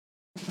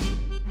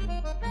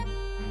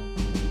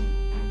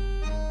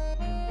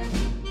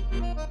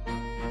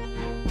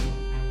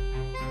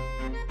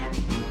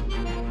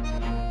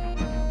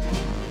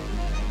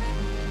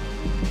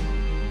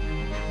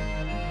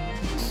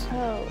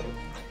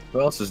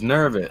Who else is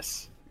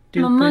nervous?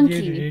 I'm a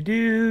monkey.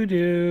 We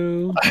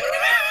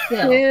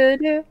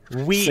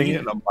Sing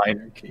it in a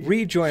minor key.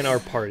 rejoin our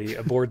party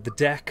aboard the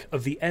deck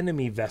of the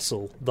enemy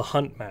vessel, the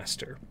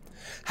Huntmaster.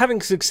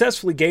 Having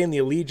successfully gained the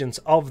allegiance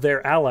of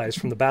their allies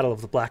from the Battle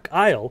of the Black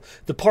Isle,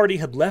 the party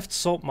had left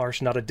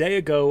Saltmarsh not a day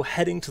ago,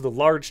 heading to the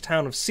large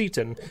town of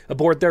Seaton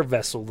aboard their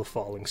vessel, the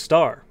Falling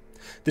Star.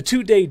 The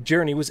 2-day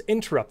journey was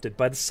interrupted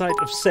by the sight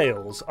of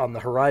sails on the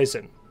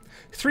horizon.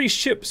 3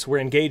 ships were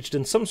engaged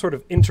in some sort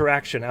of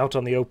interaction out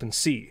on the open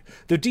sea,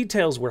 though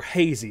details were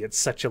hazy at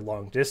such a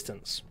long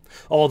distance.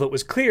 All that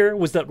was clear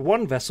was that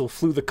one vessel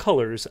flew the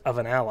colors of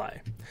an ally.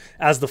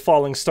 As the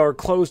Falling Star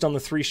closed on the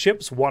 3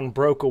 ships, one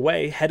broke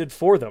away, headed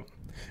for them.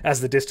 As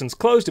the distance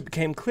closed, it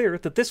became clear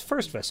that this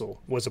first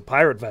vessel was a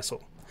pirate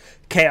vessel.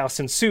 Chaos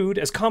ensued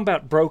as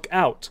combat broke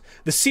out,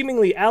 the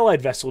seemingly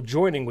allied vessel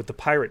joining with the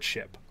pirate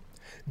ship.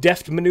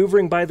 Deft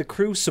maneuvering by the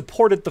crew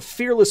supported the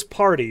fearless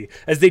party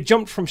as they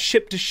jumped from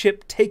ship to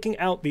ship, taking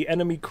out the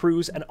enemy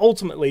crews and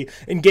ultimately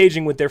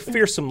engaging with their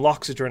fearsome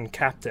Loxodron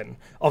captain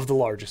of the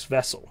largest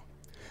vessel.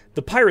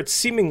 The pirates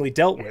seemingly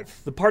dealt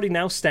with, the party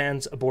now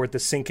stands aboard the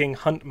sinking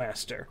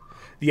Huntmaster.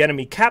 The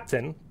enemy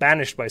captain,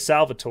 banished by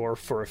Salvatore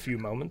for a few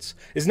moments,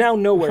 is now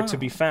nowhere to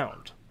be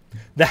found.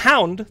 The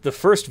Hound, the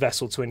first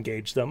vessel to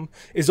engage them,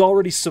 is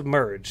already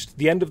submerged,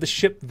 the end of the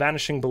ship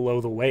vanishing below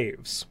the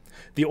waves.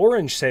 The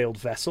orange-sailed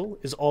vessel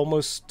is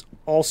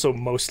also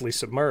mostly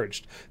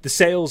submerged, the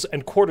sails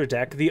and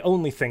quarterdeck the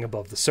only thing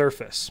above the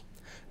surface.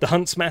 The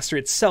Huntsmaster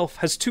itself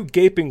has 2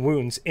 gaping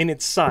wounds in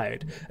its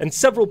side, and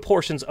several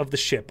portions of the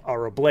ship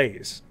are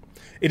ablaze.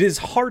 It is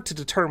hard to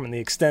determine the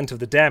extent of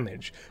the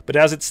damage, but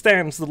as it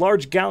stands, the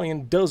large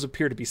galleon does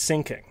appear to be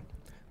sinking.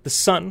 The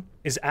sun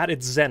is at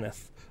its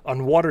zenith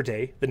on Water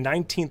Day, the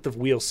 19th of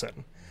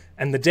Wheelson,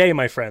 and the day,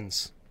 my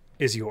friends,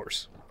 is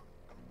yours.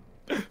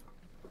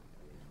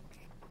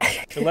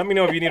 So let me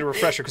know if you need a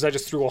refresher, because I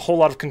just threw a whole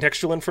lot of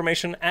contextual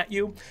information at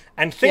you,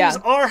 and things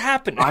are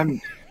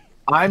happening.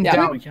 I'm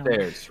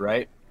downstairs,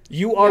 right?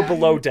 You are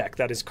below deck,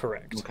 that is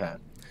correct. Okay.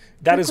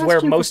 That is where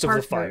question most for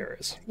of the Parker. fire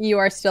is. You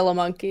are still a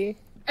monkey.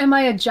 Am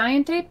I a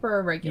giant ape or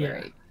a regular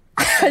ape?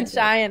 A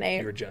giant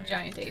ape. You're a giant.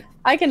 Giant ape.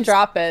 I can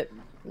drop it.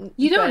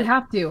 You don't But-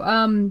 have to.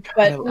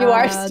 But you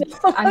are still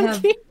a I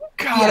have- monkey.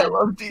 God, I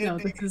love D&D. No,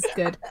 this is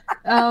good.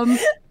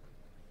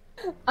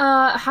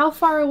 How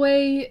far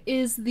away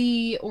is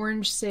the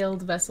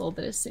orange-sailed vessel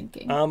that is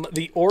sinking?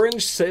 The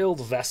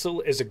orange-sailed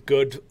vessel is a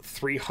good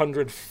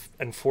 300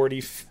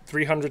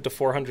 to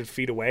 400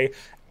 feet away,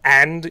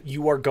 and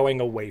you are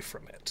going away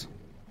from it.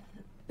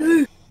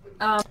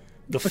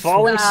 The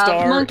Falling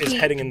Star monkey. is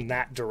heading in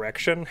that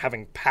direction,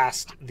 having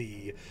passed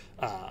the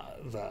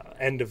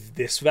end of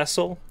this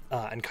vessel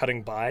and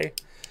cutting by.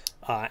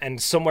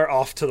 And somewhere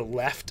off to the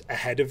left,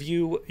 ahead of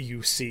you,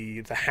 you see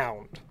the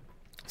Hound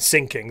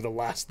sinking, the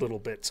last little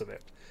bits of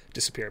it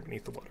disappear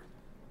beneath the water.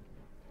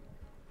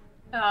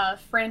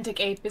 Frantic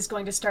ape is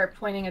going to start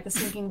pointing at the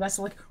sinking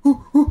vessel like,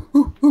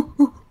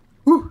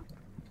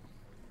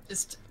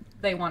 just,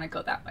 they want to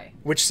go that way.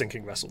 Which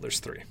sinking vessel? There's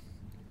 3.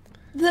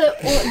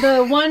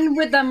 The one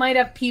with that might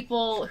have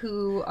people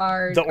who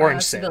are The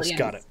orange sails, civilians.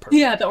 got it. Perfect.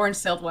 Yeah, the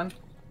orange-sailed one.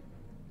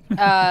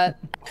 Are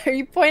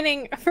you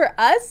pointing for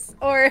us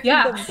or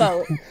Yeah. the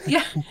boat?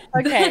 Yeah.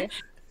 Okay.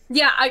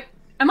 Yeah,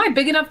 am I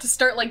big enough to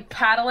start like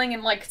paddling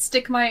and like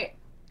stick my?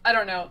 I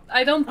don't know.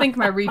 I don't think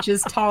my reach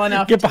is tall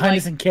enough. Get behind to,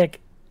 us and kick.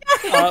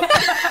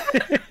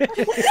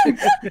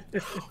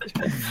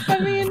 I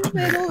mean,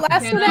 it'll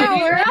last Can an I do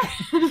hour.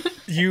 that?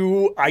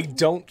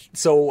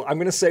 So I'm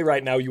going to say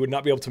right now you would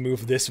not be able to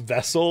move this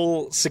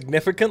vessel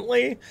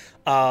significantly.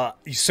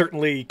 You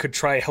certainly could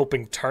try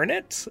helping turn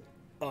it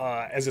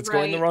as it's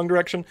going the Right. wrong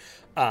direction.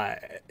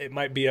 It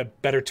might be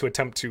better to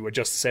attempt to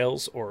adjust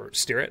sails or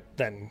steer it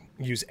than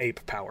use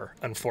ape power,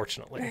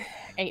 unfortunately.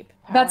 Ape.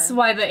 Power. That's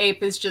why the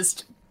ape is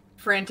just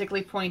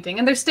frantically pointing,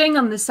 and they're staying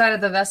on this side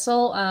of the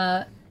vessel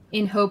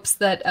in hopes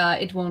that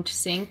it won't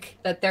sink.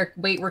 That their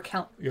weight You're will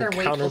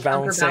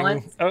counterbalancing.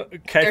 counterbalance. Oh,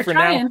 okay, They're for now.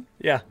 trying.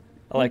 Yeah,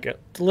 I like it.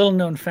 It's a little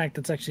known fact.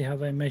 That's actually how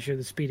they measure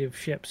the speed of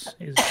ships.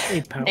 Is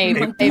ape power. Ape.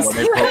 When they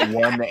put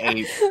one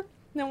ape,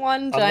 The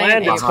one On giant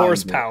land, ape. it's Behind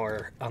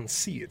horsepower. On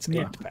sea, it's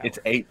Yeah. ape power. it's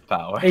ape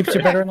power. Apes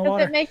are better in the If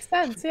water. it makes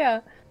sense,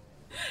 yeah.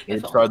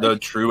 Apes are the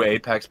true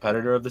apex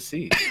predator of the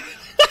sea.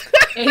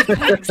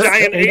 Apex.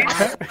 Giant ape.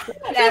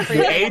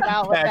 Everything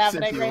about what's Apex,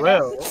 if happening you right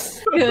will.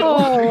 now.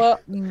 Oh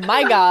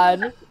my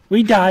god.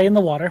 We die in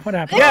the water. What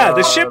happened? Yeah,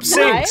 the ship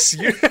Why? sinks.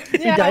 You-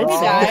 Yeah, died. we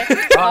die.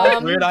 Oh,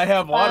 that's weird. I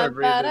have water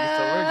breathing, so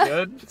ba-da. we're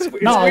good. it's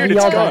No, weird. we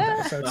It's all gone.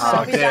 died. So it's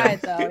Oh, We damn.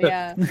 died though,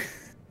 yeah.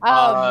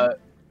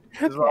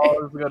 This is all I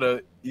was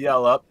gonna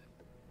yell up.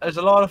 There's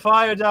a lot of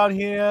fire down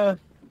here.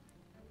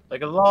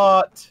 Like a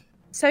lot.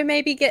 So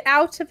maybe get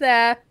out of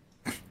there.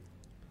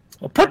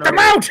 Well, put them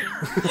out.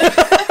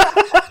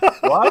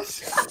 What?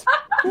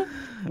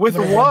 With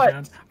I'm gonna run what?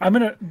 down. I'm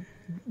gonna.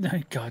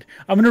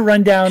 I'm gonna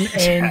run down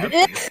and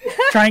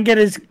try and get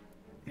as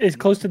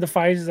close to the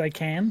fires as I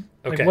can.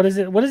 Okay. Like, what is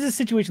it? What does the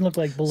situation look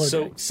like below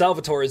So, deck?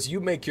 Salvatore, as you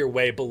make your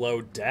way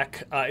below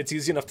deck, it's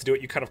easy enough to do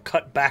it. You kind of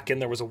cut back in.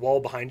 There was a wall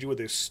behind you with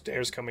these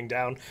stairs coming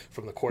down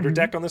from the quarter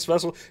deck on this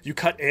vessel. You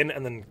cut in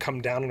and then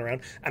come down and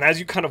around. And as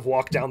you kind of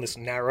walk down this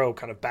narrow,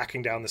 kind of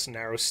backing down this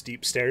narrow,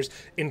 steep stairs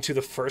into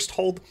the first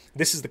hold,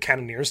 this is the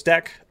Cannoneer's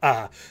deck.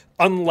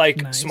 Unlike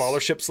Nice. smaller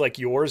ships like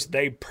yours,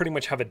 they pretty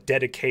much have a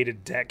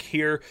dedicated deck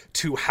here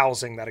to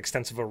housing that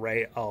extensive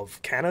array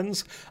of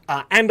cannons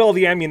and all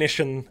the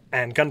ammunition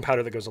and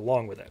gunpowder that goes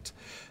along with it.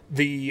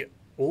 The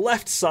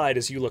left side,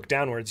 as you look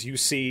downwards, you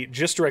see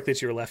just directly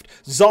to your left,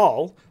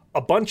 Zal,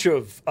 a bunch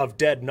of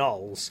dead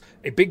gnolls,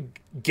 a big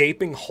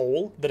gaping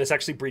hole that has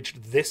actually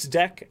breached this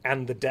deck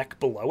and the deck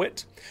below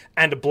it,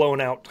 and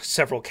blown out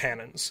several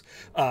cannons.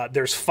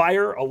 There's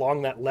fire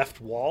along that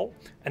left wall,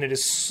 and it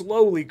is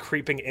slowly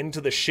creeping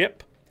into the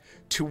ship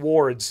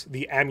towards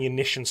the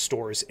ammunition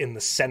stores in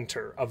the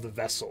center of the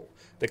vessel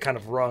that kind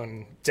of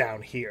run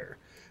down here.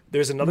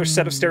 There's another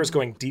set of stairs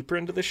going deeper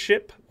into the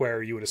ship,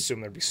 where you would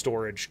assume there'd be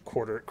storage,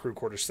 crew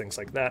quarters, things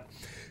like that.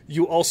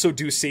 You also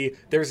do see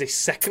there's a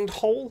second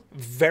hole,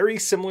 very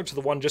similar to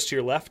the one just to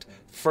your left,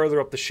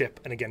 further up the ship,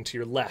 and again to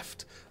your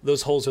left.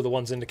 Those holes are the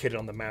ones indicated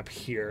on the map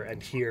here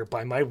and here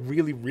by my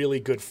really, really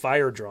good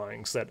fire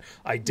drawings that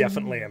I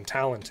definitely am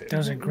talented.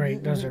 Those are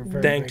great. Those are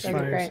very Thank great you.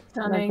 That's fires. great.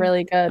 Stunning. That's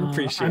really good.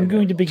 Appreciate I'm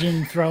going it. to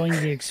begin throwing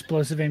the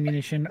explosive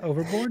ammunition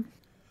overboard.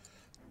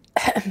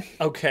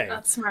 Okay.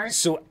 That's smart.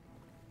 So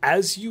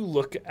as you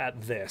look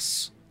at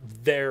this,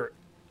 there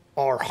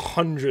are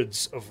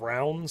hundreds of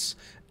rounds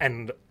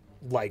and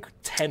like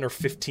 10 or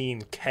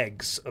 15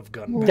 kegs of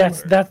gunpowder.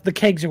 That's the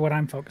kegs are what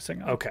I'm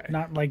focusing on. Okay.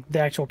 Not like the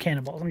actual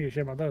cannonballs. I'm gonna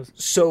shit about those.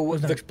 So Those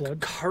don't the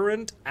explode.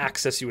 current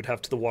access you would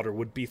have to the water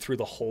would be through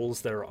the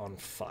holes that are on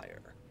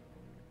fire.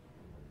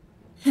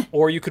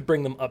 Or you could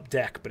bring them up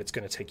deck, but it's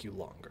going to take you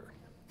longer.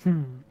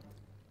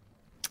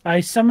 I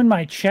summon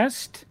my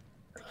chest.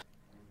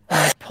 And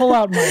I pull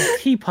out my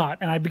teapot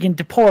and I begin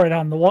to pour it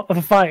on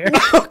the fire.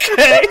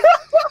 Okay.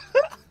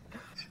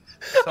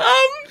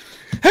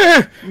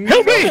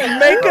 Help me!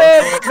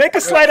 Make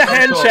a sleight of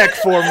hand check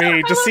for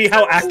me to see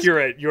how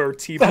accurate your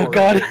teapot Oh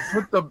God. is.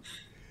 Put the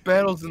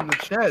battles in the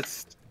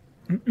chest.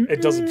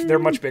 It doesn't. They're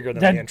much bigger than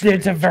the That entry.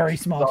 it's a very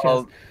small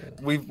Zal,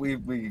 chest.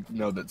 we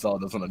know that Zal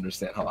doesn't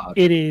understand how hot.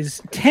 It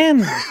is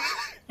 10.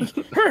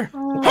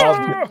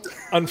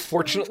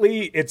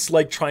 Unfortunately, it's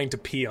like trying to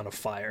pee on a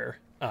fire,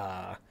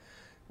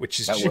 which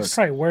is That just works.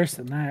 Probably worse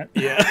than that.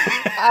 yeah.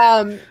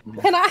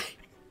 Can I?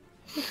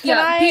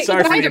 Yeah, I- Pete, Sorry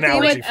you for kind the of feel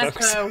analogy, it at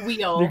folks. the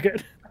wheel. You're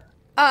good.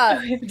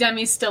 If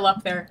Demi's still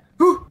up there.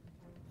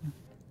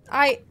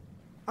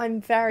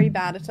 I'm very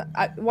bad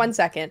at. One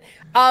second.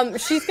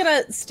 She's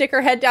gonna stick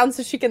her head down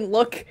so she can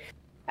look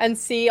and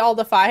see all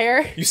the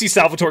fire. You see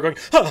Salvatore going,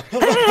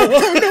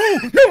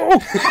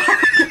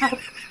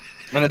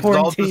 And it's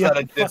Pouring all tea just at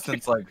on a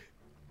distance, like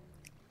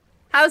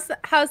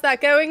How's that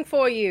going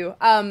for you?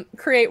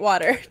 Create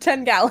water,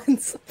 10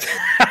 gallons.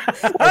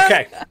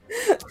 okay.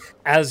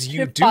 As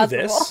you If do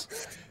possible.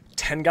 this,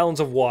 10 gallons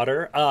of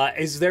water.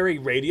 Is there a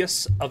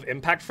radius of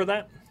impact for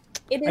that?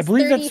 It is I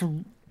believe 30 that's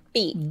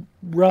feet.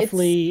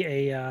 roughly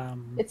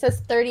It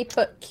says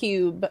 30-foot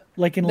cube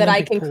like an that I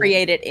Olympic can pool.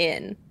 create it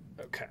in.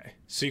 Okay.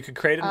 So you could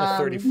create it in the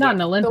 30 foot. Not an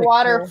The Olympic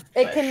water,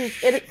 pool.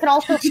 it can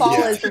also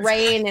fall as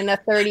rain in a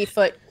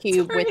 30-foot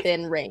cube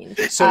within range.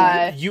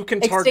 So you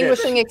can target.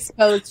 Extinguishing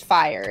exposed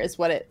fire is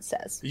what it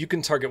says. You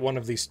can target one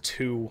of these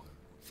two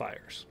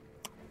fires.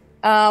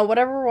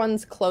 Whatever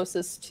one's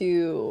closest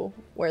to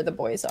where the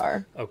boys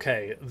are.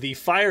 Okay, the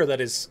fire that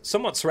is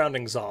somewhat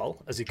surrounding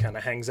Zal as he kind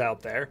of hangs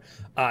out there,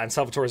 and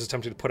Salvatore is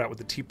attempting to put out with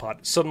the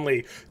teapot.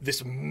 Suddenly,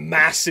 this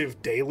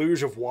massive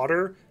deluge of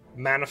water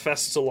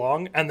manifests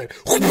along, and then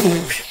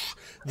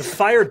the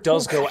fire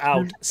does go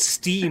out.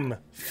 Steam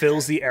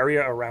fills the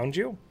area around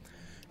you.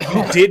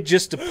 You did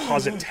just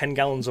deposit 10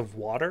 gallons of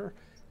water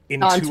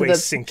into Onto a the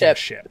sinking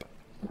ship.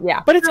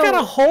 Yeah. But it's got a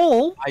No.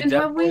 hole. I And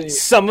have definitely, we-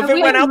 Some of Are it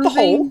we went out the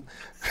moving- hole.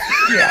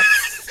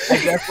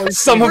 I definitely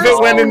Some of see it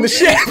went in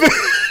Zal- the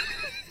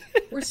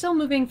ship. We're still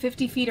moving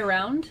 50 feet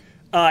around.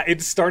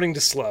 It's starting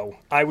to slow.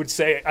 I would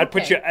say I'd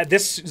put you. Okay.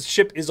 This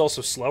ship is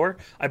also slower.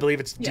 I believe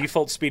its Yeah.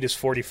 default speed is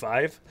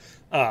 45,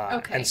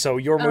 Okay. and so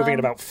you're moving at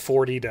about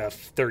 40 to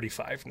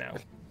 35 now.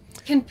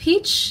 Can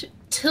Peach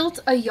tilt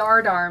a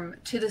yardarm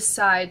to the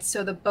side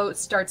so the boat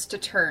starts to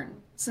turn?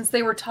 Since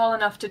they were tall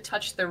enough to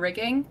touch the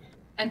rigging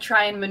and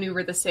try and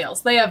maneuver the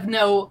sails. They have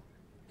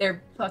they're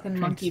fucking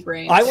monkey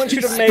brains. I want you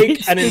to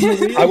make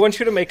I want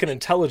you to make an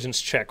intelligence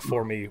check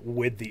for me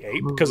with the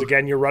ape, because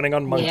again, you're running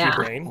on monkey Yeah.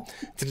 brain.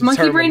 To Monkey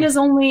determine- brain is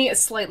only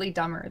slightly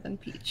dumber than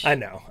Peach. I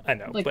know,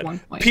 like but 1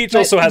 point, Peach but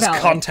also has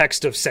valid.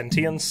 context of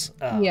sentience.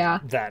 Yeah.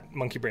 that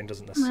monkey brain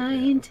doesn't My necessarily.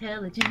 have.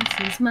 intelligence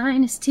is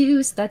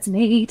 -2, so that's an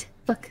 8.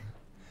 Fuck.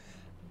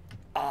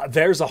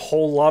 There's a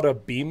whole lot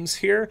of beams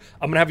here.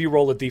 I'm gonna have you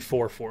roll a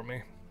d4 for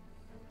me.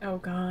 Oh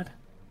god.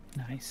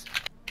 Nice.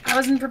 I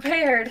wasn't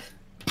prepared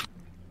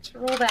to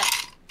roll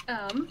that.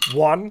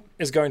 One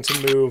is going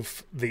to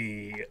move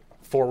the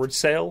forward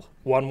sail.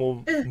 One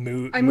will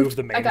move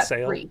the I main got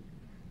sail. 3.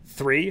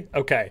 3?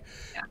 Okay.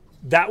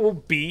 That will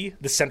be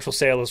the central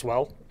sail as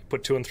well.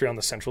 Put 2 and 3 on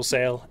the central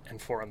sail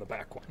and 4 on the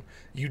back one.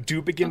 You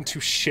do begin to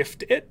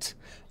shift it.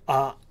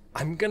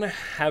 I'm going to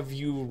have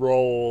you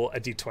roll a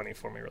d20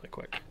 for me really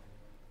quick.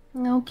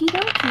 Okie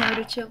dokie,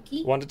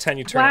 artichoke. 1 to 10,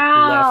 you turn it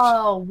left.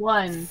 Wow,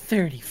 1.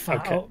 35.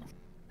 Okay.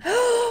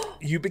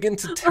 You begin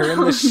to turn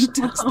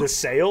the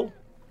sail,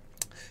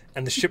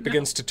 and the ship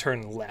begins to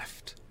turn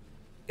left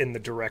in the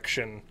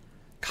direction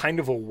kind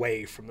of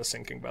away from the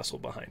sinking vessel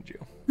behind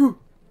you.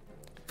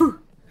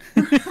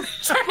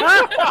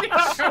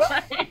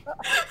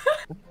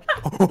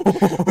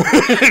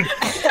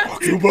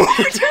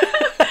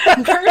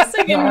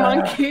 Cursing in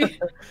monkey.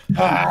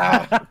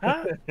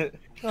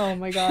 Oh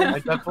my I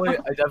god.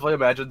 definitely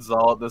imagine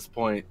Zal at this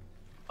point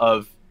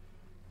of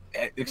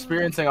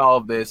experiencing all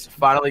of this,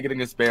 finally getting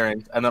his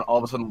bearings, and then all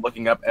of a sudden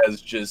looking up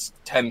as just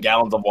 10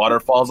 gallons of water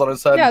falls on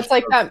his head. Yeah, it's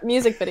like that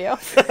music video.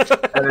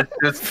 And it's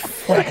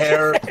just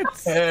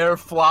hair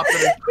flopping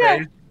in his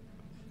face.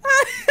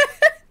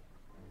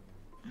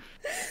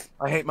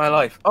 I hate my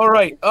life. All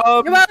right.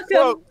 You're welcome.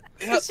 So,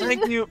 yeah,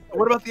 thank you.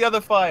 What about the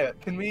other fire?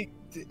 Can we?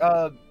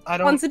 I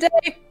don't. Once a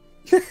day.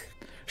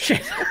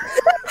 Shit.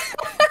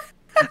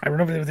 I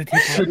run over there with a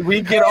teapot. Should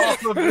we get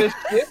off of this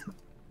ship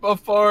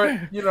before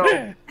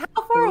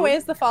How far away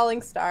is the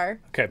falling star?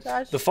 Okay.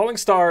 Josh? The falling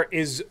star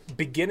is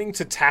beginning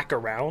to tack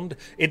around.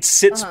 It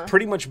sits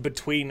pretty much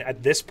between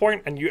at this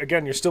point, and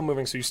you're still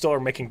moving, so you still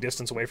are making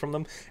distance away from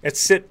them. It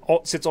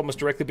sits almost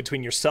directly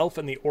between yourself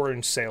and the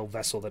orange sail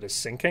vessel that is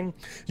sinking.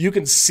 You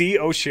can see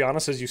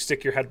Oceanus as you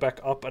stick your head back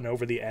up and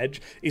over the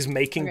edge is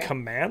making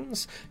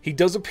commands. He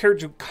does appear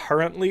to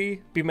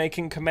currently be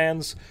making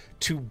commands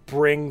to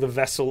bring the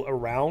vessel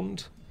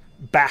around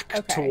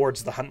back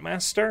towards the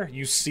Huntmaster.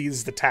 You see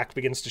as the tack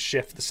begins to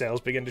shift, the sails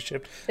begin to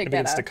shift, and it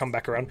begins to come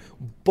back around.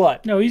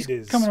 But No, he's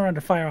coming around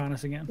to fire on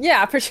us again.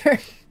 Yeah, for sure.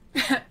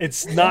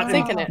 it's not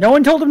Thinking it. No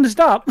one told him to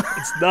stop.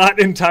 it's not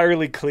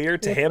entirely clear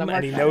to him, gonna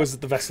and he mark knows that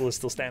the vessel is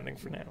still standing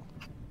for now.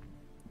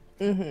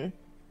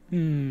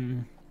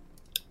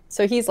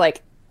 So he's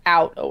like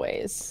out a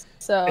ways.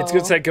 So It's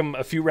going to take him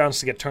a few rounds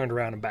to get turned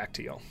around and back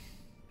to you.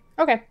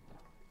 Okay.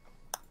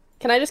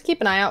 Can I just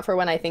keep an eye out for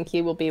when I think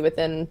he will be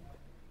within?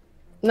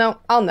 No,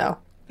 I'll know.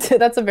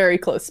 That's a very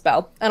close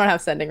spell. I don't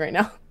have sending right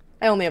now.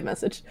 I only have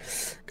message.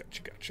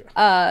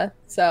 Gotcha.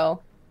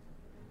 So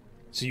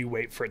you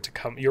wait for it to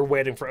come. You're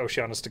waiting for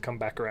Oceanus to come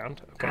back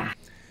around. Okay.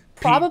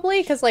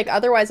 probably because like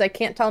otherwise I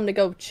can't tell him to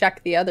go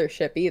check the other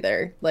ship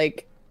either.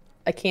 Like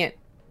I can't.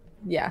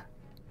 Yeah.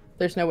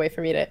 There's no way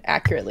for me to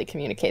accurately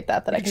communicate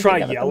that I can Try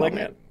think of yelling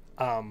at it,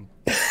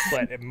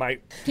 but it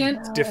might be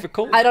Can't.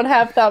 difficult. I don't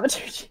have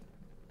thaumaturgy.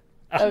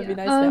 That would be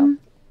nice now.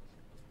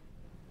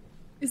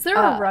 Is there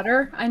a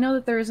rudder? I know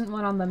that there isn't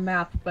one on the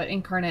map, but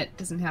Incarnate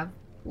doesn't have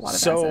a lot of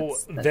So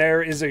assets. that-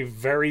 there is a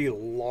very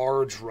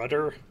large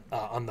rudder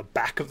on the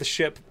back of the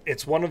ship.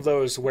 It's one of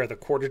those where the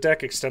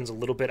quarterdeck extends a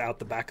little bit out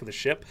the back of the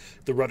ship.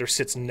 The rudder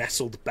sits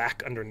nestled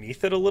back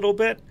underneath it a little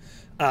bit,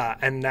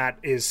 and that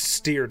is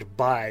steered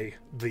by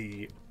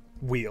the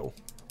wheel,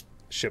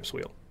 ship's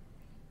wheel.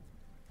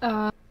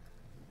 Fine,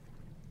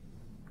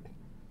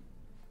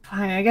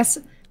 I guess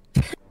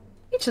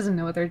each doesn't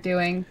know what they're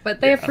doing,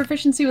 but they have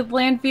proficiency with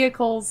land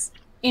vehicles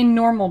in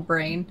normal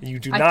brain. You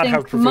do I not think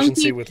have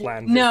proficiency monkey- with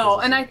land No,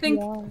 vehicles. and I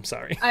think I'm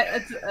sorry.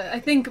 I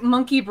think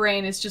monkey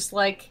brain is just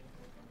like,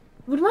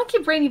 would monkey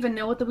brain even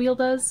know what the wheel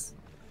does,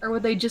 or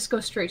would they just go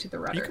straight to the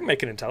You rudder? can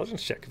make an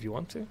intelligence check if you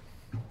want to.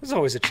 There's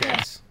always a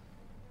chance.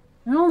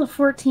 I rolled a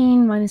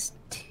 14 minus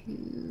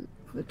 2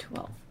 for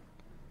 12.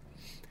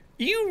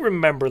 You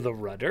remember the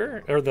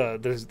rudder or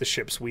the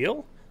ship's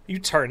wheel. You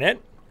turn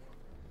it.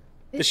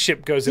 The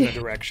ship goes in a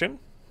direction.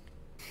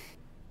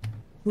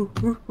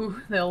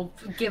 They'll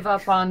give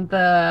up on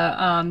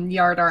the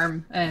yard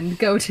arm and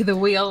go to the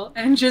wheel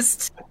and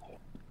just.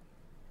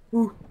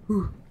 Oh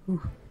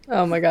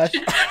my gosh.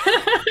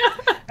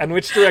 And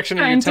which direction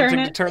are Try you and turn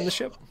attempting to it. turn the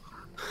ship?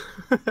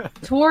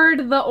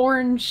 Toward the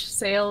orange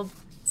sailed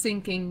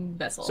sinking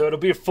vessel. So it'll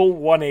be a full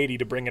 180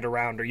 to bring it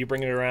around. Are you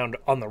bringing it around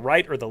on the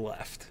right or the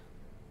left?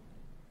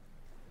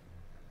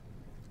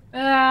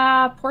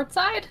 Port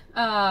side?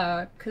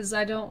 Because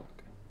I don't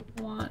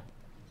want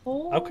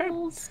holes. Okay.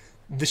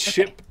 The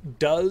ship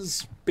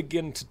does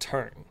begin to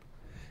turn.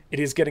 It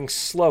is getting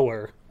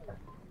slower,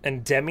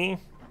 and Demi,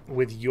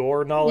 with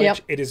your knowledge, Yep.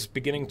 it is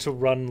beginning to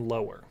run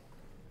lower.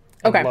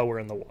 And Okay. lower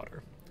in the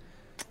water.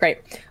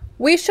 Great.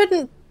 We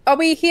shouldn't. Are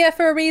we here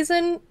for a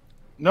reason?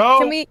 No,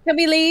 Can we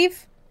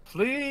leave?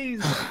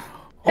 please.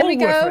 Can we Hold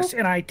go? worthless,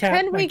 and I tap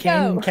Can my we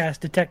cane go? and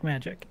cast Detect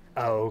Magic.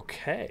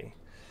 Okay.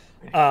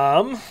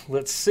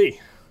 Let's see.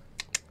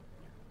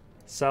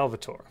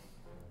 Salvatore.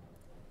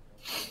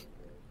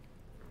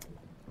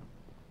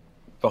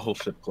 The whole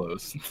ship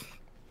closed.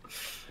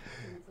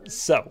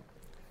 So,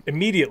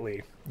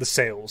 immediately, the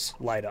sails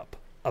light up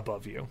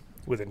above you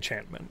with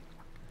enchantment.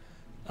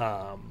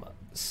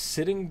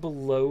 Sitting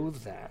below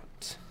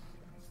that,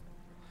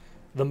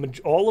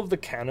 all of the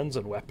cannons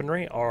and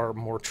weaponry are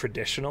more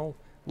traditional,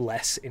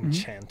 less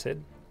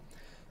enchanted.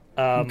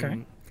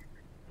 Okay.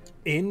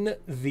 In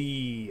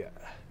the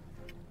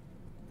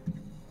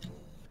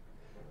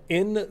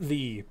In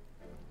the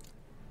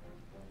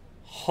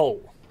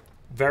hull,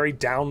 very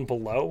down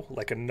below,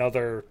 like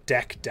another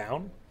deck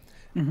down,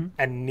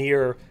 and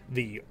near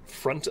the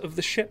front of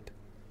the ship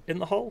in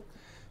the hull,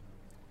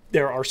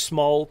 there are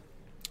small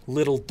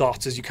little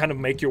dots as you kind of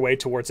make your way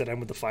towards that end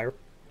with the fire.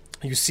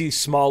 You see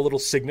small little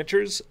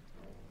signatures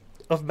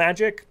of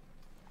magic,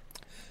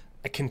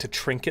 akin to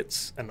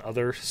trinkets and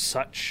other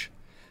such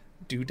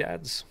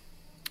doodads.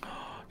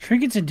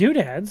 Trinkets and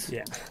doodads.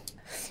 Yeah.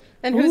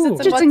 And who's Ooh.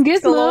 it? Just in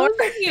What's galore?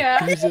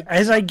 Yeah.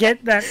 As I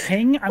get that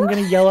ping, I'm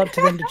going to yell up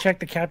to them to check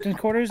the captain's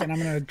quarters, and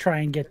I'm going to try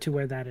and get to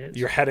where that is.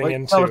 You're heading Wait,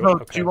 into... Salvatore,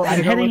 do okay. you want me I'm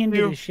to go heading with into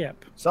you? the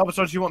ship.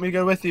 Salvatore, do you want me to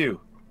go with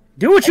you?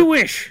 Do what you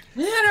wish.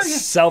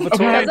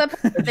 Salvatore, Goes up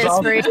this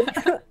free.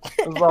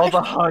 Zal's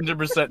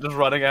 100% just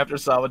running after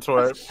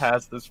Salvatore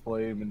past this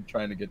flame and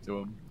trying to get to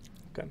him.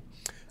 Okay.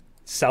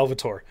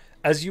 Salvatore,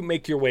 as you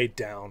make your way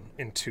down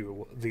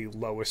into the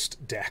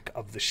lowest deck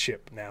of the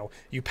ship now,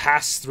 you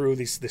pass through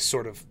this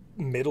sort of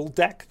middle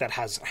deck that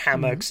has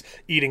hammocks,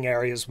 eating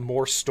areas,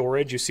 more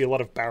storage. You see a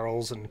lot of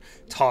barrels and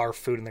tar,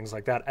 food, and things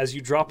like that. As you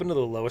drop into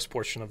the lowest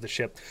portion of the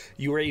ship,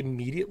 you are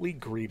immediately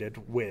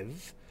greeted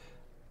with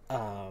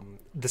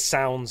the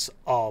sounds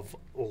of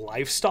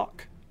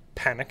livestock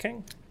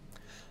panicking.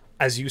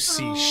 As you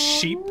see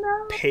sheep,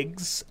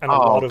 pigs, and a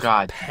lot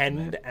of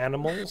penned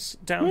animals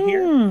down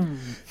here.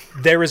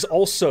 There is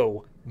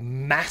also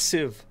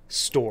massive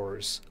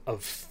stores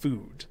of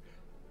food.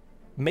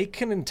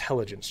 Make an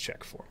intelligence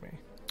check for me.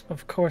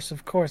 Of course.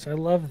 I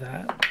love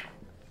that.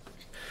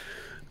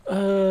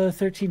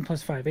 13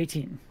 plus 5,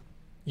 18.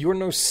 You're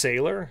no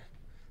sailor,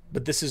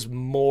 but this is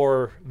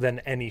more than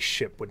any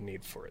ship would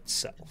need for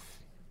itself.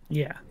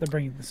 Yeah, they're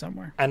bringing this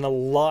somewhere. And a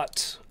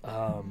lot,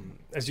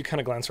 as you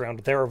kind of glance around,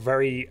 there are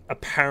very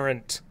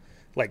apparent,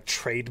 like,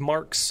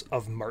 trademarks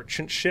of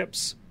merchant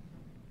ships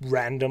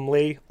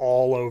randomly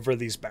all over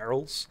these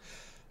barrels.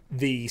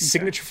 The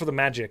signature for the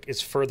magic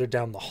is further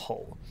down the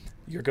hull.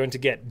 You're going to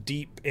get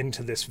deep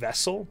into this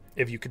vessel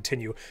if you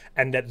continue.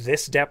 And at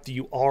this depth,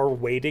 you are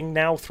wading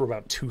now through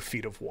about 2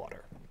 feet of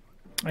water.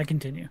 I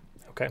continue.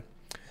 Okay.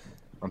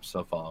 I'm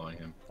still following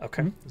him.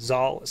 Okay.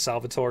 Zal,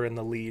 Salvatore in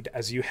the lead.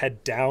 As you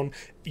head down,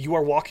 you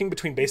are walking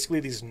between basically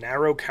these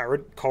narrow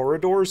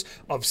corridors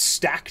of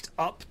stacked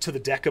up to the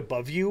deck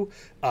above you,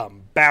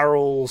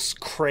 barrels,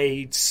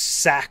 crates,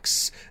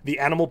 sacks. The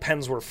animal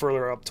pens were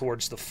further up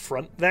towards the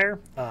front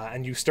there,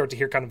 and you start to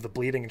hear kind of the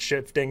bleeding and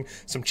shifting.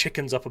 Some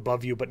chickens up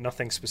above you, but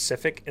nothing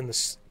specific in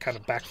this kind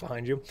of back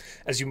behind you.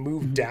 As you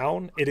move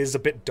down, it is a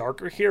bit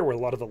darker here where a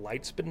lot of the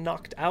light's been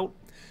knocked out,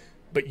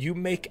 but you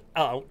make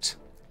out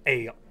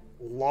a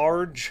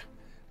large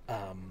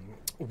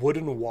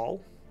wooden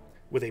wall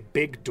with a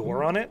big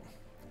door on it.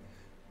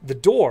 The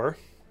door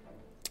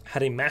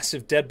had a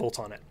massive deadbolt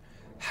on it.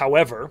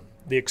 However,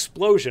 the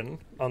explosion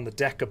on the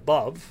deck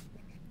above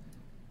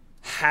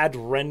had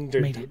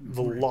rendered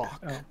the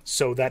lock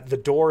so that the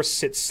door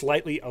sits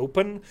slightly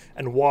open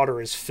and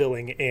water is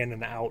filling in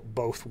and out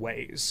both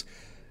ways.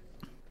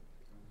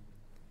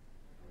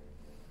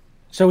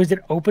 So is it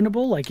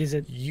openable? Like, is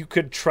it... You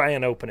could try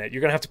and open it. You're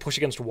going to have to push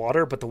against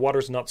water, but the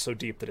water's not so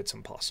deep that it's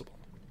impossible.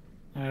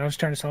 I was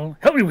trying to solve...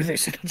 Help me with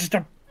this. Just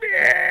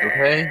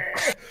Okay.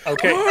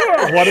 Okay,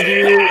 one of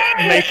you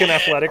make an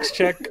athletics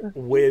check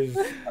with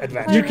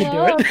advantage. You can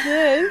do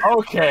it.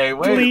 Okay,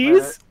 wait Please? a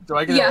minute. Do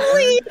I get Yeah.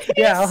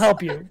 Yeah, I'll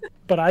help you.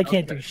 But I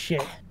can't do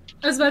shit.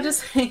 I was about to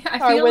say, I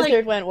Our feel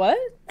wizard like, went, what?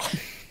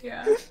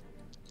 yeah.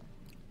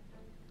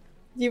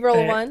 You roll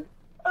a Eh. 1?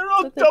 I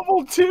rolled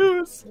double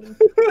 2s.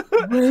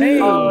 Hey.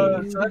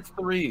 So that's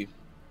 3.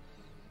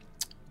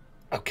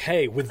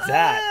 Okay, with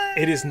that,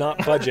 it is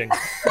not budging.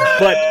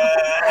 But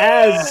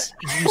as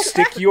you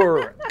stick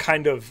your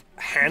kind of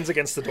hands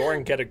against the door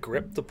and get a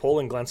grip to pull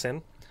and glance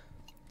in,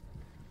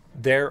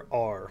 there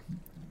are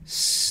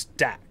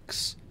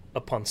stacks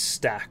upon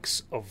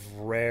stacks of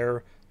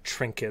rare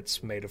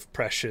trinkets made of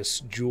precious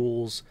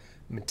jewels,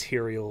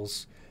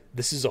 materials.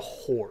 This is a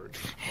hoard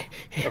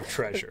of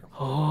treasure.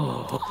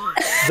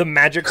 The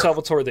magic,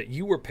 Salvatore, that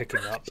you were picking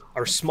up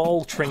are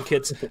small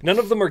trinkets. None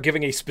of them are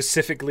giving a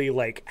specifically,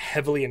 like,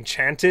 heavily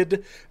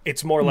enchanted.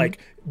 It's more like,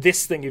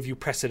 this thing, if you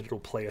press it,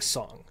 it'll play a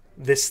song.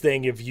 This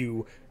thing, if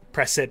you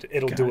press it,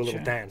 it'll do a little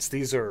Gotcha. dance.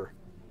 These are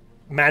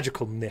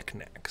magical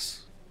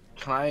knickknacks.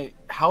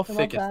 How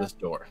thick is that. this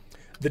door?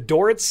 The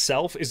door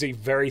itself is a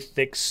very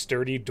thick,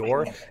 sturdy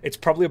door. It's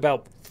probably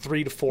about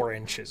 3 to 4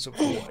 inches of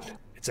wood.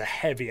 It's a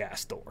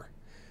heavy-ass door.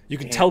 You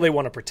can tell they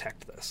want to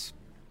protect this.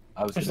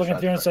 I was Just gonna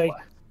looking through and try say, to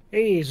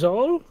hey,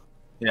 Zol,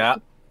 yeah.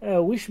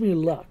 wish me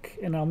luck.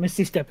 And I'll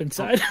misty step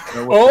inside.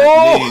 Know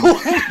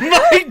what that means.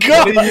 My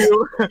God!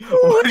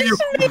 What are you?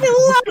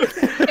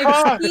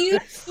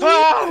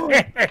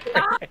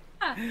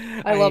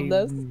 I love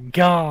this.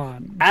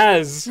 Gone.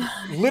 As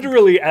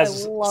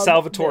as love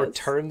Salvatore this.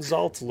 turns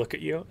Zal to look at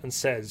you and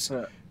says,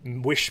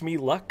 wish me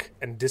luck,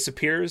 and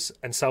disappears,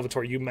 and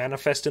Salvatore, you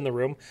manifest in the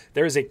room,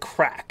 there is a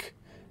crack,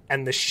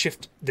 and the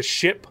ship,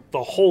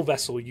 the whole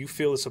vessel, you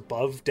feel is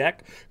above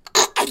deck,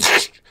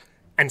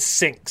 and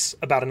sinks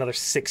about another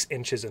 6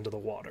 inches into the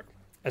water.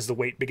 as the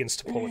weight begins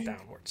to pull it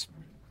downwards.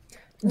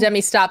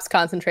 Demi stops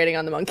concentrating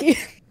on the monkey.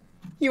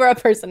 You are a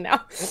person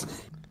now.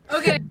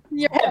 Okay.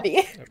 You're heavy.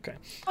 Okay.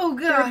 Oh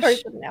You're a gosh.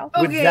 person now.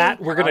 With Okay.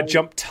 that, we're going to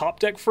jump top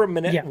deck for a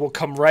minute. Yeah. We'll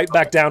come right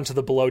back down to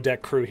the below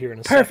deck crew here in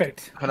a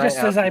Perfect. Can Just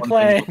I as ask I one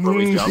play. thing before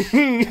we jump?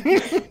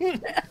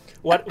 second.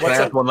 What's Can I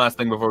that? ask one last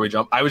thing before we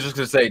jump? I was just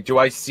going to say, do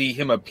I see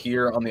him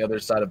appear on the other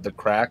side of the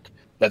crack?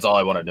 That's all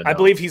I wanted to know. I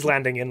believe he's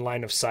landing in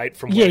line of sight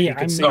from Yeah, where yeah. you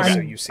can see, I'm- so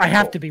you see I him.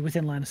 have to be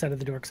within line of sight of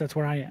the door because that's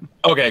where I am.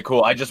 Okay,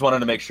 cool. I just wanted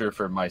to make sure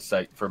for my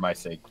sake.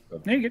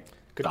 Of There you go.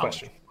 Good knowledge.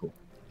 question. Cool.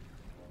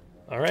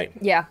 All right.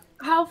 Yeah.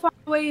 How far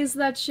away is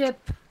that ship?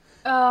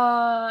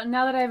 Now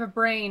that I have a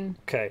brain.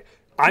 Okay.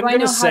 I'm Do I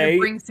going know to how to say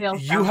bring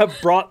sails you down? have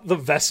brought the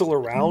vessel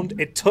around.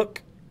 It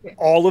took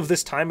all of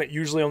this time. It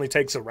usually only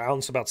takes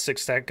around about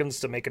 6 seconds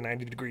to make a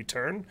 90-degree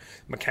turn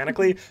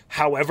mechanically.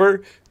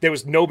 However, there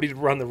was nobody to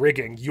run the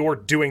rigging. You're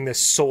doing this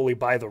solely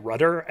by the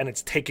rudder, and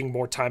it's taking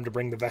more time to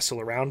bring the vessel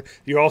around.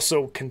 You're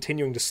also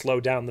continuing to slow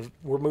down.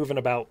 We're moving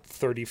about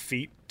 30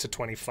 feet to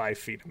 25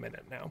 feet a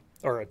minute now.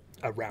 Or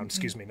around,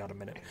 excuse me, not a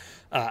minute.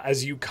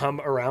 As you come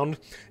around,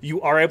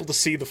 you are able to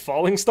see the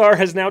falling star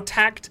has now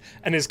tacked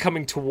and is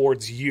coming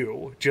towards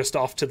you, just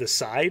off to the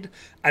side,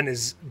 and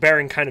is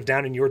bearing kind of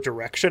down in your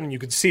direction. And you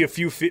can see a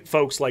few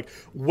folks like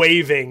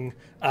waving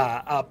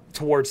up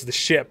towards the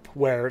ship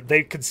where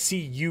they could see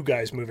you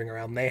guys moving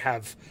around. They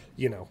have,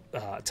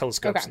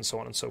 telescopes Okay. and so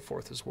on and so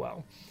forth as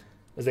well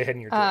as they head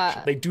in your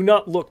direction. They do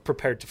not look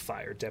prepared to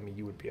fire. Demi,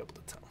 you would be able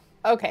to tell.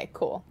 Okay,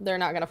 cool. They're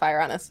not going to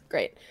fire on us.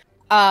 Great.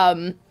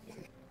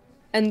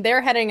 And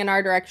they're heading in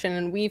our direction,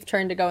 and we've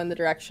turned to go in the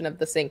direction of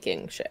the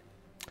sinking ship.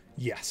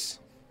 Yes.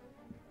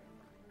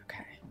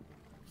 Okay.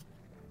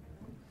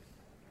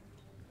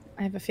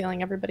 I have a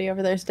feeling everybody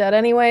over there is dead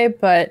anyway,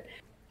 but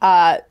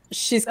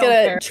she's So gonna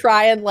fair.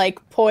 try and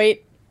like point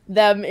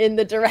them in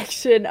the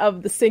direction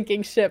of the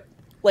sinking ship,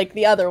 like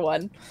the other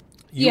one.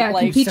 Yeah,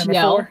 like, can Peach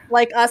yell? semaphore?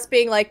 Like us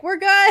being like, we're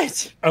good.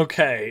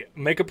 Okay,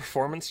 make a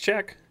performance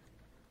check.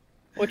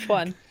 Which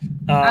one?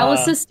 I'll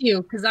assist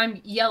you because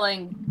I'm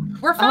yelling.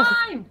 We're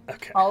fine.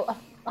 Okay. I'll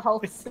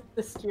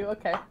assist you.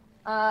 Okay.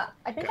 I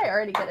think I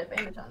already get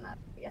advantage on that.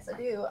 Yes, I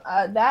do.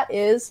 That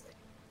is.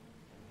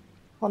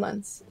 Hold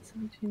on.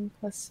 17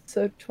 plus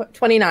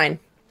 29.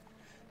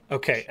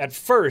 Okay, at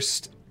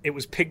first it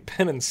was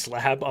Pigpen and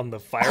Slab on the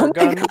fire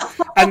gun,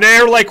 and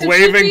they're like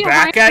waving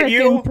back at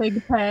you.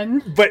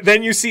 Pigpen. But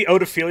then you see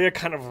Odophilia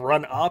kind of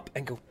run up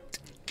and go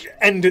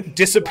and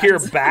disappear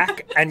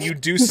back, and you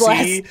do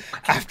see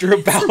after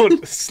about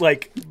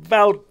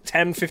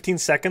 10, 15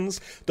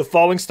 seconds, the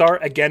falling star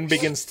again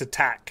begins to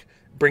tack,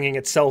 bringing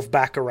itself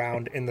back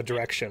around in the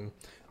direction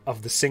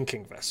of the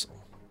sinking vessel.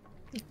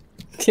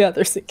 The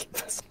other sinking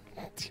vessel.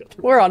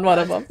 We're on one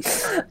of them.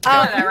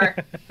 Whatever.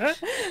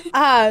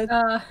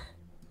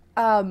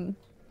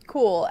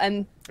 Cool.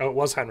 And Oh, it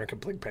was Heinrich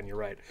and Pigpen, you're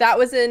right. that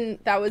was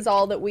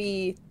all that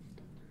we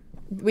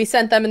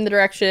sent them in the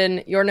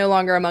direction. You're no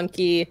longer a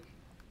monkey.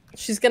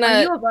 She's Are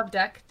gonna. you above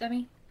deck,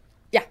 Demi?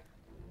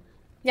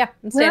 Yeah.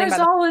 I'm standing by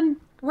the-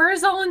 Where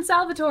is Olin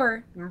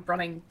Salvatore? I'm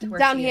running to where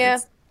down she here.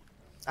 is.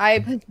 I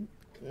big.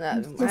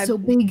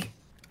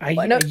 I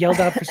What? No.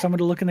 yelled out for someone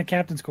to look in the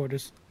captain's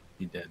quarters.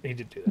 He did. He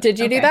did do that. Did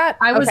you do Okay. that?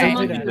 I was okay. a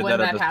monkey He did when that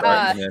at the happened.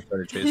 start, and then I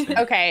started chasing.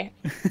 Okay.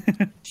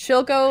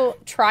 She'll go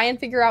try and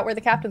figure out where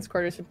the captain's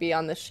quarters would be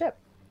on this ship.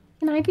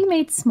 Can I be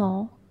made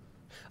small?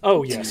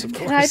 Oh, yes, of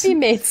course. Can I be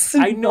made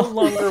small? I no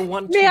longer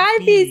want to May I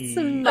be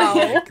small?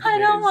 I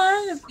don't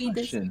want to be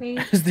this Question. big.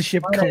 As the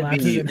ship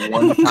collapses. Maybe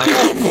one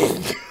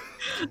time.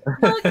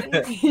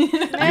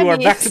 You are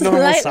back to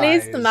normal slightly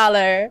size.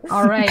 smaller.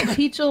 All right,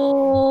 Peach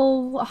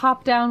will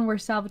hop down where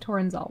Salvatore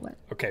and Zal went.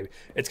 Okay,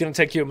 it's going to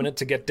take you a minute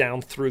to get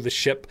down through the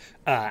ship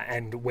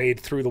and wade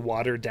through the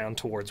water down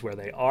towards where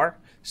they are.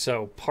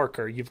 So,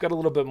 Parker, you've got a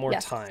little bit more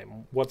Yes.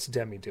 time. What's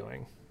Demi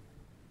doing?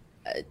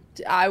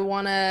 I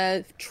want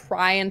to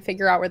try and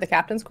figure out where the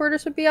captain's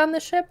quarters would be on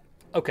this ship.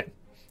 Okay,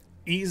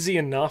 easy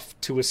enough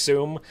to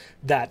assume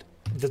that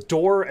the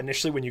door,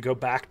 initially when you go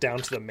back down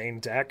to the main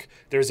deck,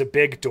 there's a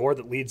big door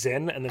that leads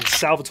in, and then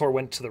Salvatore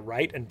went to the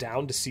right and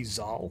down to see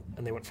Zal,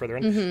 and they went further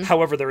in.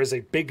 However, there is a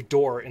big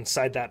door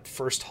inside that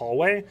first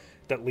hallway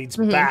that leads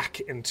back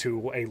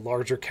into a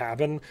larger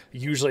cabin.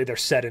 Usually they're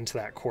set into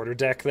that quarter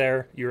deck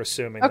there. You're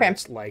assuming Okay.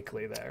 that's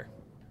likely there.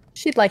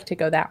 She'd like to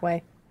go that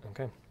way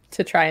Okay.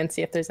 to try and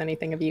see if there's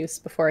anything of use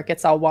before it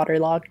gets all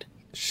waterlogged.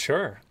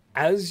 Sure.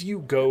 As you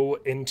go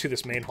into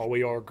this main hallway,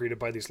 you are greeted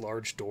by these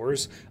large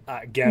doors.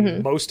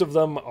 Again, most of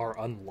them are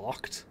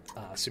unlocked.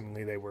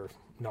 Assumingly they were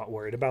not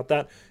worried about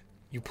that.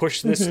 You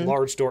push this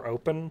large door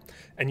open,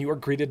 and you are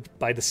greeted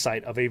by the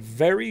sight of a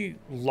very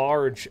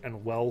large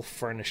and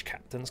well-furnished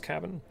captain's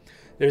cabin.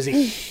 There's a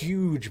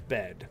huge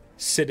bed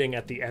sitting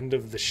at the end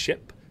of the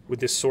ship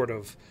with this sort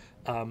of...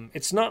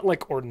 it's not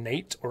like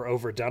ornate or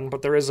overdone,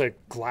 but there is a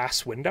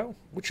glass window,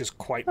 which is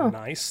quite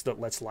nice, that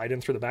lets light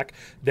in through the back.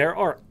 There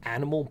are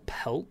animal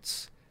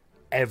pelts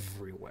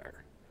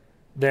everywhere.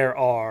 There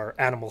are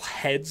animal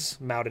heads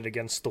mounted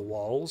against the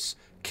walls,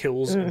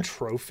 kills and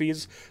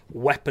trophies,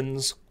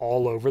 weapons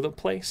all over the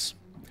place.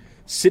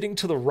 Sitting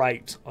to the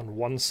right on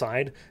one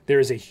side, there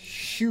is a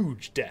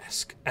huge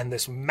desk and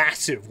this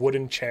massive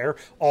wooden chair,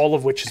 all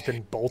of which has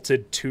been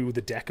bolted to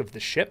the deck of the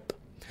ship.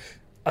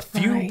 A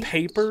few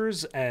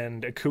papers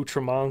and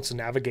accoutrements and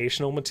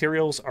navigational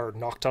materials are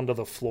knocked onto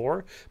the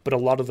floor, but a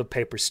lot of the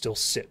papers still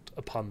sit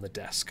upon the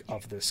desk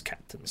of this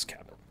captain's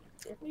cabin.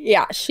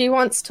 Yeah, she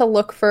wants to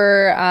look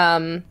for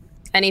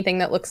anything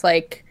that looks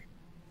like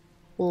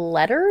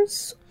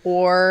letters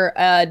or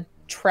a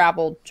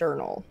travel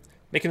journal.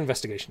 Make an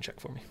investigation check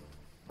for me.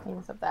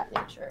 Things of that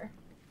nature.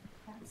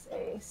 That's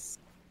a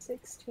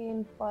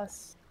 16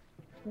 plus...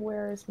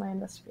 Where is my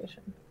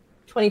investigation?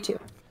 22.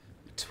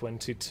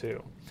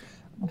 22.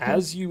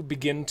 As you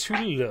begin to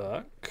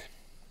look,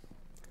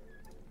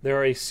 there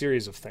are a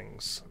series of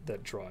things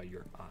that draw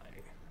your eye.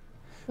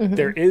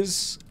 There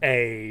is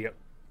a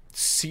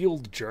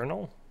sealed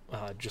journal,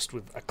 just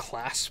with a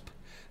clasp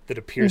that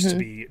appears to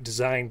be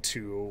designed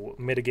to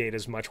mitigate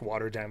as much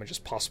water damage as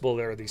possible.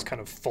 There are these kind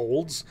of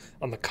folds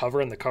on the cover,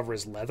 and the cover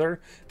is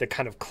leather, that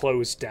kind of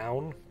close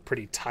down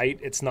pretty tight.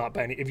 It's not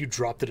by any, if you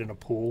dropped it in a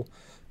pool,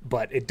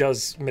 but it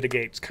does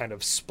mitigate kind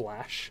of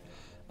splash.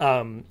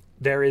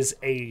 There is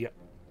a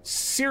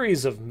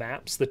series of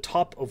maps, the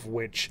top of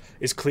which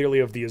is clearly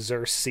of the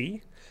Azure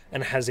Sea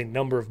and has a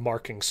number of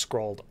markings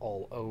scrawled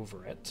all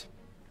over it.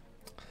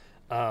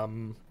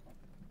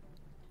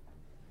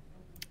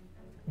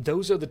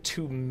 Those are the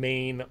two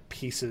main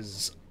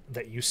pieces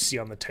that you see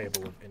on the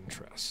table of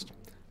interest.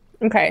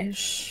 Okay.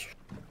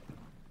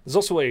 There's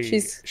also a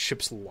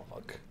ship's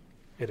log,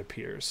 it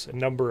appears. A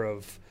number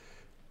of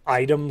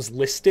items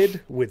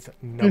listed with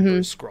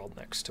numbers scrawled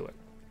next to it.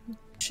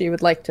 She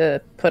would like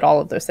to put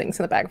all of those things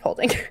in the bag of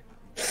holding.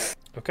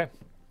 Okay.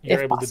 You're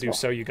If able possible. to do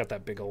so. You got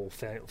that big old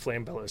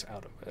flame bellows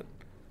out of it.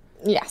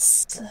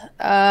 Yes.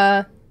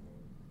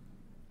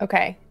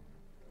 Okay.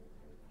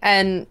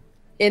 And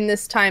in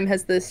this time,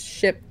 has this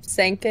ship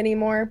sank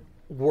anymore?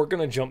 We're going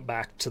to jump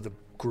back to the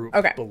group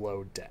Okay.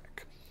 below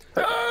deck.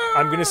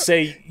 I'm going to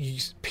say,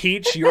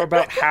 Peach, you're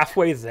about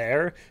halfway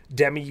there.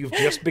 Demi, you've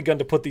just begun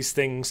to put these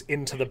things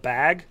into the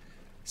bag.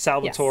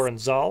 Salvatore and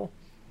Zal,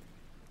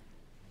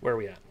 where are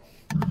we at?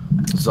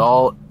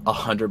 Zal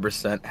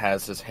 100%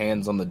 has his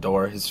hands on the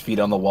door, his feet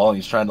on the wall, and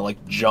he's trying to like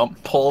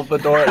jump pull the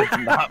door. It's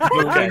not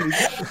moving.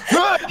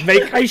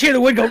 I hear the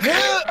wood go.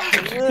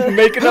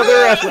 Make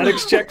another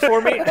athletics check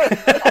for me.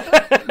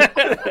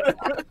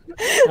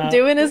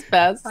 Doing his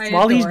best.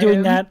 While he's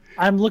doing that,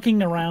 I'm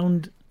looking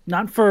around,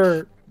 I'm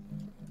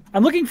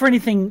looking for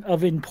anything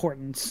of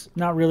importance,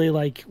 not really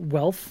like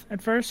wealth at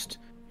first.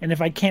 And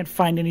if I can't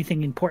find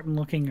anything important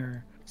looking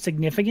or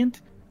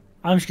significant,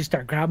 I'm just gonna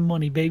start grabbing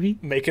money, baby.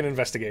 Make an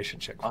investigation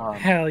check.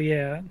 Hell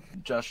yeah.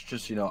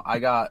 Just I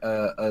got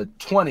a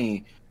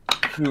 20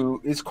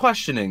 who is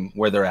questioning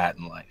where they're at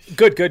in life.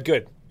 Good.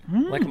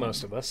 Like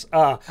most of us.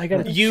 I got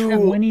a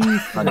 20.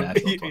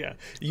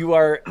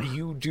 Yeah,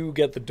 you do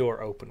get the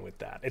door open with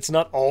that. It's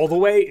not all the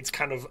way, it's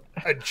kind of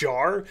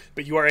ajar,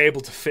 but you are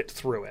able to fit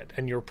through it,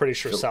 and you're pretty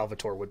sure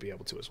Salvatore would be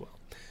able to as well.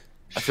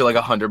 I feel like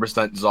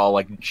 100% Zal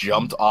like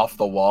jumped off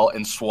the wall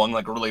and swung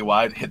like really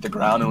wide, hit the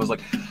ground, and was like,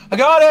 "I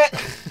got it!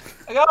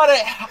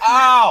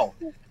 Ow!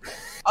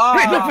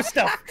 Enough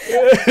stuff.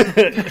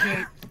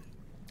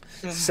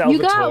 Salvatore, You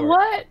got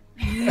what?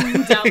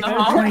 Down the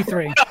hall.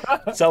 23.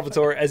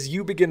 Salvatore, as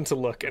you begin to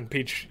look, and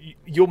Peach,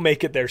 you'll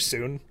make it there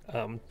soon.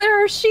 There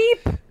are sheep.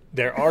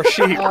 There are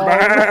sheep.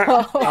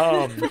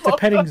 It's a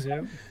petting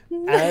zoo.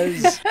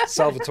 As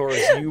Salvatore,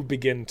 as you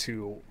begin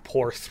to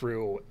pour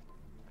through,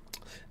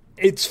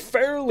 it's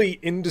fairly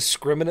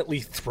indiscriminately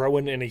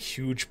thrown in a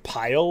huge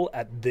pile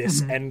at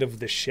this end of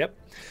the ship.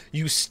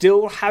 You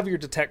still have your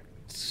detect.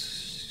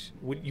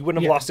 You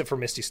wouldn't have lost it for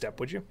Misty Step,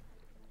 would you?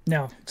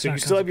 No. So you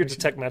still have your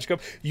detect magic up.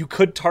 You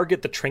could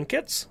target the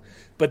trinkets,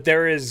 but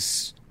there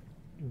is,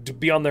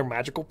 beyond their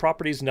magical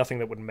properties, nothing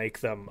that would make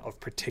them of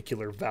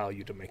particular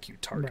value to make you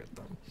target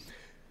them.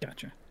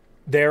 Gotcha.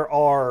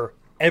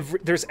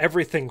 There's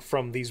everything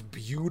from these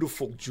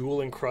beautiful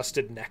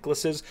jewel-encrusted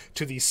necklaces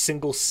to these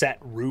single-set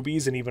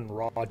rubies and even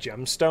raw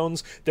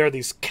gemstones. There are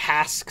these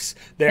casks.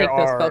 There Take those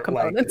are spell like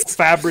components.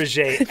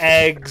 Fabergé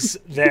eggs.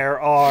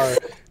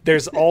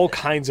 There's all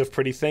kinds of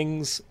pretty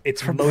things.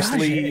 It's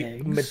mostly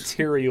eggs.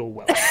 material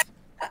wealth.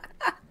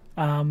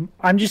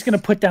 I'm just gonna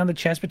put down the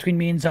chest between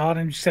me and Zod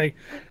and just say,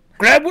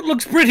 "Grab what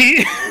looks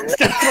pretty."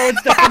 Start throwing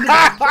stuff in the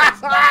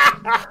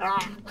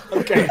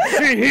Okay.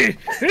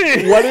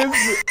 What is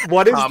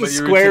the Comedy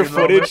square routine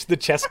footage moment. the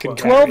chest can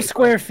 12 carry?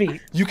 square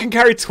feet. You can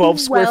carry 12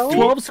 square feet.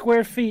 12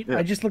 square feet.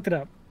 I just looked it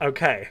up.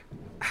 Okay.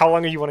 How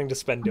long are you wanting to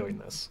spend doing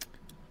this?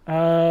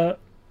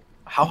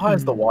 How high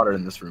is the water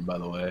in this room, by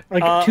the way?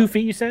 Like 2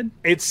 feet, you said?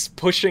 It's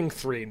pushing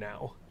 3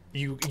 now.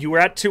 You were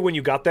at 2 when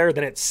you got there,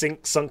 then it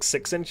sunk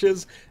 6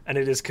 inches, and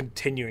it is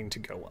continuing to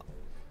go up.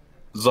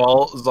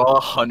 Zal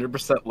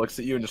 100% looks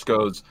at you and just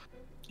goes,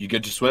 "You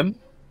good to swim?"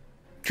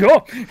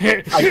 Sure.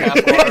 I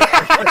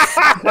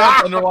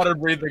cast underwater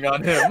breathing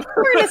on him.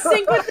 We're in a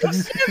sync with the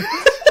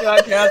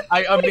ship.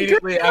 I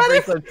immediately, after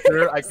he said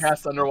sure, I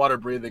cast underwater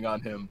breathing on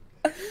him.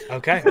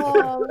 Okay.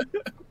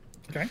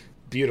 Okay.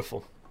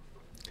 Beautiful.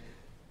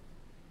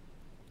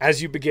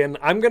 as you begin,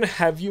 I'm going to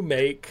have you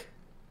make...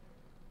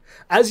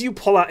 As you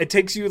pull out, it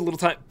takes you a little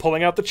time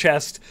pulling out the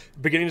chest,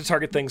 beginning to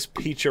target things.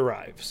 Peach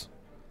arrives.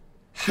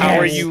 How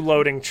are you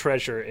loading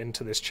treasure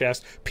into this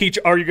chest? Peach,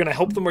 are you going to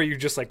help them, or are you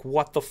just like,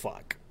 what the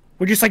fuck?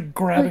 We're just like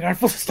grabbing our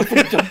full stuff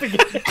and jumping in.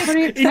 What do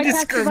you expect?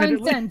 That's divine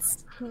Indiscriminately.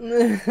 sense.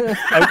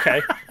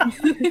 Okay.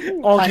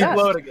 All Why keep not?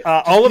 Loading it.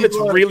 All of it's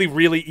really,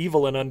 really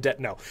evil and undead.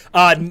 No.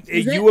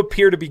 You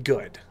appear to be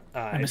good.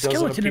 I'm a It doesn't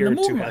skeleton in appear the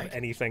to have moonlight.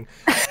 anything.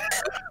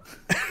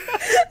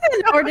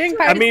 We're doing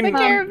Pirates mean, of the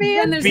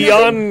Caribbean. There's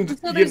Beyond, nothing,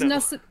 so you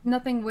there's know.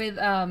 nothing with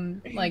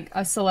like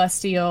a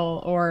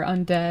celestial or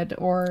undead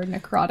or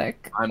necrotic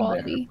I'm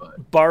quality. there,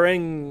 but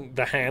Barring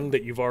the hand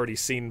that you've already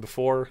seen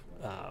before,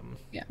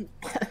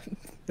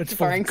 That's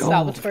full Barring of gold.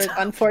 Salvatore's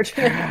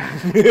unfortunate.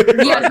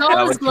 Yeah,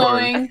 Zal is Salvatore.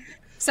 glowing.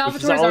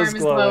 Salvatore's Zal arm is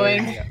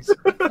glowing. yes.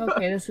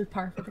 Okay, this is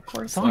par for the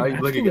course. So Why are I'm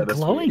you looking absolutely at us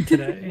glowing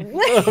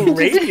today.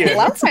 Radiant.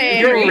 Lovely.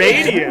 You're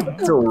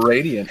radiant. so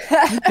radiant.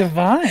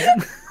 Divine.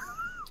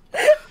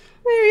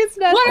 Maybe it's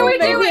not. What are we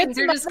maybe doing? it's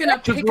You're not- just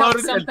gonna Just pick up load it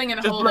in. something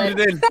and Just hold load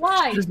it. in.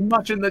 Why? Just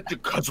much in the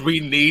because we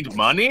need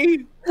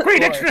money.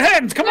 Great extra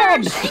hands, come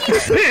on!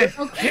 Okay.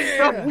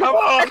 Come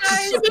on.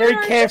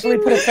 Very carefully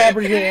put a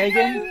Fabergé egg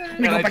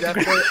in. And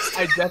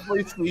I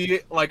definitely see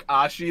like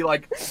Ashi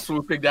like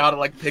swooping down and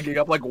like picking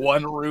up like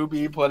one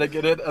ruby, putting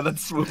it in, and then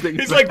swooping.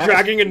 He's back. like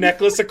dragging a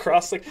necklace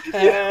across, like,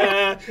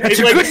 That's it's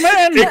a like good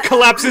man! it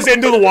collapses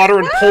into the water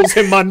and pulls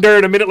him under,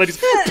 and a minute later,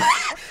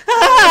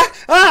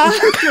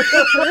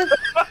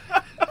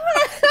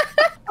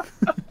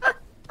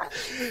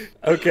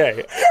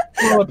 okay.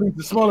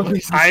 Smaller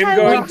pieces. I'm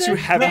going love to this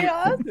have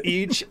chaos. you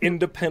each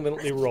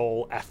independently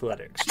roll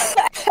athletics.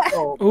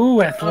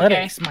 Ooh,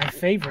 athletics, my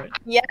favorite.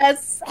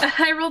 Yes.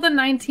 I rolled a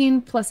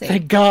 19 plus 8.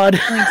 Thank God.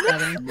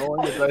 27.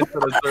 Rolling the dice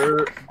that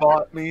Azur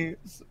bought me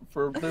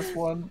for this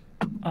one.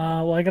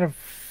 Well, I got a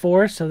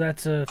 4, so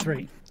that's a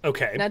 3.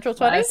 Okay. Natural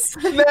 20? Yes.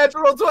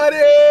 Natural 20!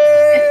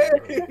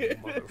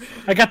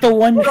 I got the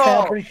one No,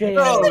 Fabergé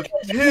no, egg.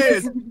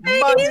 yes,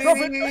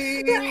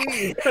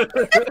 money!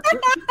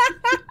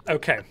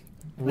 Okay.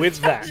 With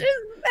that,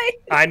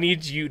 I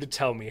need you to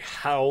tell me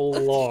how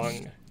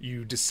long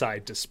you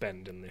decide to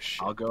spend in this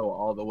ship. I'll go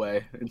all the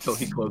way until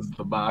he closes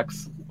the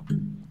box.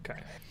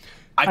 Okay.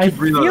 I can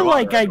breathe feel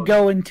underwater, like I don't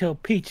go until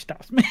Peach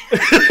stops me.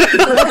 That's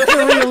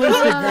the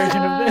realistic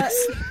version of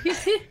this.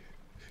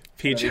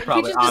 Peach, you. Peach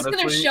Probably, is just gonna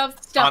honestly, shove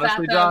stuff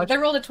honestly, at them. Josh, They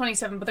rolled a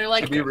 27, but they're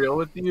like, to be real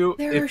with you,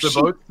 There if the she-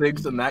 boat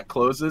sinks and that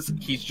closes,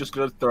 he's just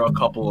gonna throw a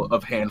couple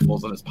of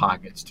handfuls in his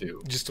pockets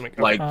too. just to make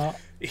Like, I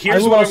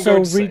here's will what I'm also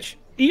going to reach.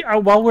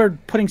 While we're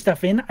putting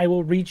stuff in, I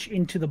will reach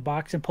into the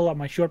box and pull out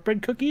my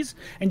shortbread cookies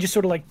and just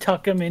sort of like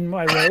tuck them in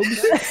my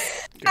robes say.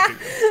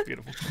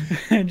 Beautiful.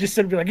 and just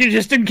sort of be like,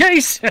 just in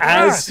case.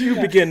 As you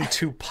begin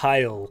to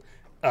pile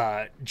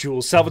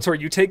Jules, Salvatore,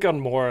 you take on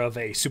more of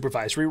a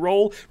supervisory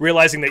role,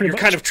 realizing that Pretty you're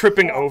much. kind of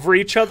tripping over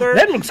each other.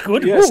 That looks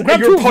good. Yes, Ooh, grab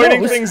you're two of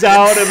pointing those. things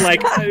out and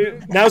like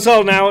now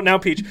Zal, now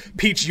Peach.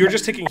 Peach, you're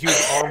just taking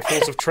huge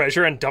armfuls of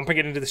treasure and dumping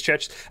it into this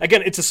chest.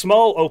 Again, it's a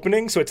small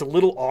opening, so it's a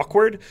little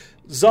awkward.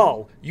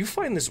 Zal, you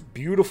find this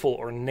beautiful,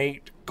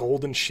 ornate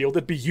golden shield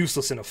that'd be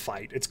useless in a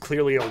fight. It's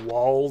clearly a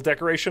wall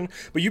decoration,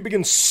 but you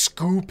begin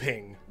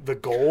scooping the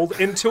gold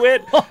into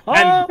it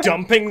and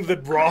dumping the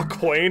raw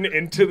coin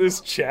into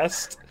this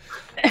chest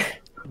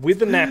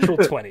with a natural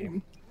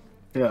 20.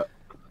 yeah,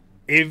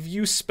 If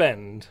you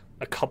spend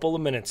a couple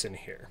of minutes in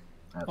here,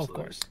 absolutely. Of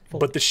course.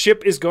 but the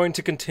ship is going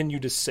to continue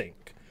to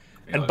sink.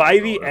 And by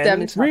the end,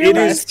 Damn, it really?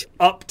 is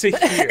up to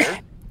here.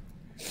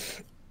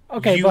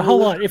 Okay, You- but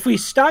hold on. If we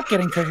stop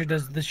getting treasure,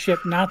 does the ship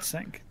not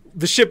sink?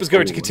 The ship is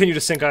going to continue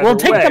to sink either Well,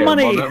 take way. the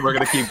money. Well, then we're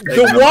gonna keep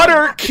The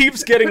water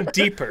keeps getting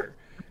deeper.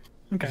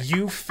 Okay.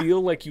 You feel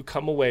like you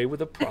come away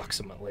with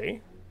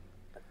approximately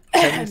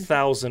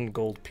 10,000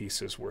 gold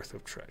pieces worth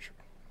of treasure.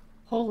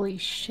 holy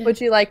shit. Would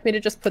you like me to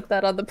just put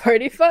that on the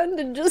party fund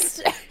and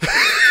just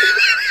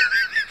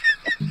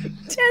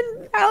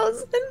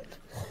 10,000?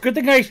 Good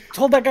thing I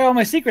told that guy all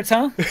my secrets,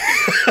 huh?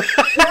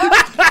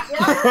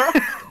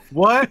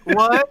 What?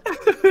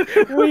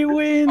 We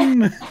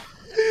win.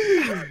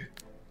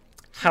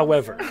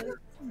 However,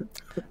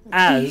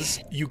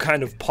 as you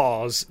kind of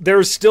pause,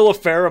 there's still a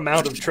fair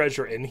amount of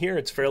treasure in here.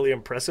 It's fairly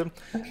impressive.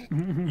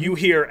 You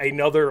hear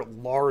another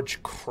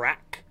large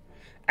crack.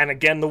 And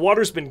again, the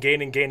water's been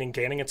gaining.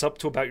 It's up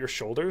to about your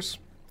shoulders.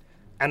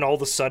 And all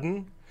of a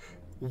sudden,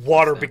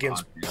 water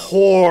begins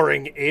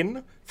pouring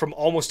in from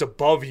almost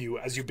above you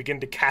as you begin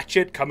to catch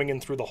it, coming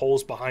in through the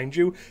holes behind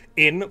you,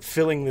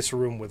 filling this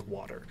room with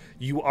water.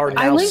 You are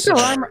now I linked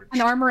submerged.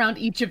 an arm around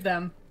each of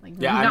them. Like,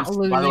 Yeah, not by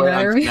losing the way,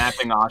 that, are I'm we?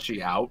 snapping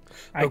Ashi out.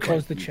 I Okay.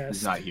 close the He's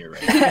chest not here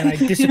right now. and I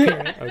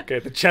disappear. Okay,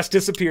 the chest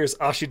disappears,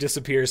 Ashi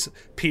disappears,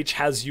 Peach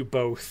has you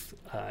both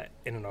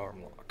in an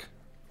arm lock.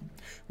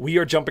 We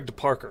are jumping to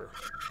Parker.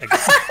 again.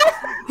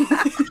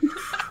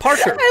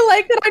 Parker, I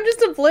like that I'm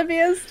just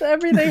oblivious to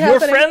everything your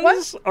happening.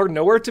 friends are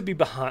nowhere to be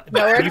behind.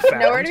 Nowhere to be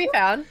found. to be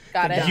found.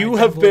 Got it. You Yeah,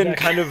 have double been deck.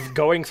 kind of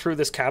going through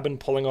this cabin,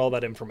 pulling all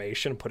that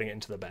information, and putting it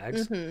into the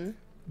bags.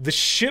 The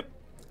ship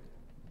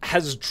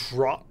has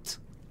dropped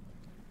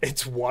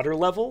its water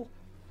level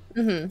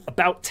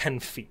about 10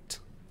 feet.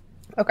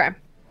 Okay.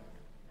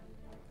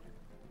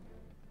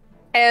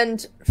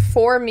 And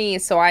for me,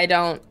 so I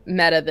don't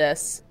meta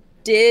this,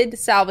 did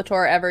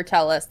Salvatore ever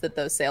tell us that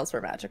those sails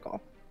were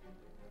magical?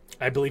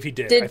 I believe he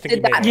did. Did- I think did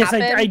he made that it. Yes,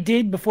 happen? I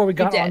did before we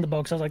got did. on the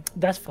boat. So I was like,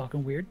 "That's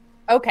fucking weird."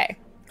 Okay,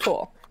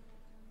 cool.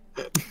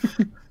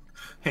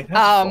 Hey,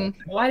 that's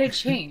Why did it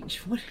change?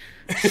 What?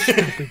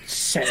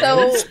 So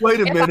Wait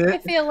a if minute. I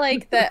feel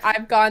like that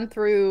I've gone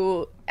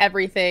through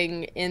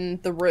everything in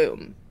the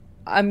room,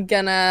 I'm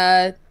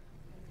gonna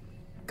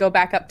go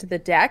back up to the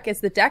deck. Is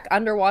the deck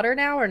underwater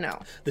now or no?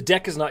 The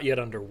deck is not yet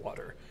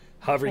underwater.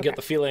 However, you get Okay.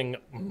 the feeling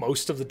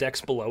most of the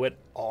decks below it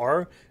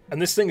are. And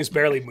this thing is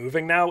barely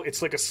moving now.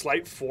 It's like a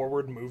slight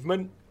forward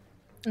movement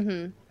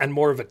and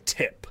more of a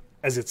tip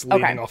as it's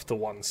leaning Okay. off to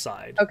one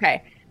side.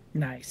 Okay.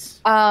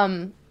 Nice.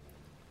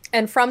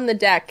 And from the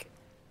deck,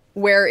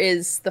 where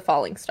is the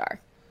falling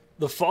star?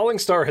 The falling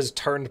star has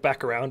turned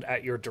back around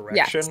at your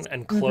direction Yes.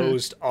 and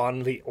closed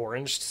on the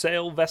orange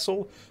sail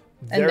vessel.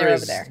 And There they're over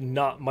is there.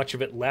 not much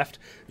of it left.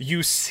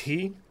 You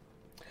see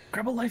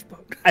Grab a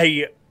lifeboat.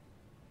 a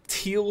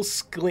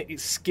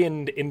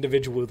teal-skinned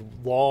individual with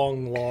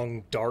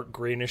long, dark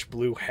greenish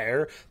blue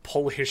hair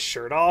pull his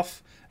shirt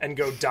off and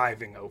go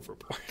diving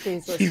overboard.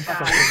 Jesus Damn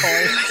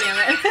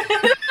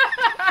it.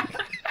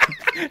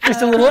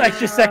 Just a little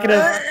extra second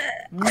of.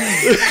 Wow.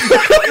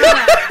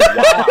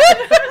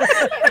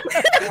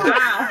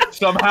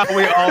 Somehow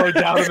we all are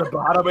down at the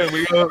bottom and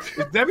we go,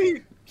 is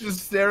Debbie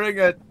just staring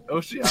at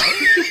Oceana?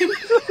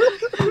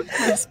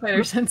 My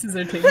spider senses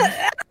are tingling.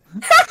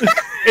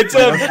 It's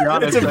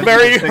Oceana a says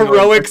very it's a single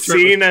heroic picture.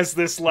 scene as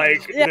this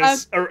Yeah.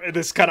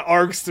 this kind of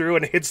arcs through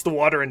and hits the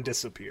water and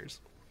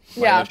disappears.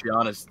 Yeah.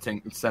 Oceana's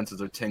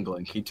senses are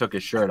tingling. He took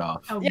his shirt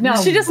off. Oh, Yeah, no.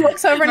 She just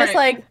looks over and is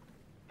Right.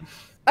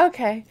 like,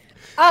 okay.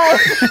 Oh,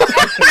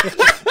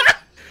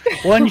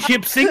 One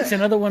ship sinks,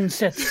 another one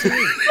sets.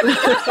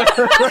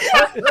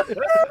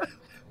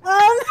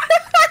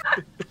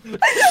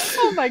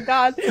 oh my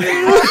god.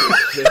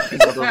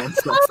 Another one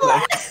sets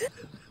there.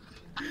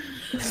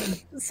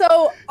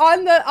 So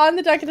on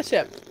the deck of the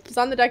ship, just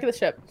on the deck of the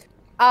ship,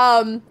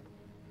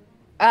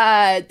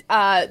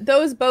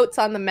 those boats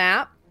on the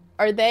map,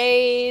 are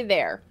they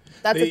there?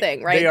 That's the They-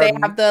 thing, right? they They are-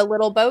 have the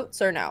little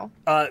boats or no?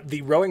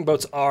 The rowing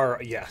boats are,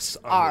 yes.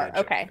 on the Are, edge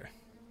of okay. there.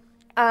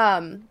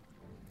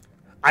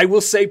 I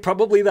will say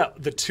probably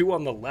that the two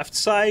on the left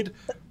side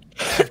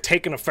have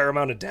taken a fair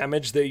amount of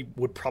damage. They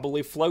would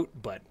probably float,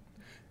 but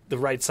the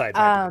right side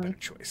might be a better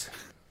choice.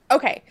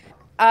 Okay.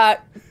 I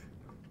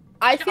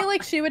feel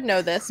like she would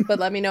know this, but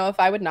let me know if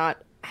I would not.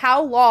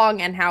 How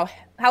long and how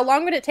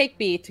long would it take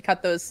me to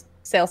cut those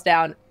sails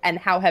down, and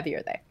how heavy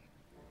are they?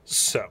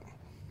 So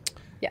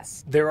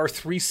Yes. there are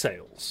 3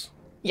 sails.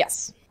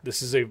 Yes.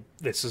 This is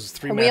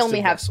 3-masted And we only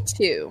have vessel.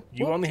 2.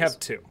 You only have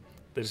 2.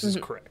 This is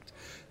correct.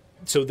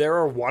 So there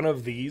are one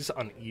of these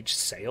on each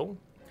sail.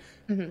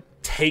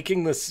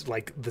 Taking this,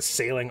 like the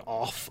sailing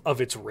off of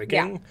its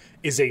rigging,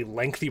 is a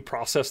lengthy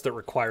process that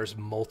requires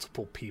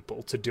multiple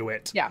people to do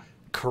it Yeah.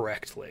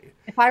 correctly.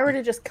 If I were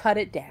to just cut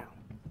it down.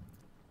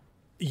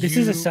 This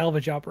is a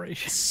salvage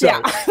operation. So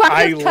yeah. If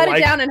I just cut like-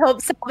 it down and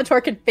hope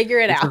Salvatore can figure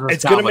it out.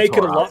 It's going to make it a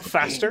Salvatore lot outfit.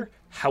 faster.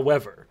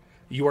 However,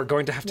 you are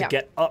going to have to Yeah.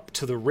 get up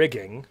to the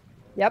rigging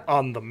Yep.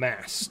 on the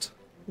mast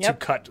Yep.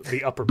 to cut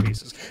the upper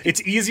pieces.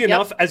 It's easy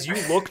enough as you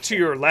look to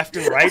your left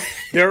and right.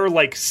 There are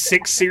like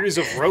 6 series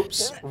of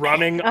ropes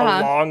running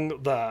along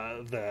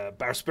the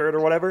bowsprit or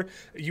whatever.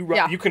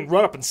 Yeah. You can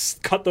run up and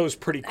cut those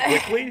pretty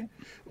quickly.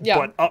 Yeah.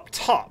 But up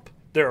top,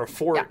 there are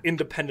 4 Yeah.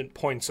 independent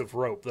points of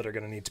rope that are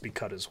going to need to be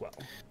cut as well.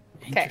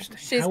 Okay. Interesting.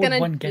 She's How gonna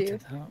would one get do-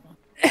 to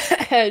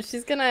that?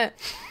 she's gonna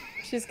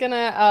she's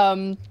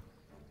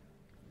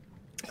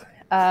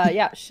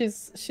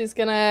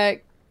gonna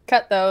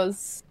cut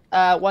those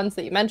ones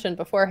that you mentioned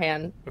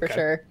beforehand for Okay.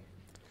 sure.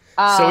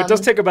 So it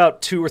does take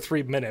about 2 or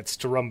 3 minutes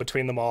to run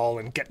between them all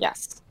and get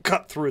Yes.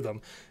 cut through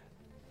them.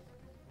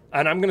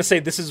 And I'm going to say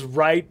this is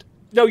right.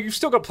 No, you've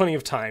still got plenty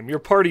of time. Your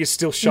party is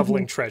still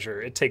shoveling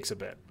treasure. It takes a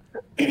bit.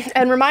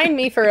 And remind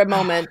me for a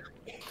moment.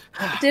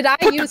 Did I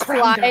use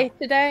fly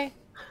today?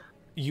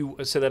 You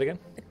say that again?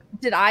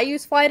 Did I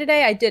use fly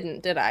today? I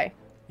didn't, did I?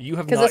 You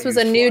have Because not this was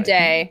a used new fly.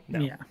 day. No.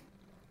 Yeah.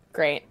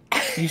 Great.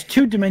 These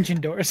 2 dimension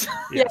doors.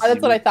 Yeah,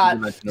 that's what I thought.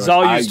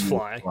 Zal I used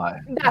fly.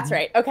 That's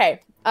right. Okay.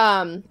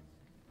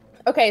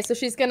 Okay, so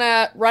she's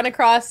gonna run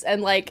across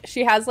and like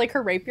she has like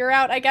her rapier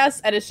out, I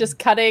guess, and it's just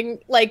cutting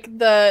like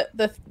the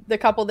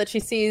couple that she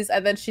sees,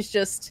 and then she's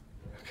just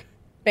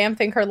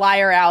bamfing her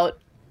lyre out,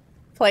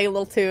 playing a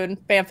little tune,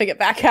 bamfing it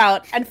back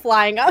out, and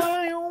flying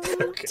up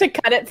to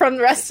cut it from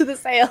the rest of the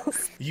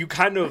sails. You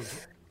kind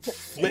of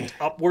flit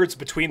upwards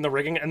between the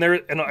rigging, and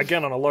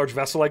again on a large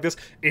vessel like this,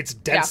 it's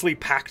densely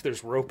packed.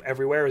 There's rope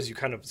everywhere as you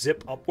kind of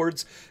zip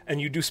upwards,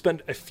 and you do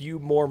spend a few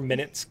more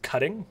minutes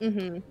cutting.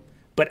 Mm-hmm.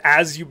 But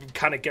as you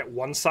kind of get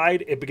one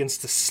side, it begins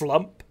to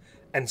slump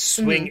and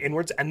swing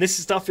inwards, and this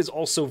stuff is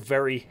also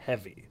very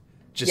heavy.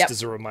 just Yep.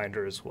 as a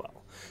reminder as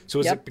well. So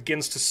as Yep. it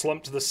begins to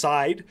slump to the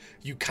side,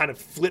 you kind of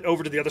flit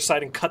over to the other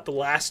side and cut the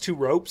last 2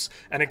 ropes,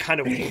 and it kind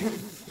of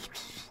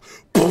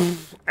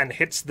and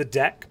hits the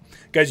deck.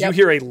 Guys, Yep. you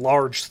hear a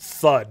large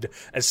thud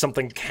as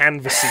something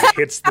canvassy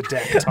hits the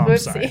deck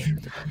topside.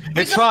 Whoopsie.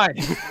 It's fine.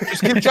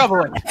 Just keep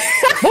shoveling.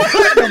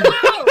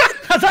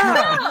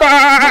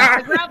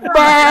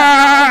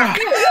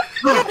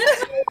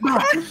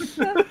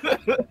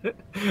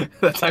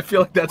 I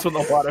feel like that's when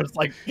the water's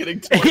like getting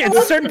to At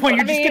a certain point,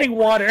 you're just mean- getting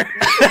water.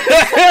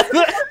 It's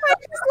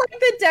like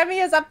the Demi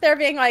is up there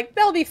being like,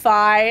 they'll be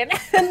fine.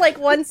 And like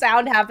one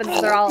sound happens,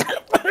 and they're all,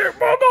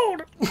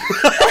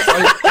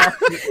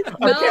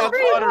 No,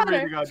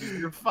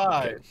 You're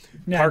fine.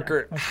 No,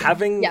 Parker, no.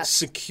 having Yes.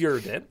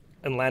 secured it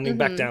and landing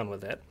back down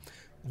with it,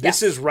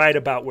 this is right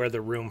about where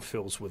the room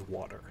fills with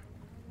water.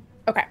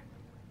 okay.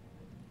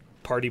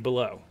 Party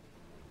below.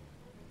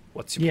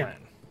 What's your Yeah. plan?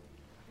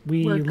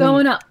 we're leave.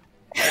 going up.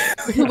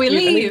 We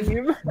leave.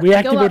 We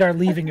activate up. our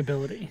leaving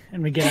ability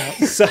and we get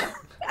out. So,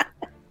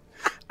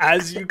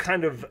 as you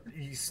kind of,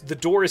 the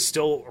door is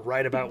still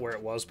right about where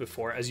it was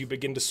before. As you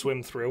begin to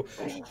swim through,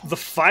 the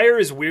fire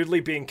is weirdly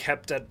being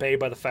kept at bay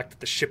by the fact that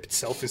the ship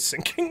itself is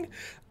sinking.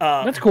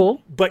 That's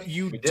cool. But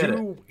you did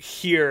do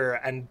hear,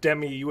 and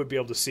Demi, you would be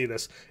able to see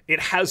this, it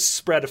has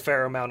spread a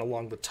fair amount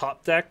along the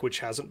top deck, which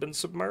hasn't been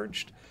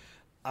submerged.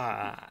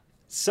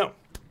 So,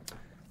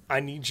 I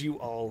need you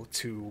all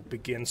to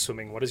begin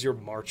swimming. What is your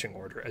marching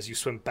order as you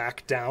swim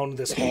back down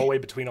this hallway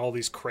between all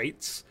these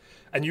crates?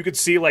 And you could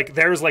see, like,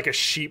 there's, like, a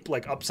sheep,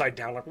 like, upside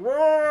down, like...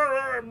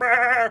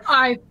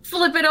 I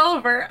flip it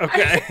over.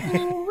 Okay.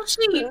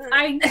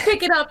 I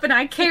pick it up and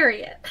I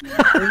carry it.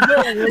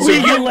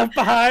 We get left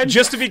behind.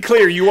 Just to be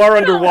clear, you are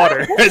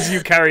underwater as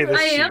you carry this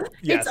I sheep. am.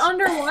 Yes. It's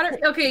underwater.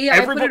 Okay, yeah.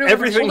 I put it over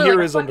Everything my shoulder here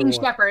like a is fucking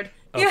underwater. shepherd.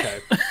 Yeah.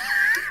 Okay.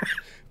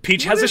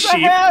 Peach has a sheep.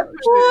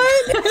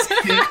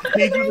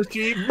 Peach with a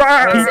sheep. Is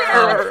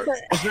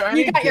there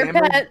any You got your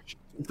damage? pet.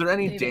 Is there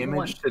any Maybe one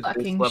damage to this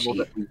fucking level sheep.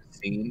 that we've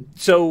seen?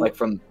 So, Like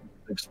from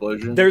the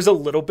explosion? there's a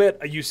little bit.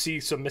 You see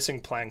some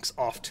missing planks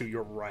off to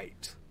your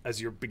right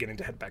as you're beginning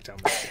to head back down.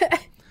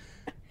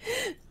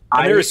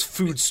 And there's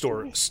food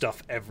store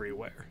stuff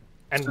everywhere.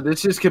 And So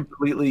this is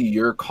completely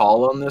your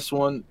call on this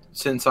one.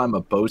 Since I'm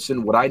a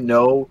bosun, would I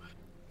know?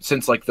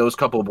 Since like those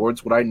couple of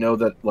boards, would I know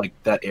that like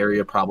that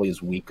area probably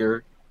is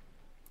weaker?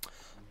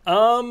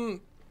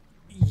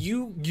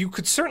 you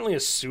could certainly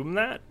assume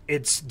that.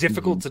 It's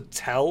difficult to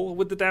tell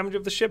with the damage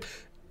of the ship.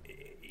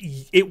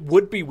 It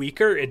would be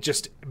weaker. It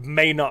just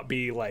may not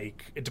be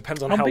like. It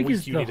depends on How how big weak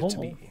is you the need it to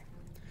hole? be.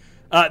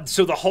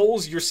 So the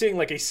holes, you're seeing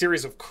like a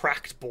series of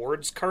cracked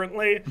boards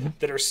currently Mm-hmm.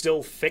 that are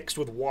still fixed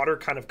with water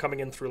kind of coming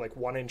in through like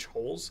 1-inch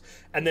holes.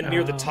 And then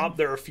near the top,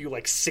 there are a few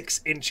like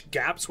 6-inch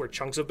gaps where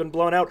chunks have been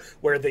blown out,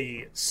 where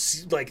the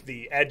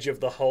edge of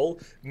the hull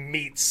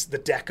meets the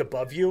deck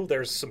above you.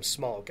 There's some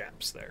small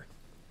gaps there.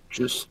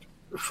 Just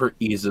for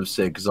ease of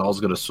sake, Zal's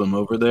gonna swim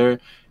over there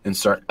and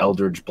start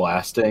Eldritch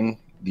blasting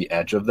the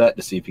edge of that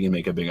to see if he can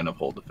make a big enough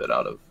hole to fit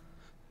out of,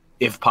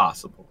 if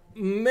possible.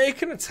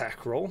 Make an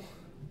attack roll.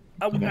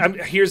 I'm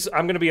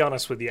going to be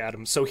honest with you,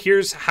 Adam. So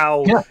here's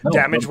how No,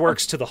 damage no.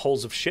 works to the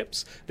hulls of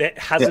ships. That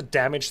has Yeah. a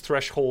damage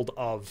threshold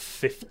of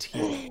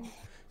 15.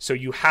 So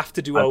you have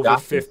to do I've over got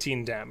this.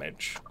 15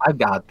 damage. I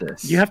got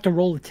this. You have to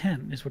roll a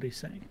 10, is what he's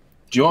saying.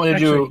 Do you want me to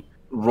do Actually,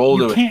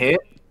 roll you to can't- hit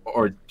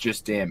or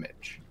just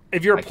damage?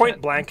 If you're I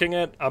point can't. blanking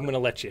it, I'm going to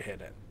let you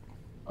hit it.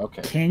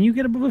 Okay. Can you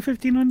get above a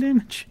 15 on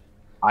damage?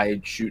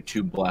 I shoot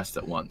 2 blasts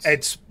at once.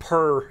 It's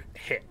per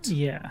hit.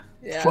 Yeah.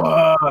 Yeah.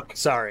 Fuck.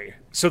 Sorry.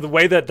 So the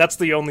way that's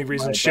the only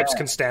reason My ships bad.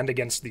 can stand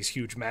against these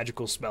huge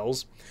magical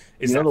spells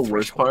is You know that the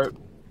worst threshold. part?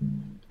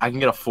 I can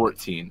get a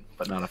 14,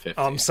 but not a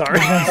 15. I'm sorry.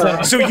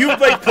 So you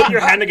like put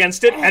your hand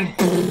against it,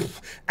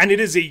 and it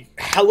is a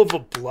hell of a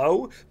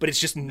blow, but it's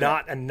just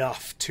not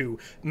enough to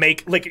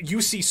make like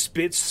you see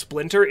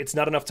splinter. It's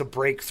not enough to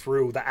break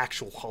through the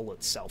actual hull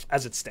itself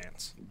as it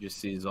stands. You just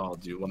see Zal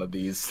do one of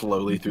these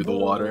slowly through the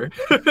water.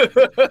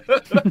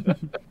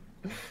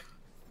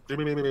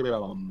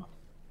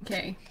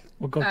 Okay.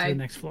 We'll go to I- the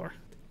next floor.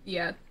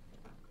 Yeah.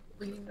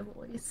 Leading the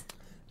boys.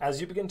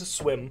 As you begin to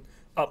swim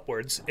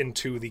upwards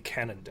into the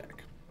cannon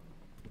deck,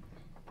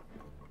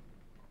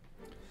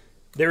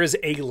 there is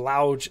a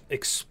loud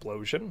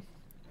explosion.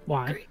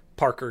 Why?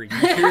 Parker, you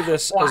hear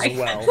this Why? as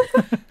well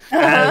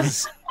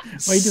as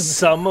Why are you doing this?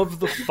 some of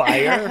the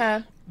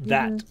fire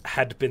that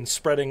had been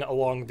spreading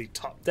along the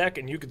top deck,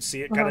 and you could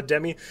see it kind of,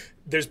 Demi.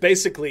 There's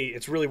basically,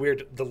 it's really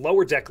weird. The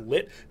lower deck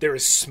lit. There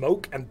is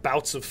smoke and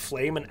bouts of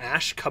flame and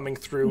ash coming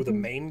through the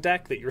main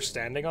deck that you're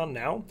standing on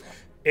now.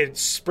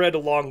 It's spread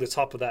along the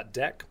top of that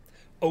deck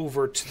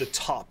over to the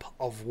top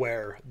of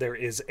where there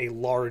is a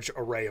large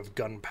array of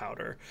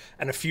gunpowder.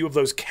 And a few of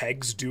those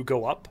kegs do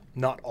go up,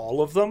 not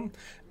all of them,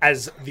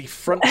 as the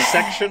front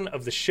section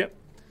of the ship,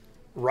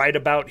 right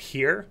about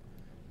here,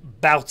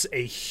 bouts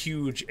a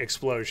huge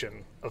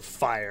explosion of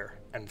fire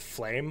and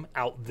flame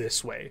out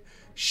this way,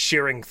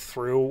 shearing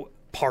through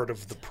part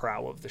of the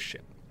prow of the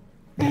ship.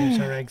 There's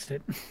our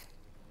exit.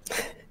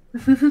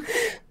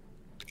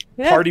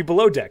 Party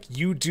below deck,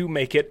 you do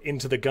make it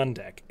into the gun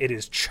deck. It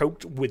is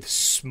choked with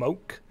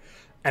smoke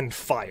and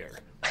fire.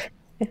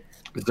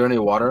 Is there any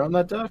water on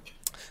that deck?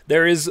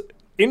 There is,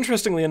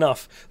 interestingly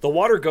enough, the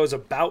water goes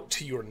about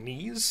to your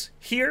knees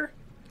here.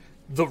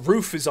 The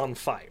roof is on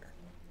fire.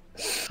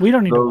 We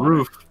don't need The to water.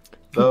 roof.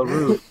 The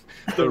roof.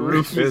 The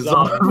roof is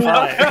on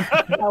fire.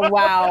 Oh,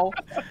 wow.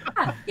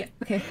 Yeah.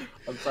 Okay.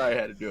 I'm sorry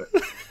I had to do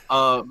it.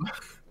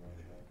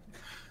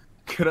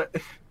 Could I?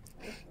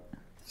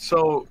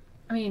 So,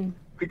 I mean,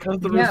 because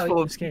the Yeah, roof's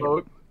full of escape.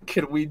 smoke,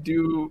 can we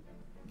do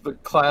the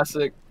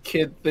classic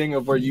kid thing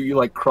of where you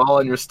like crawl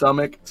on your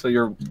stomach so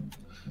you're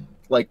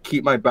like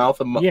keep my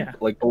mouth Yeah.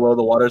 like below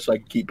the water so I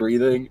can keep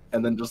breathing,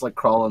 and then just like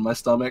crawl on my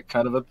stomach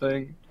kind of a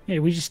thing? Yeah,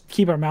 we just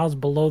keep our mouths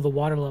below the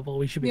water level.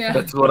 We should be Yeah.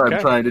 fine. That's what Okay.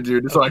 I'm trying to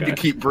do, so I Okay. can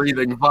keep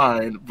breathing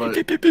fine. But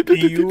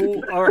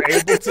You are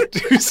able to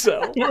do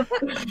so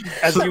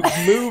as you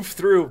move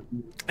through.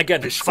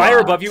 Again, Fish fire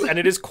frogs. above you, and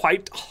it is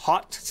quite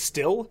hot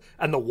still,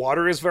 and the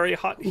water is very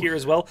hot here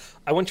as well.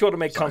 I want you all to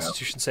make Sorry.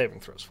 Constitution saving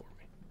throws for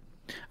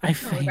me. I oh my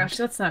faint. gosh,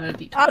 that's not a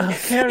detail.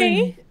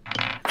 Carrie.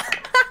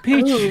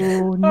 Peach.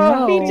 Oh,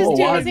 Oh, Peach is Oh,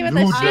 too I busy with do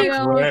the that sheep.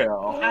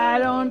 well. I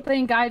don't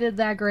think I did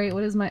that great.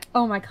 What is my?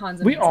 Oh, my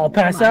con's. We amazing. all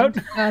pass Never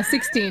out? mind.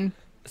 16.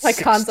 My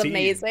con's 16.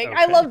 amazing.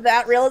 I Okay. love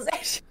that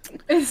realization.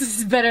 This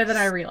is better than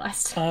I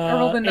realized. I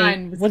rolled a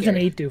 9. Eight. was What does an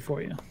scary. 8 do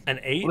for you? An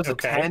 8? What does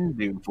okay. a 10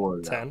 do for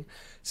you? 10.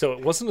 So it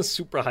wasn't a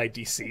super high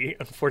DC.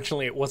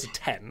 Unfortunately, it was a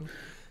 10.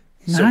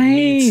 So it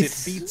means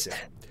Nice. it beats it.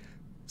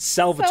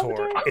 Salvatore,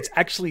 Salvatore. it's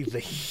actually the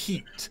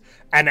heat.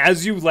 And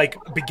as you like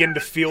begin to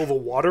feel the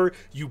water,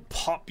 you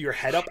pop your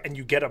head up and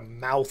you get a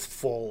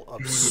mouthful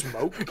of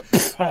smoke.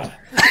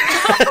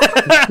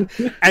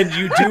 And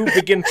you do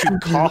begin to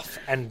cough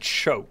and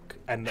choke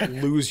and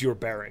lose your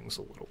bearings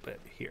a little bit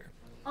here.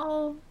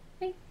 Oh,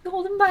 I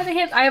hold him by the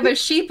hand. I have a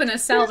sheep and a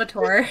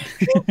Salvatore.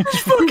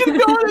 Fucking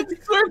going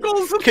in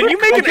circles. Can you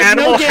make an get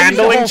animal no damage the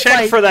handling whole check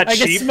fight. for that I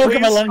get sheep, smoke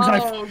in my please? lungs. and I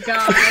Oh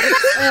god.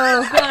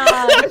 Oh god.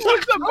 Oh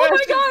Oh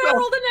my god, I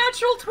rolled a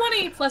natural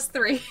 20 plus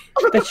 3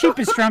 The sheep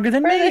is stronger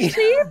than For the me.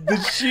 sheep? The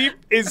sheep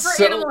is for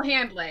so... animal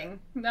handling.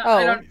 No, Oh.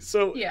 I don't.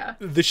 So Yeah.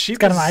 the sheep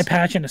Got an is- eye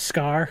patch and a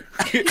scar.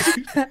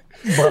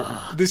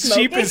 The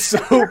sheep is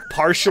so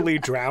partially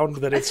drowned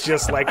that it's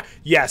just like,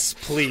 yes,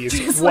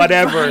 please,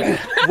 whatever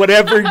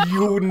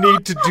you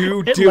need to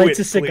do, It do lights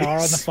it, a cigar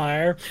please. on the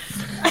fire.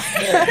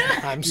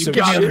 I'm so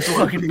got Near it. the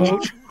fucking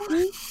boat.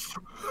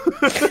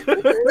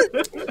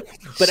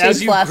 But as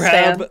Sheep's you last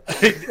grab,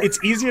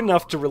 it's easy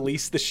enough to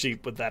release the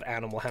sheep with that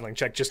animal handling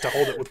check, just to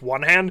hold it with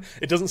one hand.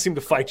 It doesn't seem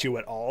to fight you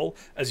at all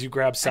as you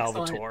grab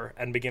Salvatore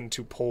and begin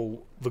to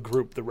pull the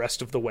group the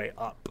rest of the way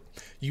up.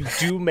 You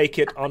do make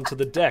it onto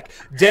the deck.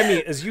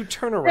 Demi, as you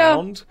turn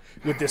around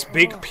with this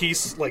big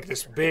piece, like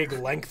this big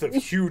length of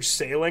huge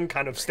sailing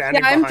kind of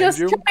standing Yeah, I'm behind just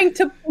you.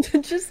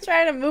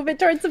 trying to move it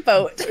towards the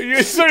boat.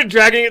 You're sort of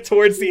dragging it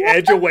towards the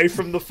edge away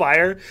from the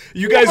fire.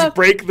 You guys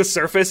break the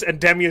surface, and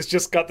Demi has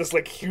just got this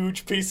like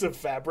huge piece of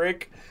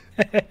fabric,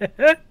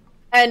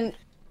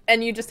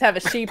 And you just have a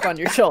sheep on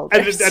your shoulder.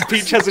 and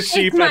Peach has a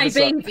sheep, It's my and,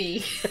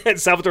 baby. and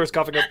Salvatore's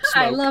coughing up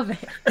smoke. I love it.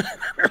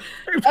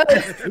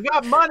 You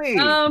got money.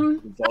 We're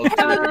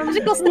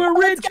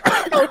rich.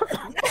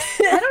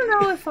 I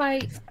don't know if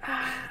I.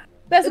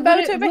 There's a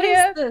boat over what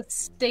here. is the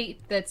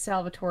state that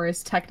Salvatore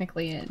is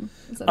technically in?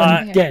 Is that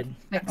I'm okay? dead.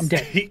 Fixed. I'm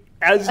dead.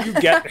 As you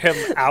get him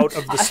out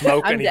of the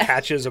smoke I'm and he dead.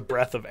 catches a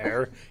breath of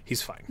air,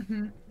 he's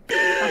fine.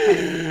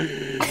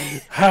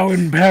 How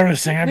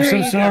embarrassing. I'm There so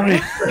you go. sorry.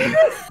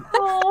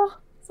 Oh,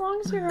 as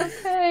long as you're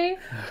okay.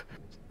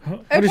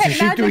 What is the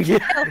sheep doing here?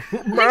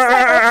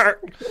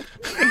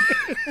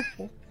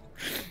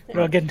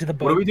 We'll get into the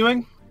boat. What are we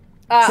doing?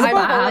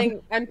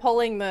 I'm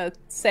pulling the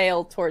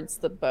sail towards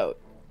the boat.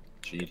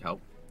 Do you need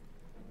help?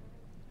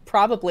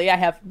 Probably. I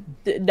have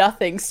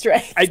nothing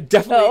strength. I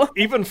definitely, Oh.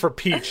 even for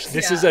Peach,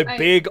 this Yeah, is a I-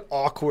 big,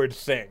 awkward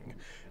thing.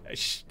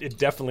 It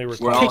definitely We're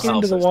requires. all Kick it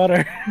into the houses.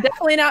 water.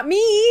 Definitely not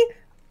me.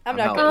 I'm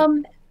not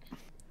helping. good.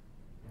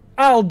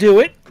 I'll do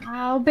it.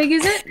 How big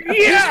is it?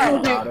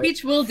 Yeah.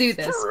 Peach will do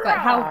this, but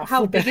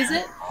how big is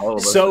it? Oh,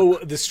 listen. So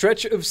the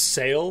stretch of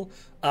sail,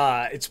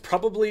 it's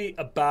probably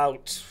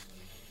about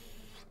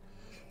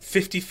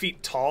 50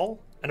 feet tall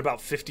and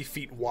about 50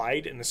 feet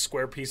wide in a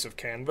square piece of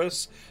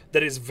canvas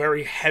that is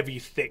very heavy,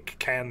 thick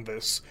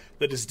canvas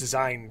that is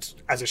designed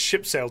as a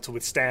ship sail to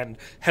withstand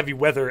heavy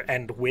weather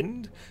and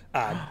wind.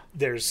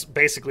 There's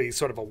basically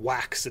sort of a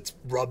wax that's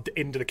rubbed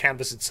into the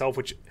canvas itself,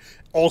 which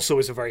also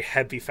is a very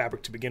heavy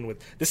fabric to begin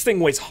with. This thing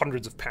weighs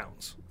hundreds of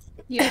pounds.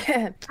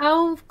 Yeah.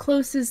 How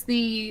close is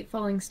the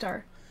falling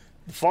star?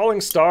 The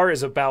falling star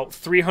is about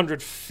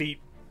 300 feet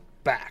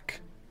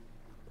back.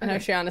 And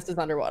Oceanus is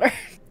underwater.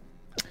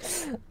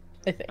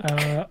 I think.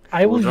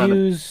 I will We're trying to-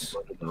 use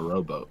in a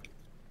rowboat.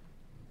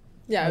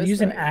 Yeah, I I'll was use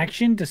an throwing-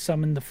 action to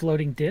summon the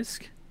floating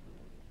disc.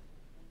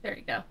 There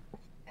you go.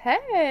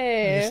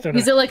 Hey. Just sort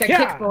Use of- it like a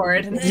Yeah.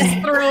 kickboard and just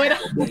throw it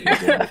up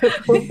there.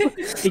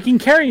 It can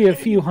carry a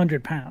few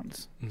hundred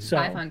pounds. So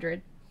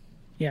 500.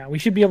 yeah, we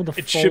should be able to.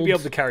 It should be able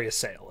to carry a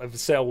sail. If the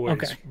sail weighs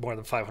Okay. more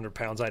than 500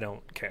 pounds, I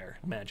don't care.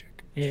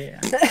 Magic. Yeah.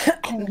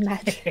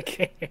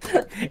 Magic.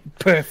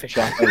 Perfect.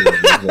 I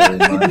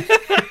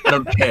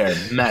don't care.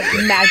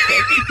 Magic.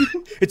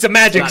 Magic. It's a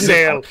magic Not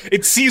sail.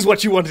 It sees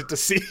what you want it to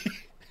see.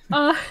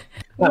 Not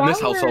While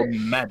this household we're,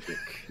 magic.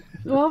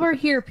 while we're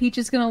here, Peach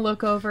is gonna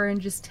look over and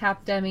just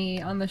tap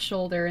Demi on the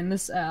shoulder, and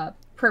this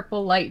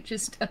purple light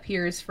just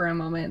appears for a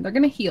moment. They're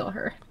gonna heal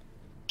her.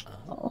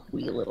 Oh,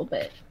 wee little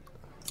bit.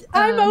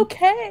 I'm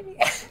okay.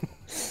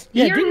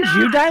 Yeah, You're didn't not.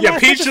 you die Yeah,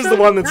 last Peach is the episode?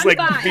 one that's like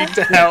I'm beat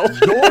to hell. You're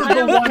the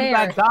don't one care.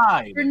 that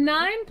died. For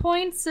 9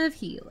 points of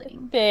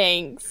healing.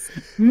 Thanks.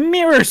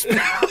 Mirror spell.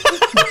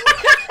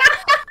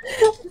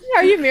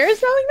 Are you mirror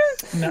spelling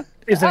that? No.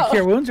 Is that Oh.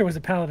 Cure Wounds or was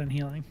it Paladin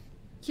Healing?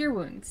 Cure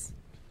wounds.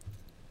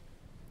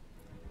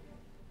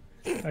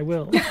 I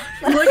will.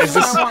 Is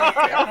this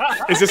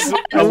what As a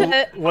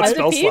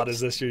spell Peach? slot is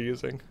this you're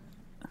using?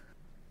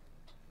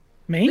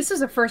 Me? This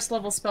is a first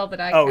level spell that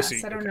I Oh, cast.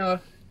 so I don't okay. know.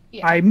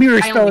 Yeah. I mirror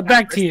I spell only it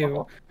back have to first you.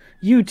 level.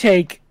 You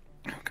take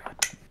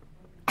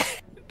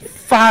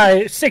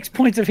 6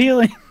 points of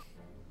healing.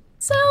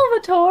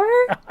 Salvatore!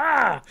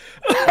 Ah!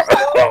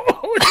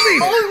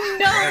 Oh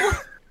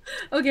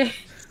no! Okay.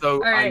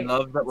 So I Alright.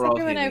 love that we're Is all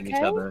everyone healing each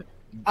okay? other.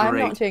 I'm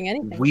Great. not doing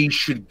anything. We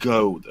should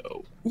go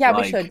though. Yeah, we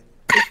Like, should.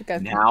 We should go.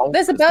 Now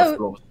There's a is the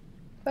boat.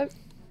 first-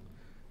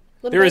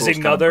 Little There is boat. Kind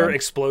of another fun.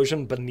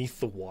 explosion beneath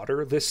the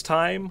water this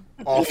time,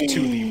 off to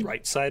the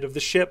right side of the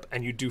ship,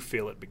 and you do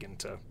feel it begin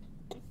to.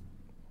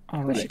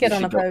 All We right. should get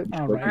on a go- boat. we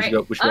should All go- right. we should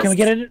go- we should go- Can we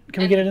get it?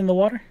 Can we get it in the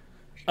water?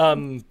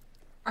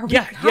 Are we,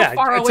 Yeah, how yeah.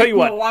 far I away tell you from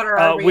what, the water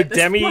are we with at this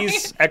Demi's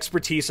point?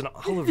 expertise, and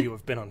all of you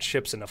have been on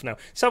ships enough now.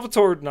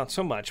 Salvatore, not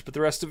so much, but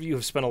the rest of you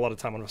have spent a lot of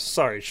time on.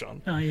 Sorry,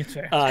 Sean. Oh, it's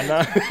fair.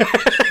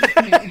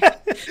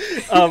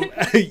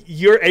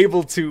 You're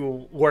able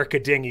to work a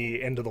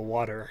dinghy into the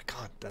water.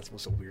 God, that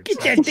was a weird.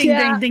 Get sound. that ding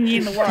Yeah. ding dingy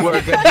in the water.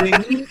 We're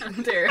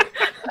good. There.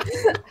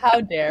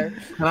 How dare.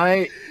 Can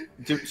I?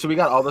 So we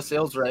got all the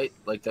sails right,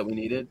 like that we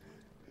needed.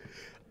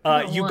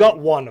 You got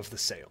one of the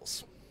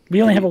sails.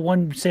 We only have a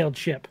one-sailed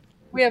ship.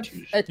 We have a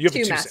You have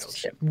a two-mast two-sailed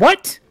ship.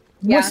 What?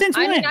 Yeah, What since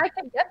I when? mean, I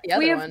can get the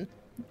We other have- one.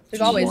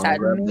 We've always wanna had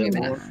grab two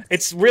them masts. more?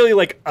 It's really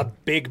like a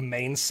big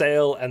main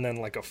sail and then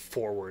like a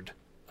forward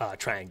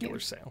triangular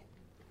sail.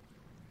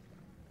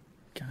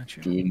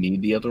 Gotcha. Do we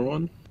need the other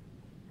one?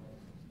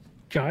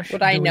 Josh,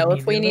 Would I do know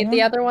if we need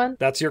the other one?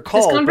 That's your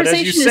call. But as you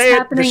conversation is say it, the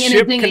happening in a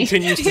ship dinghy.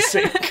 continues to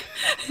sink.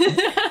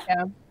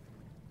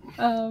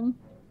 one?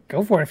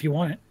 Go for it if you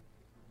want it.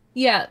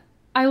 Yeah,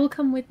 I will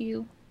come with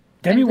you.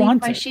 Demi and leave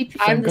wants my it. sheep So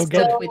I'm go friends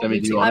get still- it. with Demi,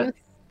 you do you too. want I'm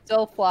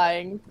still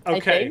flying. Okay.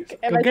 I think.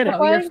 Am Go I get still it.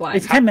 Oh, you're flying? flying.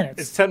 It's 10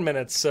 minutes. It's 10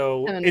 minutes,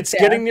 so 10 minutes, it's yeah.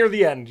 getting near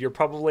the end. You're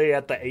probably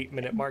at the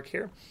 8-minute mark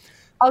here.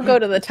 I'll go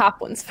to the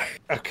top ones first.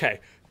 Okay.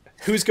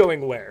 Who's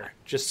going where?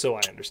 Just so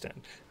I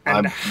understand.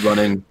 And I'm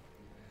running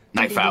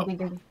knife out.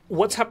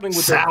 what's happening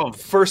with South.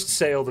 the first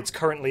sail that's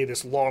currently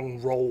this long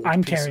roll?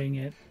 I'm carrying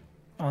it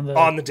on the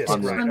on the disc,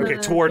 On the- right? on Okay,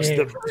 the- towards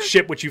Yeah. the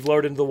ship which you've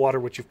loaded into the water,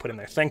 which you've put in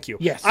there. Thank you.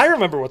 Yes. I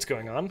remember what's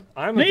going on.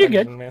 I'm No, a you're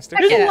good. dungeon master.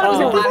 There's a Yeah, lot, there's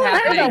a lot there's a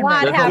happening.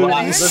 lot There's happening.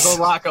 there's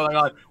a lot going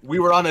on. We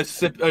were on a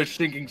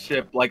sinking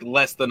ship like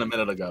less than a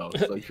minute ago,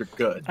 so you're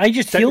good. I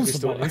just healed Technically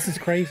still somebody. This is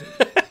crazy.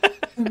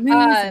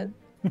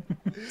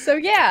 So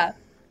yeah,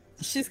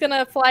 she's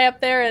gonna fly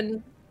up there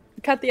and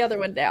cut the other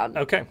one down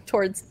Okay.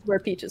 towards where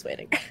Peach is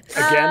waiting.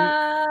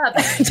 Again,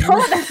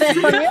 Don't let that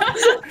land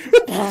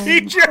on you.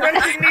 You're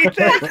underneath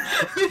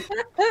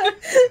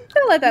it.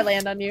 Don't let that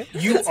land on you.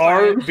 You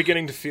are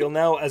beginning to feel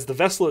now as the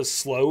vessel is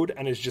slowed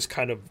and is just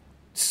kind of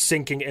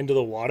sinking into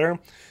the water.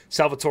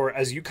 Salvatore,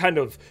 as you kind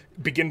of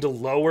begin to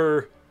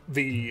lower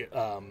the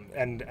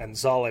and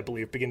Zal, I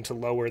believe, begin to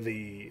lower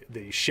the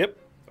ship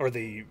or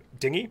the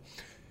dinghy.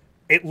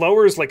 It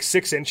lowers like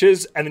 6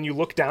 inches, and then you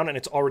look down and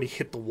it's already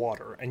hit the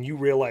water, and you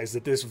realize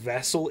that this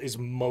vessel is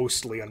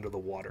mostly under the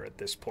water at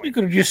this You point.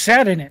 could have just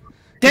sat in it.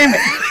 Damn it!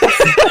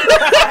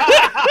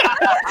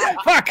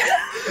 Fuck!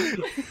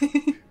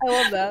 I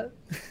love that.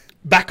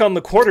 Back on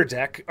the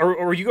quarterdeck, or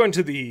are you going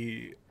to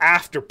the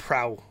after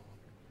prow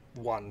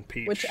one,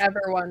 Peach?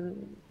 Whichever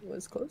one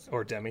was close.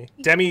 Or Demi.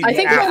 Demi, I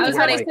think the we're after only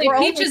one. cutting- we're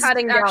only Peach's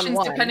cutting down actions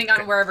one. depending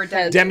on wherever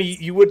Demi. Demi,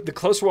 you would the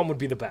closer one would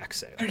be the back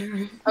sail.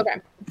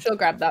 Okay, she'll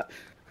grab that.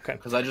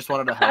 Because I just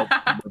wanted to help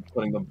with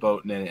putting the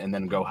boat in it and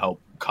then go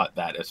help cut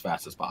that as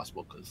fast as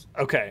possible. Because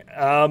Okay.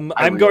 I'm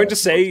going to realized-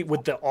 say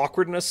with the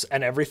awkwardness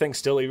and everything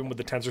still, even with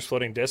the Tensor's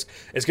floating disc,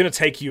 it's going to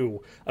take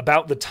you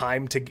about the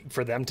time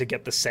for them to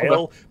get the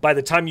sail. By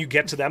the time you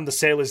get to them, the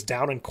sail is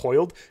down and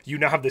coiled. You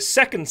now have the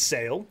second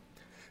sail.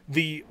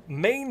 The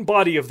main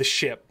body of the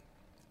ship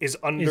is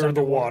under the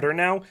underwater. water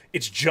now.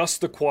 It's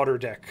just the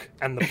quarterdeck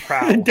and the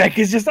prow. The deck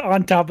is just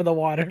on top of the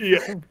water.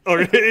 Yeah,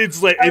 or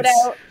it's like Shout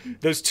out.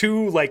 those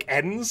two like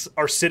ends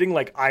are sitting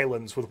like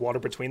islands with water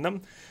between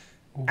them,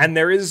 and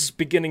there is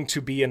beginning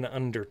to be an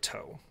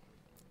undertow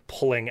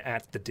pulling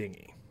at the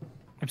dinghy.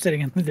 I'm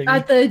sitting in the dinghy.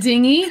 At the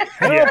dinghy?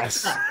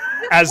 Yes,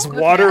 as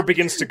water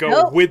begins to go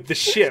Help. with the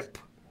ship,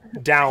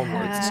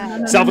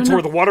 downwards.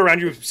 Salvatore, the water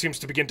around you seems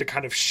to begin to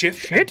kind of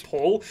shift and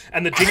pull,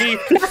 and the dinghy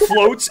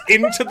floats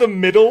into the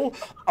middle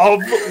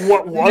of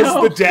what was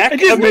the deck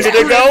a minute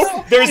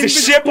ago. There's a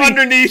ship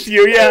underneath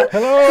you, yeah.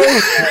 Hello.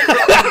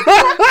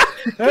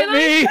 Help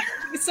me.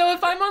 So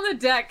if I'm on the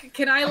deck,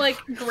 can I like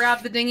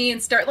grab the dinghy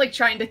and start like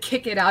trying to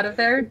kick it out of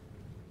there?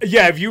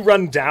 Yeah, if you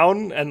run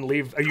down and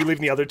leave, are you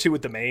leaving the other two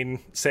with the main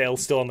sail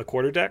still on the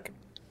quarterdeck?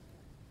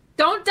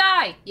 Don't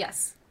die.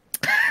 Yes.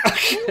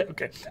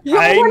 Okay.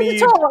 I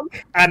need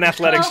an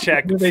athletics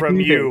check from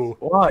you.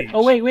 Why?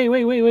 Oh wait.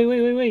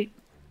 What?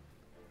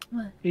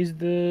 Is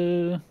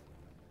the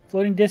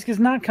floating disc is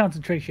not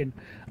concentration.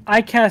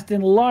 I cast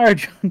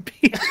enlarge on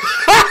Peach.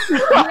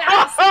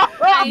 Yes.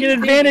 Get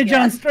advantage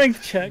on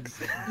strength checks.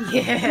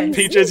 Yes.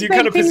 Peach, as you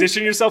kind of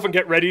position yourself and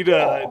get ready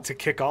to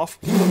kick off,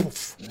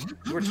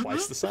 you are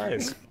twice the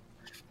size.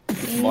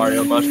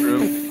 Mario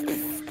mushroom.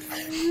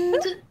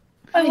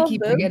 I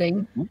keep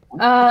forgetting.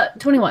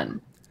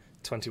 21.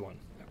 21.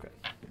 Okay.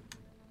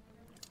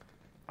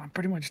 I'm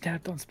pretty much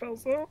tapped on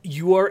spells though.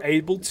 You are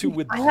able to,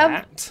 with I have-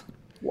 that,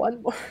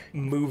 One more.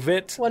 move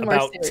it One more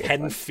about serious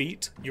 10 one.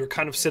 feet. You're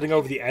kind of sitting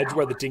over the edge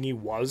where the dinghy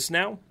was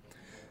now.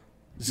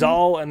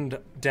 Zal and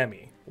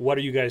Demi, what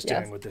are you guys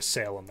doing Yes. with this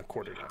sail on the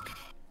quarterdeck?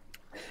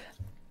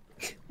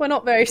 We're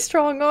not very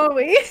strong, are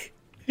we?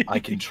 I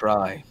can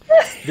try.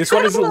 This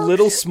one is a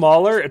little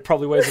smaller. It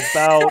probably weighs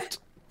about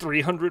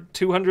 200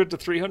 to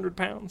 300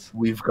 pounds.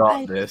 We've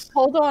got this.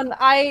 Hold on,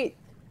 I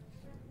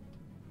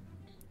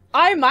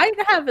might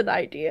have an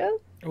idea.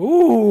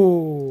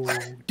 Ooh,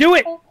 do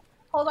it!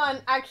 Hold on,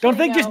 actually. Don't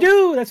think, no. just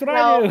do. That's what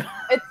I do.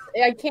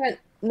 I can't.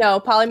 No,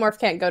 polymorph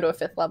can't go to a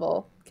 5th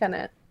level, can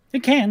it?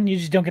 It can. You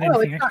just don't get No,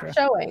 anything it's extra. not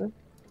showing.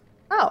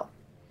 Oh,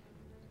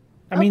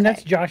 I mean, okay.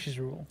 that's Josh's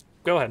rule.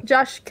 Go ahead.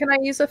 Josh, can I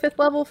use a 5th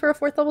level for a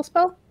 4th level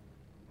spell?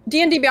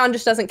 D&D Beyond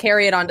just doesn't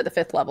carry it onto the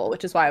 5th level,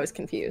 which is why I was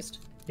confused.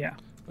 Yeah,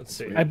 Let's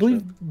see. I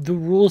believe the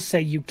rules say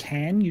you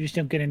can. You just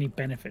don't get any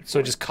benefits. So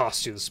it just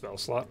costs you the spell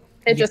slot.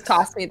 It just Yes.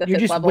 cost me the 5th You're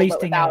just level,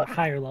 wasting but without. a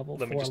higher level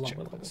Let for me a just lower check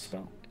level this.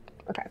 spell.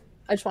 Okay,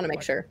 I just want to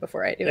make sure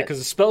before I do Yeah, it. because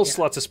a spell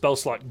slot's a spell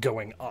slot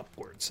going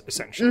upwards,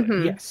 essentially.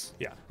 Mhm. Yes.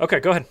 Yeah. Okay,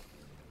 go ahead.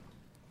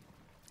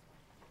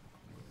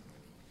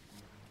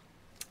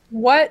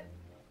 What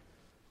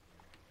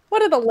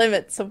are the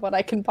limits of what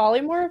I can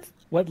polymorph?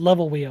 What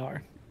level we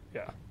are?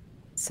 Yeah.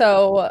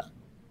 So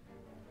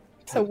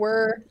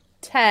we're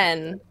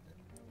 10.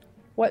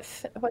 What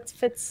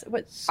fits?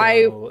 What So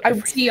I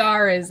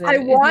TR is it? I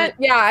Is want. it-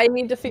 Yeah, I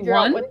need to figure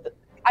out one? what.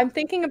 I'm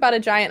thinking about a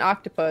giant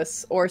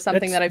octopus or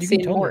something that I've you seen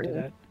can totally do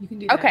Morton. that. You can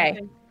do that. Okay,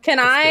 can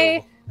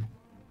I?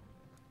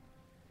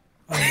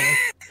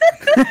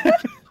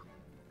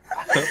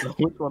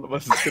 Which one of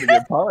us is going to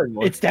get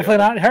polymorphed? It's definitely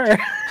not her.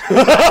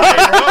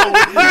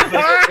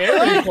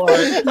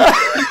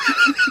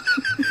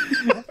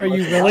 Are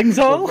you willing,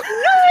 Zol?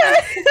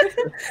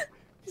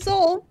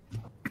 Zol,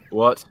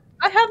 What?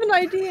 I have an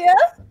idea.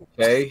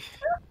 Okay.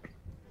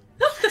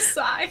 The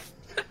sigh.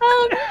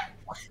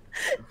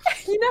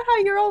 You know how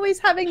you're always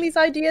having these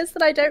ideas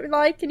that I don't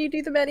like, and you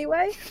do them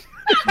anyway.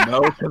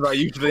 No, because I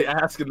usually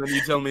ask and then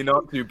you tell me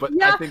not to. But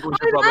Yeah, I think we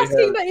should I'm probably asking,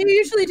 have. but you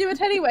usually do it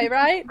anyway,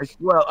 right?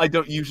 Well, I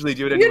don't usually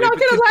do it anyway. You're not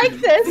but gonna like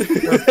continue.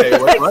 this. Okay,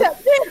 what?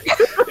 Except this.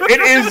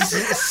 It is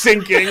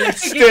sinking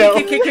still.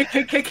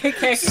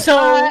 So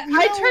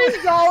I turned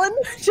Zol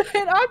into a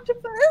giant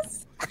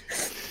octopus.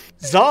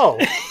 Zal,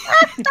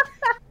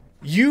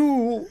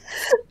 you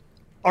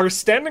are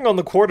standing on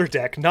the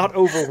quarterdeck, not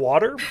over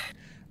water,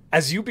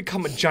 as you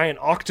become a giant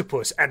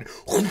octopus and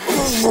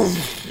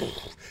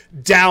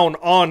down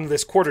on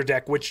this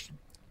quarterdeck, which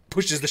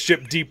pushes the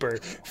ship deeper,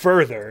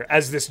 further,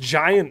 as this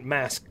giant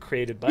mask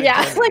created by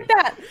Yeah, Jenny. like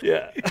that.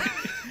 Yeah.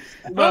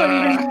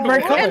 even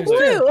bright And colors.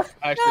 blue.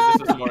 Actually,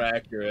 this is more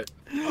accurate.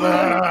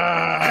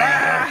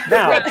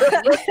 Now,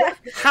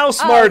 how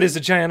smart is a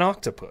giant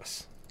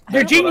octopus?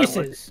 They're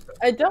geniuses.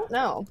 I don't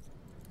know.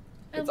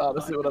 It's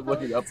honestly what I'm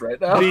looking up right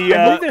now. The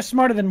I believe they're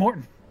smarter than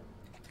Morton.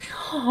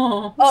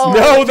 Oh. Oh,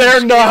 no,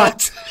 they're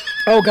not.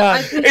 Oh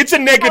God. It's a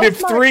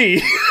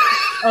 -3.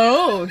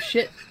 Oh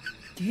shit.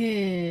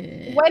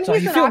 Yeah. when So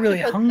he's you an feel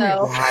really octopus, hungry.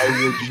 though- Why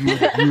would you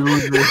do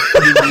this to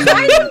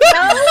I me? don't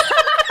know.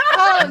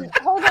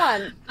 Hold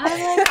on.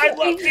 I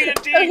love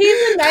D&D. So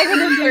he's a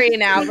 -3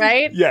 now,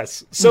 right?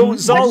 Yes. So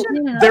Zal,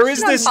 there is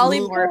He's not this.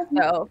 polymorph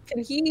though.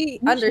 Can he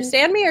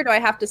understand me, or do I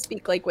have to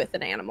speak like with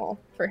an animal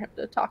for him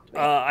to talk to me?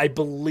 I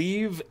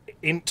believe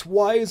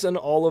int-wise and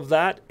all of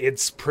that,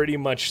 it's pretty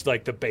much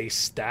like the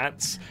base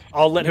stats.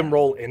 I'll let him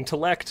roll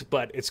intellect,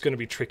 but it's going to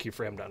be tricky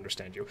for him to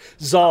understand you.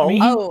 Zal, I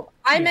mean,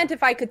 I meant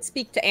if I could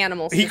speak to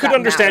animals. he does could that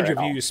understand you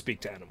matter if at you speak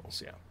to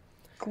animals, yeah. all?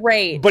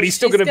 Great. But he's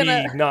still She's going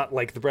to be not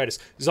like the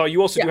brightest. Zal,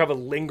 you also do have a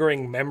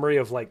lingering memory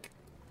of like,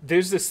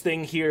 there's this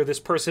thing here, this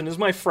person is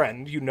my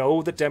friend, you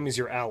know that Demi's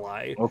your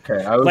ally.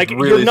 Okay, I was Like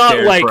really you're not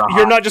scared like for a you're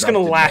hot not just gonna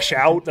second. lash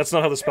out. That's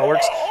not how the spell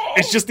works.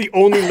 It's just the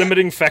only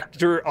limiting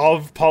factor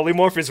of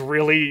polymorph is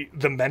really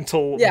the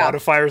mental Yeah.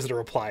 modifiers that are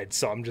applied.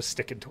 So I'm just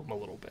sticking to him a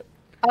little bit.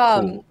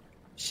 Cool.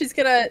 She's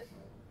gonna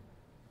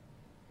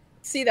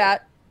see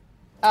that.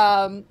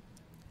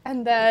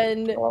 And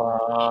then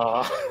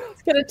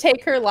it's gonna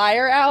take her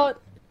lyre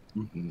out.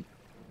 Mhm.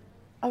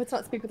 Oh, it's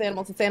not speak with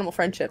animals, it's animal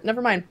friendship.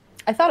 Never mind.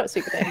 I thought it was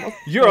speak with animals.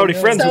 You're already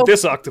friends So- with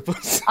this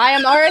octopus. I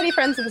am already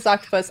friends with this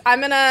octopus. I'm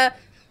gonna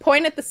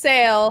point at the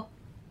sail,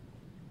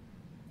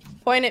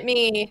 point at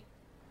me,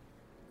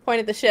 point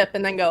at the ship,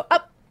 and then go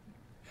up.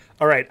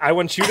 All right, I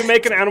want you to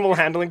make an animal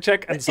handling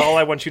check, and Zal,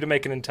 I want you to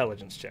make an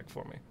intelligence check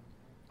for me.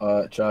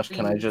 Josh,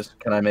 can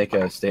I make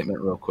a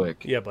statement real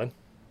quick? Yeah, bud.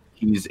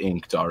 He's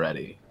inked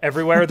already.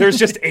 Everywhere. There's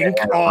just ink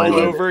all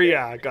over.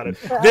 Yeah, got it.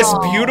 This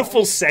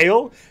beautiful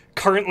sail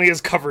currently is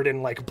covered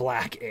in like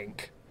black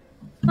ink.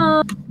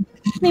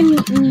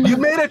 You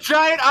made a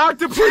giant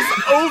octopus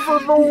over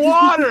the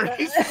water.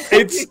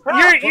 It's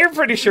you're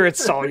pretty sure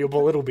it's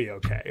soluble. It'll be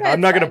okay.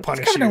 I'm not gonna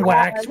punish Covered in you.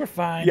 wax. We're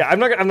fine. Yeah, I'm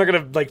not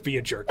gonna like be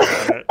a jerk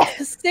about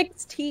it.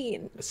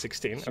 16. A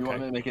 16. You want me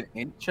Okay. to make an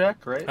ink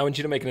check, right? I want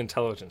you to make an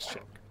intelligence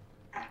check.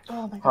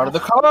 Oh my Part god. of the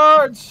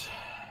cards.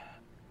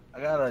 I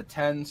got a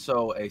 10,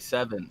 so a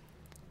 7.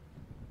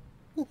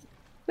 No.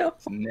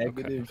 It's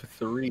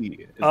 -3.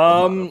 is the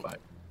Um, modifier.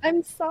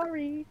 I'm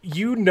sorry.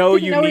 You know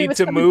Didn't you know he need was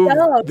to coming move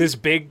down. this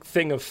big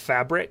thing of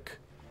fabric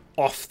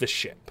off the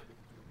ship.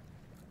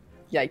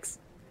 Yikes.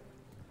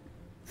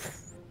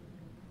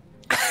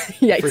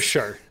 Yikes. For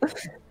sure.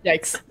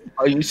 Yikes.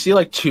 Oh, you see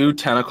like 2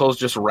 tentacles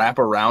just wrap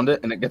around it,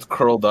 and it gets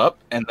curled up,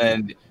 and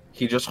then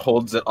he just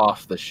holds it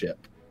off the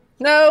ship.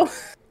 No.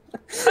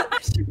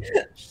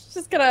 She's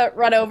just gonna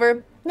run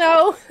over.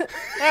 No.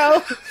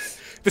 No.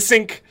 The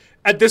sink.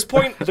 At this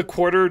point, the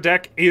quarter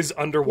deck is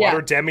underwater.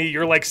 Yeah. Demi,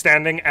 you're like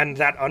standing, and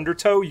that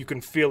undertow, you can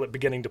feel it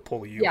beginning to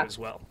pull you Yeah. as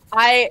well.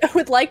 I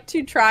would like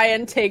to try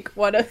and take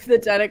one of the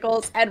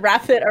tentacles and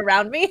wrap it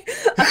around me.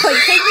 I'm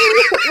like, take me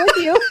with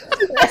you.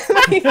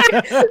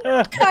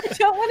 I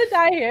don't want to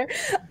die here.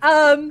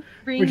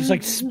 We're just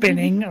like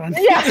spinning on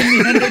Yeah.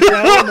 the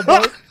undertow on the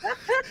boat.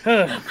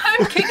 Ugh.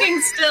 I'm kicking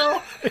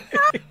still.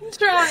 I'm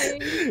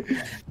trying.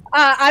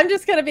 I'm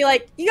just gonna be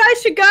like, you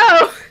guys should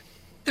go.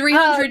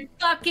 300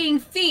 fucking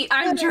feet.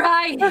 I'm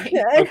trying.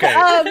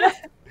 Okay.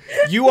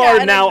 You Yeah, are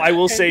and now, I'm I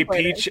will say,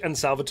 pointing. Peach and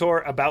Salvatore,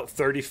 about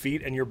 30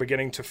 feet, and you're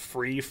beginning to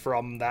free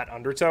from that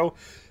undertow.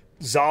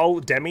 Zal,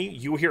 Demi,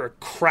 you hear a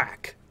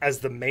crack as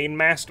the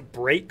mainmast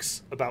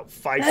breaks about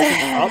 5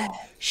 feet up,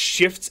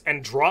 shifts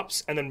and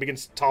drops, and then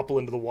begins to topple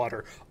into the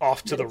water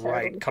off to the That's a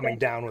terrible right, coming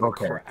down with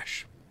Okay. a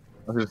crash.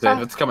 I was gonna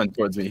say, if it's coming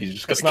towards me, he's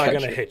just It's gonna not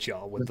catch going to it. hit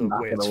y'all with Just the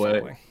knock way it it's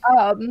away.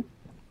 falling.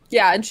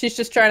 Yeah, and she's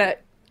just trying to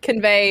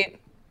convey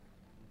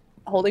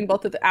holding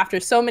both of the after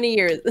so many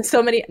years,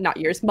 not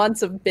years,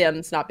 months of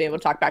Bims not being able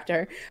to talk back to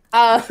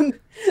her.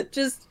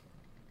 Just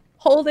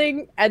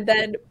holding and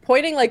then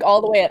pointing like all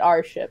the way at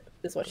our ship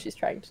is what she's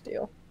trying to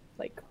do.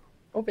 Like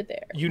over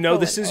there. You know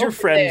this Going is your over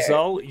friend, there.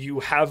 Zal. You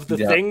have the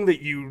Yeah. thing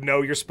that you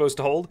know you're supposed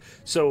to hold.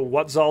 So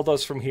what Zal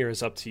does from here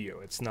is up to you.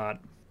 It's not...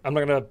 I'm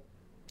not going to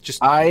just...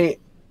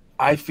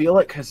 I feel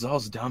like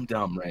Kazal's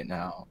dumb right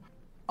now.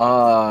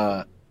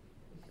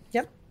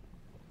 Yep.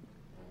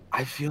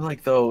 I feel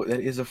like though it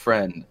is a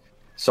friend,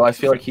 so I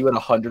feel like he would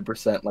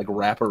 100% like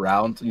wrap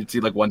around. You'd see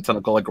like one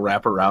tentacle like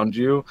wrap around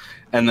you,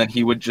 and then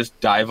he would just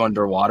dive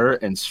underwater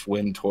and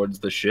swim towards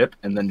the ship,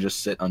 and then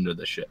just sit under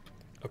the ship.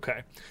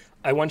 Okay.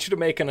 I want you to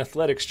make an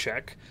athletics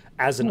check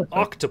as an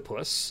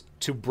octopus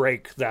to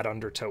break that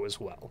undertow as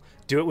well.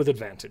 Do it with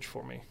advantage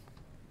for me.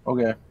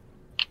 Okay.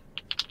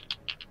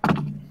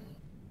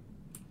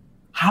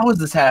 How is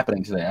this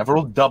happening today? I've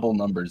rolled double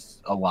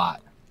numbers a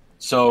lot.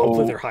 So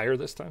Hopefully they're higher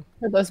this time.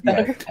 Are those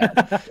yeah, better? it's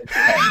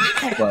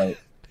 10, but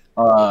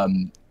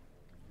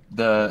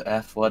the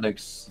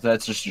athletics,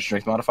 that's just your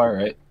strength modifier,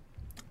 right?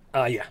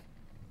 Yeah.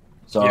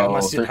 So Yeah,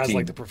 unless it 13. has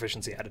like the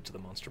proficiency added to the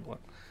monster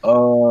block.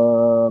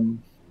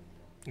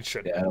 It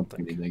should. Yeah, I don't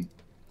think anything.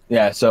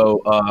 Yeah,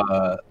 so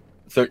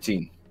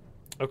 13.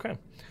 Okay.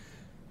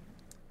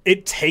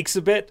 It takes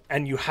a bit,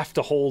 and you have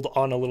to hold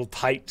on a little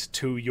tight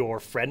to your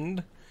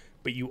friend,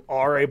 but you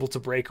are able to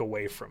break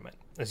away from it.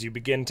 As you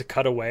begin to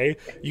cut away,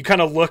 you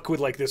kind of look with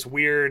like this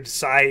weird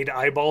side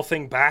eyeball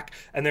thing back,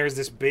 and there's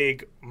this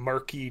big,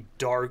 murky,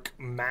 dark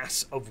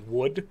mass of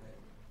wood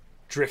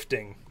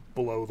drifting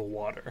below the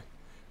water.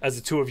 As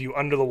the two of you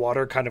under the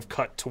water kind of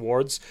cut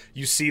towards,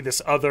 you see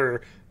this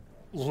other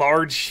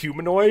large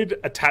humanoid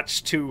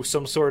attached to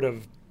some sort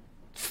of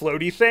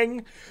floaty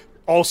thing,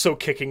 also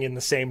kicking in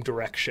the same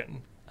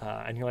direction.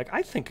 And you're like,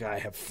 I think I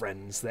have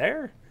friends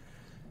there.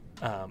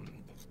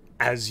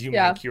 As you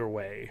Yeah. make your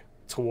way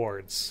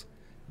towards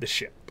the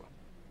ship.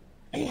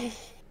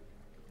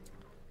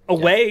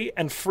 Away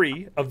and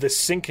free of this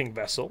sinking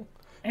vessel,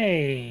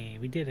 Hey,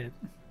 we did it.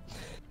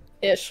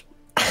 Ish.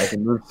 I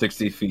can move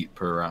 60 feet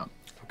per round.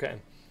 okay.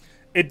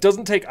 It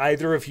doesn't take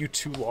either of you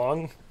too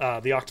long.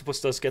 The octopus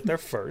does get there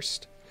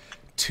first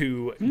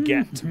to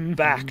get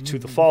back to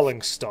the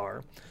falling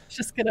star.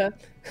 Just gonna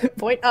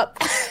point up.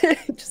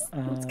 Just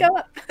let's go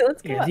up.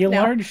 Let's go Yeah, up. the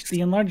now.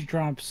 enlarged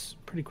drops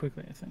pretty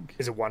quickly, I think.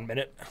 Is it 1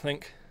 minute, I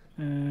think?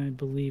 I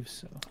believe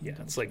so. Yeah,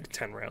 it's like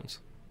 10 rounds.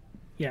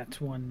 Yeah, it's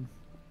one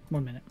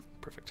minute.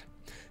 Perfect.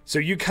 So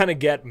you kind of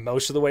get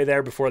most of the way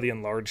there before the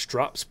enlarged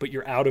drops, but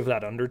you're out of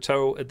that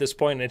undertow at this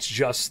point, and it's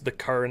just the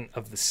current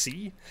of the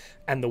sea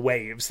and the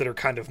waves that are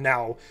kind of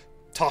now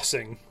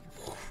tossing.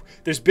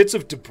 There's bits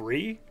of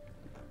debris,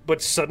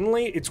 but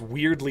suddenly it's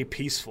weirdly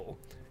peaceful.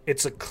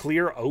 It's a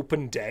clear,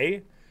 open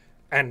day,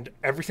 and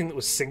everything that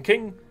was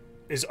sinking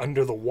is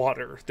under the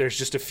water. There's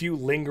just a few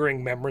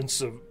lingering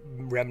remnants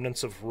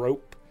of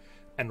rope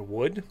and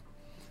wood.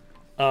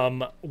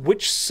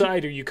 Which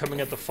side are you coming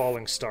at the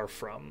falling star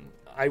from?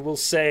 I will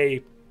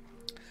say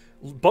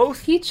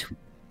both. Peach.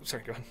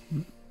 Sorry, go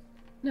ahead.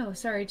 No,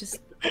 sorry. Just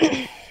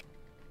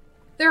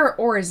there are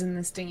oars in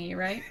this dinghy,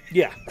 right?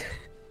 Yeah.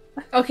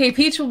 Okay,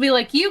 Peach will be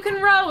like, "You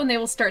can row," and they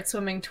will start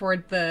swimming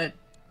toward the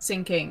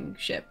sinking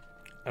ship.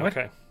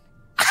 Okay.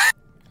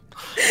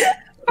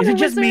 Is it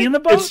just me in the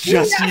boat? It's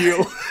just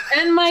you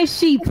And my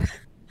sheep.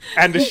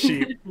 and a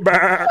sheep.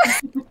 Brr,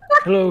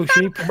 Hello,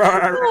 sheep.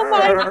 brr, Oh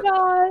my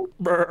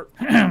god.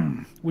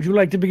 brr, Would you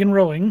like to begin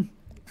rowing?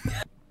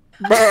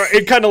 brr.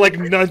 It kind of like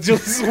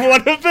nudges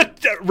one of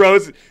the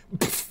rows.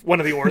 One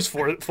of the oars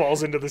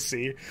falls into the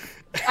sea.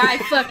 I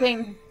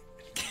fucking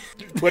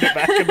Put it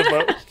back in the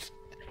boat.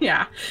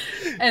 yeah,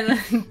 and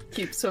then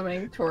keep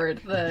swimming toward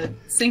the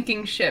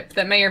sinking ship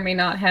that may or may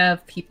not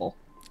have people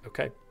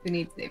Okay. who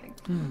need saving.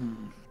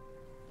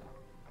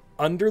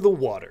 Under the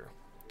water,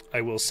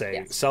 I will say,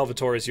 Yes.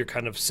 Salvatore, as you're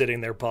kind of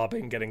sitting there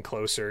bobbing, getting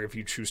closer if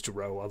you choose to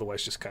row,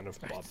 other's just kind of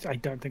bob. I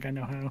don't think I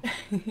know how.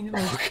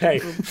 Okay.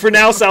 For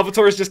now,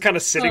 Salvatore is just kind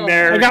of sitting Oh.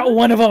 there I got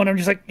one of them, and I'm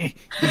just like, in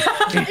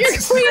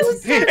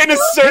a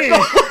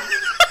circle.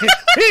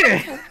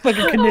 like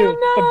a canoe,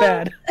 but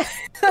bad.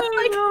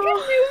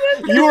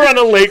 You were on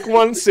a lake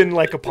once in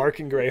like a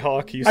parking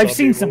Greyhawk. You saw I've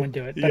seen people- someone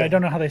do it, but Yeah. I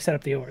don't know how they set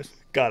up the oars.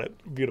 Got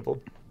it.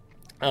 Beautiful.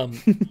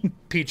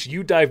 Peach,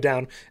 you dive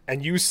down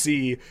and you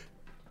see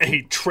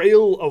a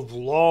trail of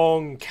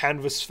long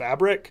canvas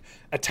fabric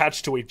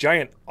attached to a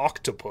giant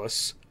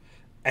octopus,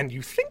 and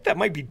you think that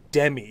might be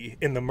Demi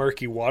in the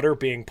murky water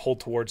being pulled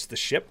towards the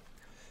ship.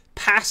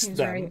 Past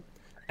them right.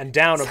 and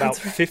down about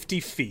 50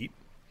 feet,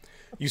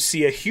 you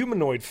see a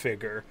humanoid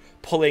figure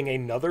pulling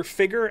another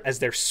figure as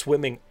they're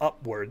swimming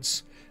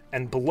upwards,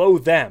 and below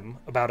them,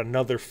 about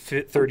another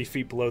 30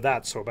 feet below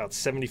that, so about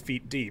 70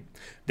 feet deep,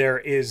 there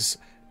is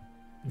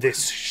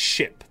this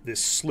ship, this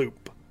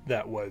sloop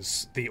that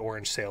was the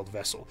orange-sailed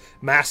vessel.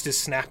 Mast is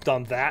snapped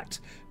on that,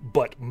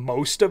 but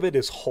most of it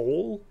is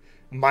whole,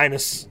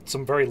 minus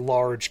some very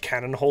large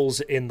cannon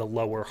holes in the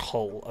lower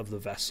hull of the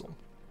vessel.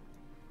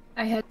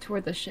 I head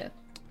toward the ship.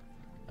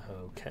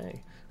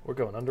 Okay, we're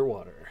going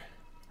underwater.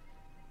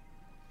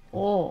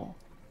 Oh,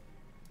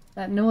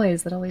 that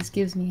noise that always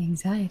gives me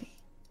anxiety.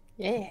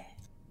 Yeah.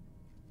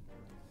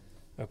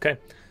 Okay.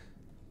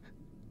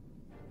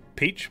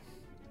 Peach,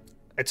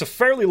 it's a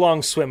fairly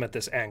long swim at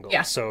this angle,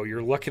 Yeah. so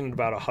you're looking at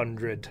about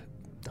 100,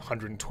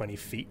 120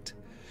 feet.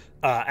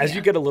 As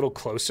you get a little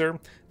closer,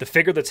 the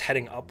figure that's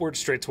heading upward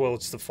straight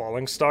towards the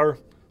falling star,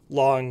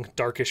 long,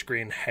 darkish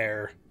green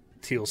hair,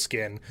 teal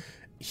skin,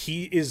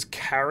 he is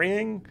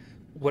carrying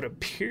what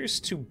appears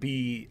to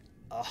be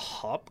a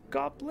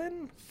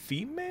hobgoblin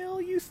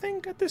female, you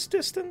think, at this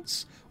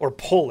distance? Or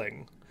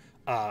pulling.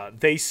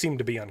 They seem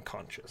to be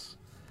unconscious.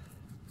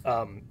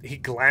 He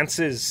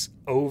glances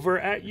over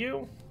at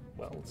you.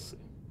 Well, let's see.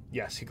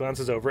 Yes, he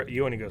glances over at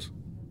you and he goes.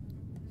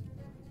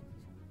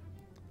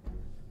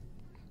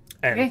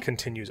 And Okay.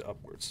 continues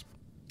upwards.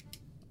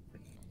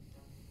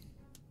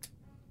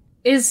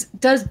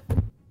 Does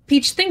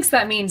Peach thinks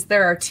that means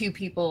there are two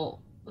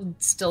people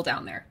still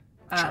down there.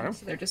 Sure.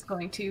 So they're just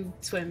going to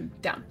swim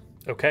down.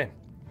 Okay.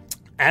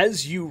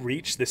 As you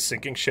reach this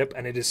sinking ship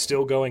and it is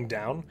still going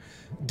down,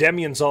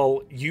 Demi and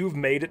Zal, you've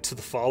made it to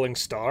the falling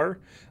star.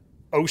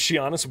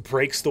 Oceanus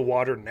breaks the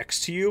water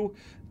next to you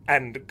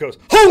and goes,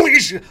 "Holy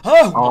shit!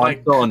 Oh, Oh, my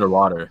I'm still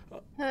underwater.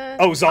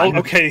 Oh, Zal,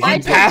 okay, I he told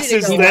you to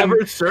passes go He them.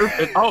 never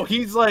surfaced. Oh,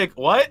 he's like,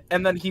 what?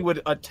 And then he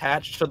would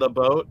attach to the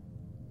boat.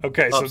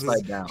 Okay, so this is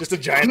upside down. just a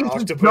giant He's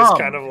octopus dumb.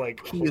 kind of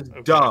like... He is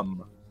okay.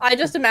 dumb. I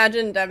just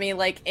imagined Demi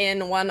like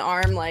in one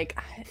arm, like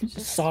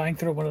Just sawing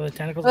through one of the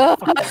tentacles. Ugh.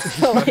 Fuck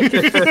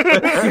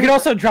that. You can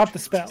also drop the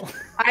spell.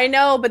 I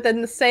know, but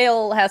then the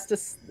sail has to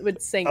would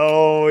sink.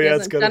 Oh, He yeah, it's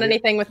hasn't gonna done be...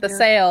 anything with the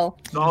sail.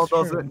 Saul That's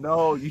true. doesn't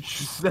know. You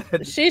just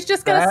said. She's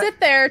just gonna That- sit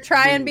there,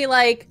 try and be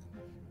like,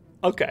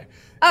 Okay.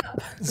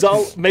 up.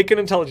 Zal, make an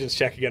intelligence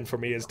check again for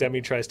me as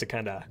Demi tries to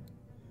kind of...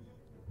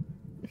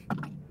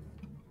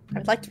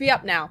 I'd like to be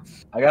up now.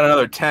 I got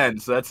another 10,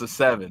 so that's a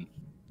 7.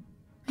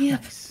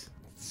 Nice.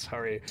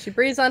 Sorry. She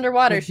breathes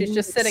underwater. She's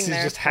just sitting She's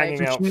there. just hanging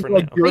like, out She's for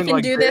like now. we doing can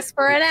like do this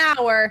for an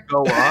hour.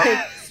 Go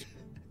up.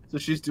 So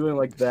she's doing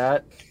like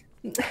that.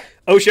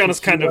 Oceanus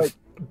She, kind of like-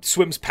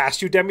 swims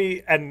past you,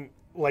 Demi, and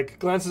like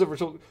glances over her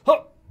shoulder,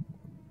 huh!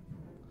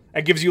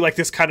 And gives you like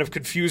this kind of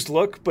confused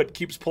look, but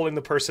keeps pulling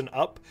the person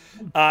up.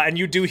 And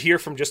you do hear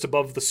from just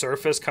above the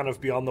surface, kind of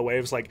beyond the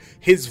waves, like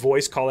his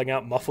voice calling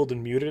out, muffled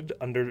and muted,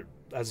 under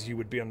as you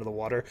would be under the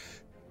water.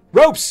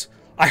 Ropes!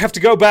 I have to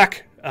go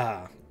back.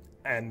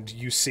 And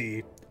you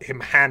see him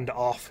hand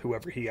off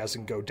whoever he has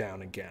and go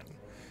down again.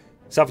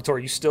 Salvatore,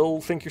 you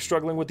still think you're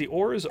struggling with the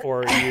oars,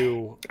 or are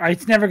you...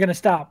 It's never gonna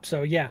stop.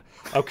 So yeah.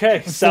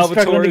 Okay, still struggling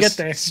to Salvatore's get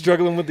there.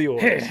 struggling with the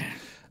oars.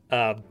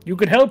 You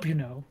could help, you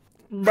know.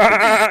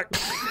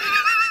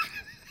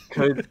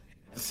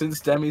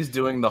 Since Demi's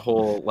doing the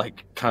whole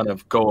like kind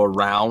of go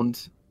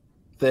around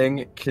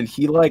thing, can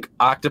he like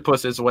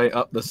octopus his way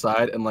up the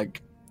side and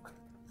like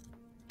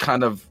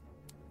kind of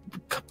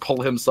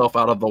pull himself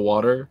out of the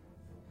water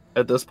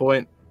at this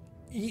point?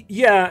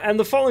 Yeah, and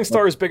the falling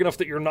star is big enough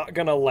that you're not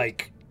gonna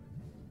like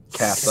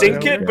Cast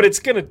sink it. it, but it's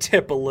gonna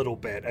tip a little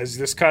bit as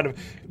this kind of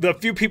the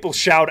few people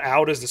shout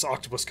out as this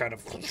octopus kind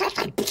of.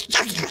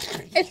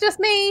 It's just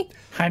me.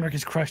 Heinrich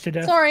is crushed to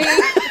death. Sorry.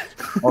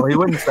 Well, he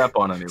wouldn't step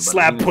on anybody.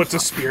 Slab puts a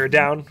spear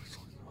down.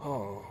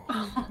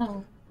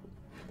 Oh.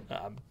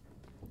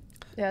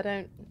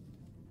 Yeah,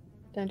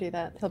 don't do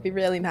that. He'll be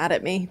really mad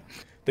at me.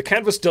 The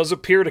canvas does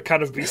appear to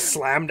kind of be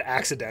slammed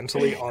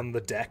accidentally on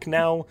the deck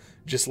now,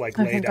 just like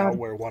laid out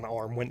where one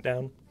arm went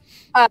down.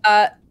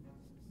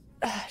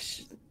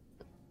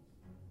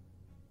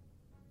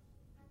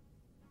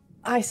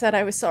 I said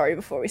I was sorry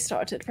before we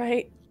started,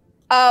 right?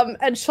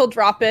 And she'll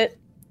drop it.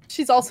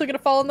 She's also gonna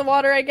fall in the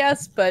water, I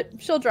guess, but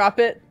she'll drop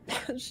it.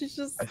 She's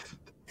just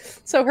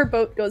so her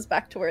boat goes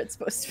back to where it's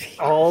supposed to be.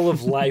 All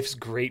of life's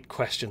great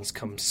questions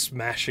come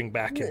smashing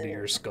back into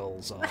your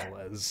skulls, all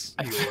as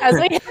we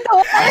hit the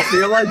water. I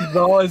feel like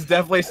Zolas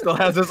definitely still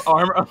has his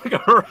arm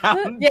like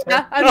around.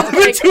 Yeah, I'm just the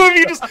like, two of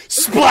you just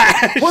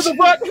splash What the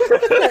fuck?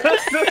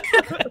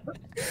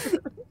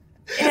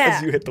 yeah.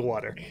 as you hit the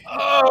water.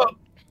 Oh.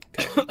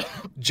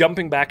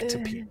 Jumping back to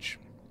Peach.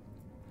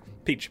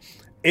 Peach,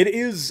 it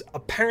is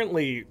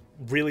apparently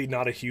really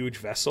not a huge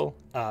vessel.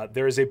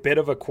 There is a bit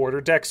of a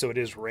quarterdeck, so it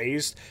is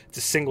raised. It's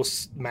a single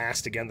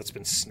mast, again, that's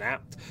been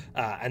snapped.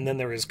 And then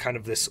there is kind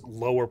of this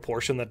lower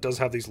portion that does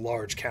have these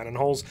large cannon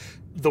holes.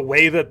 The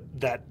way that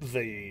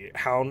the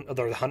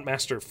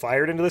Huntmaster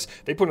fired into this,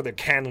 they put their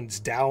cannons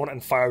down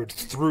and fired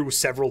through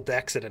several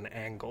decks at an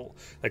angle,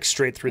 like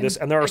straight through this.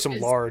 And there are some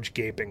large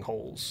gaping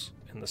holes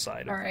in the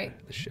side of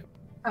the ship.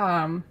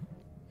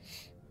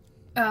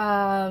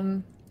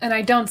 And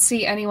I don't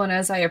see anyone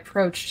as I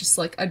approach, just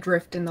like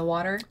adrift in the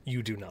water.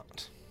 You do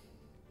not.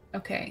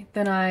 Okay,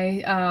 then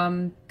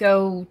I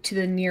go to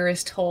the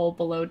nearest hole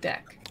below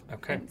deck.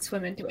 Okay. And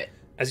swim into it.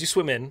 As you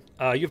swim in,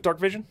 you have dark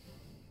vision?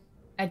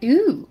 I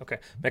do. Okay,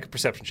 make a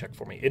perception check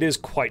for me. It is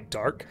quite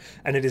dark,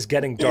 and it is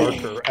getting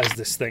darker as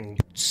this thing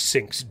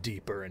sinks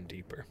deeper and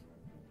deeper.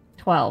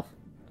 12.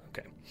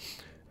 Okay.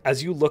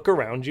 As you look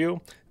around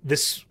you,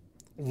 this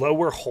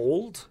lower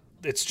hold,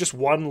 it's just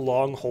one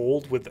long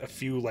hold with a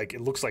few, like, it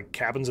looks like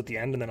cabins at the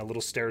end and then a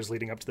little stairs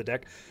leading up to the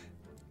deck.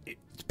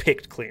 It's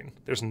picked clean.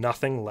 There's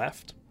nothing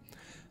left.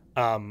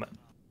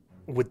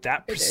 With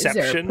that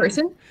perception... Is there a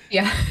person?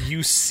 Yeah.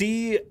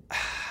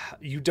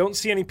 You don't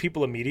see any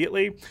people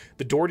immediately.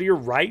 The door to your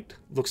right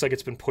looks like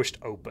it's been pushed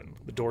open.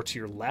 The door to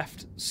your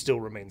left still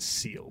remains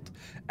sealed.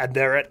 And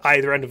they're at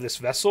either end of this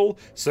vessel,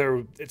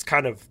 so it's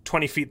kind of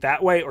 20 feet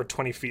that way or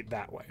 20 feet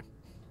that way.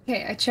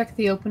 Okay, I check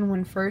the open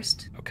one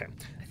first. Okay.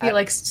 I feel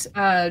like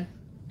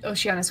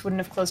Oceanus wouldn't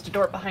have closed a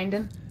door behind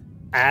him.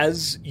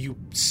 As you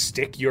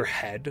stick your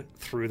head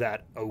through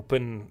that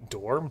open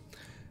door,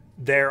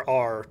 there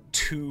are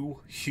two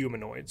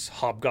humanoids,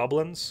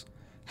 hobgoblins,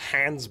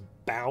 hands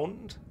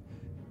bound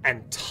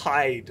and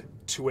tied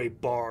to a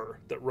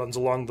bar that runs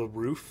along the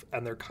roof,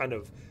 and they're kind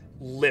of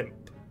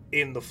limp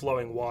in the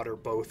flowing water,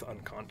 both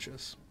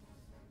unconscious.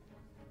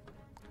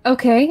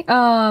 Okay,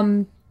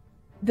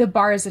 the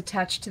bar is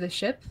attached to the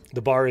ship?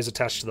 The bar is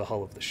attached to the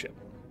hull of the ship.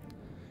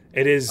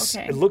 It is.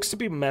 Okay. It looks to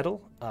be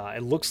metal.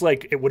 It looks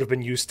like it would have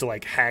been used to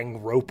like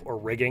hang rope or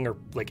rigging, or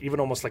like even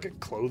almost like a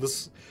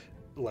clothes,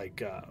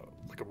 like a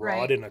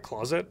rod in a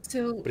closet.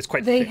 So but it's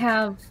quite they thick.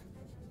 have,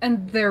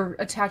 and they're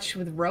attached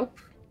with rope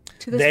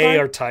to this They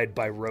bar? are tied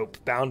by rope,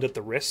 bound at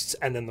the wrists,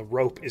 and then the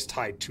rope is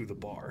tied to the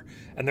bar,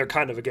 and they're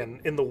kind of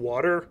again in the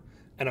water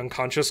and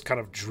unconscious,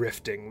 kind of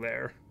drifting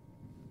there.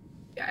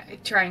 Yeah, I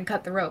try and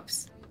cut the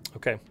ropes.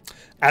 Okay,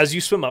 as you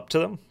swim up to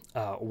them,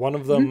 one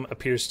of them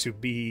appears to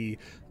be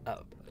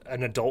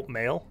an adult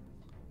male.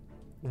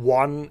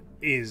 One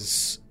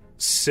is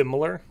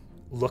similar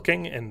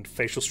looking and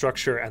facial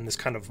structure and this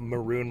kind of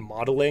maroon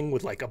modeling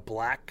with like a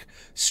black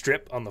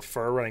strip on the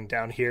fur running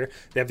down here.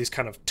 They have these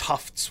kind of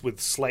tufts with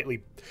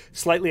slightly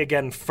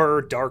again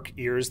fur, dark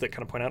ears that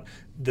kind of point out.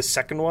 The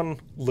second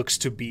one looks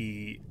to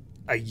be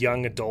a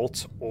young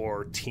adult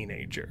or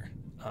teenager,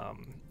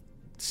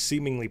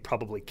 seemingly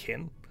probably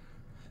kin.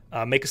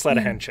 Make a sleight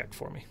of hand check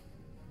for me.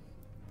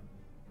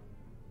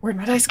 Where'd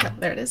my dice go?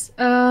 There it is.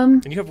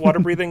 And you have water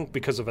breathing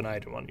because of an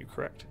item on you,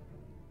 correct?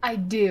 I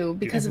do,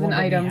 because of an One of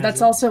me item. has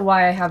That's it. also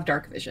why I have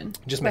dark vision.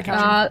 Just make sure.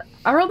 I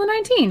rolled a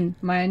 19.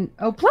 Mine,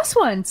 +1,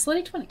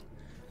 slutty 20.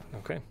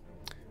 Okay.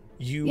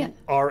 You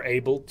are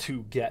able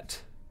to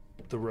get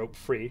the rope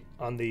free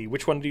on the...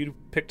 Which one do you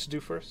pick to do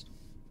first?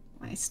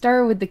 I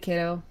start with the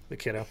kiddo, The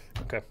kiddo.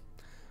 Okay.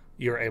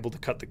 You're able to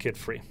cut the kid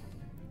free.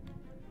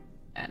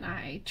 and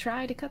I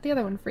try to cut the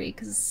other one free,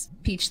 because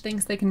Peach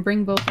thinks they can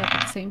bring both up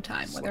at the same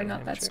time, whether or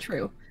not that's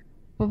true.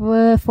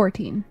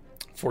 14.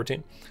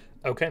 14.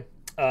 Okay.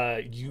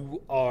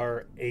 You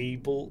are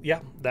able...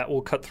 Yeah, that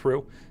will cut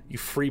through. You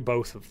free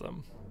both of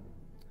them.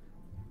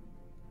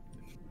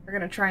 We're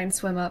gonna try and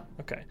swim up.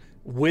 Okay.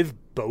 With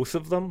both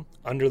of them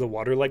under the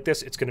water like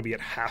this, it's going to be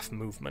at half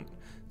movement.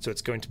 So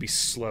it's going to be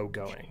slow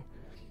going.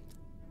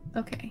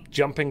 Okay.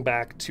 Jumping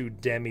back to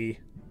Demi,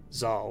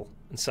 Zal,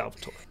 and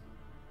Salvatore.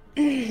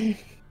 We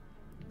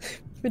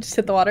just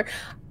hit the water.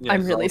 Yeah,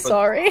 I'm really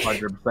Salvatore sorry.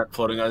 100%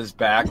 floating on his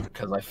back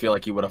because I feel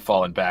like he would have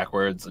fallen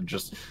backwards and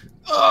just.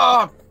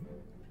 Ah!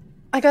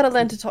 I gotta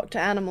learn to talk to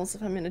animals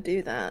if I'm gonna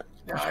do that.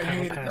 I Paddle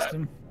hated past that.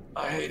 him.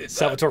 I hated that.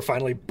 Salvatore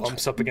finally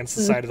bumps up against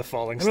the side of the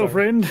falling Hello, star.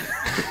 friend.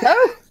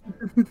 Oh,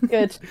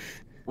 good.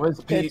 Where's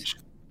Peach?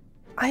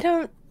 I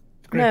don't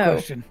Great know.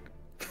 question.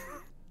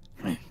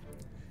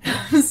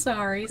 I'm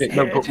sorry. Wait,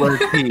 no, but where's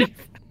Peach?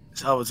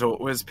 Salvatore,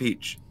 where's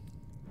Peach?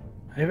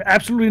 I have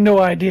absolutely no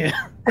idea.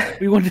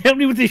 You want to help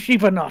me with this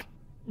sheep or not?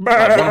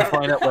 I want to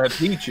find out where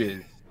Peach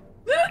is.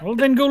 Well,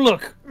 then go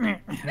look.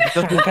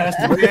 Just go past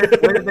him.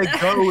 Where did they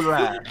go,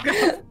 lad?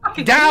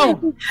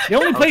 Down. The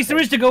only place there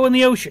is to go in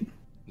the ocean.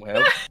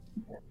 Well,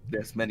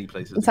 there's many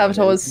places. to go.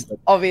 Salvatore's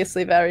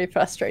obviously very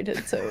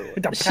frustrated, so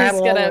With the she's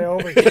paddle all the way gonna.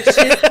 over here.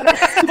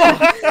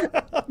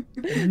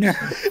 No.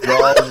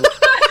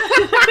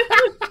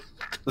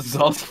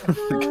 Zal's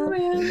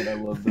I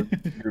love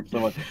this group so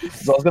much.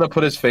 Zal's gonna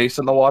put his face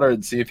in the water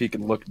and see if he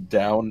can look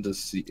down to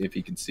see if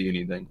he can see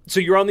anything. So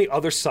you're on the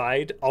other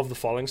side of the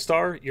falling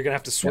star. You're going to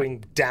have to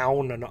swing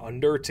down and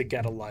under to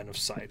get a line of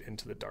sight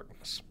into the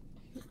darkness.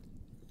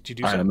 Do you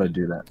do All right, so? I'm gonna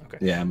do that. Okay.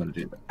 Yeah, I'm gonna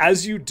do that.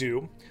 As you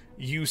do,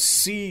 you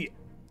see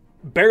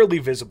barely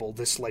visible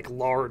this like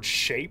large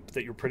shape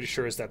that you're pretty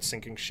sure is that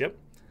sinking ship.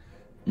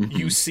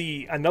 You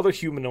see another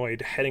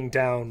humanoid heading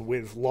down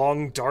with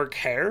long dark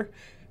hair.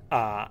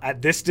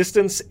 At this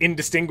distance,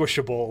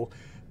 indistinguishable.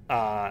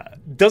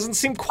 Doesn't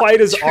seem quite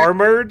as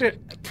armored.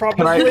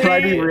 Probably. Can I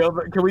be real?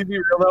 Can we be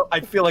real though? I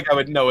feel like I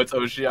would know it's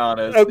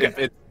Oceanus Okay. if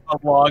it's a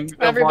long.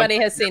 Everybody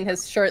has seen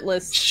his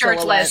shirtless.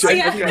 Shirtless.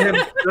 silhouette. I've seen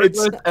him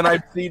shirtless, and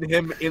I've seen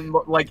him in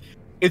like.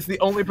 It's the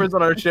only person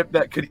on our ship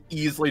that could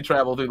easily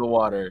travel through the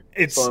water.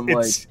 It's So I'm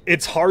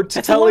it's hard to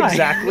That's a tell lie.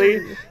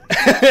 exactly.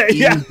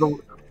 Yeah.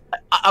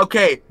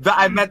 Okay,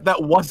 I meant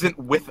that wasn't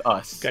with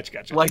us.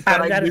 Gotcha. Like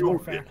that, That I is knew. more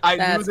fair. I knew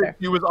That's that fair.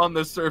 he was on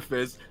the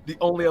surface. The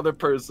only other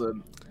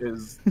person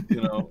is,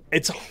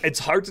 It's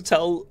hard to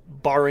tell,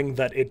 barring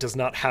that it does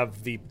not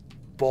have the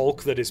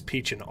bulk that is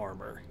Peach in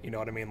armor. You know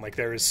what I mean? Like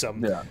there is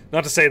some. Yeah.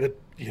 Not to say that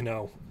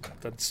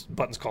that's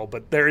Button's call,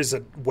 but there is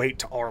a weight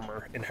to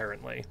armor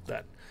inherently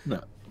that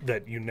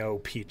No.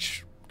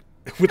 Peach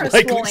would Or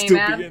likely swole still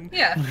aim be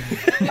at. in.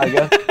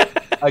 Yeah.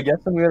 I guess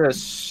I'm gonna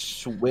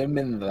swim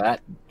in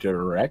that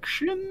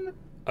direction.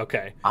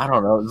 Okay. I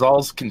don't know.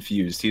 Zal's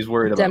confused. He's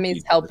worried about Demi's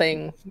Peach.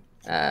 helping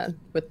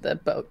with the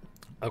boat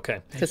Okay.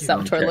 because you.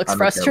 Salvatore Okay, looks I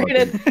don't care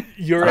about frustrated.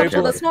 You're Okay. able.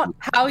 Well, that's not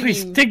how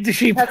Please you. dig the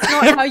sheep. That's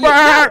not how you.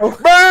 Brr, No.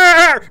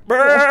 brr,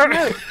 brr.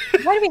 No.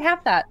 Why do we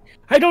have that?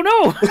 I don't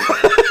know.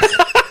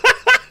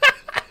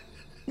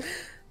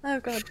 Oh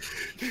god,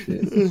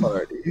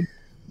 Party.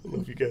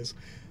 Love you guys.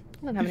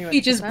 I don't have any.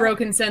 Peach's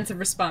broken sense of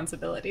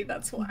responsibility,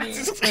 that's why. We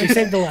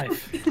saved the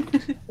life.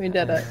 We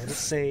did it. How to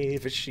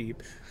save a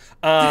sheep.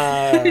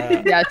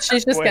 Yeah,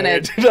 she's just Where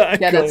gonna did I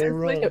get go us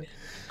wrong?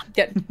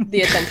 get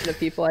the attention of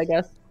people, I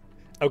guess.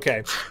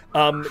 Okay,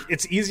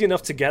 it's easy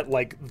enough to get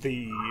like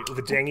the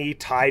dinghy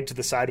tied to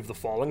the side of the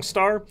falling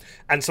star,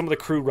 and some of the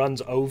crew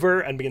runs over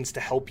and begins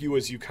to help you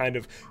as you kind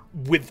of,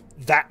 with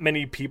that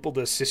many people to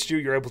assist you,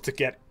 you're able to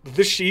get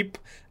the sheep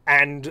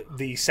and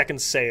the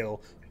second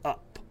sail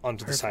up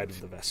onto the side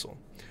of the vessel.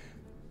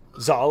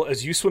 Zal,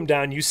 as you swim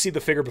down, you see the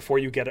figure before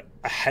you get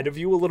ahead of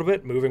you a little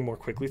bit, moving more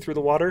quickly through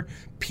the water.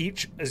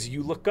 Peach, as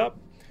you look up,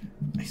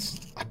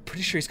 I'm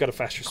pretty sure he's got a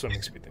faster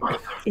swimming speed than you.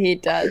 He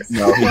does.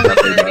 No, he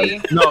definitely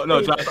does.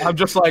 No, Josh, I'm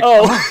just like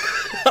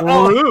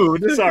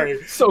rude.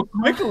 Sorry. So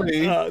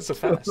quickly. So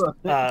fast.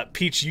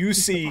 Peach, you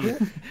see.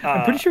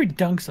 I'm pretty sure he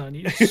dunks on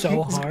you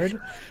so hard.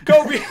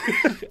 Kobe.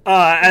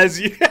 As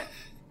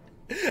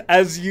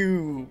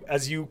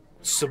you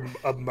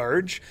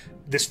submerge,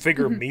 this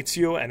figure meets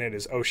you, and it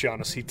is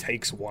Oceanus. He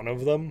takes one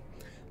of them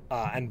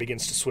and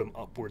begins to swim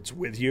upwards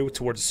with you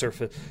towards the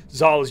surface.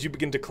 Zal, as you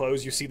begin to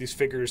close, you see these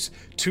figures,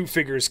 two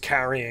figures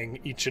carrying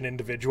each an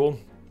individual,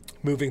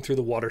 moving through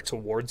the water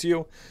towards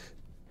you,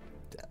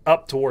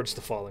 up towards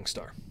the falling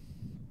star.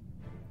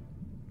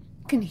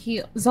 Can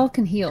heal. Zal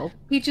can heal.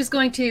 Peach is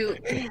going to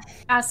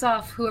pass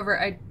off whoever,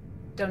 I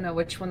don't know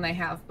which one they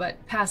have,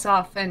 but pass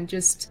off and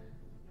just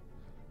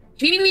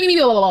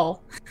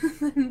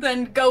and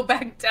then go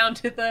back down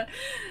to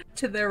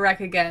the wreck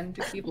again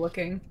to keep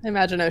looking. I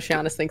imagine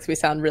Oceanus thinks we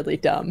sound really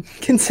dumb,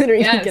 considering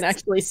he Yes. can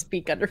actually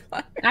speak under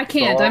fire. I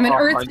can't. Zal I'm an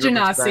Earth 100%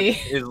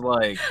 Genasi. Is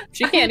like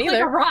She can't Like a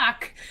either.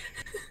 rock.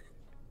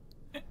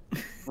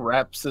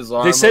 wraps his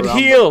arm. They said around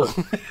heal.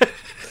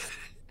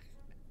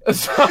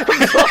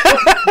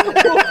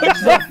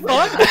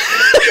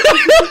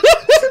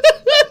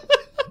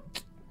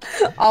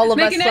 All of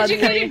Make us an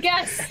suddenly. educated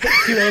guess.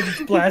 Two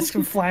eldritch blasts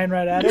come flying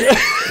right at him.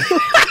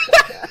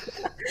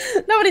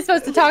 Somebody's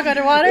supposed to talk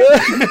underwater.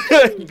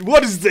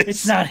 What is this?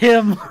 It's not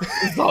him.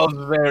 Zal's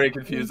very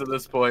confused at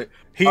this point.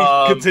 He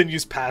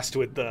continues past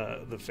with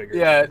the figure.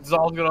 Yeah,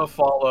 Zal's gonna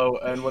follow,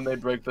 and when they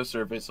break the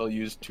surface, he'll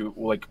use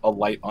a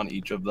light on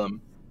each of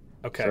them.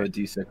 Okay. So a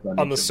D6 On each the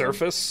of them.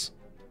 surface?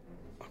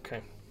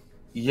 Okay.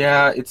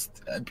 Yeah,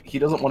 he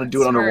doesn't want to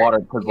do it underwater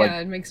because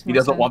it makes he more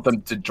doesn't sense. want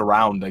them to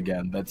drown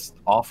again. That's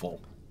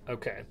awful.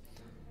 Okay.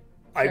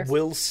 I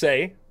will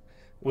say,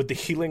 with the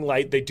healing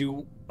light, they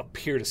do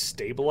appear to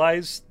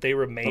stabilize. They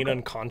remain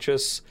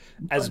unconscious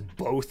as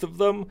both of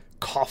them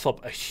cough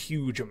up a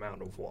huge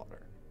amount of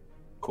water.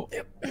 Cool.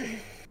 Yep.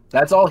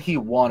 That's all he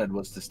wanted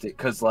was to stay,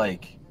 because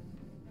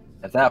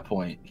at that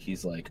point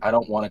he's like, I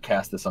don't want to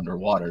cast this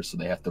underwater, so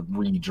they have to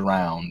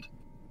re-drown.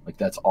 Like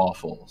that's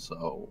awful.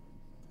 So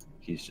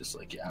he's just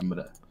like, yeah, I'm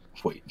gonna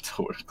wait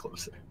until we're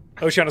closer.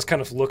 Oceanus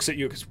kind of looks at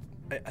you because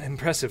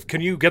impressive. Can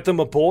you get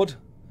them aboard?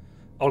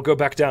 I'll go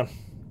back down.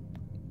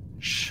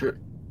 Sure.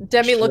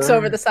 Demi looks Sure.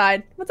 over the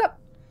side. What's up?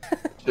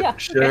 Yeah,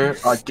 Sure.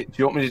 Do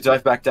you want me to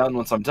dive back down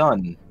once I'm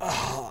done?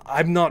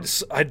 I'm not.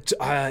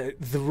 The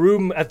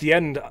room at the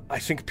end. I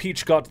think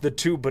Peach got the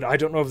tube, but I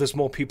don't know if there's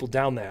more people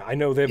down there. I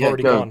know they've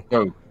already gone.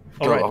 Go.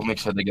 All right. I'll make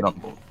sure they get on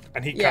board.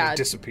 And he kind Yeah. of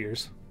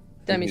disappears,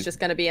 Demi's just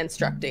gonna be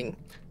instructing.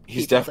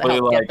 He's people to definitely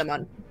help get like them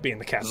on. being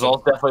the captain.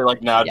 Zal's definitely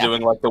like now Yeah.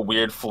 doing like the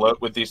weird float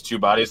with these two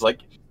bodies, like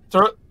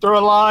throw a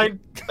line,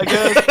 I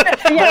guess.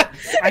 Yeah.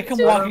 I come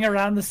walking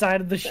around the side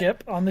of the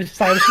ship, on the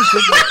side of the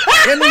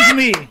ship. Like,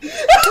 me.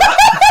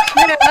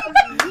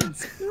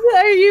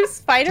 Are you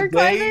spider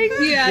climbing?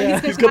 Yeah,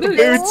 He's got the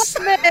boots.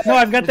 No,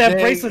 I've got that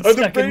Today- bracelet Oh,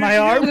 the stuck in my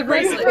arm. The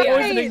bracelet, yeah.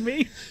 Poisoning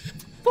me.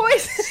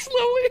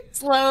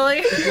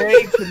 Slowly.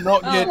 They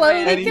cannot get Slowly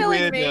any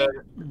killing me.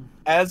 weirder.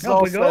 As Up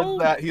Zal we says go.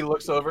 that, he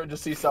looks over and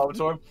just sees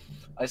Salvatore.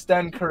 I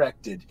stand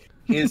corrected.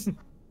 His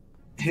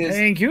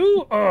Thank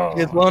you. Oh,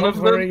 Is one don't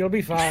of worry, them- you'll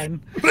be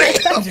fine.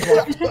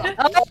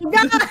 Oh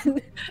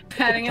God!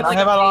 Patting it Can I like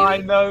have a a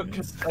line though?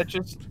 Because I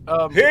just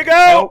Here you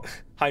go,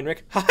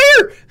 Heinrich.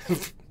 Higher.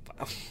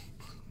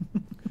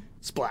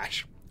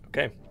 Splash.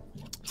 Okay.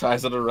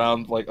 ties it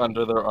around like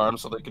under their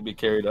arms so they can be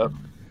carried up.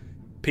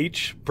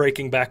 Peach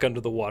breaking back under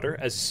the water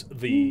as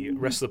the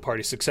rest of the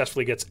party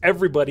successfully gets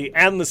everybody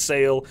and the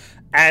sail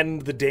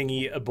and the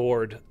dinghy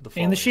aboard the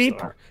Falling the sheep.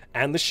 Star.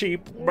 And the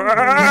sheep.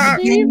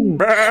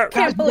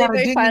 Can't believe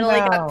they finally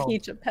got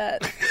Peach a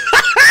pet.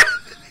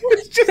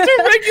 It's just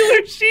a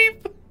regular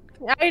sheep.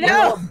 I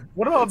know.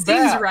 What about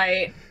Seems Bap?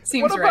 right.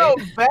 Seems What right. about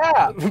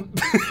Bap?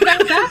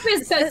 That Bap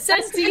is a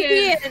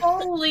sentient,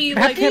 fully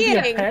That like can't be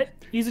a being. pet.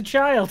 He's a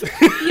child.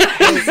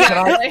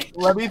 exactly.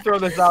 Let me throw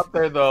this out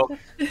there though.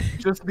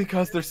 Just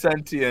because they're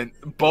sentient,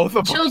 both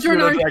of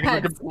Children us aren't dragons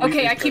are pets. completely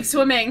Okay, I keep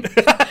swimming.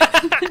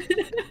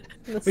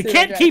 We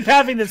can't keep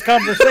having this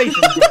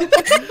conversation.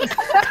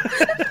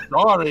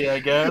 sorry, I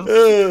guess.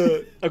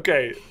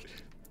 Okay.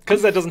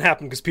 Because that doesn't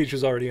happen because Peach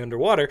was already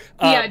underwater.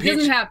 Yeah, it Peach,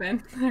 doesn't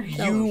happen.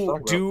 You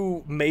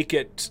do make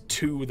it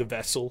to the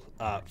vessel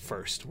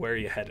first. Where are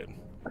you headed?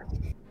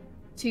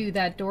 To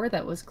that door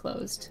that was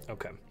closed.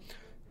 Okay.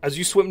 As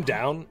you swim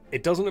down,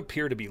 it doesn't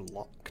appear to be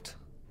locked.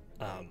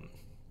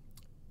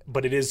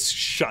 But it is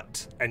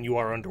shut, and you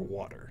are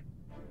underwater.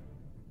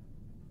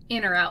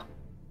 In or out?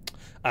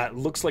 It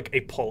looks like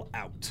a pull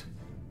out.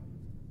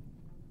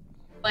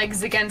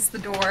 Legs against the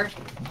door.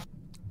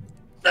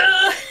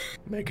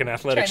 Make an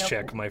athletics Try to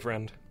check, my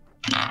friend.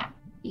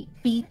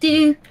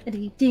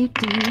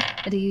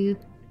 Do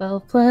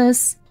 12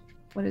 plus,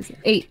 what is it?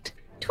 8.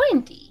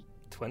 20.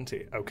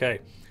 20. Okay.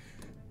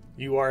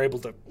 You are able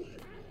to...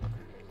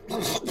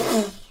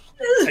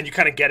 and you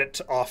kind of get it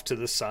off to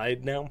the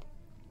side now.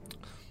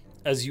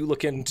 As you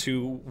look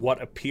into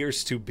what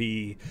appears to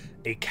be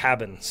a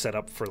cabin set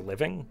up for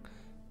living,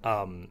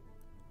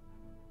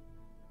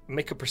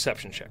 make a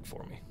perception check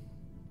for me.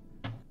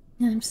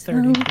 I'm so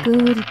 30.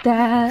 good at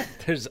that.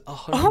 There's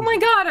 100. Oh my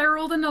god, I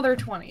rolled another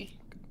 20.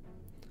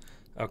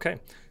 Okay. It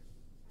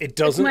It's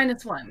doesn't.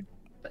 -1.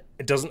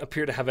 It doesn't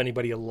appear to have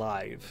anybody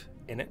alive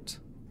in it.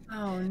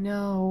 Oh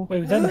no. Wait,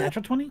 was that a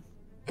natural 20?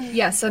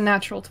 Yes, a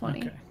natural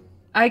 20. Okay.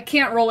 I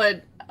can't roll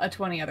a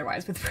 20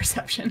 otherwise with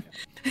perception.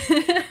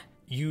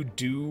 You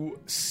do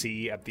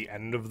see at the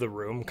end of the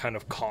room, kind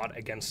of caught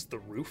against the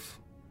roof,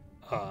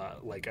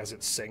 like as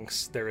it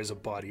sinks, there is a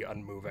body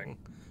unmoving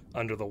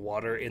under the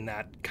water in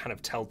that kind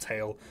of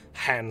telltale,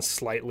 hands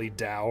slightly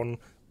down,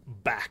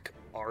 back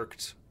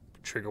arced,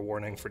 trigger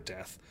warning for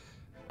death,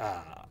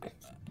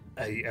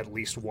 at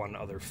least one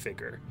other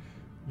figure.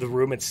 The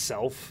room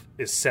itself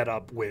is set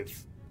up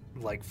with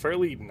like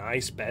fairly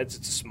nice beds.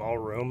 It's a small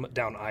room.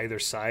 Down either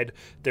side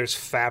there's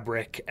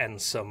fabric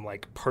and some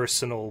like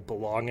personal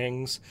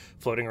belongings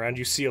floating around.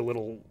 You see a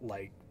little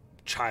like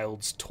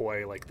child's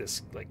toy, like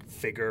this like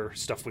figure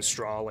stuffed with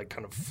straw, like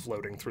kind of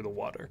floating through the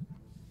water.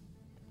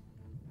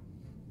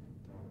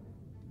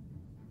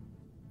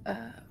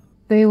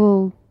 They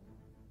will.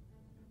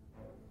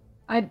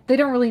 They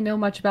don't really know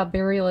much about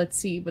burial at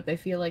sea, but they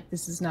feel like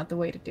this is not the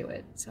way to do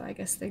it. So I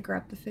guess they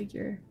grab the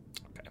figure.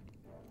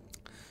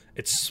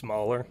 It's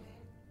smaller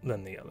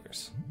than the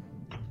others.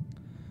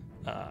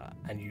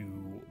 and you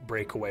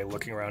break away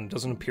looking around. It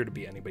doesn't appear to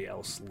be anybody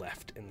else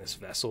left in this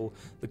vessel.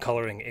 The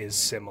coloring is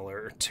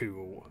similar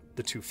to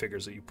the two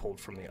figures that you pulled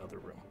from the other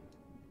room.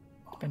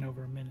 It's been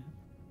over a minute.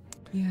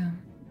 Yeah.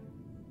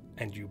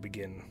 And you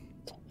begin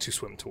to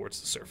swim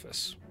towards the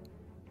surface.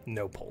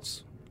 No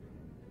pulse.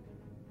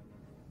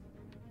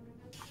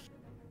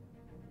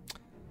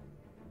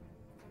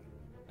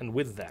 And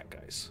with that,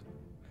 guys,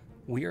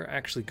 we are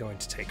actually going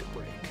to take a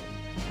break.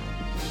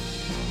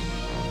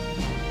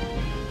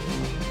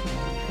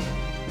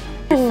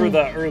 For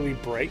the early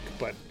break,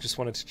 but just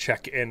wanted to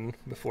check in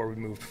before we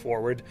moved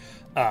forward.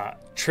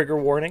 Trigger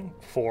warning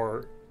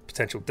for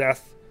potential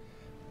death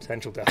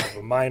of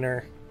a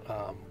minor.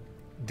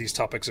 These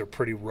topics are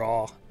pretty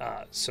raw,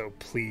 so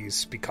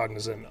please be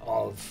cognizant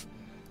of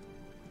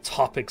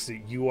topics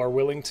that you are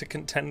willing to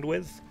contend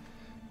with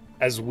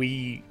as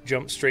we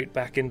jump straight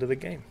back into the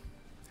game.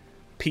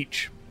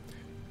 Peach,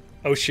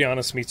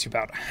 Oceanus meets you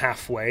about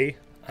halfway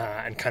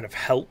and kind of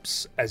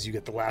helps as you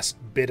get the last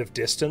bit of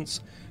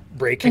distance,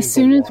 breaking As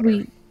soon the as water.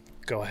 we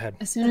Go ahead.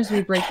 As soon as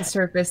we break the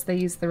surface, they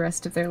use the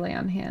rest of their lay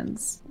on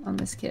hands on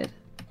this kid.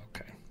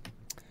 Okay.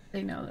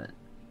 They know that.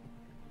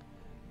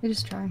 They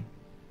just try.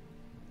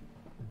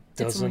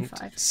 It's only Doesn't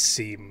 5.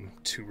 seem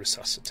to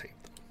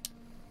resuscitate them.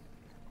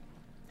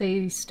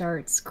 They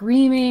start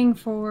screaming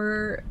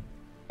for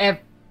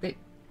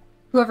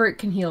whoever it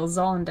can heal,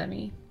 Zal and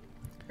Demi.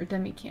 Or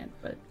Demi can't,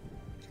 but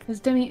because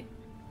Demi.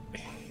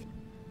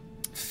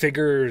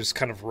 Figures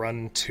kind of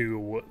run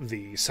to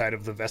the side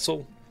of the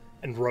vessel,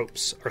 and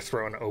ropes are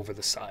thrown over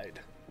the side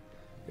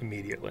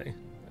immediately.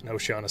 And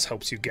Oceanus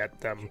helps you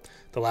get them,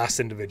 the last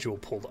individual,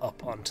 pulled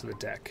up onto the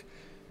deck.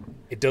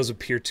 It does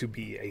appear to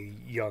be a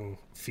young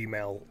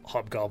female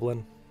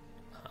hobgoblin.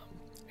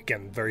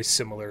 Again, very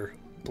similar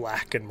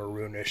black and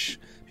maroonish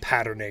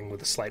patterning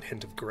with a slight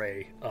hint of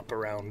gray up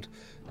around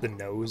the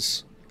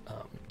nose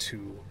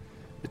to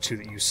the two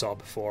that you saw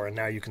before. And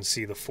now you can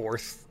see the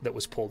fourth that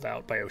was pulled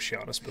out by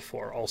Oceanus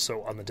before,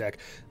 also on the deck.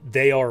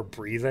 They are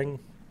breathing,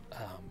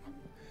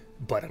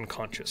 but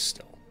unconscious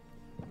still.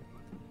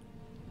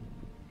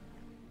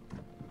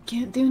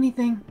 Can't do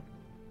anything.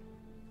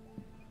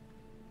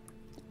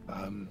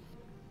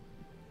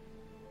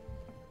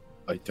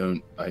 I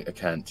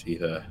can't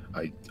either.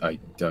 I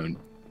don't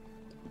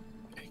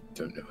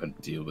know how to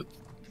deal with.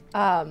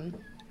 Have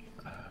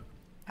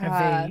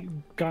they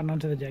gotten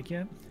onto the deck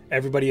yet?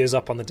 Everybody is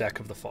up on the deck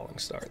of the Falling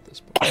Star at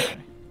this point.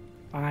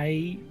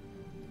 I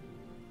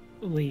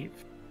leave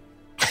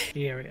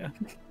the area.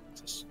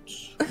 It's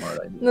a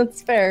smart idea.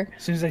 That's fair.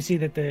 As soon as I see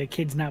that the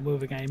kid's not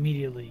moving, I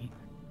immediately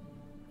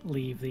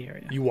leave the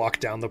area. You walk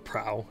down the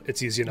prow.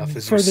 It's easy enough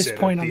as you Furthest sit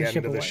point at on the the end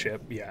ship of the away.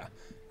 ship. Yeah,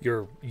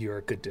 you're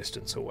a good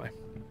distance away.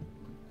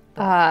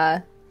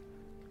 I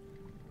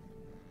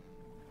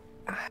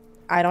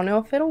don't know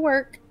if it'll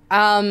work.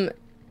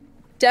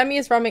 Demi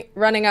is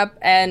running up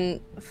and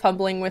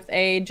fumbling with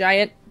a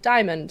giant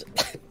diamond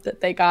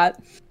that they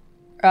got.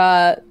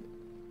 Right.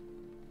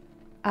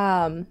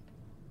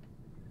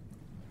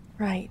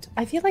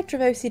 I feel like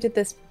Dravosi did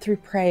this through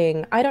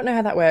praying. I don't know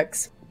how that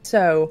works.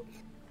 So,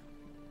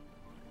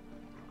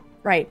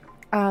 right.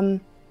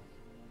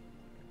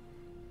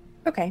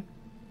 Okay.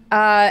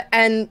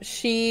 And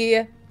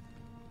she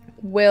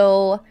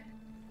will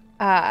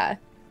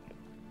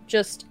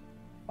just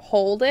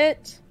hold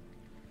it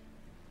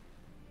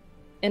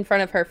in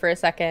front of her for a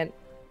second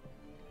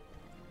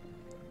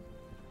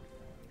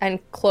and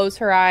close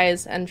her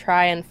eyes and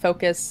try and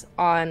focus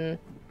on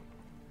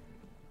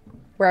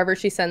wherever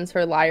she sends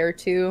her lyre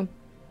to,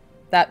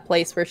 that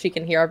place where she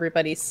can hear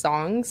everybody's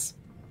songs.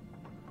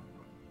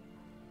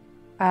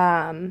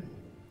 I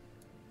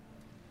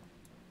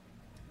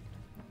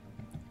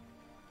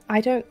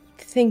don't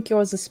think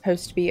yours is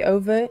supposed to be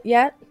over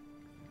yet,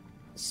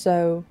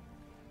 so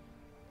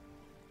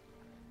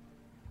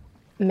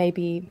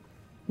maybe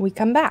we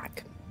come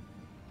back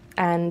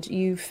and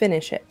you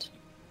finish it.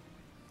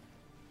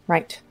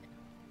 Right.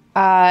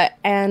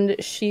 And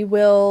she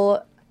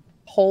will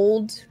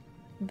hold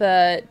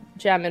the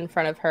gem in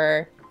front of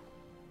her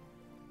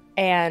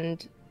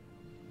and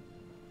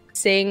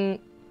sing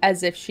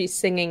as if she's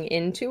singing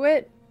into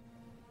it.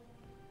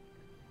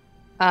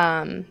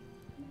 So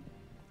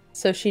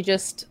she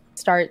just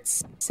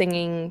starts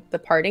singing The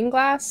Parting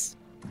Glass.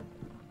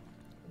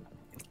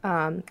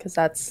 Because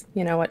that's,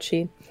 what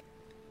she...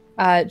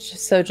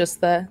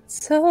 just the...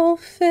 So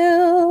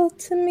fill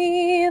to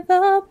me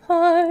the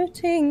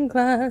parting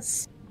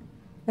glass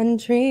and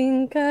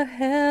drink a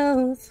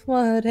health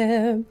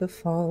whatever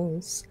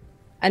befalls.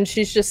 And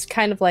she's just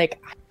kind of like,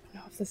 I don't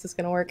know if this is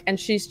going to work. And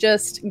she's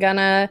just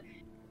gonna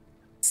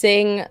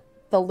sing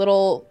the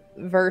little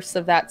verse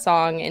of that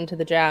song into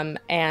the gem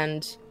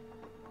and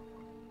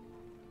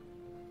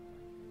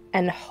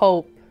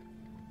hope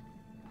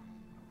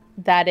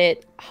that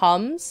it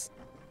hums,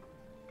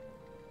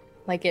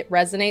 like it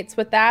resonates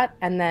with that,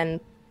 and then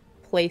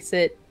place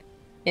it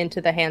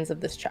into the hands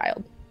of this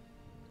child.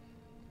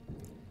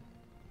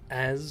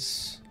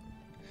 As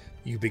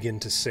you begin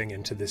to sing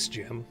into this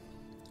gem,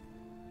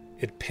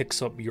 it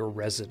picks up your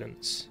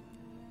resonance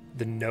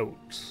the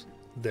note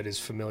that is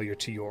familiar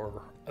to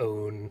your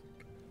own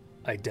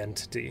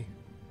identity.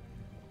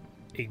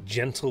 A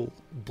gentle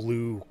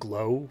blue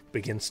glow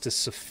begins to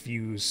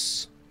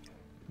suffuse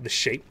the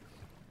shape.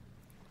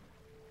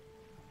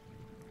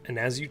 And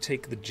as you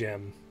take the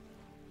gem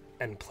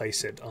and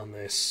place it on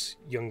this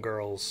young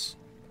girl's,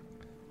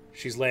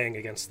 she's laying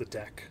against the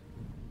deck,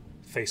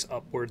 face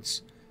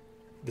upwards.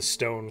 The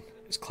stone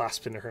is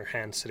clasped in her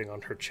hand, sitting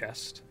on her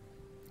chest.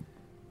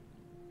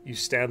 You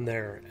stand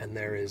there, and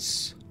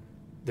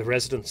the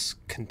resonance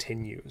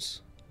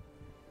continues.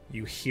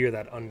 You hear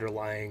that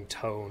underlying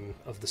tone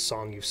of the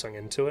song you've sung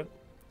into it.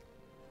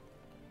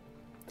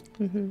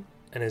 Mm-hmm.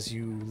 And as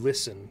you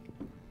listen,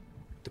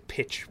 the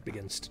pitch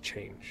begins to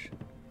change.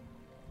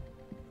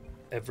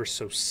 Ever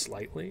so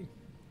slightly.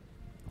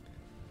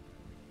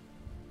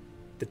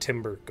 The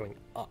timbre going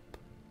up.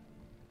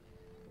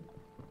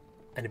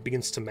 And it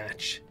begins to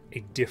match a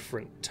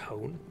different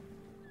tone.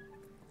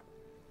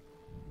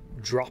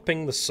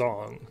 Dropping the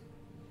song,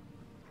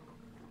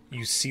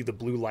 you see the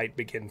blue light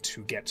begin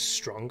to get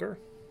stronger.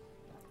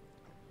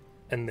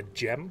 And the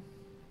gem,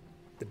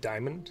 the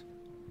diamond,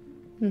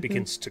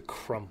 begins to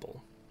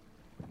crumble.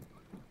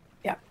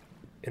 Yeah.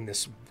 In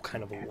this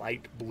kind of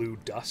light blue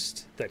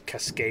dust that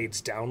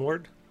cascades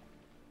downward.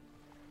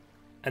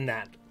 And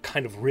that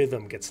kind of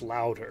rhythm gets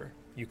louder.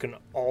 You can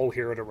all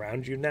hear it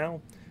around you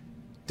now.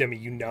 Demi,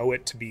 you know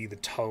it to be the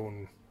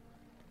tone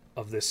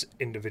of this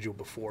individual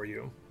before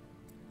you.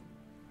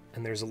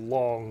 And there's a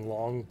long,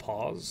 long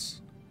pause.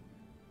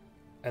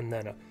 And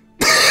then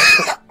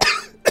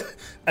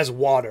as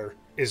water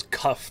is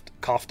coughed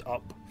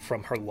up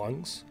from her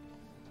lungs.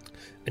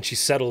 And she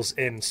settles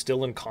in,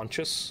 still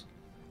unconscious,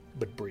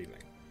 but breathing.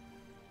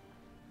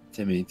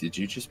 Timmy, did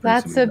you just bring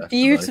That's somebody a back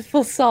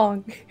beautiful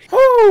song. Ooh!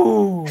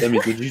 to life? Timmy,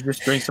 did you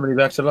just bring somebody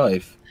back to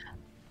life?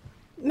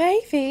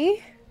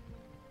 Maybe.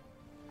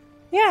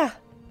 Yeah.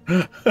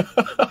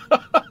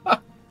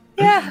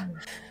 Yeah.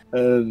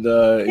 And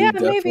Yeah,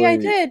 maybe I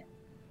did.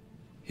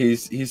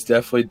 He's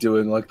definitely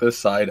doing like the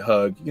side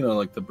hug, you know,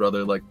 like the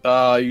brother, like,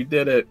 you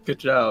did it, good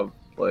job.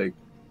 Like,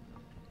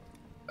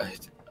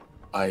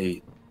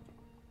 I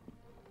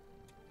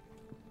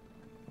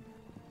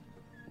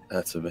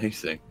that's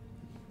amazing.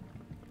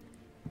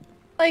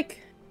 Like,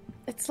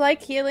 it's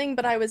like healing,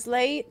 but I was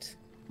late.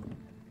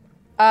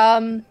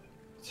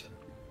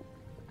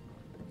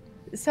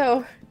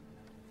 So,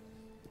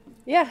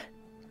 yeah.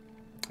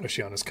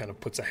 Oceanus kind of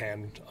puts a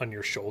hand on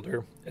your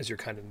shoulder as you're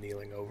kind of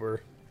kneeling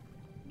over.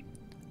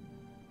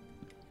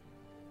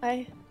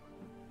 That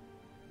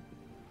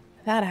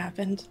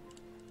happened.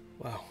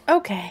 Wow.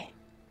 Okay.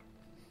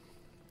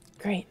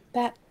 Great.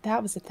 That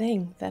was a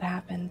thing that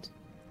happened.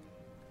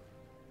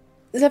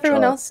 Is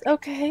everyone else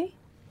okay?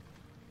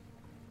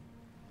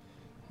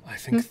 I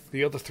think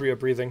the other three are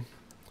breathing.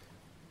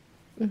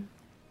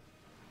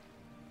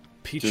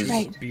 Peach is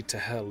Right. beat to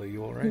hell. Are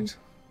you all right?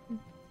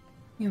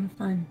 Yeah, I'm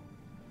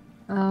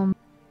fine.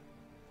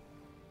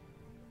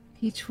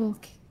 Peach will.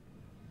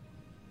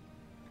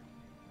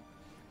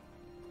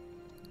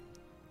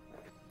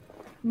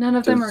 None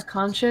of them are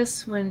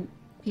conscious when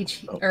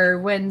Peach or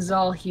when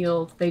Zal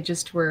healed. They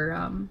just were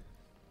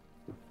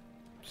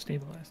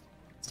Stabilized.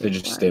 They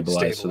just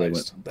stabilized, so they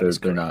went. That is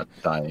They're correct.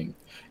 not dying.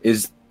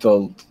 Is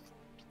the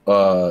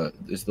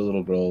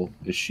little girl?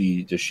 Does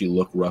she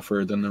look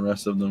rougher than the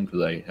rest of them?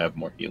 Because I have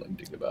more healing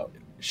to give out.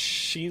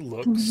 She I can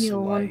looks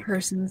heal one like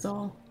person,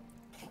 Zal.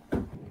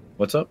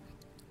 What's up?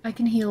 I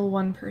can heal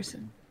one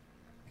person.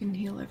 I can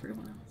heal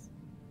everyone else.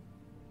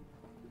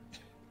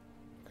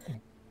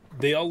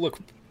 they all look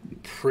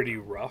pretty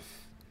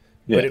rough,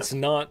 Yeah. but it's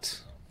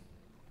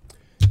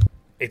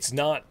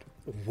not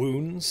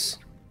wounds.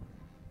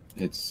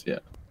 It's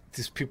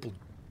These people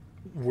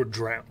were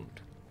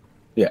drowned.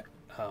 Yeah.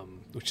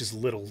 Which is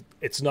little.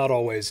 It's not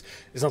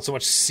so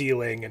much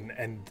sealing,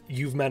 and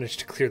you've managed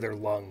to clear their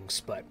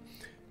lungs, but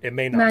it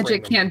may not.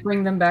 Magic can't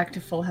bring them back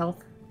to full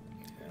health.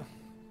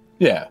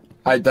 Yeah.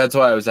 That's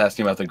why I was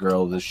asking about the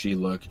girl. Does she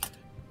look?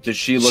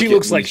 She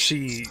looks like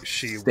she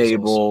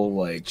stable.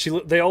 Like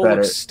they all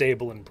better. look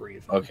stable and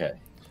breathing. Okay.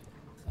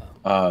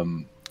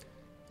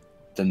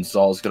 Then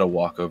Zal's gonna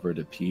walk over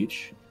to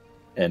Peach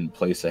and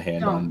place a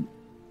hand on.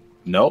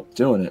 Nope,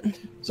 doing it.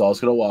 Zal's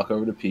gonna walk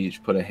over to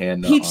Peach, put a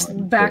hand Peach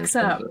on. backs her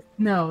up. shoulder.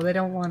 No, they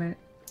don't want it.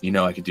 You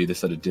know I could do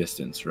this at a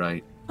distance,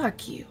 right?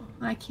 Fuck you.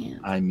 I can't.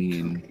 I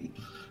mean,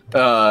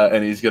 Okay.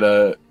 and he's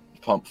gonna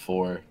pump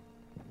 4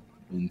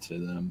 into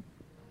them.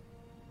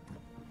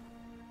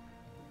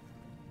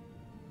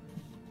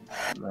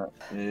 That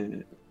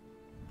is-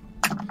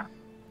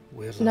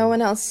 Well, No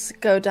one else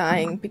go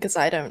dying because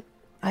we don't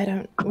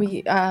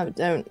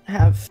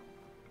have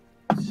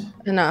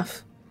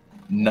enough.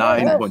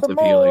 9 Oh, points some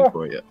of healing more.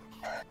 for you.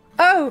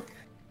 Oh,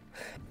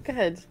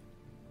 good.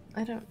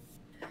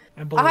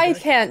 I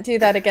can't do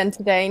that again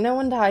today. No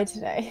one died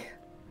today.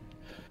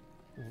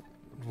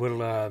 Will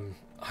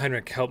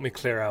Heinrich help me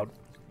clear out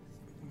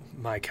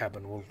my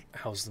cabin? We'll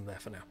house them there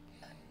for now.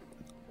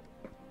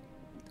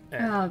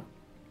 And-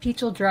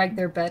 Peach will drag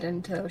their bed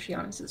into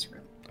Oceanus's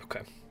room.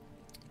 Okay.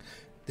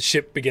 The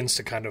ship begins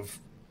to kind of...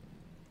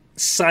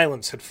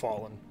 Silence had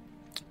fallen.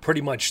 Pretty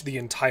much the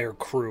entire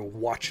crew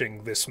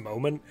watching this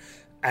moment,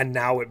 and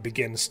now it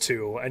begins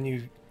to... And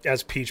you,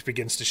 as Peach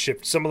begins to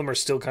shift, some of them are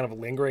still kind of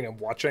lingering and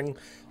watching,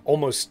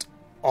 almost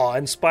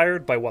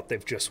awe-inspired by what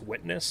they've just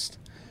witnessed.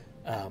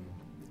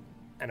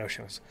 And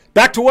Ocean goes,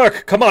 "Back to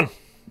work! Come on!"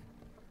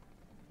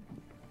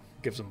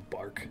 Gives them a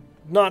bark.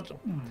 Not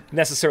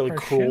necessarily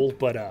cruel,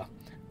 but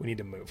we need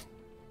to move.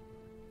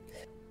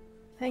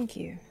 Thank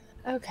you.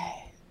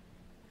 Okay.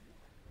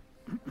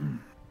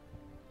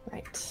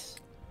 Right.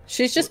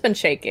 She's just been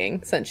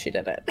shaking since she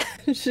did it.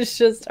 She's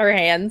just, her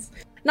hands.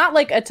 Not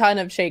like a ton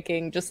of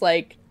shaking, just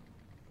like,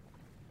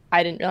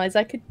 I didn't realize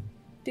I could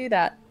do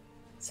that.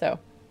 So,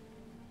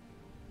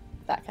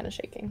 that kind of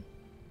shaking.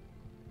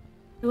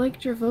 I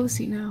like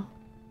Dravosi now.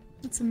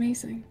 That's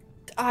amazing.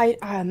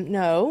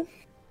 No.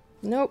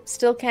 Nope,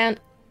 still can't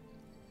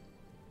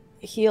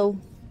heal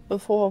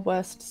before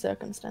worst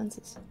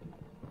circumstances.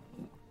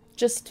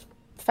 Just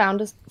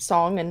found a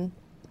song and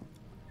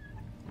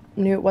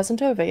knew it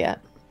wasn't over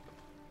yet.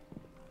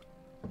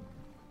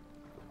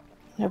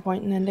 No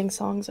point in ending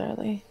songs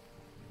early.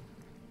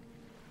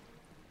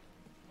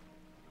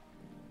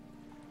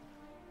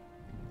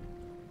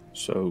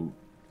 So,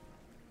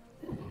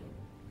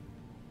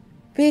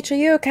 Peach, are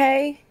you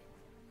okay?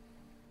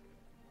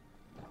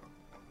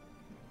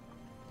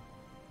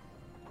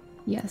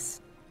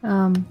 Yes.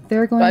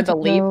 They're going Do I to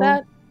believe go...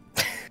 that?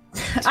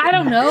 I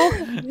don't know.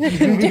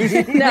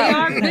 They No.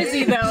 are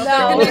busy though.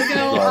 No. They're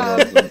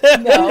gonna go.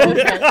 No.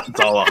 it's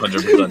all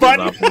 100% does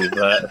not believe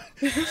that.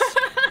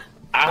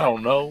 I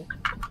don't know.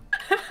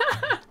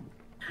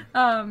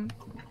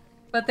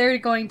 But they're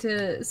going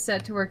to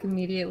set to work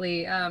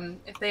immediately.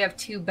 If they have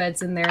 2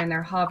 beds in there and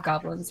they're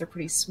hobgoblins, they're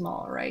pretty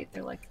small, right?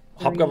 They're like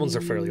Hobgoblins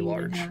are fairly 3 and a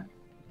large. half.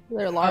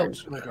 They're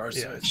large. Like our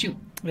Yeah. size. Shoot.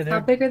 Yeah, How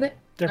big are they?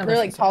 they're They're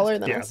like taller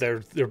than Yeah, us.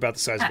 they're about the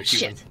size of a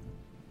human. Shit.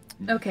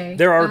 Okay.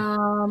 There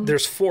are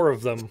there's 4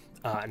 of them,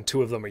 and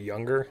 2 of them are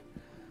younger.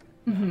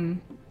 Mm-hmm.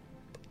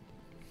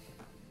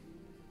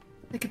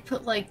 They could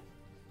put like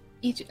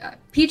each.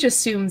 Peach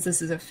assumes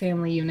this is a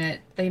family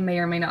unit. They may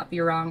or may not be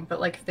wrong, but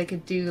like if they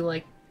could do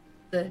like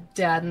the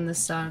dad and the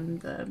son,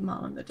 the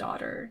mom and the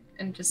daughter,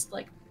 and just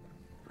like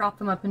prop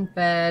them up in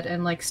bed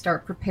and like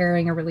start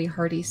preparing a really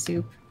hearty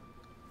soup.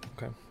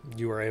 Okay,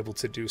 you are able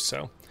to do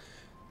so.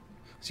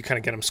 So you kind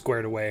of get him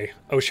squared away.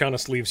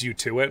 Oceanus leaves you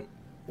to it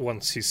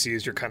once he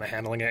sees you're kind of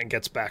handling it and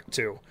gets back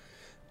to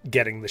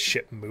getting the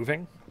ship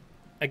moving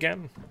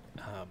again.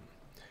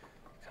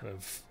 Kind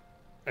of,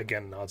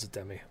 again, nods at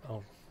Demi.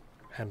 I'll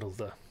handle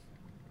the...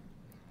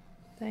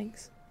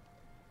 Thanks.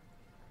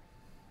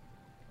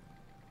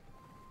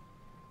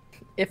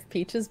 If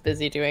Peach is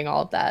busy doing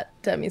all of that,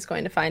 Demi's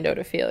going to find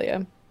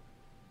Ophelia.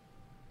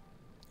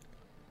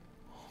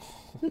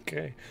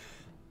 Okay.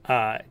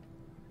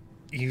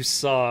 You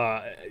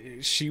saw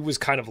she was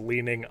kind of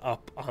leaning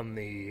up on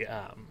the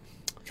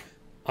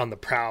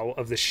prow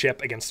of the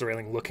ship against the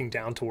railing, looking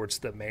down towards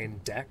the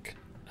main deck.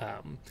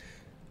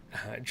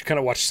 You kind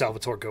of watched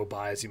Salvatore go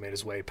by as he made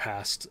his way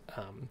past.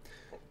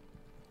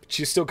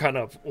 She's still kind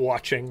of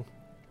watching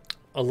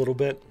a little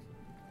bit.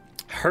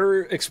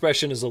 Her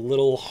expression is a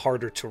little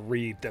harder to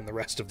read than the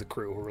rest of the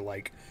crew, who are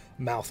like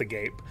mouth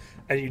agape.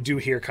 And you do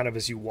hear kind of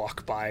as you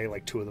walk by,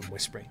 like 2 of them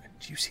whispering,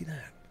 "Do you see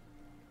that?"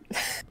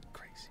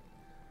 Crazy.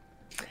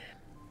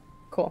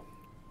 Cool.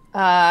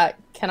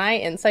 Can I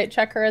insight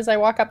check her as I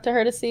walk up to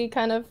her to see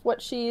kind of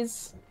what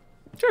she's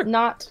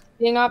not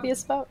being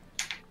obvious about?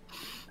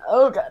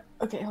 Oh god.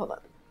 Okay, hold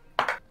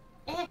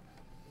on.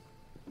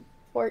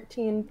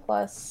 14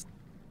 plus...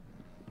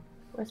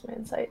 Where's my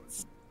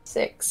insights?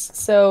 6.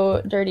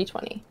 So, dirty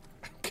 20.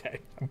 Okay,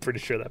 I'm pretty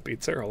sure that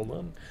beats her. Hold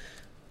on.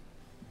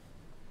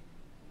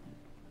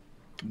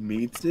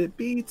 Meets it,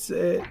 beats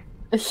it.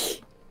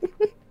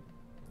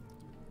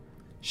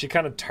 She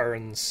kind of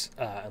turns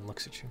and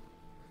looks at you.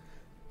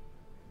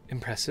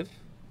 Impressive.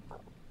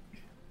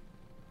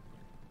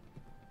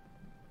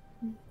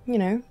 You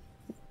know,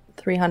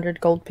 300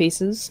 gold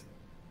pieces.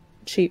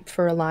 Cheap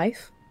for a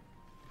life.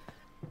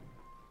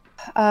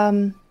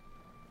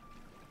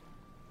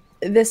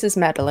 This is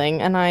meddling,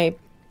 and I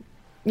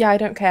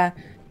don't care.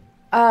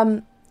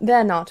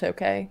 They're not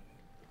okay.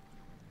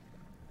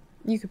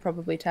 You could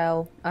probably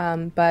tell,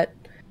 but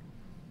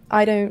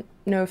I don't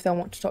know if they'll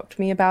want to talk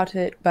to me about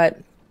it, but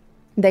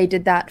they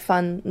did that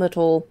fun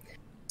little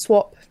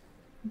swap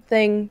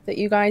thing that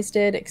you guys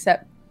did,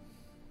 except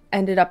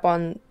ended up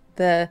on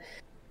the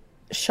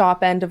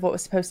sharp end of what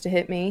was supposed to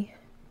hit me.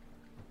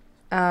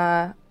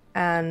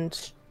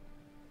 And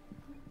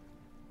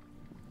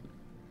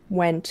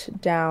went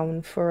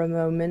down for a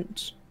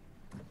moment.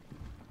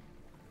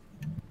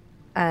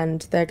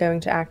 And they're going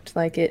to act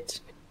like it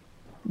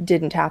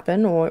didn't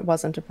happen, or it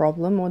wasn't a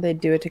problem, or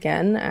they'd do it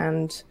again,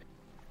 and,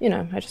 you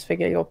know, I just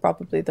figure you're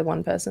probably the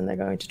one person they're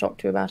going to talk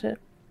to about it.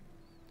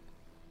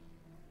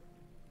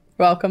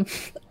 Welcome.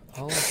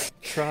 I'll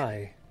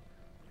try.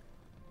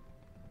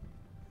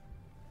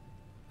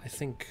 I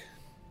think...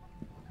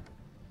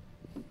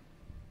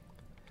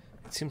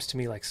 It seems to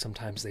me like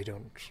sometimes they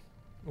don't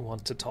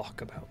want to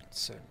talk about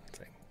certain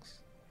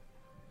things.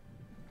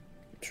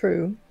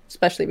 True,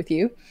 especially with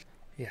you.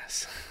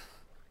 Yes.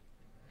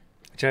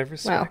 Which I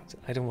respect.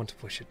 I don't want to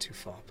push it too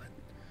far, but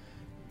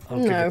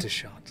I'll give it a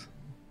shot.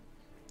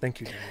 Thank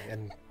you, Danny,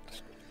 and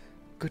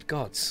good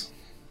gods.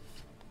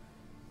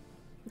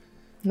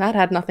 That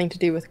had nothing to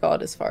do with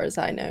God, as far as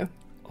I know.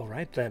 All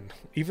right, then.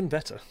 Even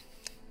better.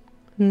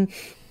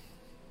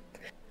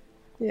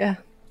 Yeah.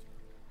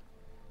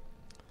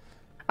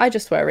 I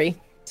just worry,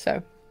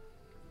 so...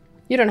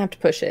 You don't have to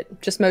push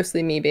it. Just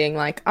mostly me being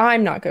like,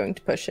 I'm not going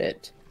to push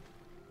it.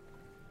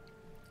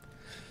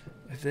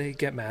 If they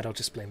get mad, I'll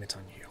just blame it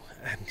on you.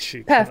 And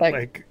she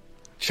Perfect.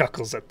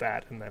 chuckles at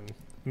that and then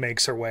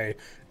makes her way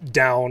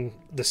down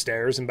the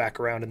stairs and back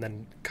around, and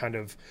then kind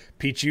of,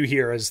 Peach, you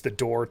hear as the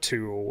door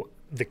to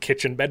the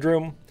kitchen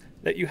bedroom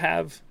that you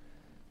have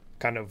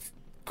kind of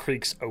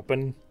creaks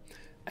open,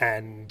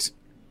 and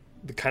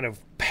the kind of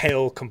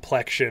pale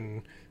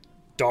complexion,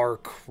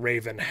 dark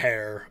raven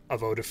hair of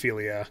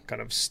Odophilia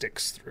kind of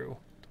sticks through.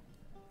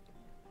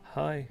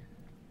 Hi.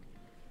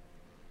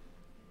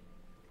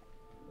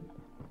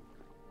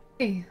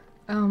 Hey,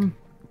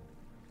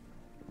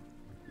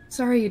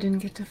 sorry you didn't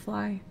get to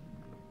fly.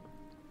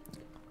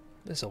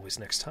 There's always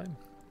next time.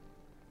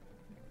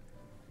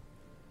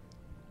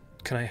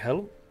 Can I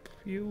help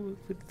you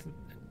with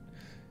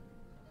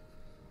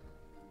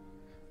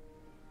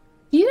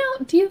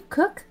Do you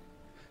cook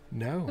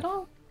No. at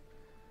all?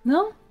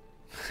 No?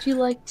 Would you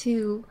like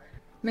to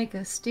make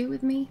a stew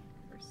with me?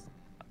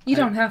 You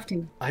don't have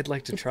to. I'd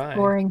like to It's try.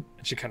 boring.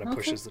 And she kind of Okay.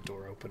 pushes the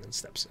door open and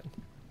steps in.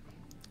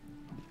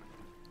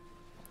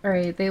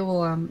 Alright, they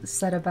will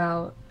set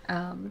about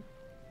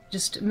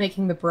just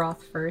making the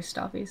broth first,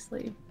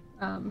 obviously,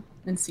 and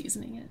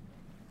seasoning it.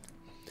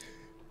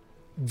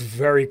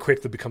 Very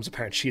quickly becomes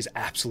apparent she is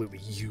absolutely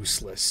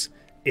useless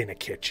in a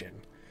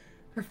kitchen.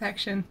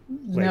 Perfection.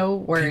 Like, No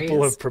worries.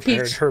 People have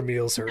prepared Peach. her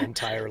meals her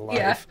entire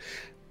life.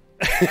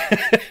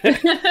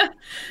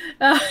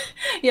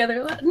 Yeah,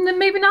 they're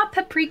maybe not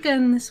paprika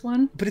in this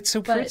one. But it's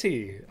so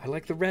pretty. I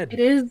like the red. It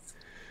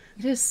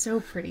is so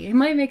pretty. It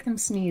might make them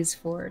sneeze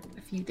for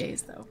a few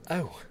days, though.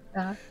 Oh.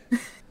 Uh,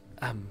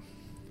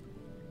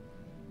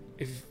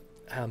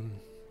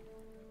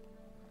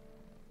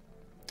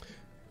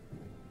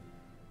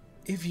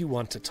 If you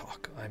want to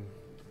talk, I'm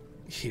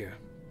here.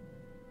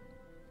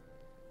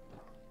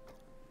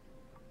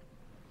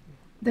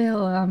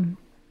 they'll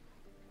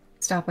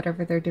stop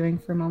whatever they're doing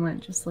for a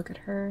moment, just look at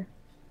her.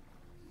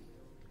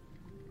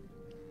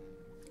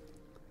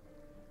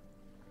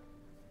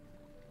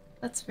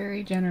 That's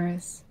very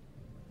generous.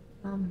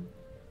 And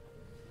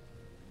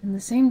the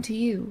same to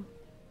you.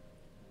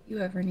 You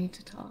ever need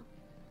to talk.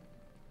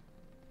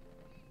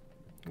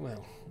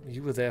 Well,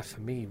 you were there for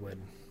me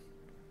when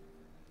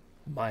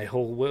my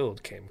whole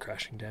world came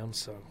crashing down,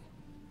 so,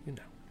 you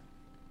know.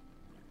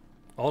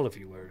 All of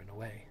you were, in a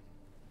way.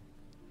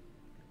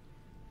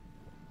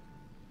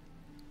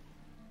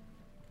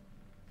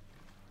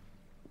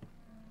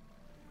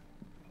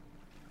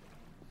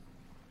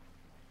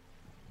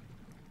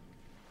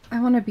 I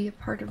want to be a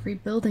part of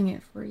rebuilding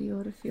it for you,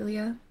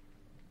 Odophilia.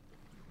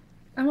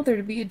 I want there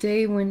to be a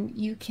day when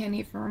you can't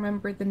even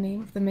remember the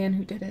name of the man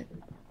who did it.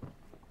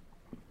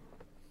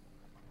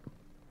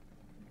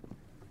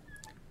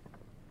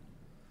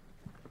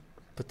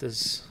 But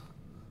there's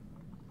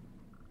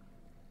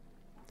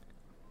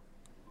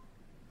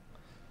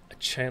a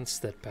chance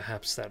that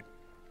perhaps that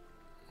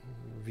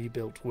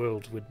rebuilt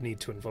world would need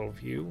to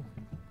involve you.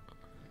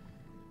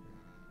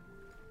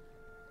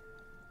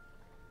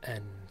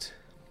 And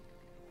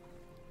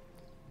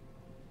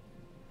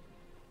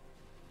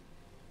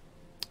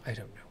I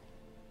don't know.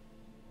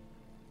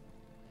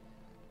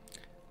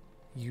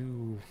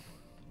 You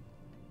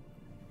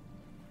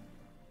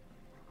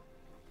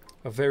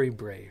are very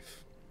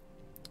brave.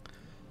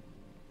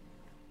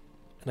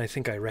 And I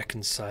think I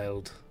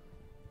reconciled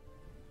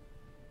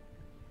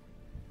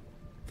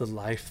the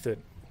life that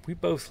we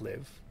both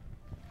live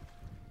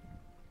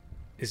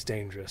is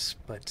dangerous,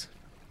 but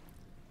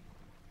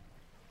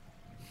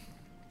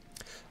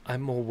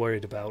I'm more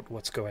worried about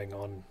what's going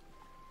on.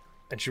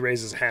 And she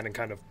raises a hand and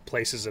kind of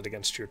places it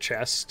against your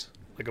chest,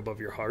 like above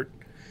your heart.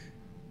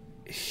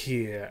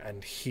 Here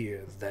and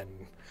here,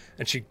 then.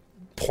 And she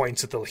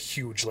points at the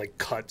huge, like,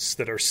 cuts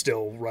that are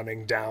still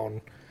running down,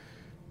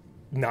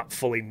 not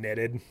fully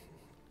knitted.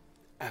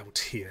 Out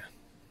here.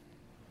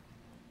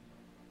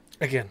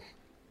 Again,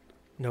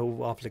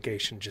 no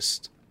obligation,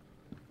 just,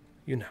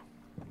 you know.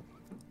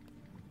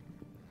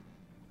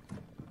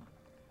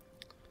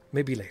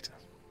 Maybe later.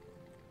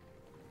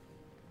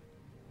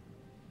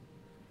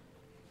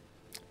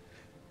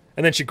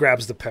 And then she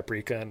grabs the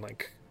paprika and,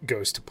 like,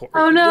 goes to pour it.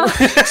 Oh no!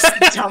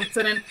 Just dumps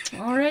it in.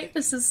 Alright,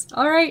 this is...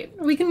 Alright,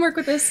 we can work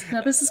with this.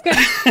 No, this is good.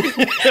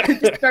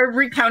 Just start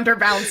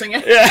counterbalancing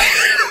it.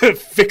 Yeah.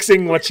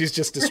 Fixing what she's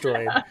just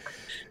destroyed.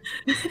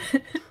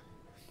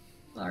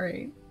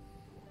 Alright.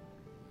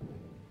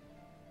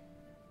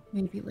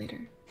 Maybe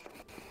later.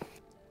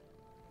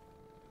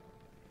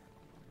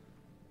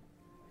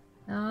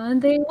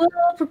 And they will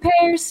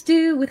prepare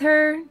stew with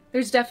her.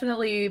 There's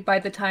definitely, by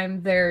the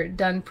time they're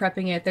done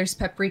prepping it, there's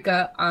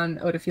paprika on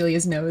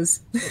Otophilia's nose.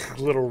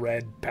 Little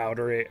red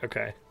powdery.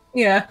 Okay.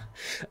 Yeah,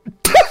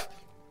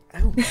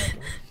 Ow.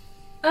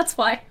 that's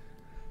why.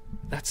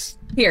 That's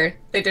Here,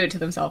 they do it to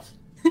themselves.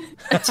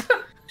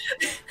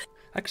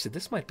 actually,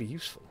 this might be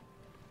useful.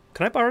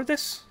 Can I borrow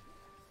this?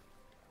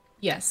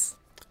 Yes,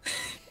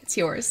 it's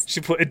yours.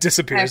 It I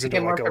disappears have to into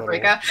get more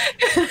like a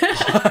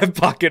paprika. little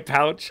pocket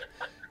pouch.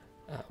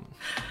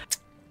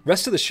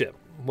 Rest of the ship.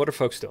 What are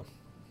folks doing?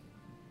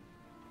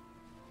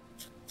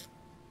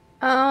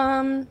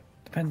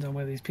 Depends on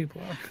where these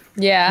people are.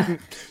 Yeah. So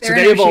They're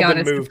they in have all been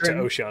Oceanus' moved to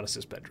room.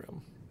 Oceanus'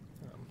 bedroom.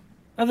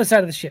 Other side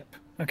of the ship.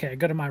 Okay,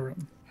 go to my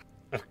room.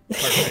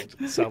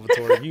 Perfect.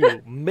 Salvatore,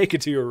 you make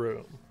it to your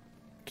room.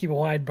 Keep a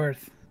wide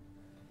berth.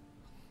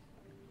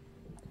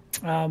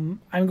 I'm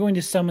going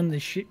to summon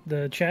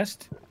the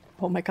chest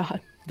Oh my god.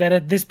 that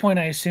at this point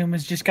I assume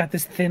has just got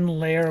this thin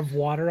layer of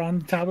water on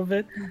top of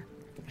it.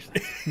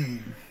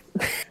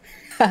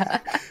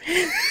 I'm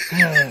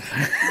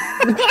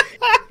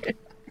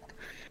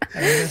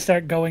gonna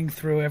start going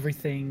through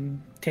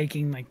everything,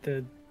 taking like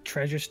the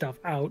treasure stuff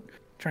out,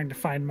 trying to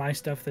find my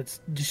stuff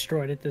that's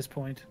destroyed at this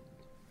point.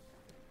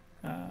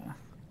 And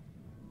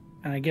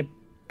I get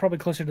probably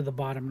closer to the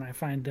bottom, and I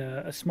find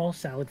a small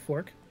salad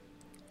fork.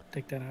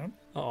 Take that out,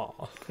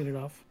 Aw. clean it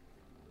off,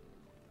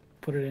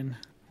 put it in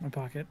my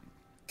pocket.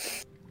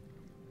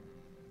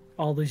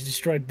 All these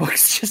destroyed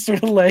books just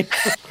sort of lay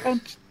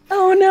around.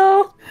 Oh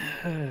no.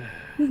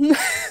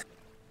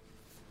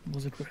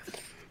 Was it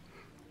worth?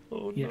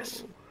 Oh,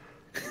 Yes.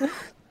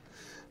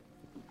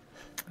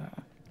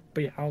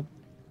 But yeah, I'll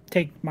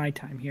take my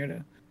time here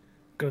to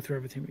go through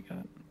everything we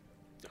got.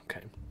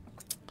 Okay.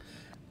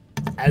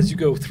 As you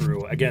go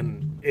through,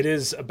 again, it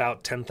is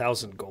about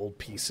 10,000 gold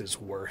pieces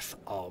worth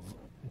of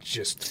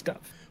just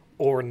Stuff.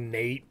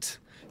 ornate.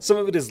 Some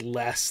of it is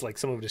less, like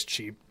some of it is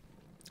cheap.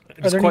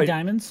 Are there any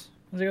diamonds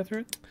as I go through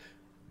it?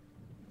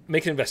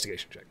 Make an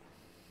investigation check.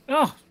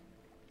 Oh,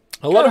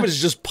 A lot of it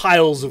is just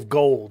piles of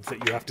gold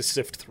that you have to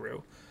sift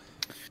through.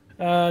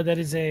 that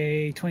is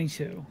a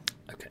 22.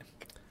 Okay.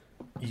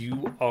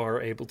 You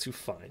are able to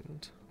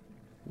find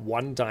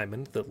one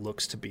diamond that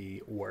looks to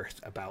be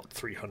worth about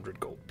 300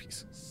 gold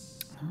pieces.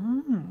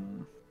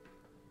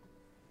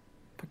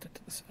 Put that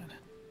to the side.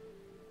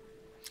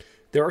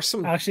 There are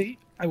some... Actually,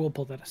 I will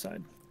pull that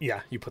aside.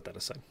 Yeah, you put that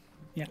aside.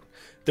 Yeah.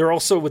 There are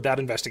also, with that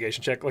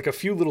investigation check, like a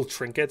few little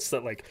trinkets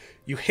that, like,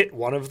 you hit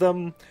one of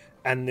them,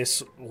 and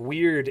this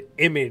weird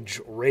image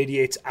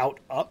radiates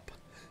up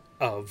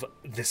of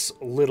this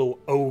little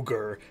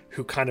ogre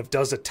who kind of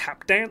does a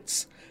tap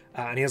dance.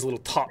 And he has a little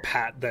top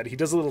hat that he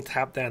does a little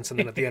tap dance, and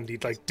then at the end he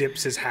like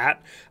dips his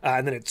hat,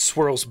 and then it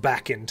swirls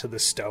back into the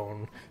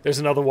stone. There's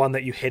another one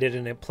that you hit it,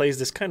 and it plays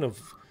this kind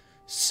of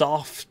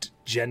soft,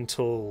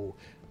 gentle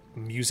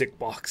music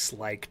box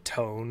like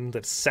tone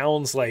that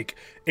sounds like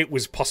it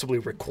was possibly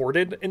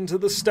recorded into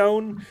the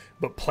stone,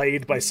 but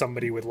played by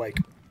somebody with like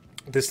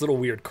this little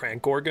weird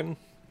crank organ.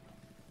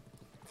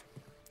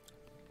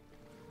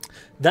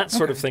 That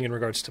sort of thing in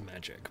regards to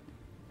magic.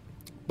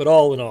 But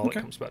all in all, it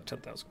comes about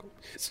 10,000 gold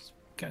pieces.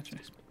 Gotcha.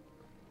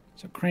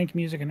 So crank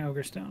music and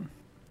ogre stone.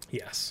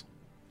 Yes.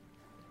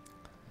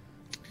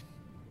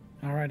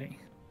 Alrighty.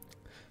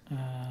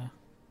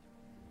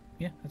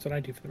 Yeah, that's what I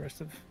do for the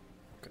rest of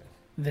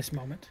this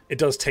moment. It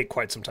does take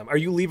quite some time. Are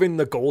you leaving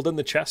the gold in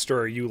the chest, or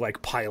are you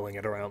like piling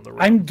it around the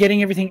room? I'm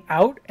getting everything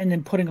out and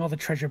then putting all the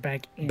treasure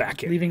back in.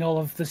 Back in. Leaving all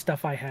of the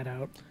stuff I had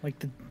out, like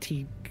the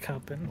tea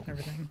cup and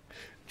everything.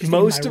 Just in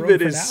Most my of room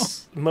it for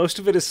is most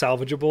of it is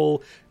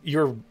salvageable.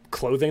 Your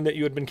clothing that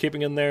you had been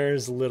keeping in there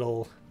is a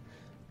little,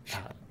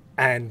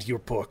 and your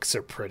books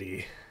are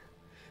pretty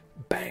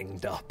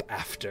banged up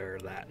after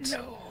that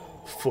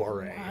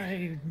foray.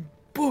 My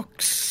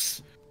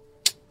books.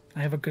 I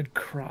have a good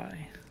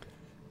cry.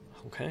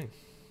 Okay.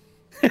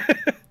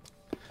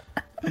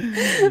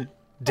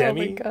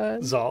 Demi,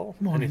 God. Zal,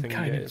 anything you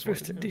Mordenkainen guys first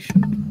want to do?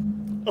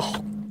 edition.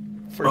 Oh,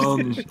 first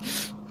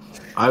edition.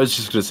 I was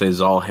just gonna say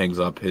Zal hangs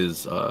up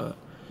his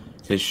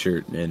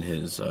shirt and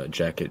his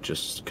jacket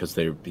just because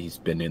he's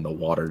been in the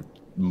water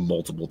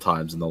multiple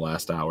times in the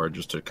last hour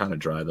just to kind of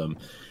dry them,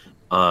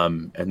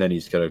 and then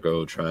he's gonna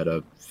go try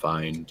to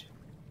find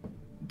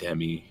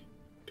Demi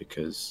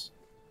because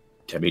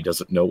Demi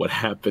doesn't know what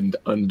happened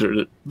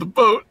under the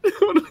boat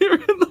when we were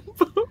in the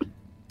boat.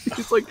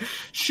 He's like,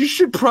 she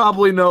should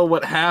probably know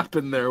what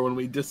happened there when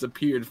we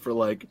disappeared for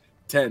like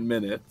 10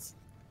 minutes.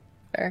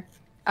 Fair.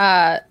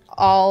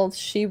 All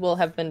she will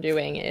have been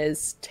doing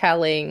is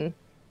telling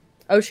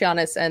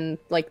Oceanus and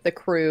like the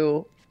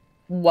crew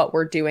what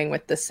we're doing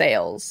with the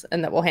sails,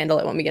 and that we'll handle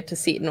it when we get to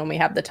Seaton when we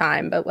have the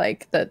time, but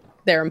like that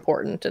they're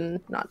important and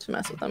not to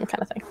mess with them,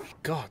 kind of thing.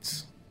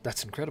 Gods,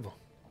 that's incredible.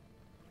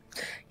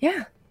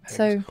 Yeah.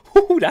 So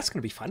Ooh, that's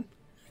gonna be fun.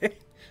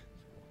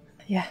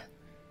 yeah,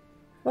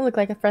 we'll look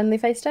like a friendly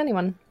face to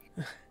anyone.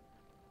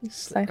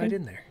 Slip right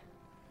in there.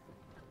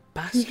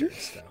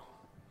 Bastards, though.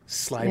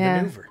 Sly Yeah.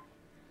 maneuver.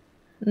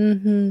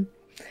 Mm-hmm.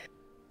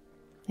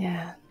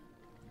 Yeah.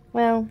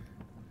 Well,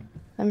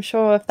 I'm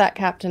sure if that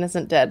captain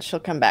isn't dead, she'll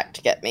come back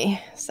to get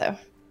me. So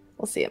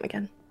we'll see him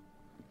again.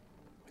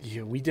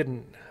 Yeah, we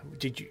didn't.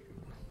 Did you?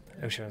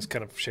 Oceanus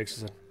kind of shakes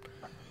his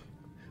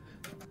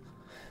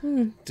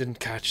head. Didn't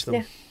catch them.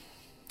 Yeah.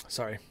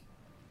 Sorry.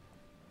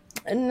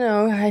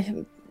 No,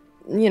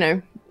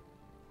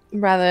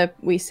 rather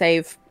we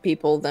save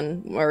people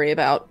than worry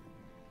about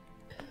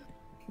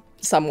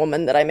some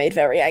woman that I made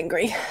very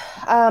angry.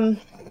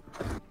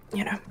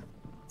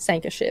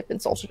 Sank a ship,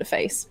 insulted a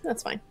face.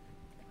 That's fine.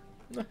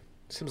 No,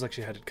 seems like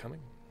she had it coming.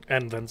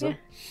 And then some.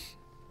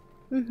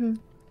 Yeah. Mm-hmm.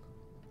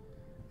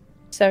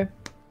 So,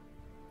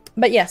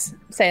 but yes,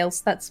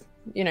 sales. That's,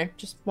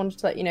 just wanted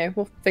to let you know.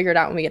 We'll figure it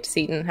out when we get to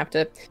Seaton. Have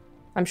to,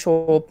 I'm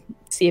sure,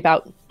 see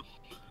about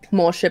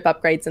more ship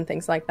upgrades and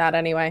things like that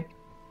anyway.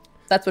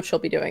 That's what she'll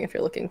be doing if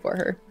you're looking for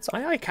her. So.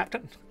 Aye,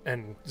 Captain.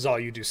 And Zal,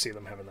 you do see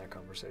them having that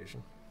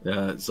conversation.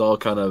 Yeah, Zal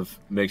kind of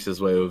makes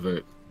his way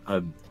over.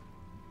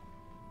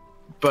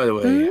 By the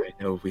way, I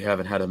know we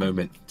haven't had a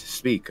moment to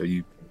speak. Are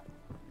you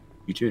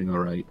doing all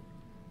right?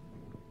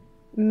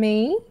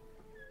 Me?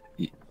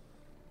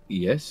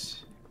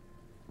 Yes.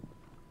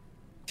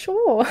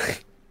 Sure.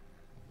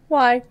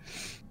 Why?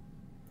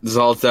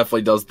 Zal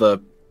definitely does the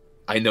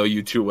 "I know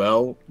you too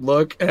well"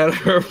 look at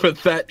her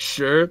with that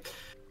shirt.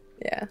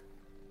 Yeah.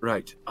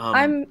 Right.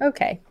 I'm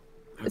okay.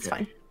 It's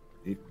fine.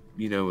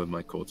 You know where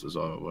my quarters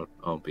are, what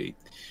I'll be.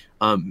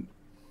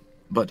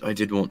 But I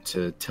did want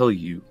to tell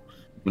you,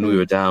 when we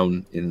were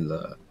down in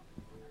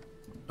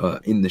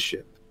the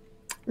ship,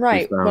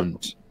 right, we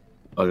found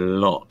a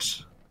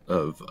lot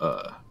of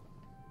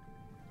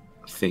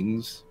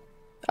things.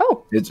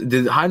 Oh.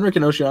 Did Heinrich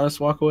and Oceanus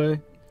walk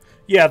away?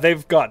 Yeah,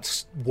 they've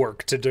got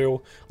work to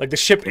do. Like, the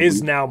ship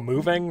is now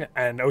moving,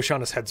 and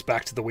Oceanus heads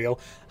back to the wheel.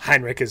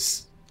 Heinrich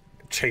is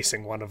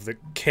chasing one of the...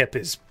 Kip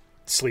is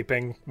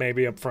sleeping,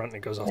 maybe, up front, and he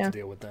goes off to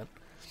deal with that.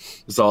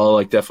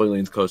 Zal, definitely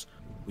leans close.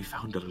 We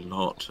found a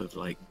lot of,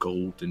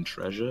 gold and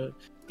treasure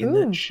in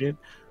that ship.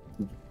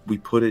 We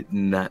put it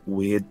in that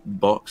weird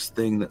box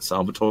thing that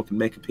Salvatore can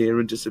make appear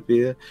and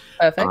disappear.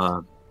 Perfect.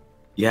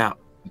 Yeah,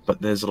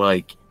 but there's,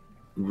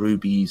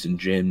 rubies and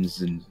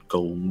gems and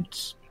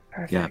golds.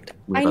 Perfect.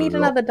 Yeah, I need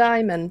another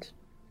diamond.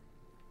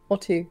 Or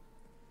two.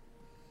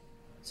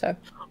 So.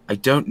 I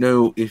don't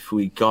know if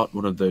we got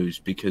one of those,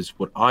 because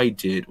what I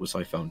did was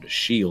I found a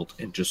shield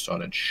and just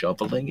started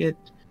shoveling it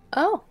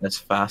as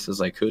fast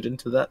as I could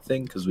into that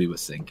thing, because we were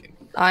sinking.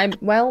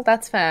 Well,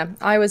 that's fair.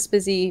 I was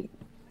busy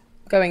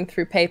going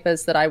through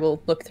papers that I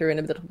will look through in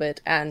a little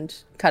bit and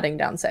cutting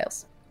down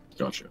sails.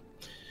 Gotcha.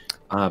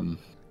 But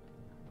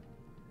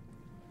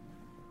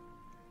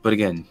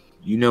again,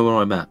 you know where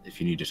I'm at if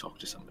you need to talk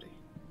to somebody.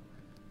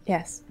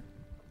 Yes.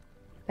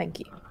 Thank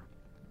you.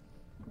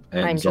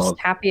 And I'm just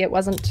happy it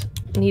wasn't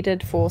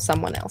needed for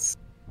someone else.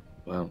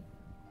 Well,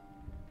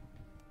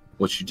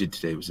 what you did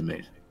today was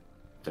amazing.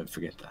 Don't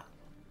forget that.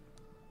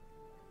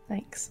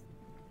 Thanks.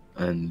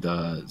 And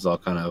Zal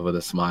kind of, with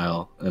a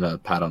smile and a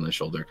pat on the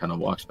shoulder, kind of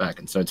walks back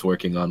and starts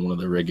working on one of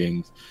the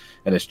riggings,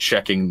 and is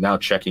checking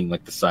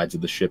the sides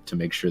of the ship to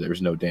make sure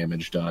there's no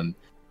damage done.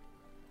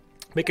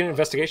 Make an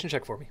investigation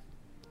check for me.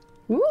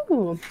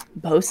 Ooh,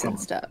 bosun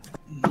stuff.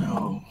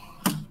 No.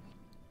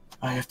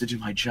 I have to do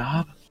my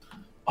job?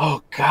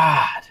 Oh,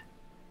 God.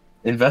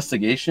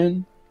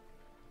 Investigation?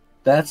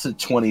 That's a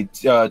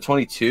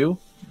 22.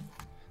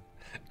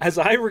 As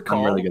I recall,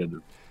 I'm really good at it.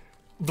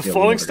 The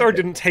Falling Star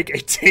didn't take a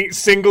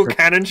single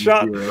cannon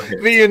shot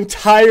the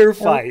entire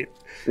fight.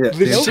 Yeah,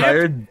 the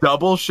entire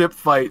double ship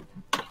fight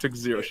took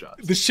 0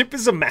 shots. The ship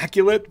is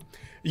immaculate.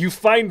 You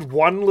find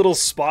one little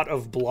spot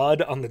of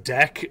blood on the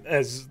deck,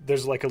 as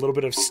there's a little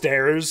bit of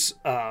stairs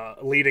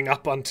leading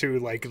up onto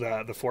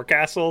the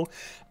forecastle,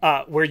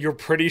 where you're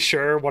pretty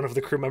sure one of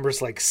the crew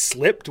members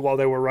slipped while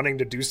they were running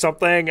to do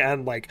something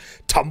and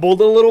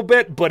tumbled a little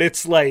bit, but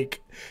it's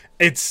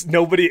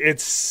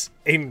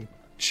in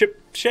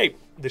ship shape.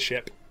 The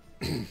ship.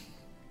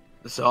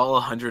 It's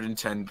all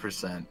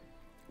 110%.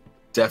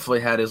 Definitely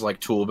had his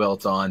tool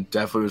belt on.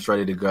 Definitely was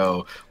ready to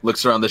go.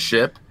 Looks around the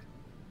ship,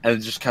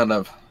 and just kind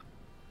of,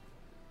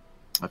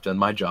 I've done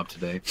my job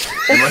today.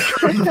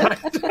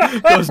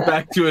 And goes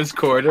back to his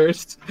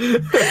quarters.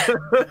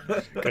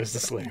 Goes to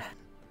sleep.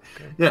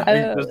 Okay.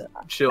 Yeah, he just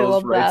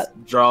chills,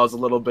 draws a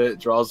little bit,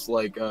 draws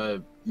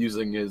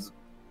using his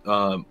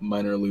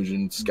minor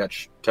illusion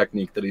sketch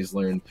technique that he's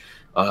learned.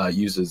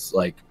 Uses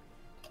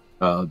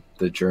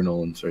the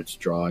journal and starts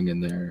drawing in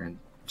there and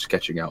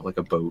sketching out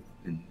a boat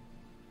and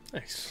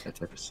nice. That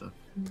type of stuff.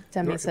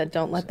 Demi said,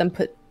 "Don't let them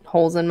put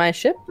holes in my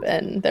ship,"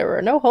 and there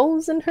were no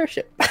holes in her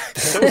ship.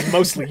 That was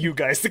mostly you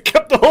guys that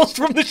kept the holes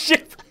from the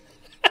ship.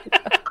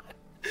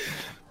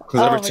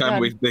 Because every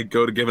time they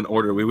go to give an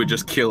order, we would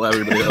just kill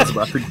everybody else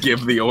about to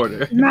give the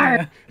order.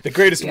 The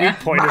greatest weak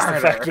point is the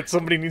fact that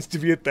somebody needs to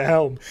be at the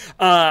helm.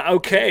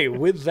 Okay,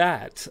 with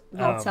that,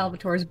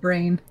 Salvatore's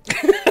brain.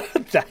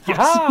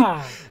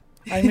 Yes.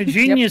 I'm a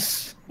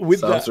genius.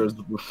 With Salvatore's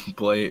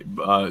blade,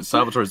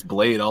 Salvatore's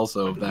blade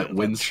also, that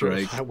wind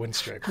strike. That wind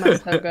strike.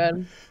 That's so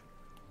good.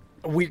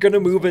 we're going to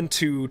move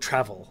into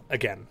travel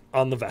again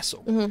on the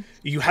vessel. Mhm.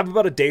 You have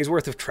about a day's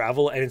worth of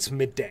travel, and it's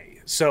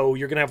midday. So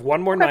you're going to have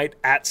one more night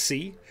at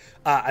sea,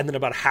 and then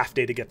about a half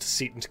day to get to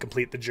Seaton to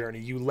complete the journey.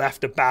 You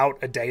left about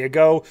a day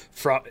ago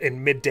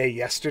in midday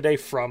yesterday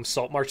from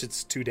Saltmarsh.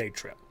 It's a 2-day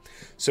trip.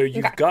 So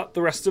you've got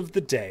the rest of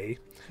the day.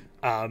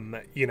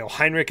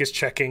 Heinrich is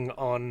checking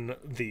on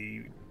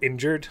the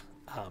injured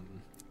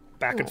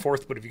back and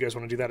forth, but if you guys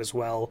want to do that as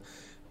well.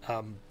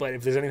 But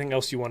if there's anything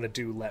else you want to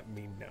do, let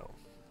me know.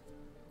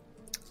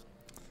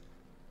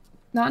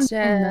 Not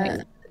until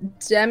night.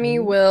 Demi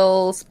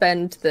will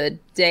spend the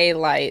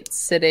daylight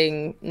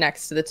sitting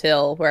next to the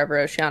till wherever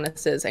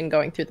Oceanus is and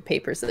going through the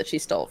papers that she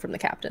stole from the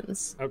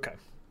captain's Okay.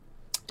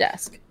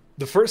 desk.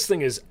 The first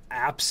thing is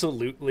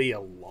absolutely a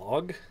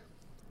log.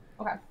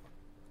 Okay.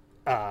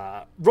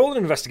 Roll an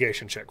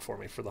investigation check for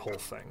me for the whole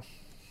thing.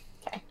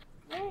 Okay.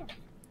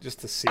 Just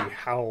to see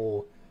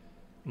how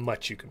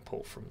much you can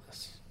pull from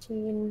this.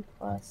 15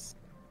 plus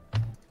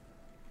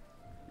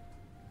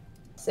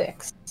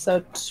 6.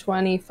 So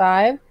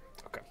 25.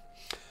 Okay.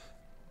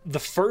 The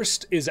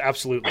first is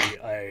absolutely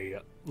a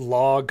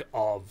log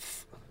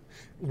of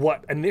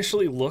what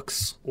initially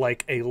looks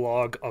like a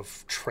log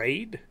of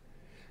trade.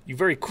 You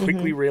very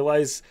quickly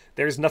realize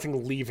there's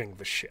nothing leaving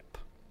the ship.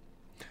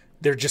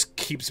 There just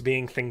keeps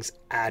being things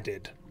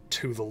added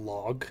to the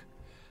log.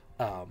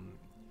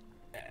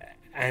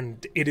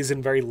 And it is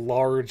in very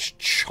large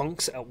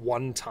chunks at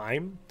one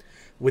time.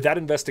 With that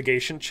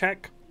investigation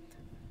check,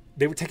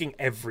 they were taking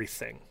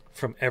everything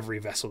from every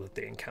vessel that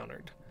they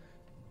encountered.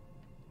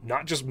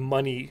 Not just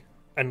money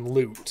and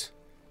loot,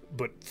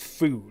 but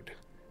food,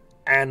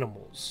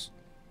 animals,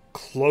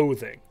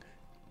 clothing,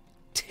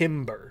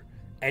 timber,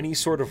 any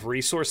sort of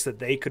resource that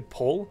they could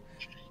pull,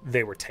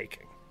 they were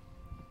taking.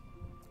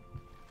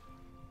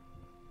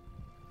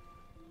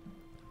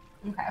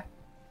 Okay.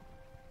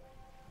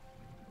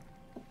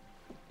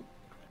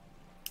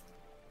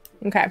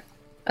 Okay.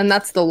 And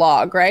that's the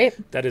log, right?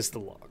 That is the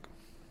log.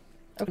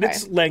 And Okay.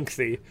 it's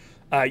lengthy.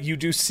 You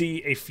do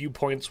see a few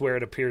points where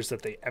it appears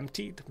that they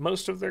emptied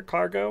most of their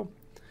cargo.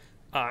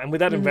 And with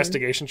that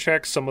investigation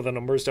check, some of the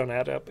numbers don't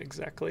add up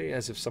exactly,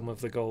 as if some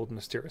of the gold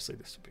mysteriously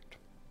disappeared.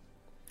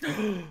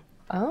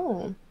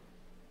 Oh.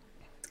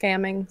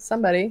 Scamming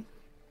somebody.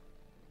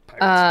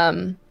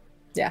 Pirates.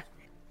 Yeah.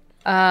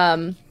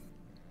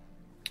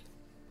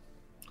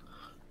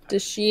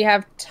 Does she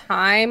have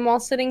time while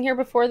sitting here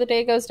before the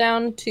day goes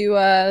down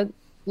to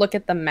look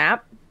at the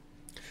map?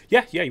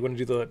 Yeah, you want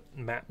to do the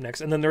map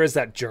next. And then there is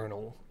that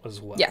journal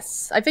as well.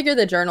 Yes. I figure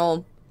the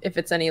journal, if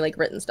it's any like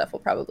written stuff, will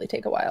probably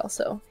take a while,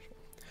 so.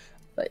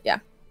 But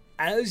yeah.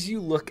 As you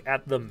look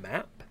at the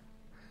map,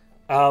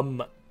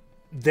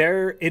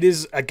 it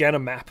is again a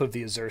map of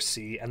the Azure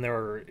Sea, and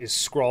there is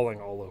scrawling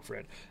all over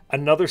it.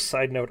 Another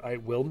side note I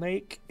will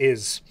make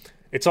is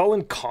it's all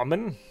in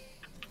common.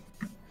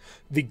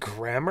 The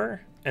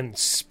grammar and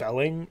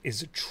spelling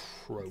is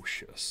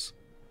atrocious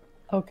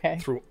Okay.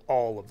 through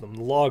all of them.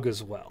 Log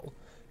as well.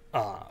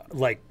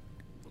 Like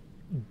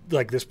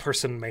this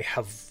person may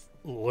have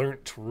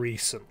learnt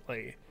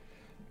recently,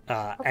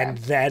 and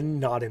then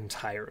not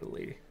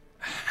entirely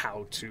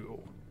how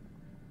to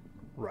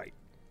write.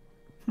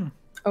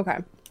 Okay.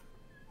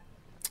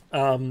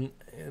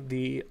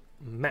 The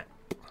map.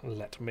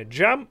 Let me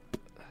jump.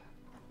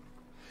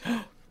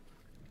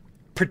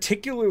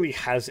 Particularly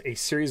has a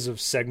series of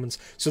segments.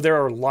 So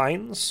there are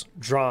lines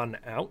drawn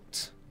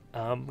out.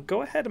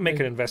 Go ahead and make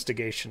an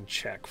investigation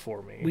check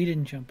for me. We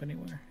didn't jump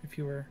anywhere. If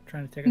you were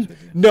trying to take us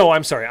with you. No,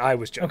 I'm sorry. I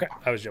was jumping. Okay.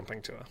 I was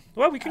jumping to a.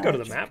 Well, we can go to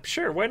the map.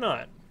 Sure, why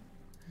not?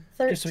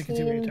 13 Just so we can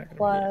see what you're talking about.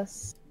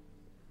 plus...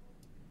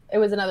 It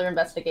was another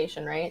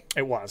investigation, right?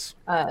 It was.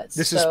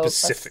 This is So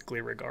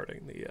specifically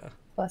regarding the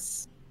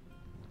plus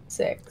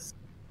 6.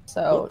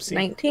 So Whoopsie.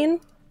 19?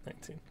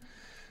 19.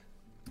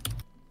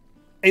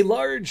 A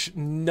large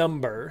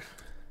number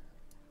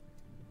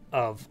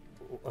of...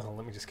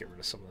 let me just get rid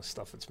of some of the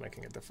stuff that's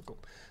making it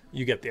difficult.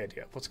 You get the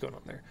idea of what's going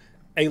on there.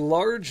 A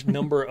large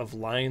number of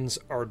lines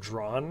are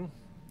drawn.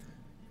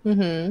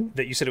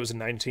 That you said it was a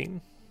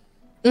 19?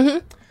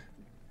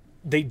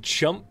 They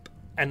jump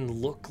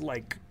and look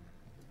like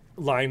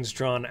lines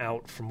drawn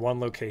out from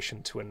one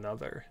location to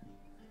another.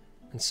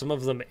 And some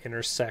of them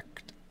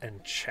intersect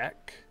and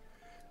check.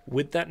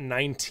 With that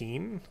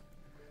 19,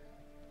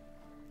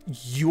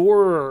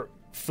 you're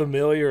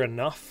familiar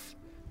enough.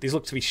 These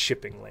look to be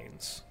shipping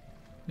lanes.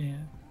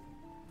 Yeah.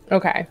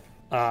 Okay.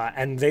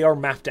 And they are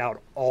mapped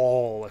out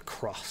all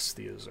across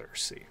the Azure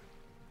Sea.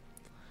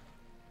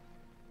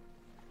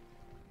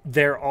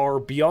 There are,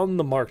 beyond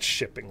the marked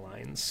shipping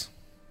lines,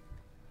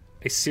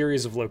 a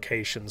series of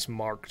locations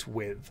marked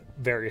with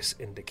various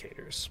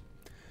indicators.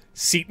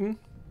 Seaton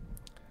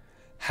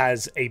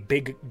has a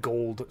big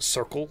gold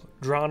circle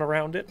drawn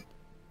around it.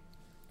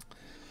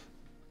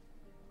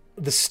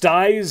 The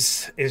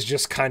Styes is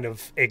just kind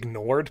of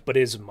ignored, but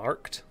is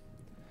marked.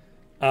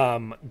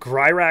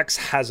 Gryrax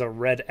has a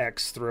red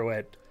X through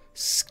it.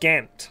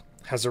 Scant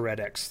has a red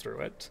X through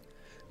it.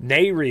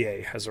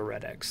 Nayrie has a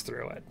red X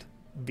through it.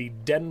 the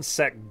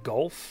Densek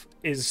Gulf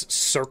is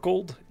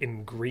circled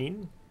in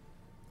green.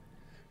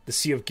 The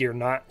Sea of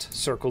Girnat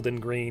circled in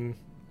green.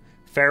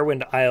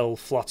 Fairwind Isle,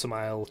 Flotsam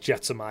Isle,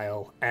 Jetsam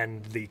Isle,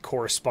 and the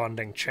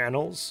corresponding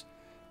channels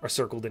are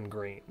circled in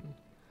green.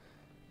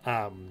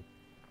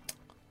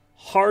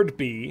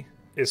 Hardby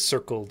is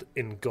circled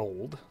in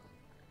gold,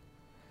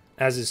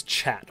 as is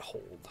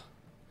Chathold.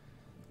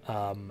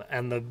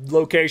 And the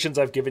locations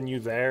I've given you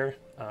there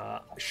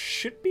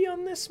should be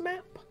on this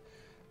map,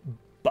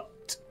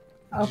 but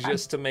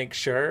just to make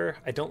sure,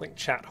 I don't think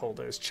Chathold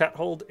is.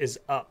 Chathold is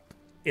up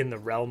in the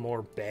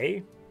Relmore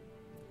Bay.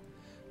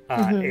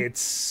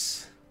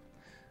 It's...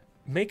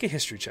 Make a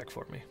history check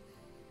for me.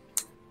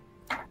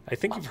 I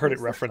think you've heard it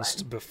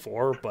referenced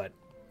before, but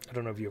I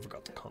don't know if you ever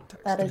got the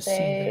context. That is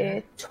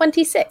a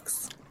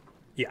 26.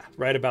 Yeah,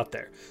 right about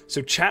there.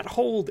 So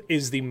Chathold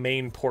is the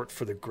main port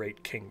for the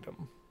Great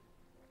Kingdom.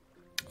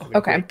 Okay.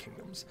 Great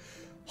Kingdoms.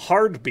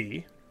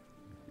 Hardby,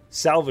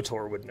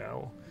 Salvatore would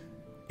know,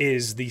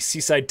 is the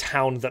seaside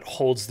town that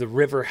holds the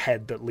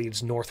riverhead that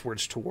leads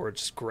northwards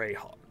towards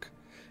Greyhawk.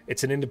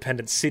 It's an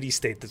independent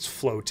city-state that's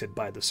floated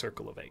by the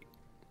Circle of Eight.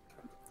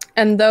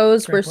 And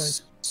those Great were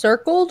place.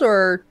 circled,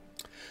 or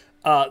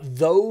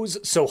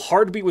So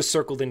Hardby was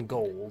circled in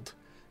gold.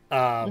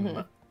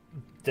 Then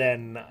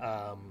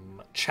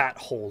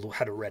Chathold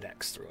had a red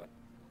X through it.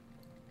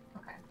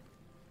 Okay.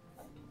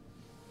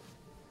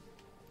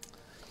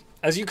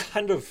 As you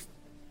kind of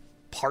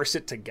parse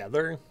it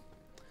together,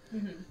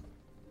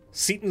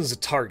 Seaton's a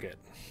target.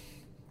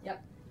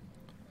 Yep.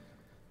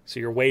 So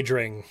you're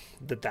wagering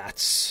that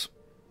that's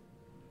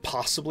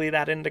possibly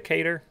that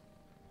indicator.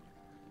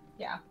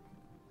 Yeah.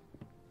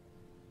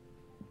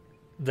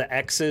 The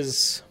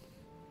X's,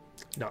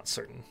 not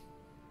certain.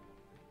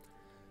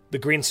 The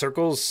green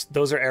circles,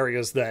 those are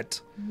areas that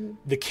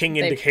the king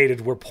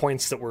indicated were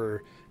points that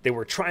they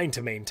were trying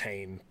to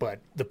maintain, but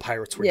the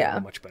pirates were doing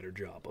a much better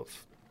job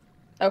of.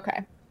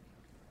 okay.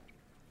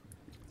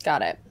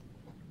 Got it.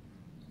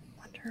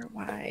 Wonder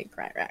why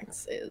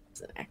Gryrax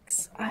is an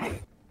X. I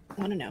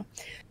want to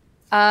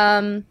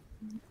know.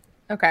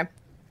 Okay.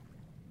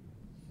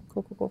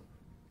 Cool.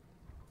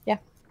 Yeah.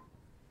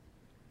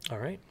 All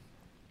right.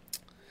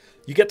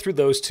 You get through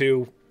those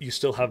two. You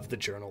still have the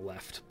journal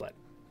left, but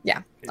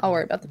Yeah, I'll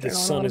worry about the journal the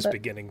in a sun little is bit.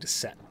 beginning to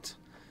set.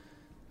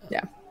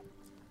 Yeah.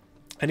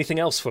 Anything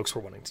else folks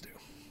were wanting to do?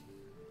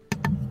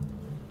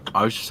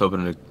 I was just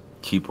hoping to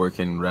keep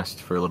working, rest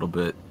for a little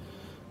bit,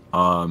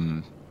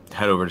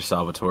 head over to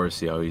Salvatore,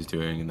 see how he's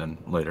doing, and then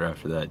later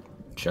after that,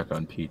 check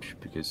on Peach,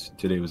 because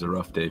today was a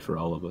rough day for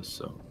all of us,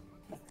 so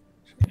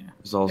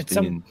it's all It's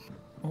being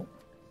oh.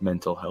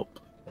 mental help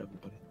for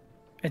everybody.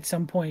 At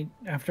some point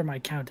after my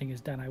counting is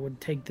done, I would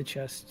take the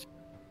chest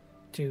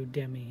to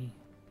Demi,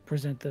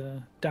 present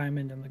the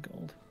diamond and the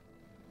gold.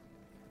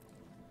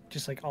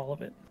 Just like all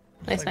of it.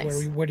 Nice, Like,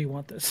 nice. where do you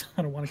want this?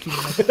 I don't want to keep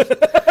it.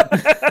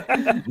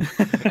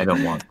 I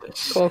don't want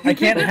this. Cool. I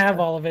can't have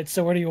all of it,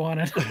 so where do you want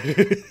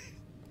it?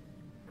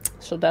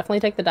 She'll definitely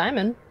take the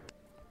diamond.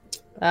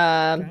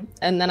 And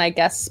then I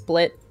guess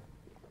split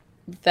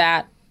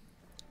that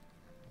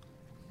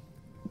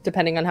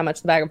depending on how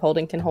much the bag of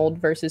holding can hold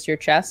versus your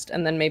chest,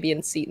 and then maybe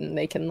in Seaton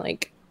they can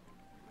like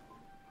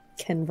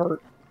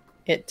convert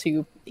it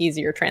to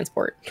easier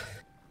transport.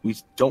 We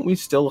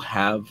still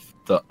have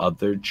the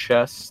other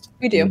chest?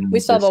 We do. in We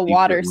still have the a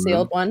water secret room?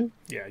 sealed one.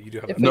 Yeah, you do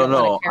have If that. we No, don't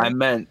wanna no,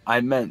 carry-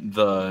 I meant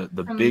the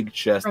From- big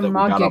chest that from we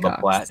got all the Moggygox.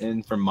 plat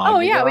in from Moggygox. Oh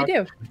yeah, we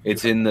do.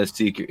 It's in the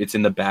secret. It's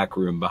in the back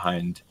room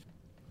behind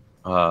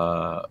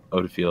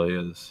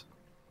Odophilia's.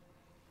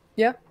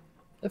 Yeah.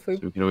 If we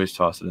So we can always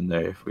toss it in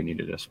there if we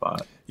needed a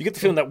spot. You get the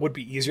feeling that would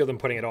be easier than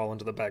putting it all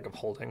into the bag of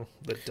holding.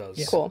 That does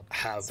Yeah. Cool.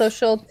 have. So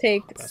she'll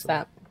take capacity.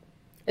 that.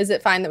 Is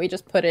it fine that we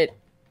just put it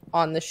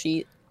on the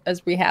sheet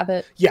as we have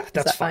it? Yeah,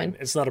 that's that fine.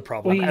 fine? It's not a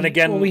problem. And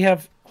again, we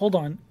have. Hold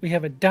on. We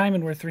have a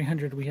diamond worth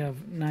 300. We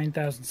have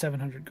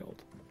 9,700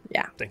 gold.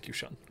 Yeah. thank you,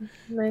 Sean.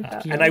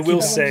 Yeah, And I will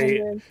that's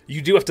say,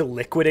 you do have to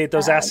liquidate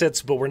those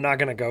assets, but we're not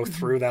going to go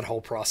through that whole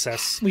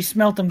process. We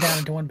smelt them down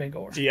into one big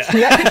ore. Yeah,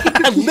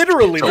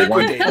 literally So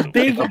one- liquidate them.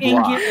 Big A block.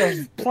 ingot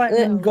of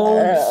platinum,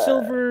 gold,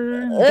 silver,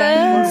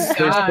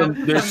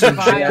 diamonds. There's some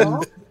Vile.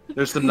 gems.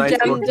 There's some nice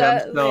little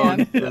Gemmed,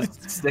 gemstones.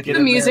 Just stick it The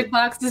in music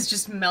boxes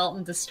just melt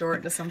and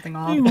distort to something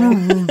awful.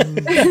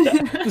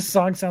 The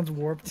song sounds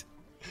warped.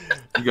 there.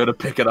 You go to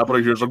pick it up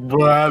and you're just like.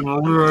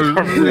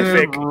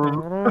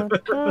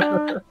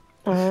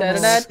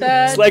 Horrific.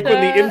 It's like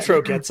when the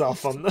intro gets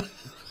off on the,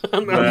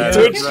 on the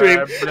Twitch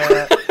stream.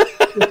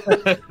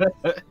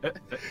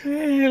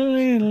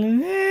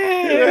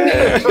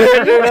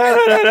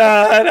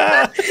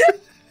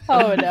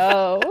 Oh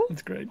no.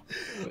 That's great.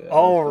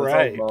 All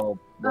right. All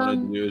I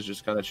wanted to do is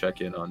just kind of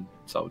check in on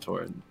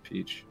Salvatore and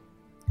Peach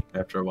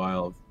after a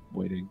while of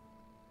waiting.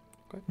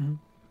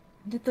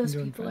 Did those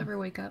I'm doing people fine. ever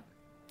wake up?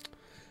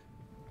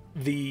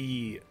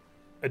 The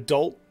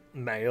adult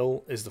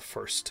male is the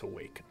first to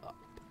wake up.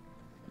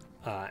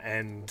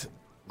 And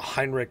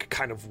Heinrich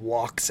kind of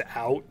walks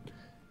out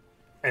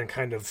and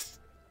kind of...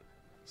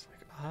 It's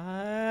like,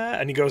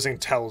 And he goes and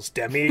tells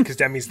Demi, because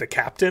Demi's the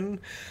captain.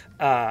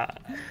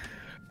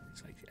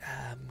 He's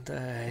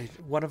like,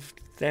 one of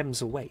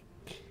them's awake.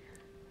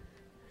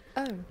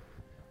 Oh.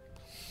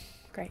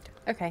 Great.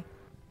 Okay.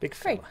 Big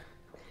fella.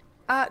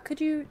 Great.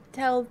 Could you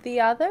tell the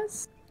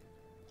others?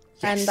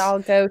 Yes. And I'll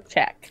go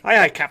check.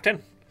 Aye,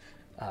 Captain.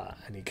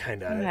 And he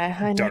kind of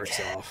Hi, darts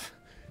Nick. off.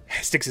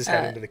 Sticks his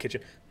head into the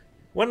kitchen.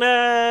 When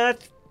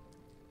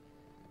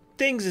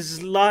things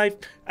is live.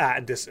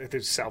 And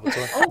there's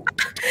Salvatore.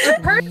 The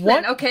person.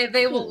 Okay,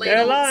 they will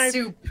They're ladle alive.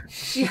 soup.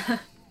 Yeah.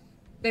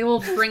 They will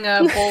bring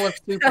a bowl of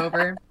soup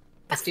over.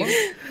 Stu.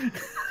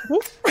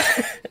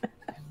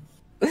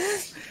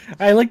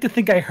 I like to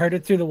think I heard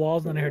it through the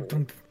walls, and then I heard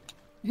boom.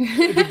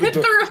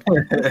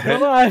 They're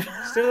alive.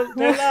 Still,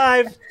 they're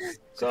alive.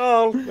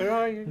 Saul, where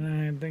are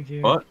you? Thank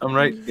you. What? I'm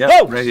right. Yeah,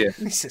 Oh! right here.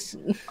 Jesus.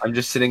 I'm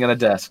just sitting at a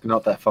desk,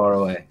 not that far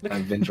away.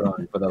 I've been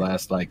drawing for the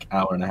last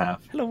hour and a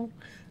half. Hello.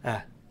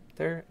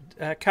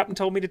 Captain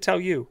told me to tell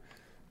you.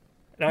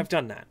 And I've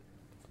done that.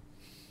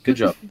 Good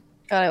job.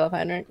 God, I love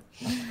Heinrich.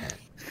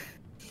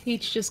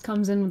 Peach just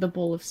comes in with a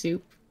bowl of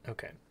soup.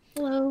 Okay.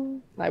 Hello.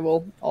 I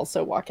will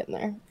also walk in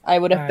there. I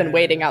would have been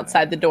waiting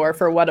outside the door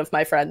for one of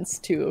my friends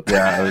to.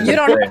 Yeah, I was You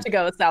don't saying, have to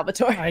go,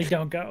 Salvatore. I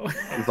don't go.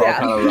 it's all Yeah.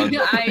 kind of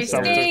run. I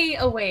stay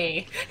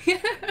away.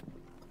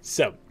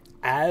 So,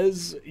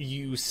 as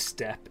you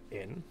step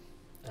in,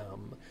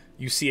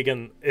 you see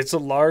again, it's a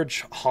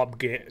large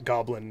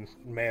hobgoblin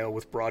male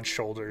with broad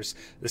shoulders,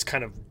 this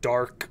kind of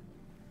dark,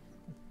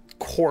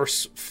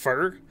 coarse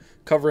fur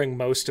covering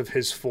most of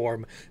his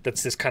form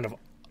that's this kind of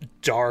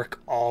dark,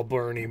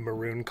 auburny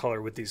maroon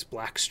color with these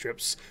black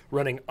strips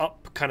running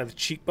up kind of the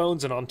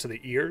cheekbones and onto the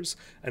ears,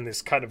 and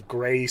this kind of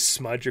gray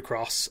smudge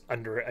across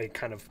under a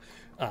kind of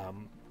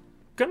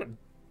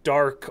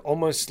dark,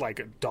 almost like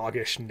a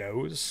doggish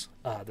nose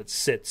that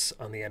sits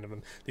on the end of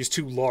him. These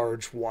two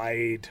large,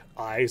 wide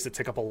eyes that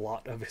take up a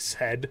lot of his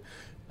head,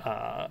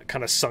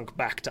 kind of sunk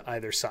back to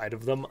either side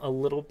of them a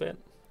little bit.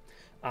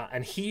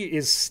 And he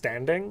is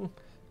standing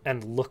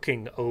and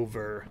looking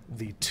over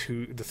the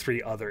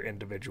three other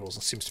individuals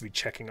and seems to be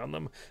checking on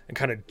them, and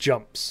kind of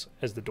jumps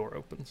as the door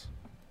opens.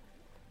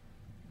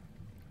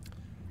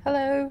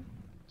 Hello.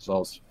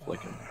 Saul's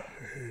flicking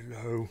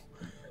Hello.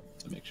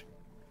 to make sure.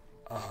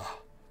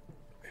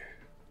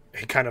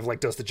 He kind of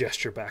does the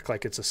gesture back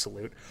like it's a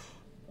salute.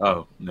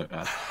 Oh no!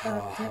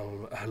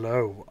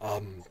 Hello.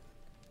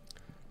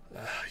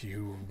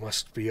 You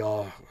must be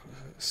our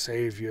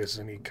saviors.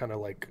 And he kind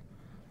of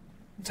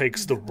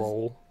takes the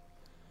bowl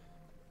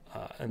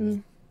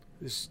and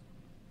is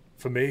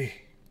for me.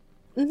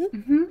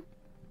 Mm-hmm.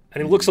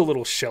 And he looks a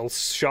little shell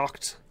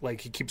shocked,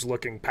 like he keeps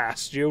looking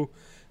past you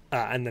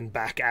and then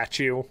back at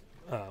you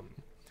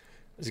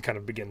as he kind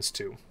of begins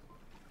to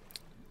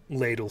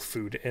ladle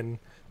food in.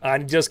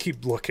 And he does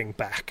keep looking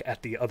back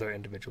at the other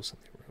individuals in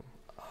the room.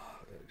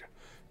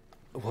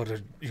 What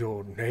are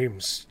your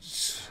names,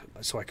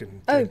 so I can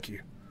thank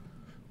you?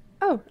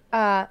 Oh,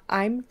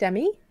 I'm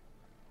Demi.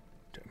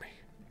 Demi.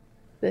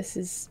 This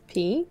is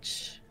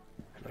Peach.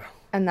 Hello.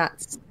 And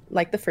that's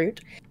like the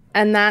fruit.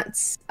 And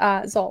that's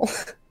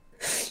Zol.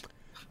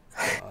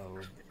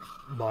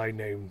 My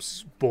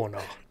name's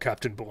Borna,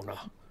 Captain Borna.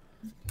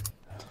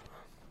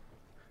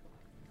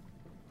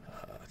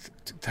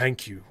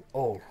 Thank you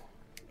all.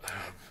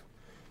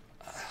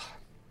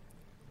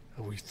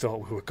 We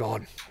thought we were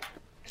gone.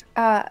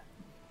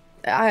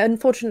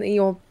 Unfortunately,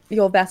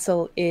 your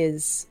vessel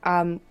is.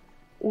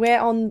 We're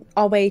on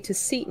our way to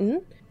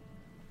Seaton.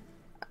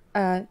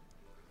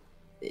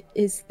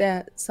 Is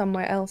there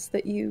somewhere else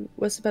that you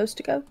were supposed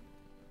to go?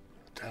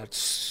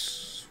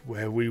 That's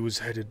where we was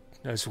headed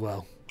as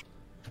well.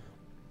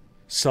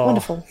 Saw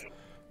Wonderful.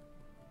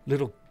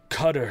 little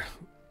cutter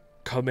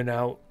coming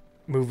out,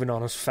 moving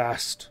on us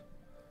fast,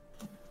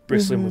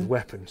 bristling with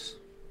weapons.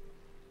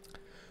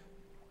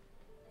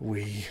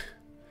 We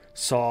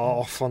saw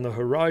off on the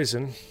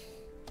horizon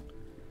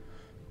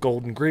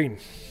golden green.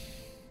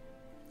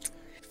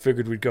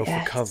 Figured we'd go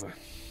Yes. for cover.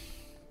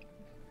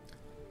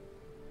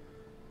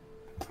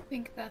 I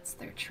think that's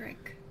their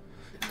trick.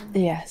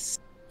 Yes.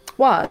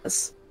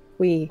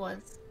 We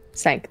Was.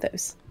 sank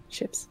those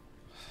ships.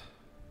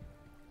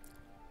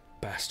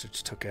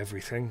 Bastards took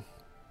everything.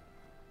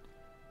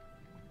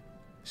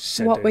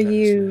 Said What they'd were let us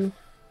you? live.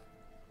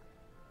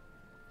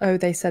 Oh,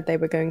 they said they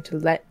were going to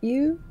let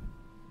you?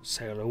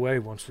 Sail away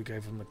once we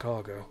gave them the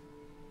cargo.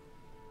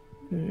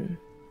 Hmm.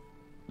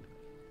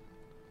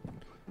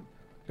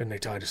 Then they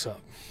tied us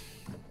up.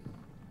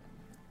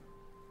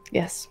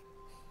 Yes.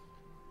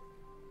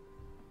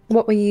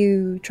 What were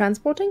you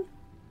transporting?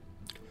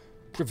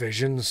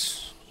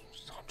 Provisions.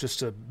 I'm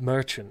just a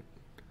merchant.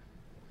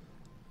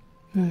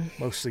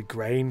 Mostly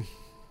grain.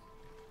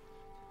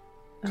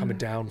 Coming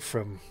down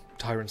from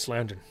Tyrant's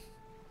Landing.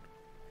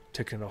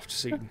 Taking it off to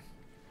Seaton.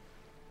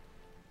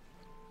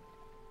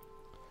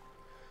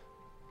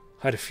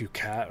 Had a few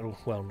cattle.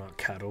 Well, not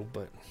cattle,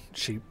 but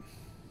sheep.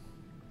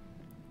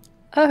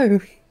 Oh,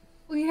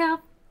 We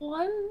have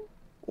one.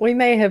 we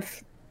may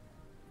have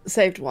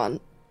saved one.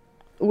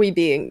 We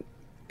being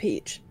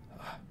Peach.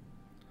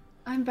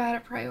 I'm bad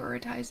at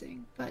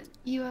prioritizing, but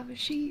you have a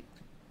sheep.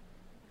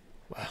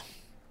 Well,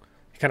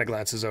 he kind of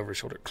glances over his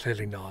shoulder.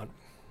 Clearly not.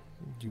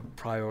 You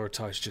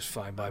prioritize just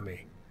fine by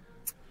me.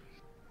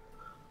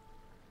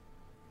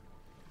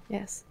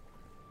 Yes.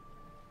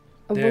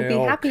 They're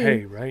We'll be happy.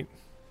 okay, right?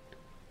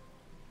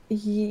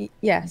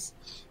 Yes.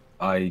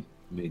 I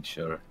made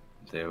sure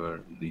they were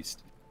at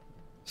least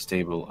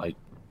stable.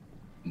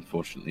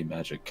 Unfortunately,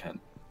 magic can't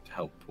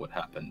help what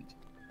happened.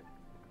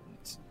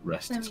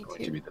 Rest is Me going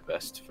too. to be the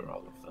best for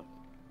all of them.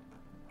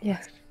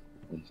 Yes.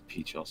 And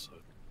Peach also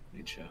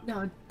made sure.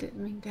 No,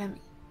 didn't mean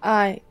Demi.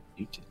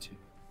 You did too.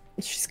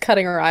 She's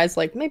cutting her eyes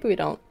like, maybe we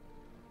don't.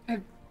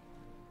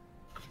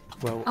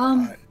 Well,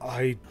 Um.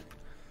 I'd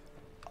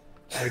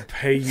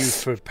pay you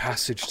for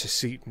passage to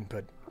Seaton,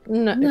 but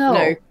No.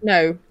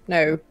 No,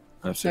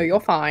 Absolutely. you're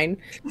fine.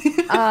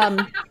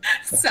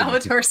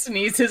 Salvatore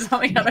sneezes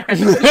on the other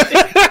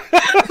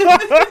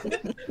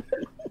end.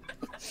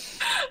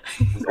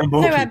 And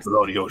more people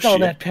on your All ship.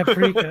 that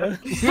paprika.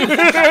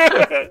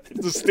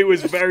 the stew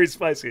is very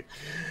spicy.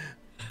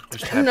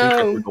 Just happy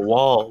No. with the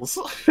walls.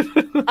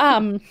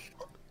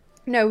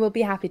 No, we'll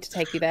be happy to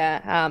take you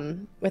there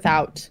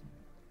without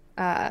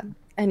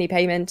any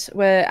payment.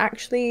 We're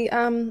actually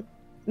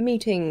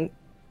meeting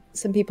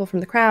some people from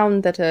the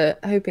Crown that are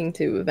hoping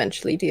to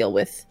eventually deal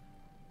with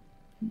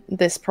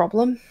this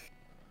problem.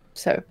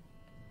 So,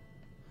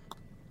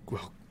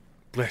 Well,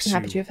 bless I'm you.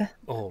 happy to have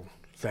Oh,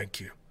 thank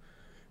you.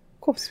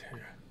 Of course.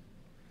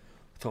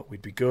 Thought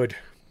we'd be good.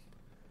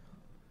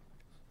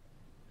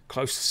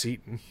 Close to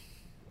Seaton.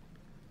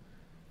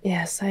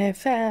 Yes,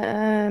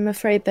 I'm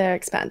afraid they're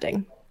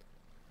expanding.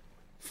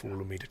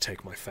 Fool of me to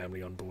take my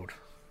family on board.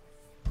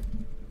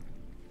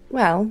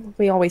 Well,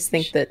 we always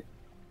think that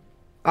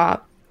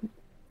our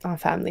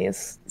family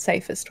is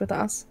safest with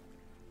us.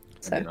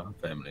 So Our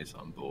family's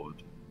on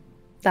board.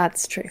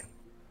 that's true.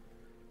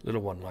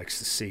 Little one likes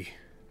to see.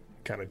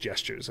 Kind of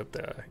gestures at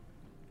the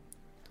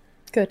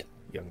Good.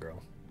 young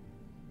girl.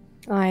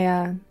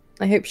 I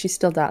hope she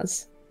still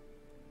does.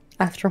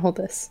 After all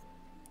this.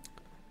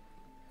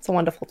 It's a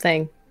wonderful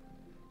thing.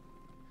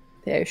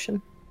 The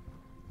ocean.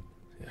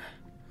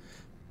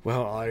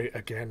 Well,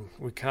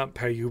 we can't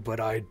pay you, but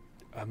I'm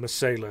a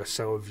sailor,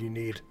 so if you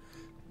need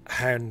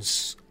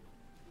hands,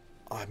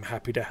 I'm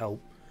happy to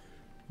help.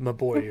 My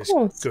boy Of is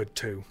course. good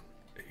too.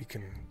 He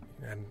can,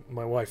 and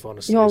my wife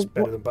honestly You're is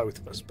better than both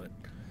of us, but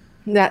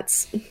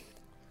That's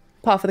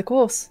par for the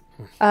course.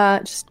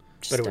 Just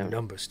better with don't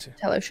numbers too.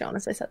 tell O'Shawn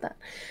as I said that.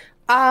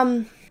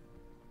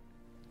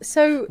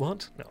 So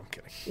What? No, I'm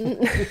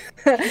kidding.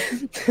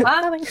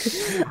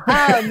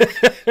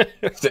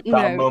 Sit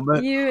down no,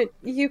 moment.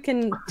 you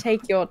can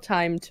take your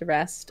time to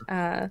rest.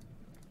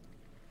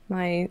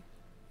 My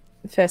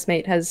first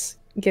mate has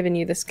given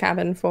you this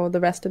cabin for the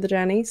rest of the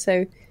journey,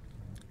 so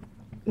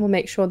we'll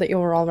make sure that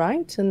you're all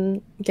right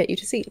and get you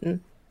to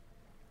Seaton.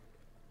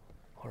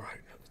 All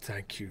right,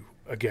 thank you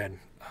again.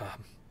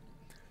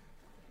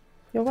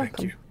 You're Thank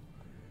welcome. you.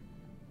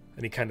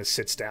 And he kind of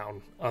sits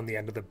down on the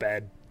end of the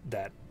bed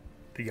that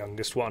the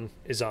youngest one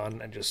is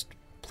on and just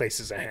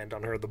places a hand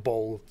on her, the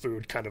bowl of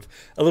food kind of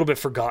a little bit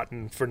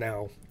forgotten for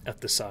now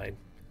at the side.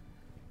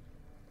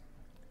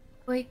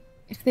 Wait,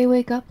 if they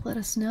wake up, let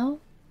us know.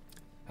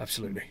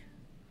 Absolutely.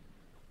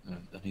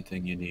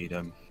 Anything you need,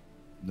 I'm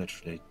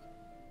literally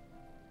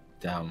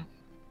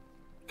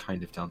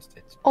kind of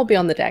downstairs. I'll be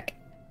on the deck,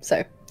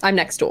 so I'm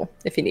next door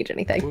if you need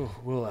anything.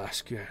 We'll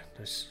ask, yeah.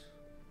 That's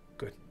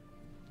good.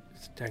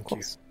 Thank you.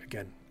 course.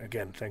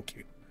 Again, thank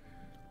you.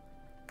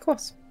 Of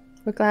course.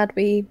 We're glad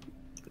we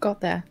got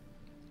there.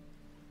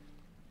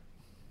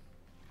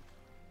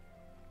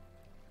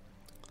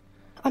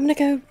 I'm gonna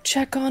go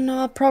check on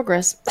our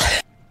progress.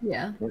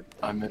 Yeah.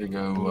 I'm gonna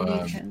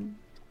go.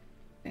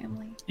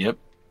 Family. Yep.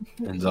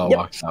 And Zal Yep.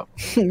 walks out.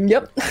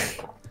 Yep.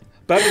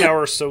 About an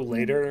hour or so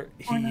later,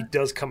 he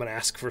does come and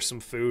ask for some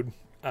food,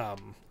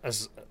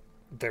 as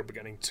they're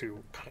beginning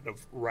to kind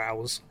of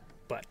rouse,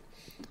 but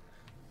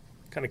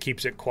kind of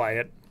keeps it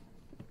quiet,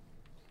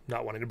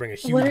 not wanting to bring a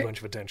huge What are- bunch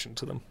of attention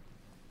to them.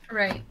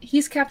 Right.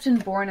 He's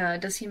Captain Borna.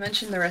 Does he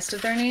mention the rest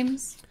of their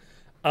names?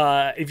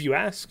 If you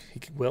ask,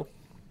 he will.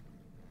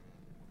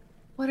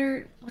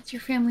 What's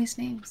your family's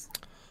names?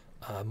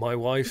 My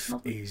wife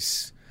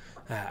is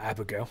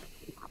Abigail.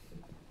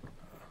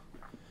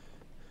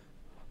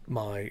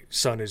 My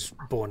son is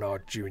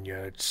Bernard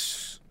Jr.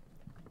 It's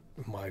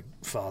my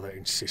father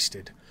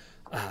insisted.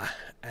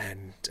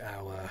 And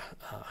our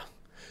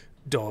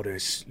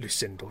daughter's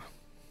Lucindel.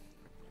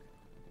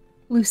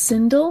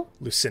 Lucindel?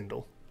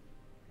 Lucindel.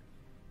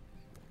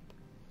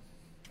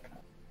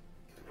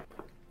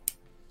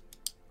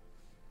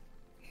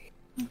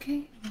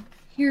 Okay.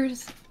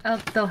 Here's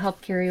they'll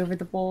help carry over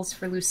the bowls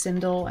for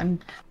Lucindel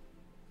and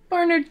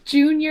Barnard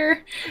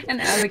Jr.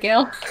 and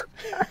Abigail.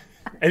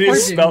 It Or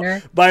is spelled,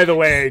 Junior. by the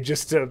way,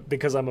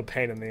 because I'm a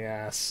pain in the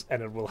ass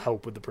and it will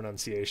help with the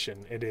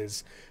pronunciation, it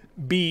is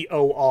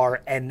Bornarr,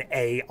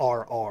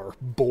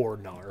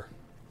 Bornar.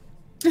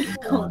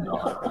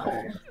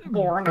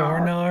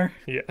 Bornar.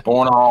 Yeah.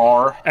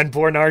 Bornar. And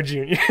Bornar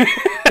Jr.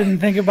 Didn't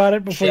think about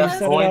it before you Chef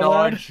said it out Bornar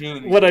loud.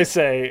 Jr. What'd I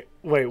say?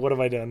 Wait, what have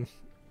I done?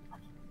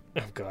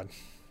 Oh, God.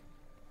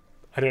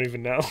 I don't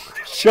even know.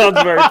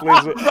 Sean's very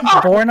pleased with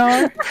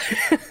Bornar.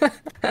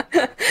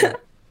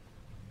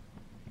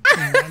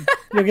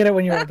 You'll get it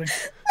when you're older.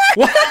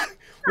 What?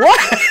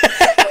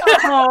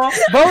 What?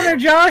 Boner,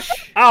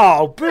 Josh.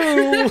 Oh,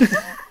 boo!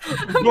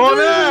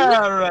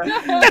 Bornar.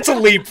 That's a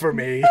leap for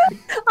me.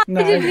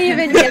 No, I didn't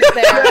even get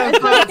there. It's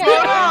okay.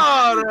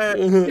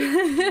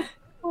 Bornar.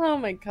 Oh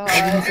my god.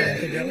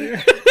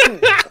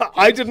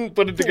 I didn't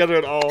put it together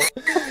at all.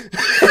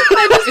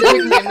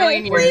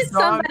 Please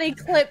somebody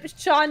clip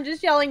Sean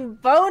just yelling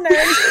boner.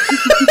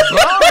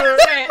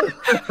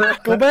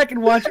 Go back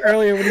and watch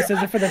earlier when he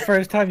says it for the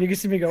first time. You can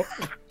see me go.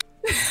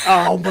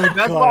 Oh my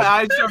That's God. why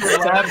I started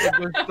laughing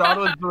because Sean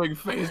was doing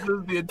faces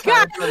the entire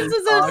God, time. this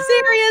is a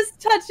serious,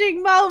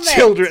 touching moment.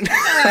 Children.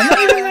 I'm not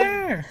even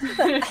there.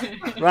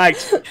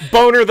 Right.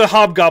 Boner the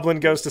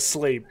Hobgoblin goes to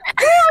sleep.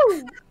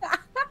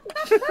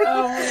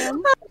 I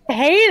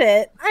hate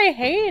it. I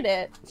hate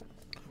it.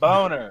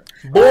 Boner.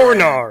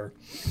 Bornar.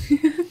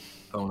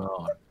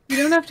 Bonar. You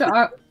don't have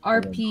to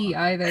RP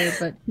either,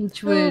 but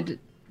Peach would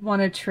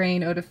want to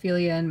train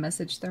Odophilia and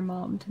message their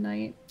mom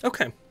tonight.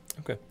 Okay.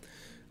 Okay.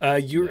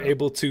 You're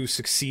able to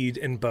succeed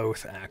in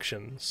both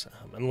actions.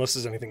 Unless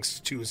there's anything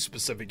too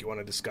specific you want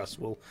to discuss,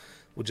 we'll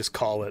just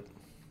call it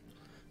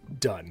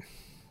done.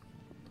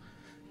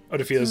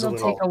 Odophilia's a We'll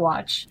little take a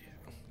watch.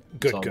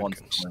 good. So I Good. want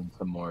to learn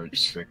some more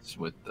tricks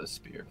with the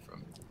spear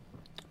from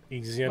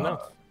Easy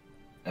enough.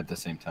 at the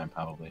same time,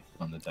 probably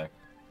on the deck.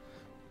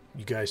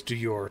 You guys do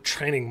your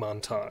training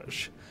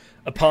montage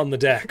upon the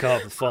deck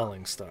of the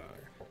Falling Star.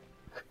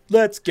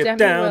 Let's get Demi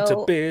down to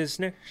will-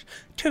 business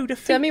to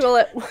defeat Tell me, will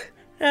it?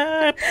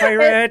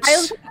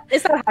 pirates.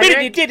 Is that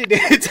Heinrich?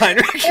 It's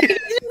Heinrich. He's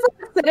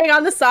just sitting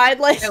on the side,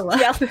 like, I love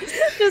yeah,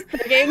 just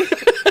thinking.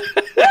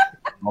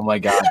 Oh my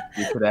god,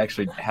 we could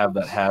actually have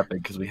that happen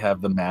because we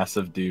have the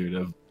massive dude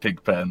of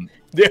Pigpen.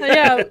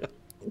 Yeah.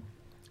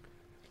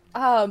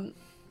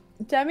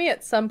 Demi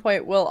at some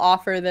point will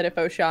offer that if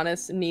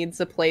Oceanus needs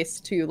a place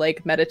to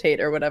like meditate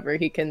or whatever,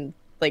 he can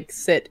like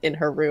sit in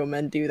her room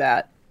and do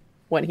that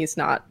when he's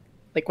not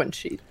like when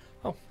she.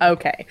 Oh.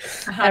 Okay.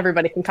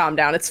 Everybody can calm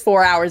down. It's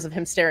 4 hours of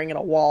him staring at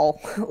a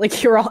wall.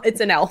 Like you're all. It's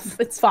an elf.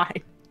 It's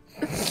fine.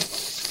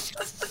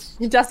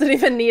 He doesn't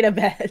even need a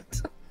bed.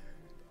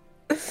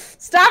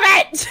 Stop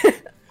it!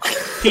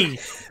 He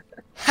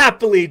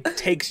happily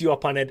takes you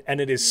up on it, and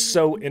it is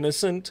so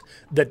innocent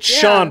that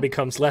Sean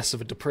becomes less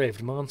of a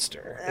depraved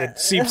monster. It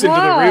seeps into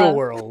the real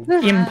world.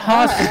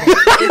 Impossible.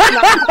 It's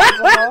not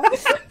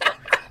possible.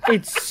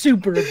 It's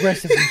super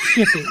aggressive and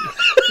shippy.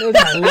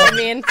 I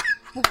mean,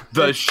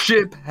 The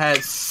ship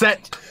has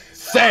set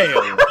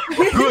sail.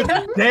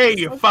 Good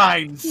day,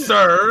 fine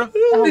sir.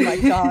 oh my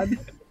god.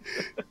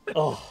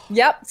 Oh,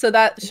 Yep. So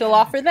that she'll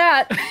offer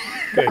that.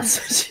 good. That's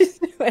what she's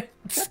doing.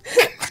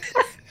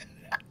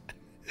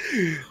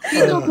 Peach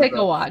will take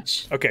a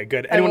watch. Okay,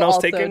 good. I Anyone will else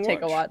also taking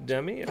take a watch.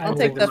 Demi? I'll will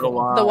take take the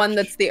a one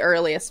that's the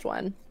earliest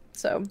one.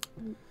 So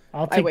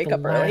I'll take wake the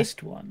up early.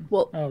 last one.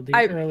 Well, oh, the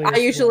I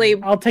earliest usually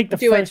one. I'll take the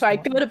do it. first So I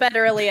one. go to bed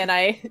early and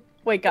I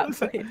wake up.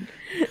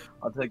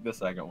 I'll take the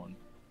second one.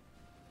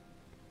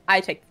 I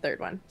take the third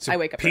one. So I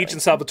wake up Peach early.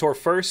 and Salvatore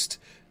first,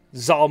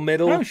 Zal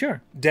middle, Oh,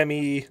 sure.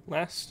 Demi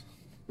last.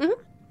 Mhm.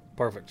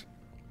 Perfect.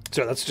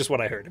 So that's just what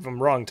I heard. If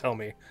I'm wrong, tell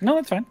me. No,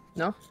 that's fine.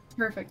 No.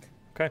 Perfect.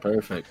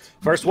 Perfect.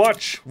 First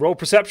watch, roll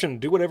perception,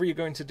 do whatever you're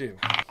going to do.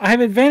 I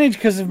have advantage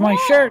because of my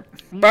shirt.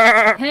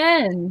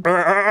 10.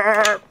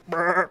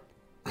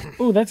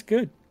 Oh, that's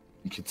good.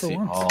 You can For see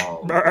once.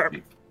 all the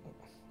people.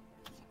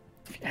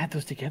 If you add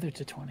those together,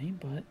 it's a 20,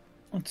 but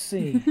let's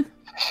see.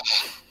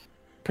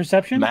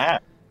 Perception?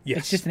 Matt. Yes.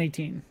 It's just an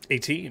 18.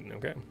 18,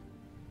 okay.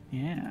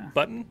 Yeah.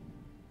 Button?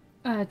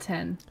 10.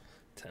 10.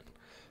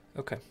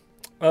 Okay.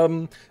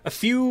 A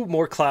few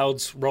more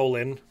clouds roll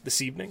in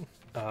this evening,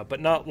 but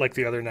not like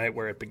the other night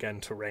where it began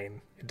to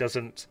rain. It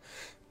doesn't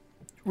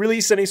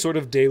release any sort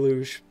of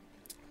deluge.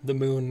 The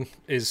moon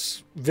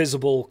is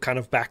visible kind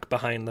of back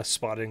behind the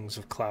spottings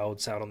of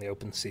clouds out on the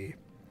open sea.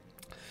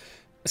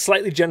 A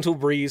slightly gentle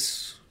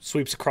breeze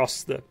sweeps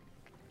across the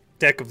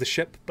deck of the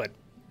ship, but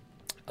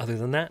other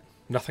than that,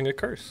 nothing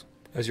occurs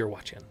as your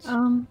watch ends.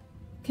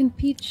 Can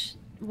Peach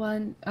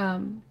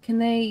can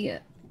they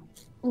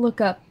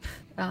look up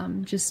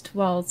just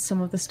while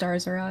some of the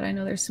stars are out? I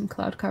know there's some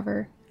cloud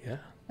cover. Yeah.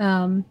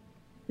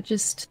 But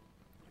just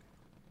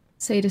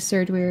say to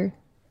Serdweir,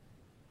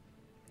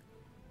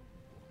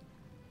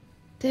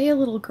 day a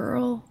little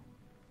girl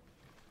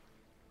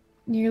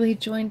nearly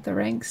joined the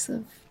ranks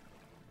of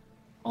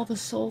all the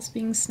souls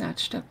being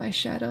snatched up by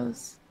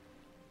shadows.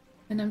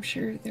 And I'm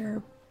sure there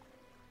are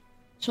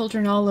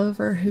children all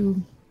over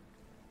who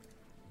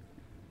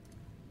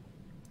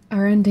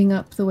are ending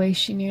up the way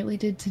she nearly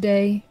did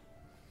today.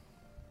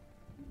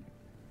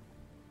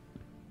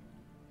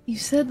 You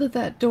said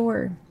that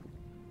door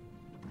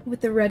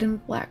with the red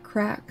and black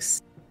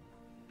cracks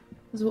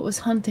was what was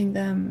hunting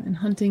them and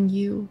hunting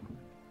you.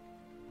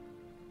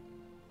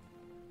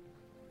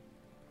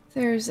 If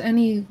there's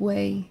any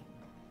way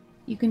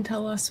you can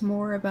tell us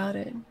more about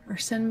it or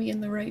send me in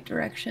the right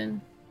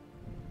direction.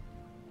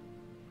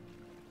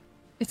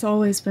 It's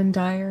always been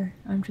dire.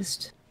 I'm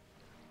just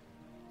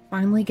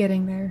finally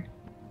getting there.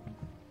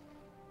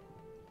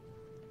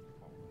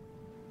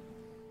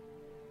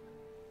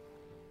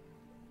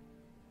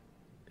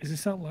 Is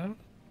this out loud?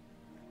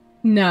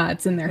 Nah,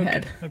 it's in their Okay,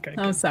 head. okay,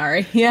 I'm good.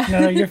 sorry. Yeah.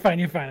 No, you're fine.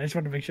 You're fine. I just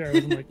wanted to make sure I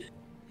wasn't like.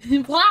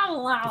 Blah,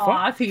 blah,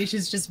 blah. Peach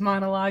is just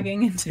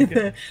monologuing into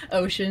the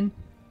ocean.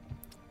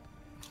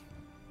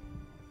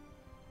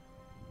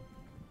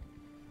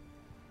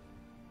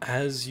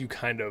 As you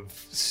kind of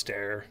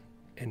stare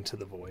into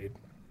the void,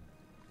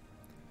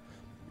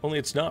 only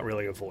it's not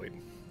really a void.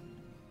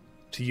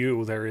 To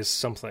you, there is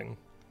something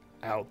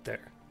out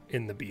there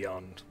in the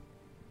beyond,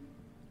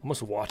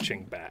 almost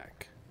watching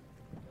back.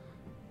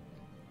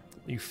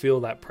 You feel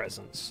that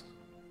presence.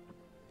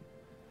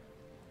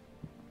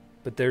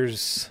 But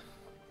there's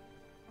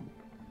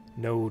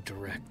no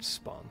direct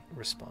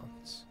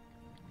response.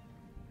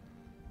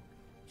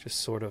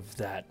 Just sort of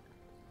that.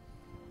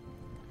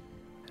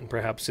 And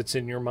perhaps it's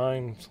in your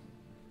mind.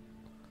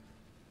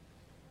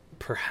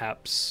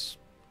 Perhaps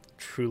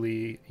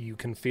truly you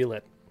can feel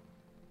it.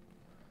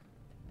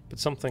 But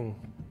something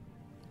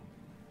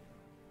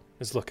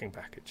is looking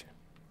back at you.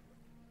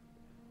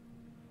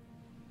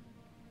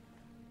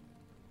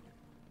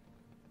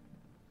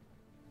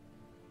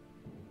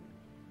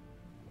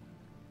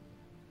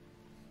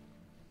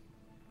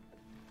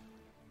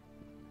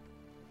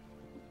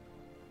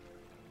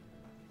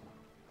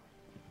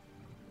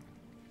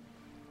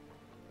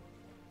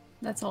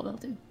 That's all they'll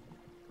do.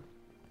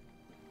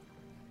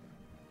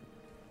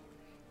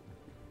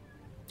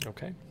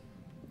 Okay.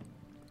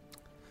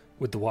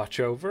 With the watch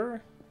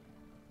over,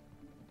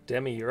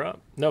 Demi, you're up.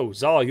 No,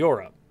 Zal,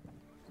 you're up.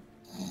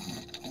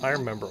 I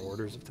remember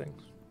orders of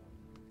things.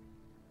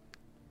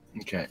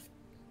 Okay.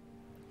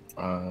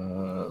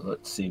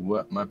 Let's see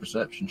what my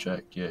perception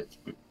check gets.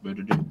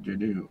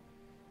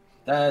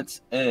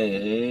 That's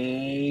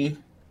a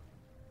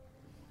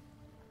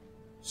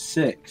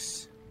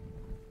 6.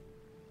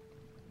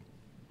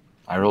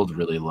 I rolled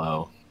really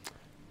low.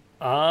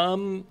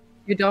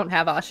 You don't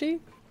have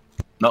Ashi?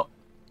 No.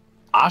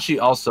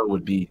 Ashi also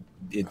would be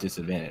at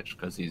disadvantage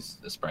because he's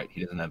a sprite.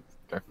 He doesn't have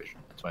dark vision.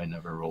 That's why I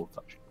never rolled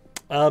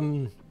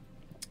Ashi.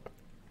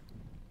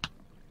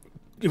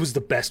 It was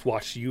the best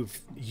watch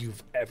you've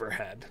ever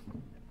had.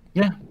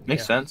 Yeah,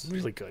 makes sense.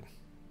 Really good.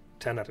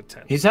 10 out of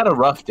 10. He's had a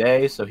rough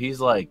day, so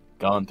he's like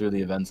gone through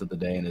the events of the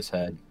day in his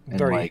head. And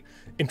Very like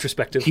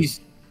introspective.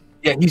 he's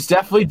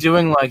definitely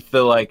doing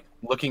like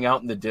looking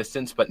out in the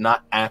distance but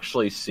not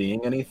actually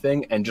seeing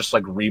anything and just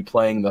like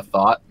replaying the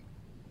thought.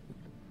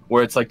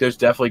 Where it's like there's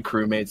definitely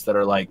crewmates that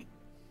are like,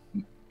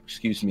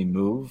 excuse me,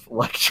 move,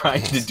 like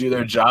trying to do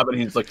their job, and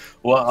he's like,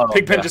 "Whoa!"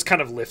 Pigpen just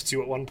kind of lifts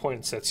you at one point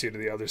and sets you to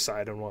the other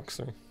side and walks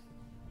through.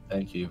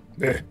 Thank you.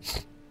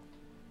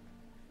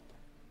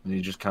 And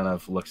he just kind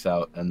of looks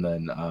out, and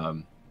then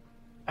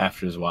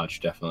after his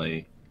watch,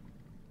 definitely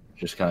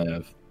just kind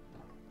of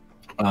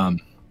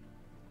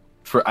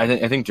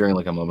I think during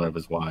like a moment of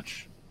his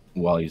watch,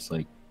 while he's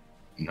like,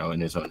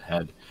 in his own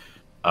head,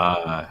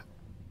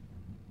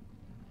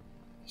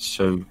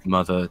 so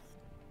Mother,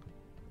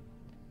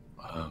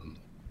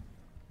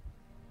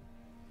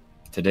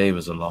 today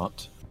was a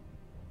lot.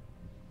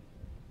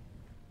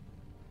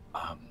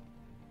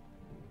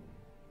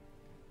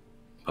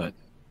 But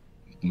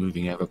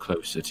moving ever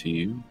closer to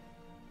you.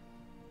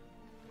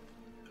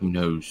 Who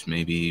knows,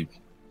 maybe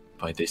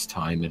by this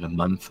time in a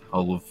month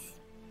I'll have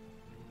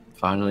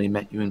finally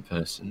met you in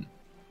person.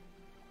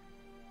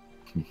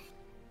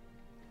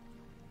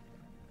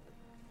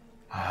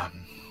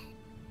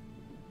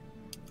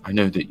 I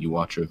know that you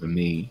watch over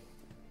me,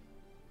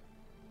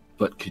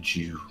 but could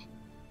you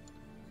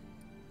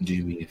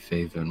do me a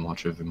favor and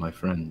watch over my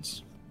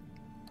friends?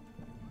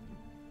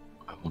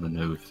 I want to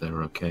know if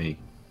they're okay,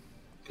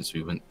 because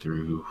we went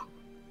through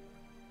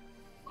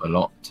a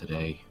lot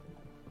today,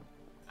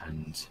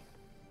 and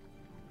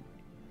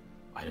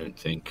I don't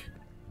think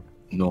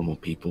normal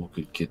people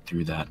could get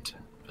through that,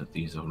 but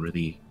these are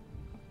really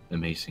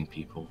amazing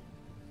people.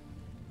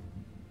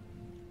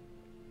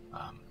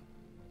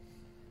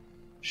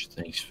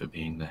 Thanks for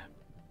being there.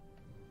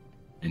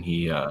 And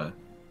he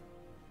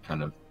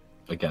kind of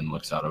again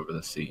looks out over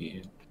the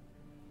sea and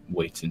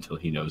waits until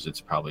he knows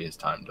it's probably his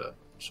time to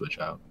switch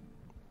out.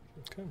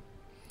 Okay.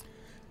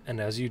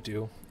 And as you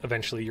do,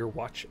 eventually your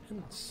watch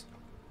ends.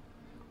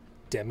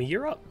 Demi,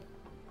 you're up.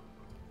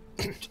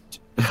 Opens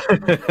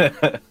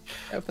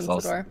the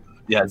door.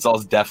 Yeah,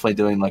 Zal's definitely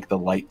doing like the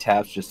light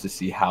taps just to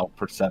see how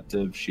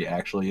perceptive she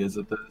actually is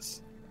at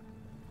this.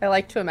 I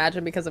like to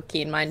imagine because of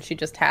Keen Mind, she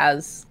just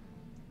has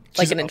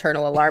like an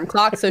internal alarm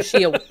clock, so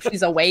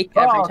she's awake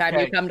every time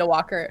you come to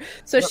walk her.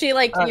 So she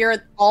you're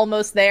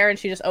almost there, and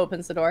she just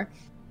opens the door.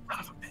 Son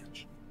of a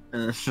bitch.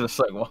 And she just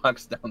like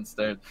walks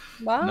downstairs.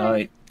 Bye.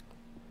 Night.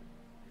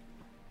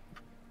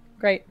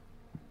 Great.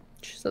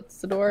 She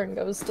shuts the door and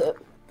goes to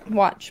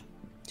watch.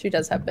 She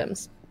does have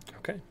BIMs.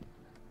 Okay.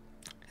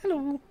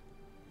 Hello.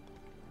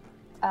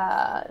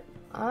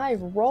 I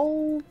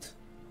rolled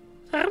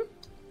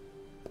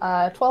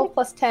 12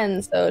 plus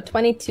 10, so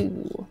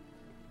 22.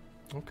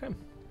 Okay.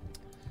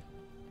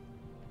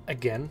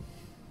 Again,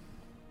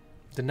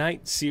 the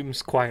night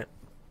seems quiet.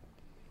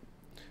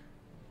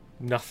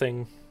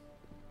 Nothing.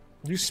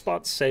 You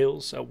spot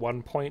sails at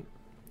one point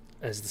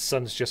as the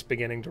sun's just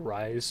beginning to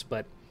rise,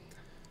 but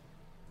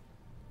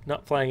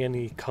not flying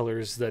any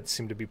colors that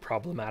seem to be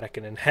problematic,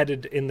 and then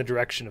headed in the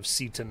direction of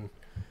Seaton,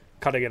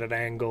 cutting at an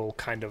angle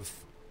kind of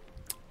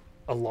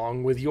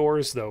along with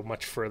yours, though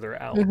much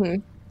further out. Mm-hmm.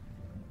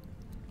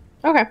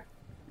 Okay.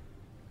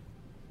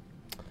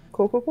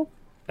 Cool.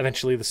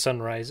 Eventually the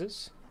sun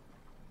rises.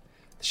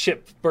 The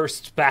ship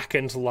bursts back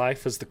into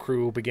life as the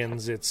crew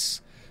begins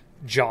its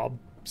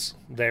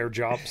their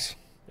jobs.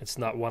 It's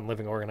not one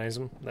living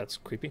organism. That's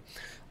creepy.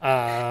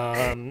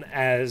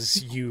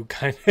 As you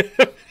kind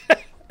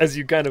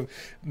of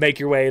make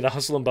your way, the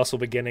hustle and bustle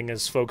beginning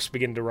as folks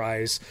begin to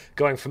rise,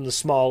 going from the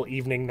small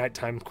evening,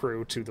 nighttime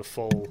crew to the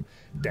full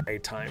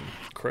daytime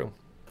crew.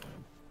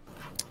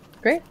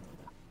 Great.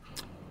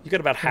 You got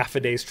about half a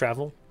day's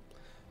travel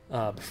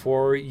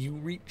before you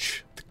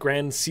reach the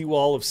grand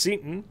seawall of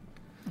Seaton.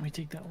 Let me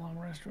take that long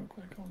rest real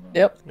quick. Hold on.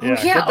 Yep.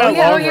 Get yeah, that oh,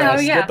 yeah, long oh, yeah, rest.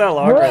 oh, yeah. Get that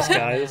long rest,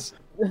 guys.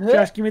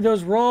 Josh, give me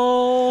those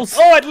rolls.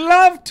 Oh, I'd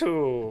love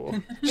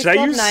to. Should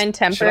I use 9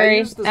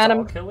 temporary, the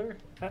Adam? Zaw Killer?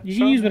 You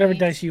can use whatever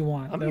dice you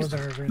want. I'm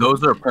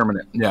Those are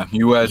permanent. Yeah,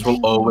 you guys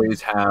will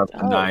always have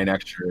Oh.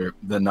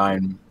 the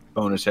 9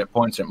 bonus hit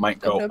points. It might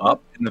go Okay.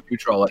 up in the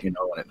future. I'll let you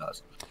know when it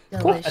does.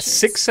 Cool. A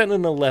 6 and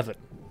an 11.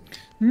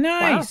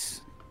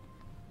 Nice.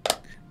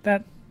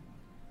 That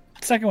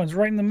second one's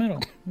right in the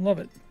middle. Love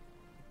it.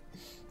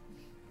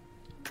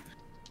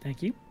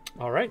 Thank you.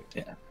 All right.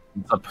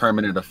 It's a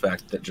permanent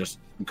effect that just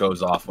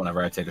goes off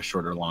whenever I take a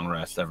short or long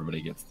rest.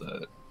 Everybody gets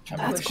the.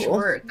 That's Oh, cool.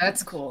 short.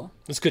 That's cool.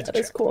 It's good to That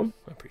is check. cool.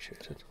 I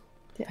appreciate it.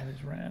 That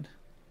is rad.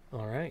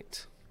 All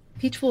right.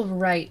 Peach will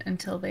write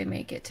until they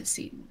make it to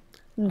Seaton.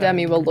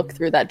 Demi will look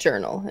through that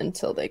journal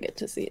until they get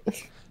to see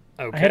it.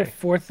 Okay. I had a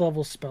 4th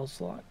level spell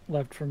slot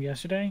left from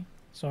yesterday,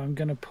 so I'm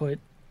gonna put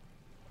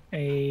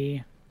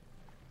a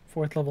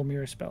 4th level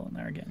mirror spell in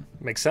there again.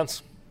 Makes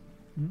sense.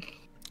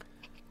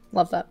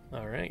 Love that.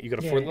 All right. You got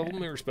a Yeah. 4th level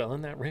mirror spell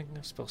in that ring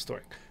of spell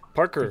storing.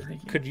 Parker,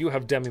 Thank you. could you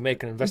have Demi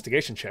make an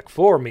investigation check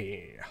for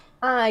me?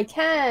 I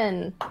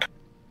can.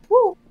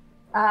 Woo.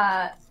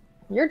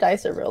 Your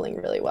dice are rolling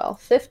really well.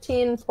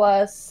 15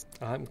 plus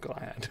I'm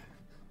glad.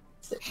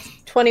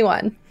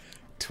 21.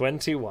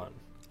 21.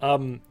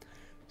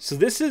 So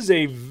this is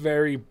a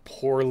very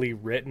poorly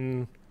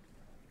written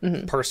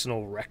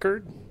personal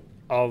record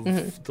of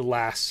the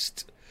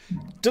last.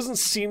 Doesn't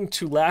seem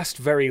to last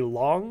very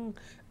long,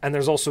 and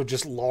there's also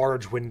just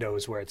large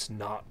windows where it's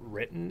not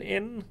written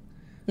in.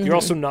 You're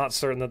also not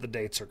certain that the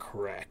dates are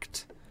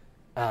correct.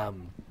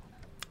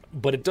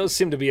 But it does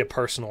seem to be a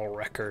personal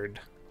record,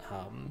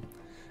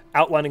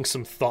 outlining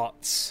some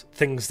thoughts,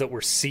 things that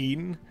were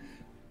seen.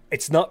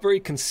 It's not very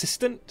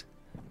consistent,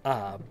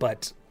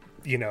 but,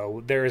 you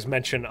know, there is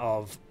mention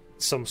of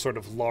some sort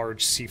of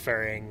large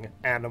seafaring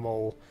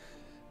animal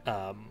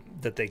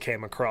that they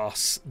came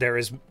across. There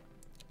is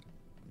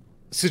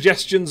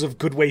suggestions of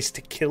good ways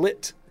to kill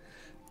it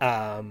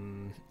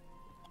in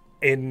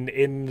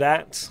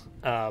that.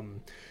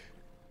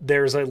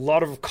 There's a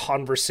lot of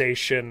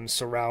conversation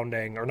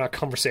surrounding, or not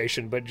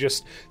conversation, but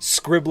just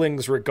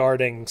scribblings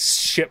regarding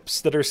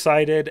ships that are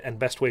sighted and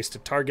best ways to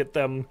target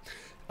them.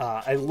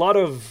 A lot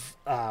of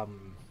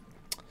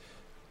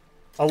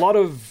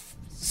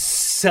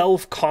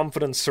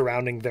self-confidence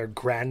surrounding their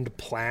grand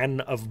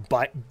plan of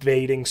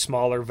baiting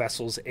smaller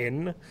vessels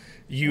in,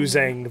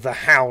 using the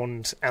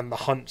Hound and the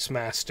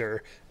Huntsmaster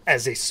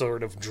as a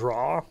sort of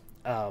draw.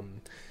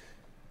 And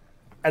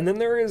then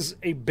there is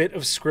a bit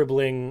of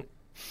scribbling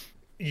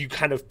you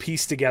kind of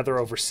piece together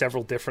over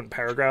several different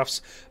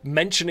paragraphs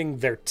mentioning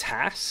their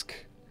task,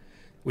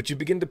 which you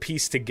begin to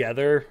piece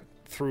together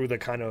through the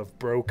kind of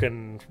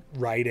broken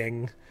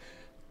writing,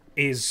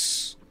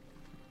 is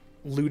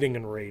looting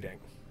and raiding.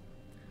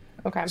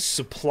 Okay.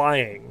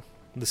 Supplying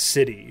the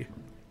city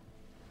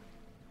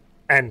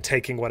and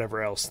taking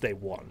whatever else they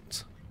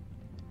want.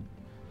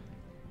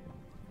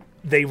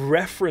 They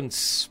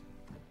reference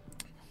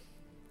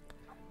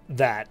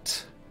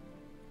that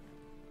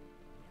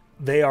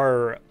they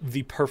are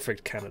the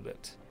perfect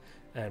candidate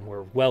and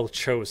were well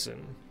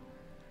chosen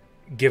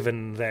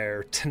given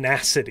their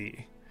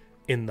tenacity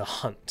in the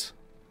hunt,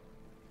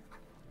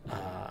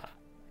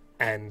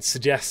 and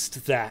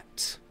suggest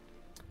that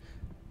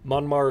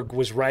Monmarg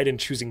was right in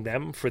choosing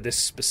them for this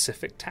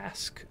specific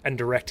task and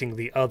directing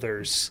the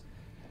others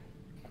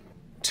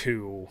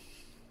to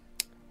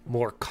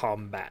more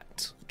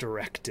combat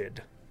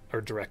directed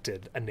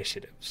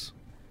initiatives.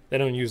 They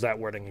don't use that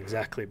wording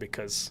exactly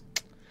because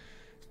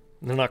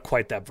they're not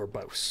quite that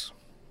verbose.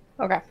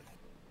 Okay.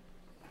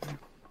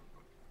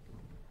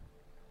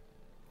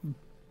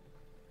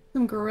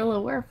 Some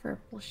guerrilla warfare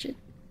bullshit.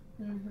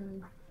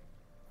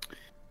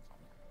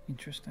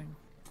 Interesting.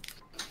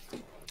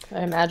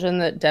 I imagine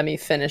that Demi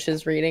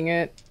finishes reading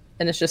it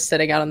and it's just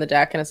sitting out on the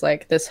deck and it's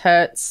like, this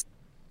hurts.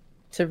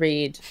 to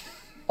read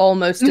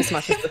almost as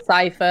much as the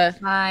cipher.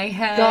 My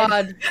head.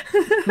 God,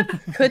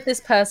 could this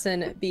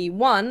person be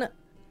one,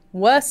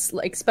 worse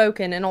like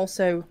spoken, and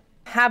also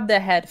have their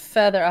head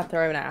further up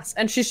their own ass?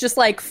 And she's just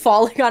like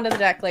falling onto the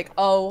deck, like,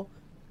 oh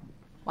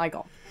my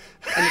god.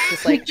 And it's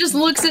just He like, just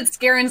looks at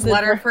Skaren's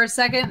letter for a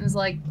second and is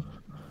like,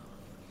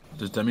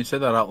 Does Demi say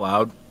that out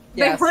loud?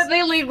 yes.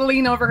 they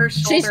lean over her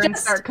shoulder and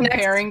just start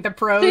comparing the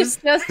pros.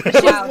 She's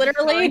Wow.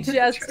 literally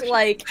just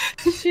like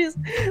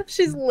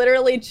she's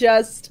literally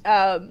just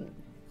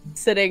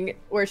sitting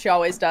where she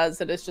always does,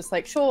 and it's just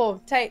like, sure,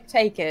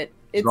 take it.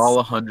 It's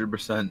All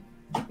 100%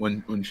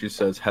 when she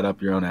says head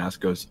up your own ass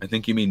goes, I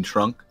think you mean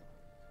trunk.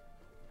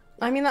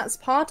 I mean, that's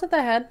part of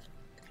the head.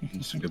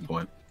 That's a good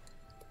point.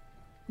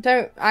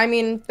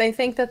 They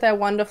think that they're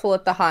wonderful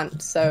at the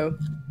hunt, so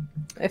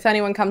if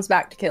anyone comes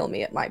back to kill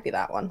me, it might be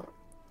that one.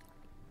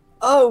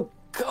 Oh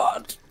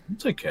god. I'll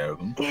take care of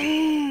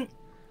them.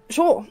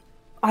 Sure.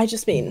 I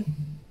just mean,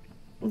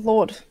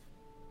 Lord,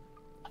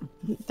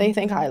 they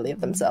think highly of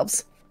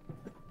themselves.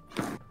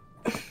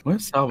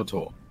 Where's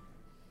Salvatore?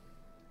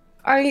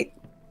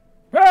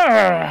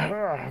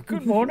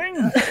 Good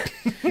morning.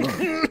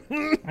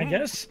 I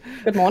guess.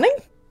 Good morning?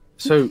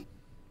 So,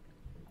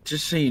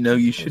 just so you know,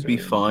 you should be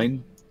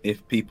fine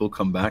if people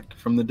come back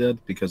from the dead,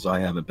 because I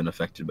haven't been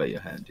affected by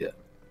your hand yet.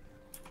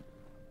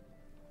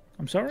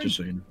 I'm sorry. Just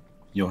so you know.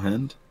 Your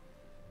hand,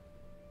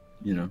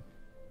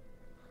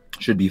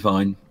 should be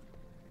fine.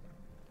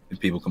 If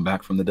people come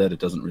back from the dead, it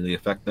doesn't really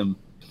affect them.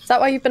 Is that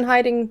why you've been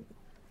hiding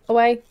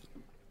away?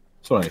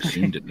 That's what I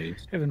assumed at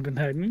least. Haven't been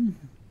hiding.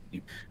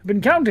 I've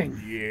been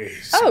counting.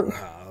 Yes, Oh. you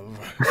have.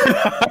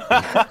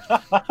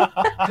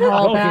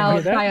 All Don't give me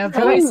about that. I have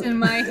voice in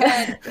my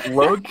head.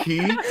 Low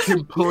key,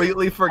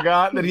 completely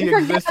forgot that he You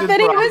forgot existed that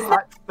he for a was-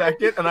 hot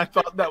second, and I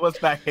thought that was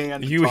the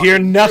hand. You talking. hear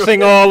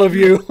nothing, all of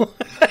you.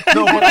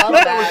 No, I but love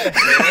I that.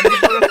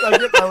 for a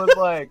second, I was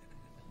like,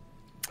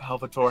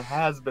 Salvatore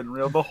has been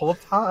real the whole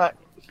time.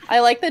 I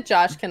like that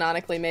Josh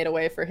canonically made a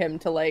way for him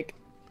to like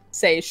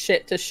say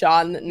shit to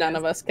Sean that none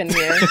of us can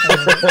hear.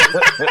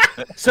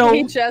 So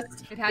he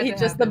just It had to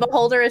the happen.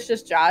 beholder is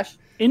just Josh.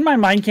 in my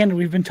mind canon,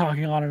 we've been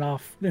talking on and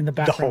off in the The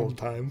background whole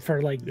time.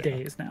 for like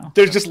days now.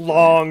 There's just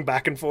long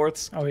back and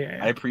forths. Oh yeah.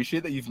 I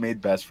appreciate that you've made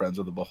best friends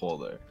with the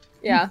beholder.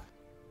 Yeah.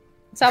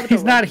 Salvatore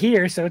He's not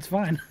here, so it's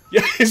fine.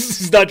 Yeah,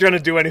 he's not trying to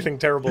do anything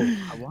terrible.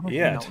 I want to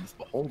Yeah. hang out with this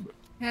beholder.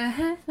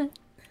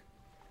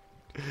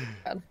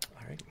 All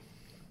right.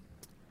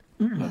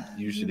 But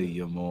usually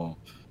you're more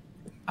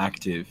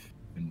active,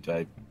 and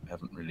I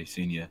haven't really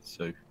seen you.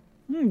 So,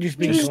 Just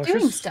being He's doing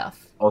cautious.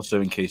 stuff.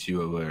 also in case you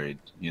were worried,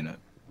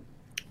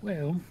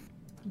 Well,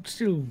 it's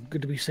still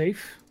good to be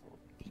safe.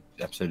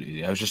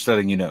 absolutely. I was just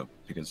letting you know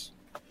because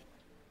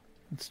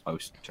It's I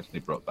was technically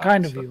brought back.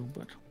 kind of so- you,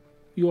 but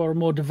you are a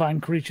more divine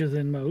creature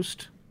than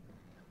most,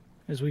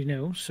 as we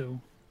know. So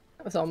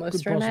That was almost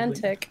Could possibly.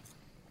 romantic.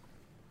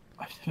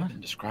 I've never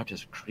been described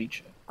as a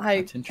creature. I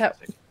That's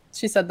interesting.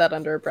 She said that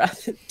under her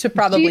breath to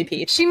probably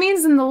Pete. She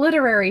means in the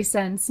literary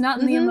sense, not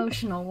in the Mhm.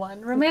 emotional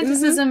one.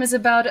 Romanticism is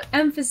about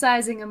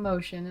emphasizing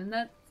emotion, and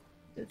that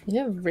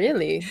You're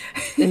really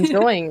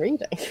enjoying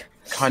reading.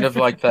 Kind of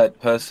like that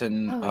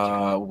person,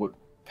 Oh,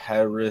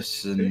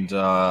 Paris and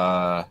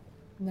no,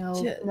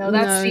 Yeah, no,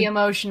 that's no. the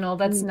emotional.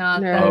 That's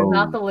not No.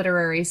 not the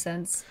literary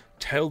sense.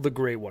 Tell the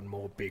Grey One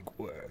more big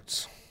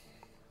words.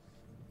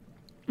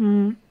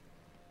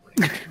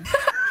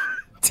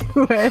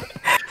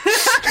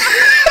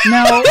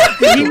 now,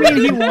 does he mean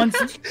he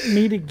wants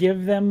me to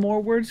give them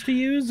more words to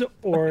use,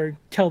 or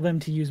tell them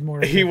to use more?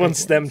 of He the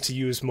wants big them words? to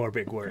use more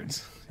big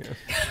words.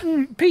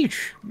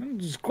 Peach,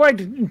 it's quite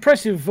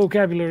impressive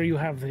vocabulary you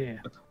have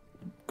there.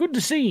 Good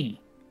to see.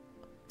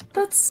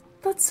 That's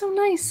so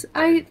nice.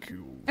 I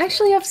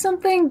actually have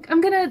something.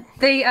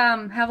 They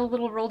have a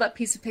little rolled up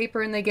piece of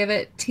paper and they give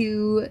it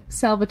to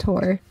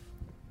Salvatore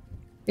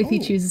if he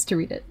chooses to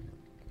read it.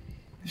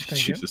 she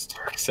chooses to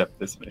accept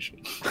this mission.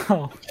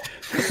 Oh,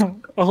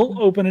 I'll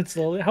open it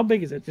slowly. How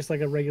big is it? Just like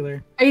a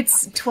regular.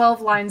 It's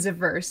 12 lines of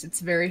verse. It's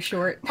very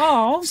short.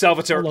 Oh,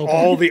 Salvatore, I'll open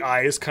all it. the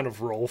eyes kind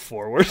of roll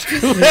forward.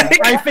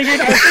 I figured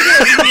I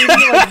was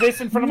reading it like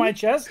this in front of my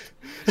chest,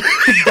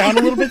 down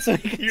a little bit so you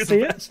can You're see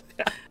the it. best.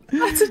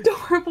 That's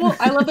adorable.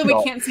 I love that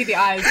we can't see the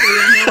eyes, so we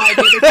have no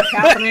idea this is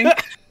happening.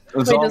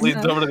 Zal doesn't leans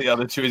have- over to the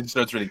other two and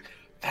starts reading.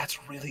 That's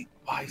really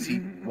why is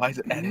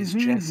it at his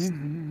chest?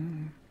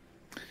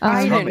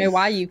 I Um, don't know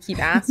why you keep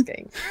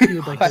asking You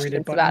would like to read questions it,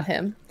 about button.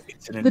 him.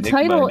 It's an The enigma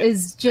title and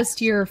is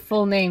just your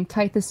full name,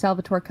 Titus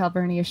Salvatore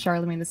Calvernius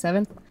Charlemagne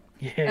VII.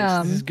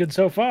 Yes, this is good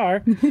so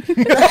far.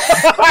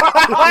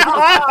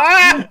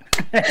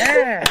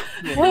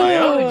 my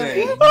own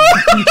name.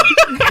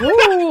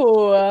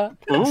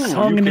 Ooh. Ooh,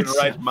 Song you in can itself.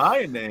 write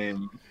my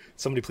name.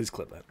 Somebody please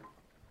clip that.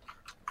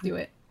 Do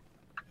it.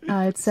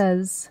 It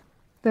says,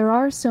 there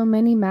are so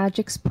many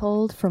magics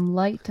pulled from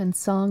light and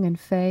song and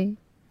fay,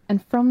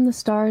 and from the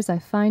stars I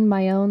find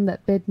my own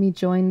that bid me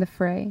join the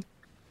fray.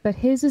 But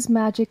his is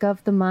magic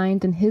of the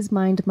mind, and his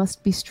mind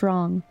must be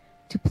strong,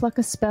 to pluck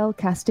a spell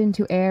cast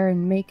into air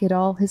and make it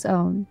all his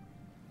own.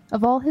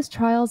 Of all his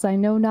trials I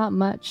know not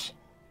much,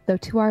 though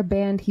to our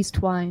band he's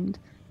twined.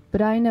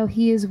 But I know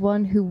he is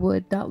one who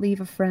would not leave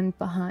a friend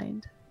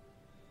behind.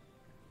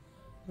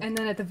 And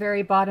then at the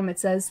very bottom it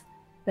says,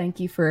 "Thank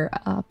you for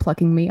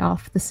plucking me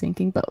off the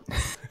sinking boat."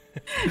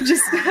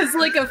 Just as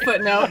like a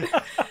footnote.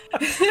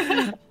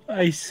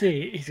 I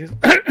see. He says,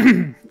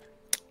 well,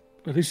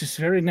 this is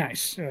very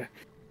nice.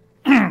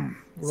 Sounds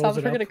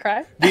like we're gonna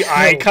cry. The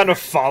eye kind of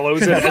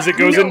follows it as it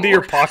goes into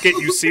your pocket.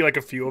 You see like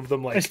a few of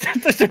them I like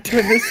start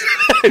doing this.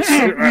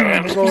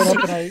 I roll it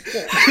up and I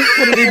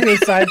put it into a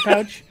side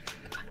pouch.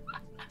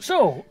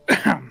 So,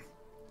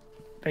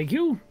 thank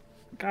you.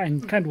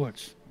 Kind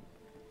words.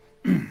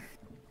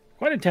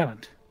 Quite a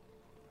talent.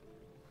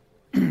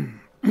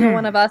 You're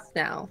one of us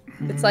now.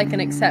 It's like an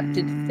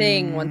accepted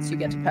thing once you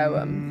get a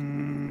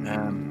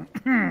poem.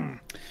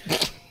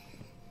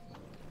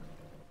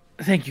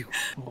 Thank you.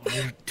 Oh,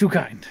 you're too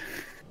kind.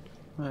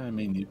 I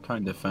mean, you're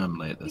kind of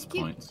family at this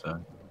point, so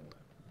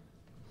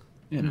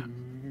you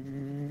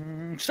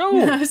know. So,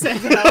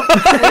 Uncomfortable.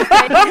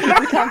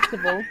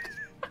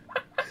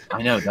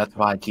 I know, that's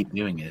why I keep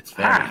doing it. It's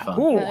very fun.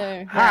 ooh,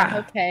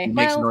 Okay. He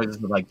makes Well,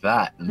 noises like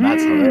that, and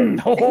that's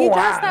hilarious. he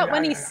does that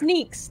when he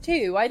sneaks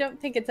too. I don't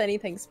think it's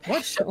anything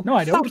special. No,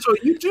 I don't. So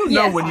you do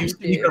know Yes, when you you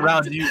sneak do.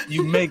 around,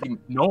 you make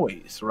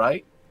noise,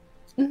 right?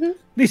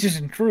 This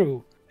isn't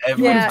true.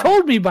 Everyone Yeah.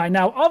 Told me by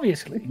now,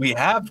 obviously. We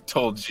have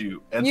told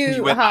you, and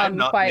You went, I'm hum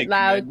not quite making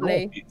that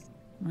loudly. noise.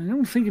 I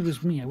don't think it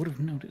was me. I would have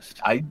noticed.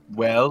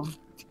 Well,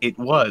 it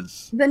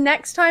was. The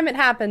next time it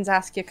happens,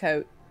 ask your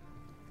coat.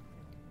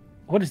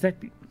 What does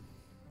that mean?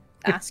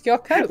 Ask your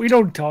coat. We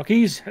don't talk.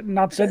 He's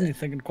not said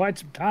anything in quite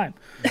some time.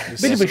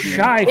 Bit of a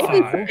shy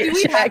fire.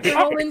 We have to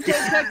roll insight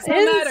checks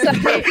on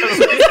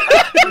that.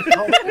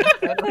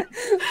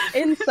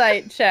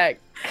 Insight check.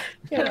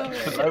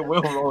 I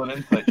will roll an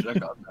insight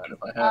check on that if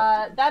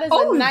I have. That is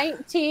Oh. a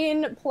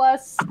 19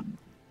 plus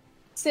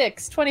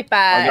 6, I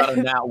 25. got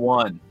a nat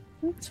 1.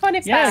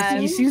 25. Yeah,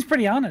 he seems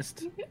pretty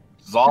honest.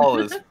 Zal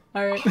is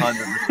All right.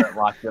 100%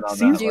 locked in on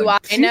Seems- that Do one.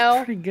 I Seems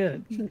know? pretty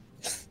good.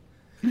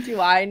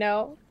 Do I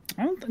know?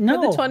 I don't For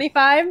know. the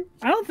 25?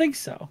 I don't think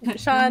so.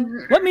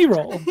 Sean? Let me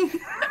roll.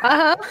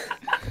 Uh-huh.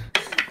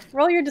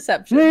 Roll your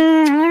deception.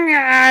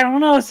 I don't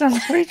know. It sounds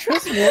pretty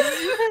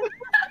trustworthy.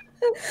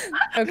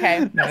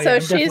 Okay. No, So yeah,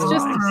 she's definitely.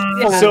 just...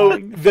 Full yeah. So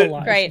lying, full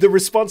lying. Great. the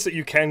response that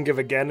you can give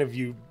again of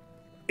you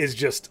is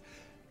just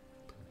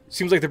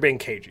seems like they're being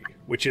cagey,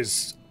 which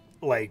is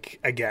like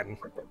again,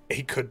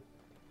 he could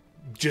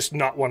just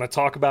not want to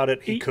talk about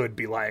it. He could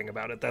be lying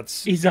about it.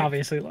 That's He's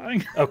obviously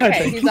lying.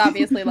 Okay, he's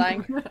obviously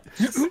lying.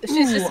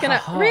 She's just gonna...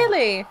 Ooh,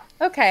 Really?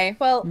 Okay,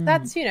 well,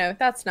 that's,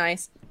 that's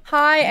nice.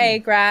 Hi,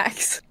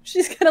 Agrax.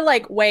 She's gonna,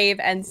 wave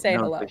and say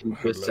No, hello. but he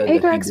just said that he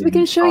Agrax, we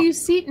can didn't show talk. you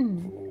Seaton.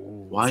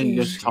 Why are you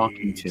guys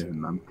talking to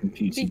him? I'm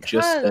confused. He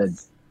just said.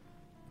 Because...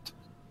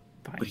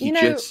 But he You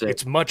know- just said.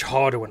 it's much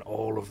harder when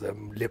all of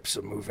them lips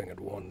are moving at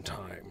one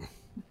time.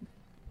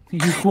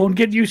 You won't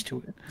get used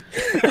to it.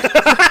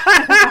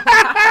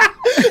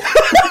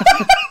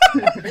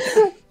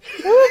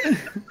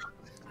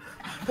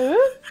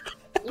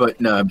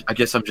 But no, I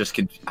guess I'm just.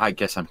 I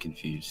guess I'm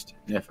confused.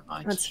 Never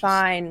mind. That's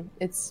fine.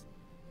 It's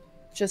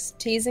just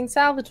teasing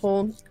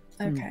Salvatore.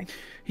 Okay.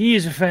 He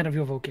is a fan of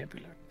your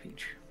vocabulary,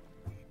 Peach.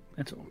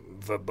 That's all.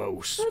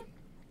 Verbose.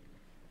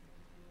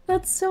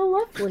 That's so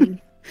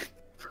lovely.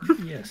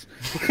 Yes.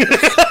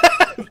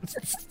 A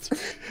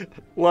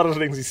lot of the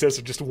things he says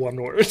are just one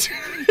word. He's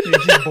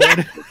just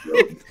bored.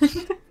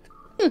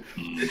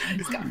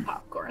 He's got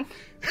popcorn.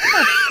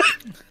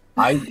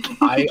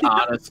 I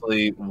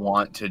honestly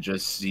want to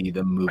just see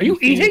the movie. Are you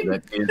eating?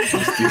 That is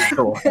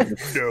the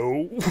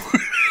No.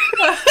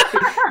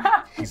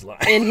 He's lying.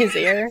 In his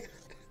ear.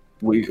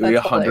 we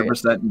That's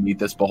 100% meet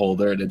this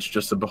beholder, and it's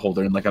just a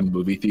beholder in a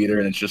movie theater,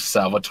 and it's just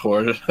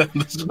Salvatore. on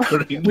the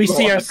screen. We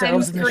see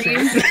ourselves in the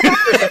Scream.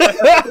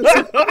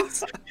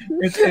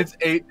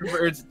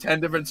 It's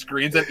 10 different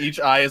screens, and each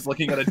eye is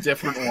looking at a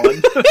different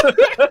one.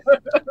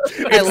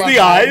 It's love the that.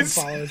 eyes.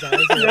 Follow his eyes.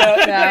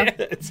 Yeah.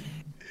 It's-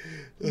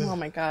 Oh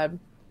my god.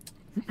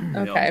 They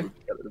all Okay. move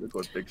together with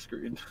one big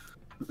screen.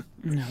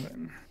 Now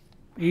then.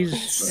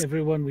 Is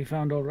everyone we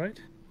found all right?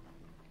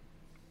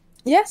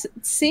 Yes,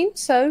 it seems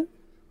so.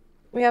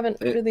 We haven't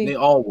really... They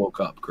all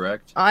woke up,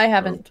 correct? I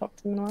haven't talked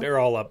to them in a while. They're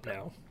all up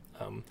now.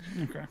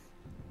 Okay.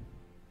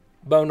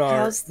 Bonar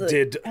How's the-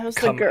 did how's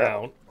the come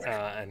girl?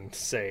 out and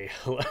say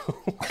hello.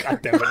 God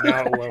damn it,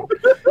 now it won't.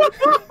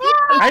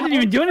 I didn't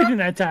even do anything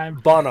that time.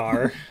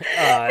 Bonar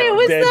It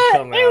was did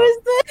come out.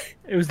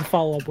 It was the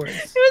follow-up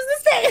words.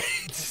 the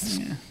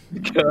same.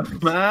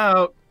 Come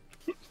out.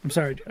 I'm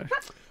sorry, Josh.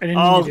 I didn't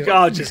Oh mean to do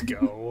God, just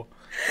go.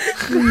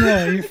 it.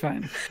 No, you're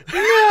fine.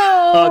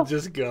 I'll No.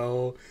 just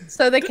go.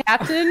 So the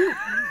captain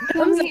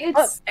comes...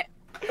 It's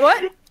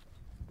What?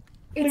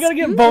 We gotta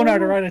get Bonar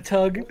to write a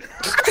tug.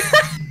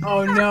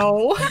 oh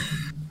no.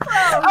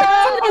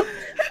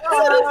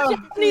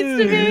 Needs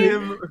to be...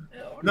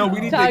 No,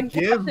 we need Tug to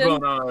give captain.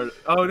 Bonar.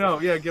 Oh no,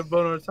 yeah, give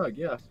Bonar a tug.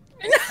 Yeah.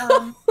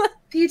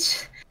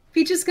 Peach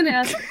is gonna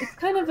ask. It's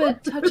kind of a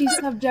touchy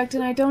subject,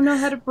 and I don't know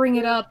how to bring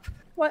it up.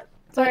 What?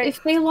 But Sorry.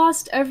 if they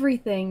lost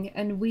everything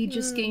and we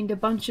just gained a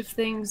bunch of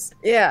things,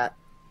 Yeah.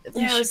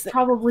 we should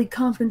probably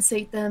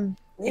compensate them.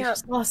 They Yeah.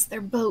 just lost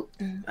their boat.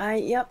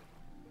 Yep.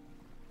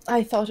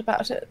 I thought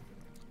about it.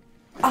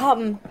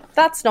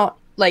 That's not,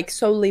 like,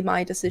 solely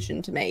my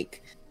decision to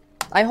make.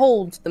 I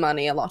hold the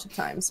money a lot of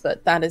times,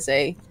 but that is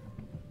a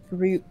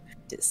group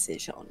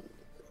decision.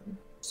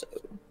 So,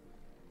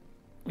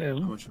 How Well,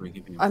 much are we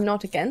giving you? I'm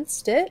not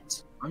against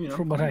it. I mean,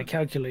 from what I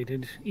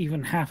calculated,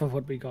 even half of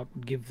what we got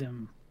would give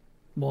them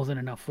more than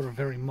enough for a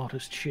very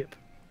modest ship.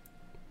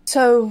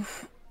 So,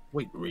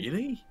 Wait,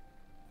 really?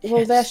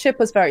 well, their ship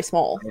was very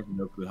small. I have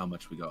no clue how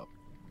much we got.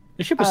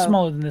 The ship is Oh.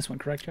 smaller than this one,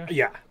 correct, Josh?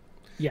 Yeah.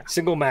 Yeah.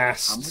 Single How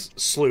mast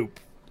sloop,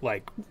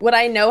 like Would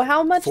I know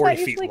how much 40 that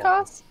feet usually long.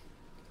 costs?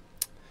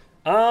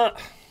 I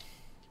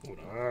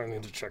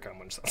need to check how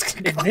much that's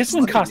gonna If cost. this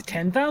one cost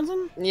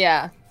 10,000?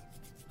 Yeah.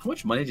 How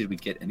much money did we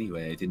get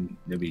anyway? I didn't.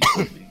 Nobody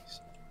told me.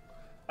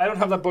 I don't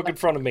have that book in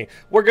front of me.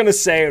 We're gonna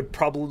say it'd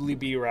probably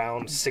be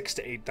around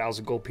 6,000 to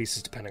 8,000 gold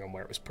pieces, depending on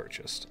where it was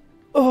purchased.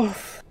 Oh,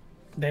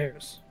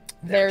 Theirs.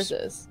 theirs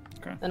is.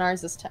 Okay. And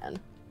ours is 10.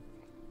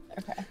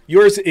 Okay.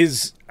 Yours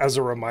is, as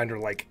a reminder,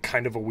 like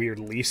kind of a weird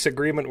lease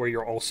agreement where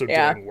you're also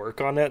Yeah. doing work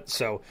on it,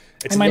 so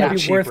it's It a might little not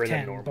be cheaper worth than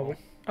 10, normal. but...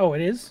 Oh,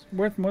 it is?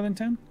 Worth more than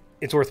 10?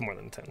 It's worth more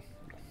than 10.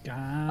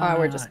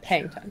 We're just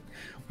paying 10.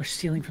 We're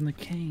stealing from the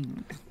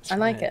king. I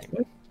like it.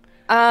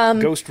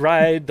 Ghost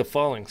Ride the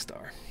Falling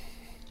Star.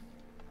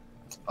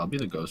 I'll be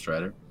the Ghost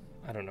Rider.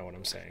 I don't know what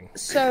I'm saying. I'll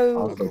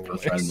So, go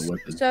Ghost Rider in the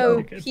whip.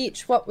 so good.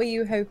 Peach, what were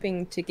you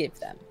hoping to give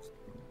them?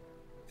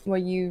 Were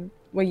you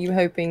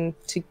hoping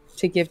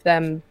to give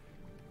them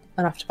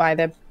enough to buy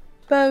their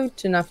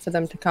boat, enough for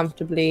them to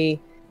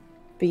comfortably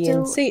be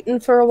in So- Seaton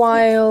for a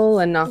while,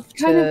 enough It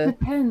kind of to...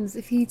 depends.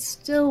 If he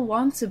still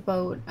wants a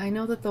boat, I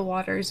know that the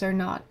waters are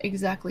not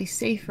exactly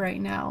safe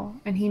right now,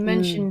 and he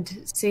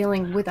mentioned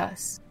sailing with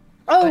us.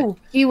 Oh, But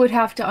he would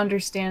have to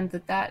understand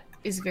that that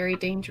is very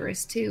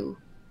dangerous too.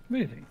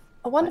 Really?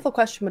 a wonderful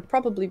question would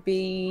probably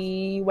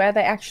be where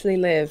they actually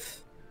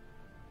live.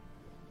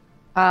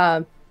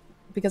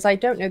 Because I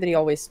don't know that he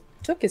always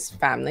took his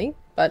family,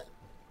 but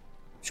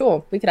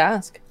sure, we could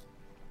ask.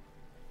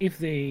 If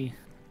they...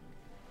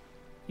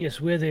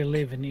 Yes, where they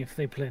live and if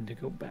they plan to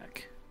go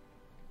back.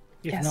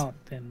 If Yes. not,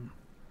 then...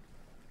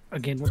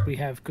 Again, what we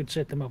have could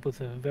set them up with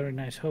a very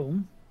nice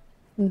home,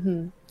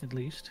 Mm-hmm. at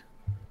least.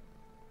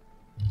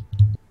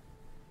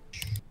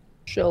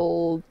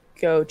 She'll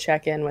go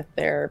check in with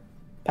their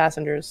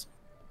passengers.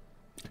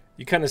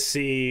 You kind of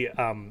see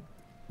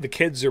the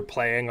kids are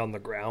playing on the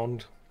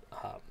ground.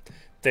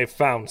 They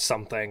found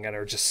something and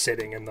are just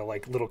sitting in the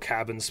like little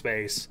cabin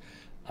space.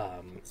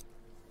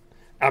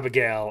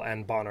 Abigail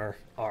and Bonner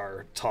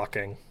are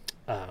talking.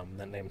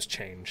 That name's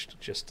changed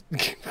just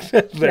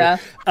there,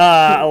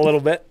 a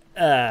little bit.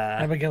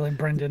 Abigail and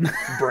Brendan.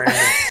 Brandon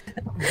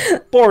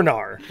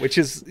Bornar, which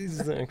is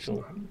the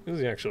actual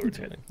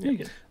retaining. Very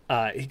good.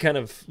 He kind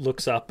of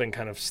looks up and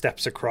kind of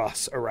steps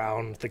across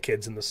around the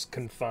kids in the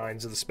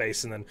confines of the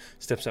space, and then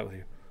steps out with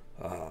you,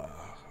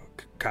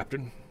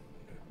 Captain.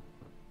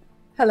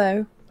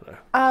 Hello.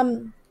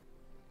 Hello.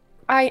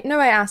 I know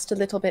I asked a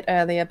little bit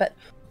earlier, but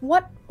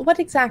what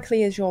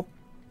exactly is your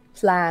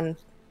plan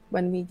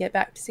when we get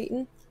back to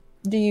Seaton?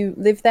 Do you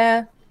live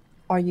there?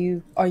 Are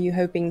you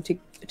hoping to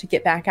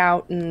get back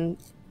out and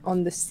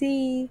on the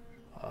sea?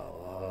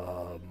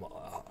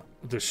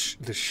 The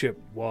ship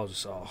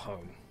was our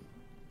home.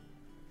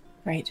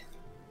 Right.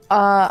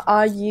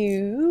 Are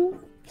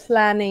you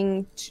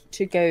planning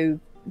to go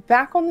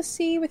back on the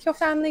sea with your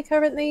family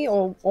currently,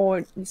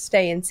 or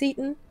stay in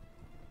Seaton?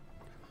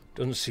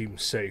 Doesn't seem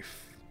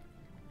safe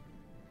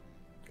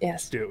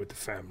Yes. to do it with the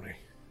family.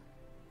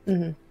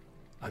 Mm-hmm.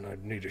 And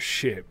I'd need a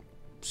ship,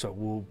 so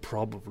we'll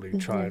probably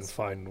try and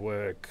find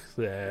work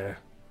there.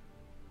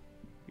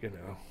 You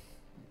know,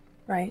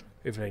 Right.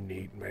 if they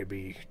need,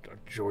 maybe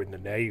join the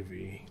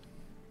Navy.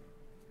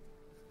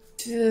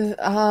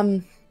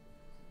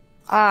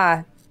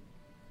 I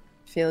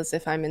feel as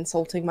if I'm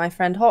insulting my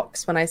friend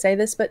Hawks when I say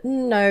this, but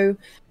no,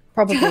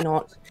 probably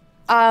not.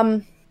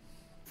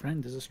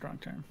 Friend is a strong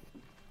term.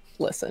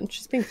 Listen,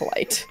 she's being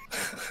polite.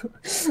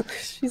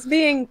 She's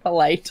being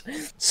polite.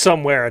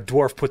 Somewhere a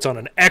dwarf puts on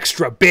an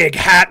extra big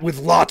hat with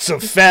lots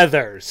of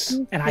feathers.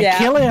 And I Yeah.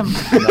 kill him!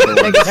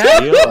 Another one to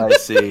steal, I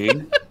see.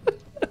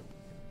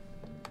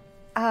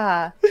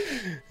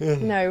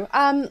 No.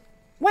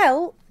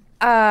 Well,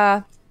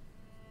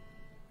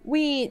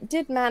 we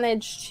did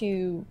manage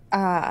to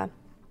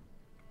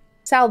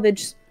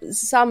salvage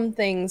some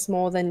things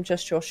more than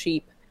just your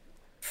sheep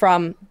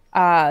from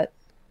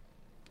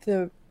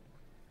the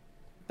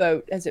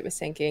boat as it was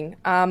sinking.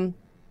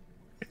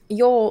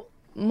 You're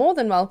more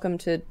than welcome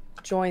to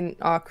join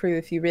our crew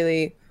if you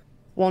really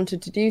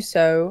wanted to do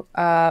so.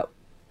 I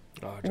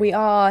We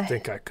are.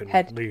 think I can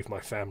head- leave my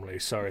family.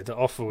 Sorry, the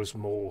offer was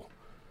more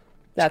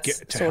That's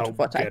to sort help of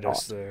what I get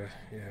us thought. there.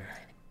 Yeah,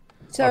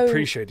 So, I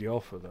appreciate the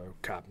offer, though,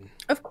 Captain.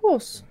 of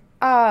course.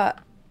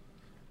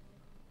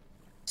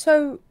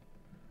 So,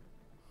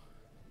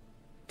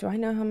 do I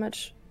know how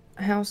much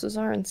houses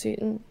are in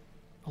Seaton?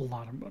 A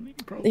lot of money,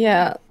 probably.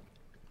 Yeah.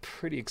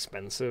 Pretty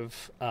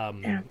expensive.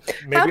 Yeah.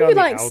 Maybe How do on you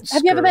the like?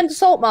 Have you ever been to outskirts.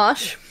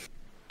 Saltmarsh?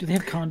 Do they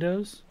have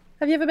condos?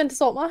 Have you ever been to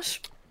Saltmarsh?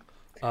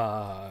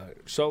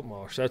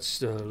 Saltmarsh,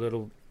 that's a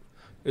little...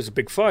 There's a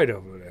big fight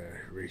over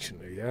there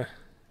recently, yeah?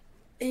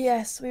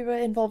 Yes, we were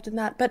involved in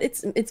that, but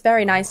it's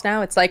very nice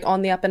now. It's like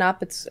on the up and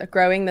up. It's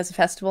growing. There's a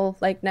festival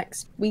like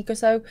next week or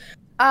so.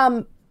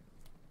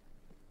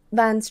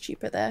 Land's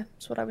cheaper there.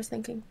 That's what I was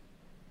thinking.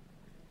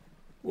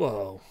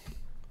 Well,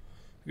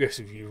 I guess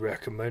if you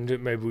recommend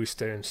it, maybe we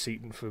stay in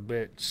Seaton for a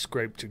bit,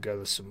 scrape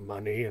together some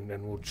money, and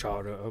then we'll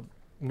charter up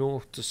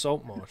north to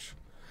Saltmarsh.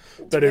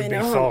 But it'd be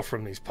far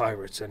from these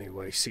pirates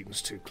anyway.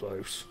 Seaton's too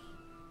close.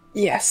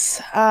 Yes.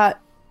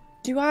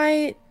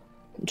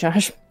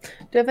 Josh, do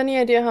you have any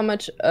idea how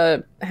much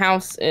a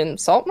house in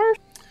Saltmarsh?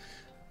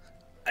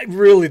 It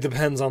really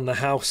depends on the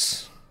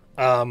house.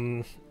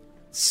 Some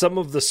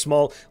of the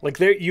small, like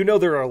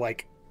there are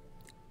like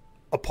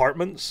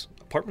apartments.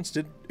 Apartments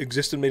did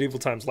exist in medieval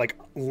times, like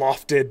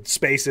lofted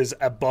spaces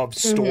above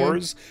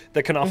stores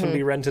that can often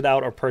be rented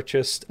out or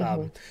purchased.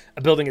 A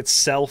building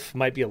itself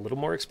might be a little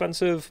more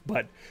expensive,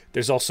 but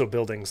there's also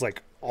buildings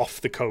like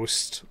off the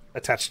coast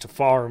attached to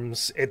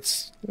farms.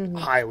 It's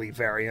highly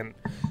variant.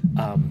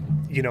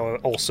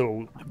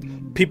 Also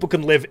people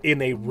can live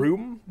in a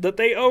room that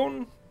they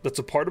own that's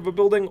a part of a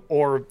building,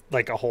 or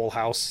like a whole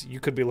house.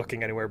 You could be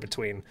looking anywhere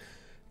between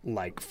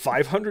like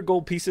 500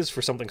 gold pieces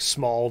for something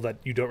small that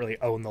you don't really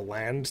own the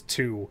land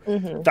to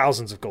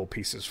thousands of gold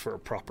pieces for a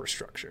proper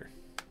structure.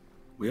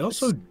 We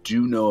also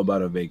do know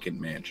about a vacant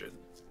mansion.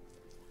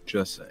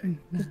 Just saying.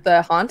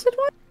 The haunted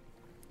one?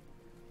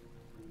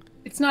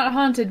 It's not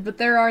haunted, but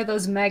there are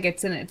those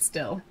maggots in it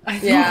still.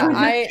 Yeah,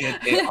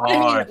 They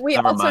are. we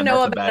Never also mind, know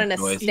that's a about bad an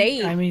choice.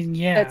 estate. I mean,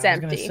 yeah. That's I was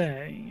gonna empty.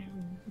 say,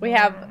 We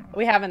have an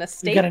we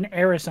estate got an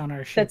heiress on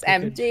our ship. that's who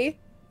could empty.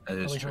 That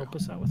is Probably true. help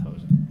us out with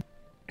hosing.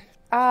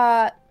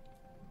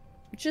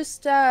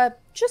 Just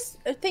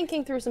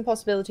thinking through some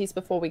possibilities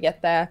before we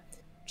get there.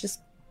 Just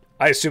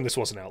I assume this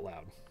wasn't out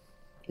loud.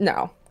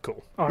 no.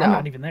 Cool. Oh, No. I'm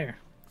not even there.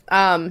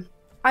 I'm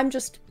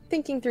just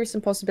thinking through some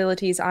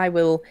possibilities. I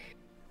will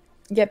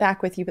get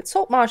back with you. But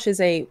Saltmarsh is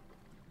a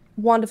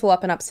wonderful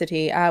up and up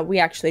city. We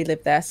actually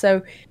live there,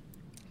 so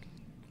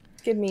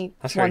give me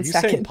That's right. Are one you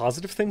saying second.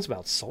 positive things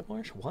about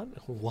Saltmarsh?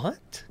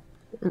 What?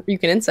 You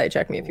can insight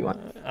check me if you want.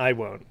 I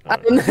won't. Yeah,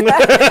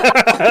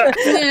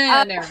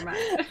 never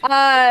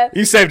mind.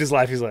 He saved his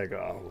life. He's like,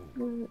 oh,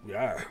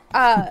 yeah.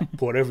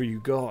 Whatever you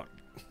got.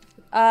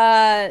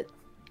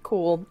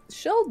 Cool.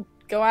 She'll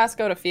go ask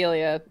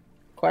Ophelia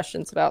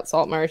questions about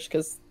Saltmarsh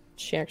because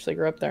she actually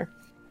grew up there.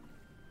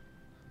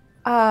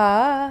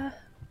 I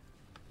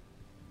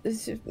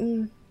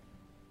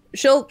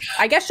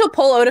guess she'll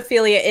pull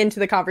Ophelia into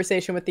the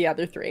conversation with the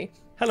other three.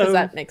 Hello. Does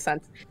that make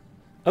sense?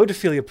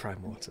 Odophilia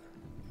Primewater.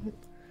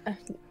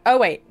 Oh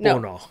wait, no.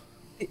 Bonar.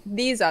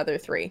 These other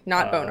three,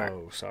 not Bonar.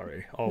 Oh,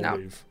 sorry. I'll No.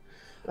 leave.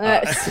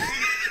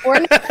 We're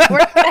not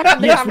gonna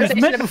have the Yes, conversation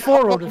we've met about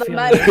before, all the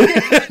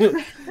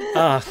Ophelia.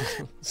 money.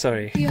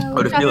 Sorry.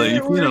 But Ophelia,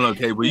 you feeling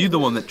okay? Were you the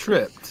one that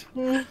tripped?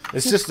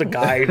 It's just the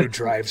guy who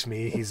drives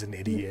me. He's an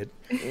idiot.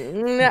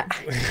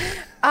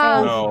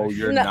 No,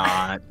 you're no.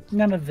 not.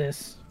 None of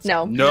this.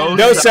 No,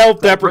 No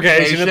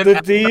self-deprecation at the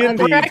D&D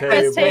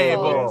breakfast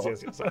table. table.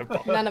 Yes, I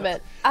apologize. none of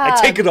it. I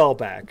take it all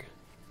back.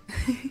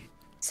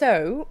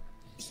 So,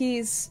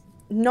 he's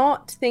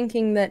not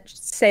thinking that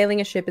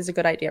sailing a ship is a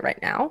good idea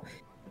right now.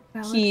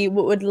 He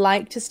would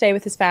like to stay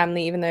with his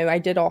family, even though I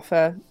did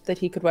offer that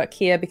he could work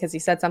here because he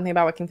said something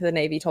about working for the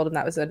Navy. Told him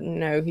that was a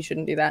no, he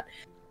shouldn't do that.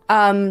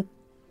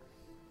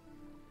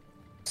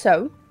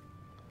 So,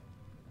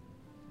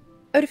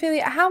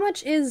 Ophelia, how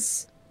much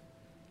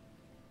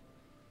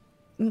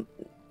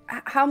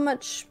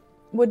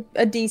would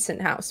a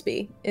decent house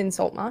be in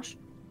Saltmarsh?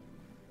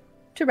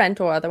 To rent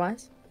or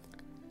otherwise?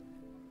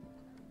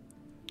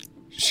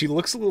 She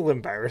looks a little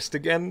embarrassed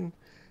again.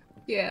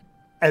 Yeah.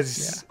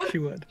 As She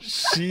would.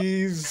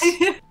 she's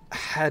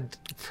had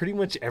pretty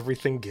much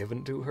everything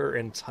given to her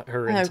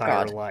her Oh,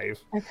 entire God. life.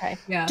 Okay.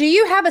 Yeah. Do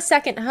you have a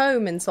second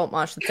home in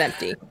Saltmarsh that's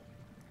empty?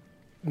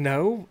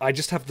 No, I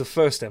just have the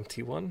first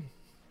empty one.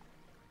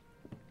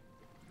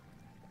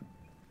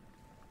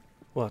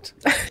 What?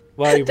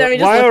 Why Don't we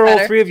just why look are all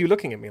better? three of you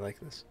looking at me like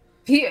this?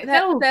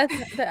 No.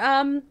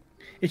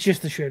 It's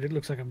just the shirt. It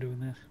looks like I'm doing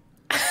this.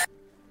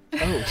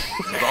 Oh,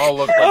 All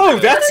look oh,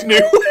 that's new.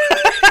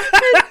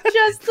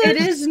 just the It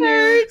is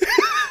new.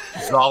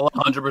 All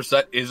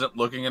 100% isn't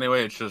looking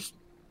anyway. It's just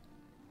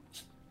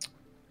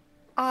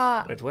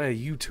Wait, where are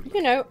you two?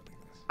 You know,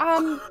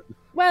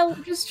 well,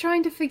 I'm just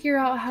trying to figure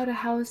out how to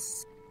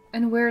house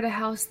and where to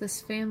house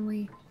this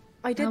family.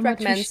 I did How much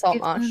recommend we should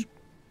give Saltmarsh. them.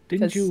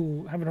 Didn't 'Cause-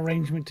 you have an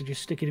arrangement to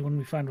just stick it in when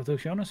we find with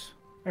Oceanus?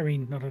 I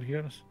mean, not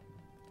Oceanus.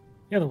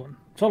 The other one.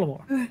 Solomor.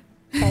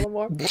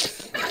 Solomor.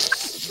 Just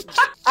he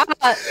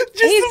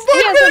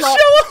the has a lot.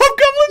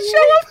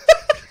 show up.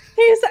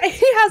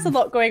 He has a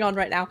lot going on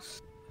right now.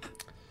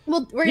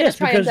 Well, we're gonna Yes,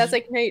 try and because-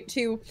 designate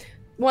to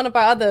one of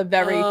our other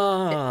very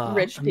Ah,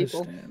 rich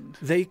people. Understand.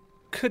 They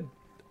could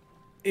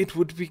It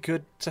would be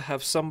good to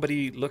have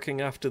somebody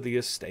looking after the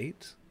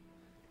estate,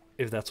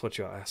 if that's what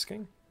you're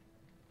asking.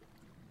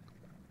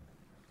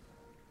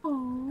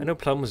 I know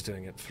Plum was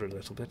doing it for a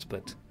little bit,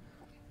 but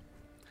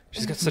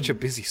she's got such a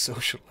busy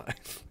social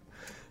life.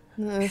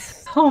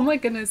 Oh my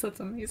goodness, that's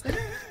amazing.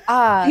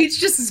 Ah, He's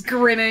just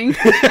grinning.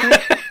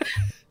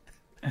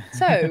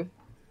 so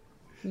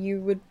you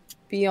would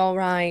be all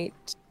right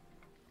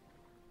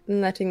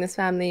letting this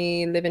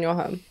family live in your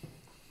home?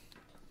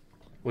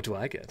 What do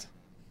I get?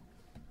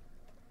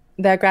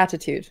 Their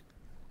gratitude,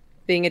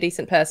 being a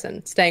decent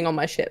person, staying on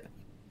my ship.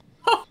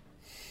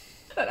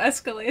 That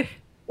escalated.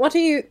 What are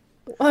you?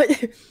 Are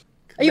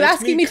you Let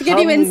asking me to give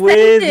come you with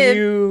incentive?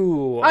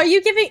 you. Are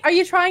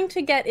you trying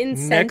to get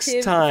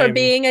incentive for time.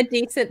 being a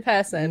decent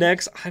person?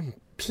 Next, I'm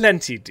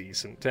plenty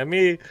decent,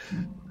 Demi.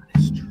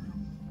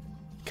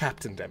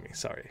 Captain Demi,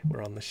 sorry,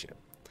 we're on the ship.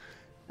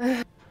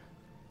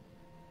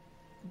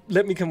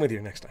 Let me come with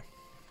you next time.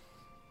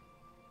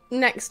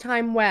 Next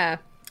time where?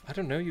 I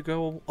don't know, you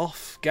go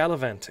off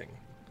gallivanting.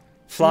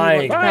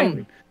 Flying.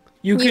 Fine.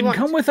 You can want-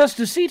 come with us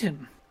to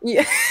Seaton.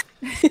 You,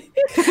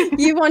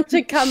 you want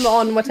to come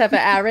on whatever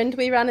errand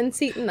we run in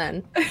Seaton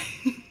then?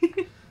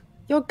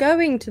 You're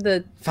going to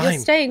the... Fine. You're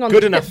staying on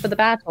Good the enough. ship for the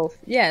battle.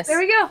 Yes. There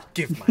we go.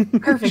 Give my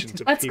permission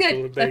to That's people.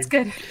 good. and That's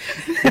they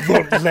good.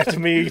 won't let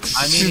me. I mean,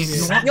 if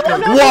you want You're to-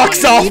 not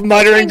Walks doing off,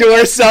 muttering to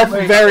herself,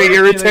 Wait, very Ophelia,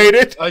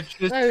 irritated. I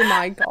just, Oh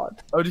my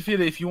god.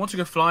 Ophelia, if you want to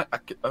go flying,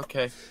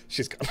 okay.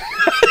 She's gone.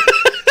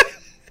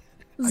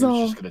 was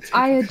Zol, just gonna take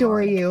I a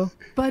adore fly. you,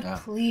 but Yeah.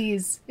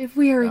 please, if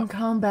we are in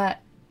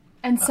combat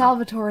and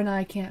Salvatore and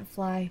I can't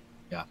fly,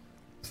 Yeah.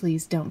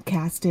 please don't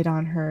cast it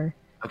on her.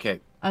 Okay.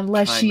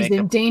 Unless Can I she's make in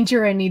a-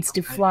 danger and needs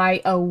to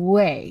fly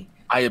away.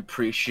 I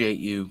appreciate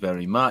you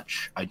very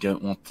much. I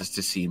don't want this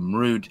to seem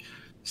rude.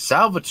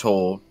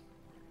 Salvatore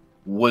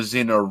was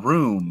in a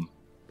room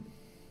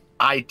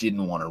I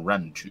didn't want to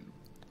run to.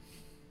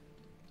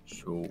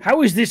 So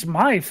How is this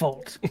my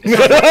fault?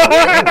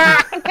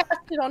 Cast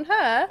it on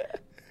her.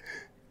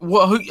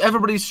 well,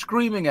 everybody's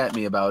screaming at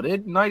me about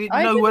it, and I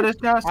didn't know where to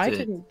cast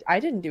it. I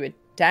didn't do a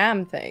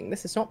damn thing.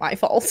 This is not my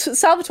fault.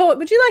 Salvatore,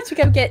 would you like to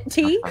go get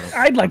tea?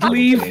 I'd like to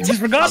leave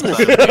just regardless.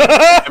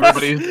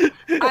 Everybody's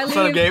I outside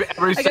of leave. game.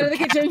 Everybody I go to said the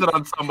cast kitchen. it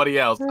on somebody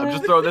else. I'm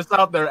just throwing this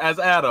out there as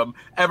Adam.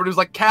 Everybody's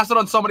like, cast it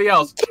on somebody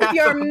else. Cast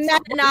Your it on meta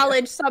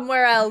knowledge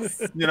somewhere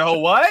else. You know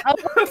what?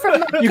 Away from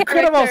my You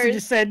could have also characters.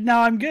 just said, "No,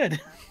 I'm good."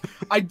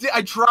 I did.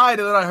 I tried,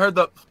 and then I heard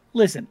the.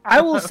 Listen,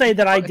 I will say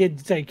that I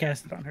did say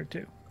cast it on her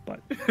too,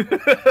 but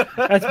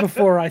that's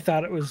before I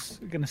thought it was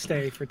gonna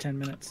stay for 10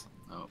 minutes.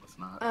 No, it's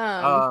not.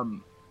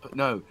 Um. But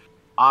no,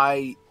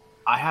 I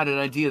had an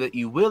idea that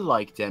you will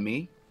like,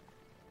 Demi,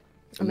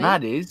 and Me?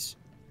 that is,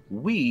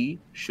 we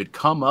should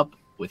come up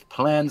with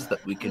plans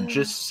that we can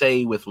just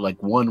say with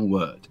like one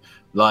word,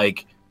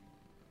 like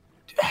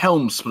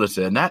helm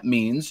splitter, and that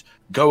means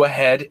go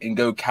ahead and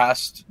go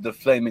cast the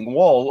flaming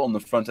wall on the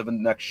front of the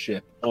next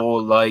ship,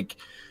 or like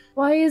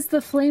Why is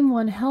the flame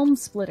one helm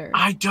splitter?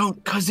 I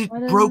don't, cause it Why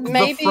doesn't broke the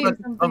Maybe front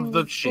something of the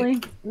with ship.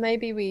 flame-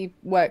 Maybe we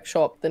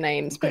workshop the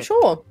names, but Okay.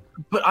 sure,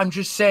 But I'm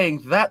just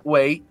saying that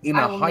way in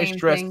I a will high name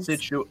stress things.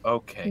 situation.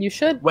 Okay. you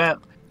should.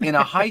 Well, in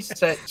a high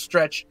set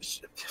stretch.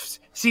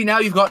 See, now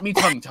you've got me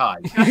tongue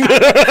tied.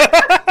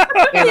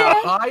 In a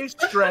high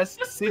stress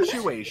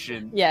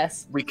situation,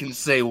 Yes. we can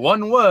say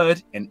one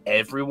word and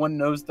everyone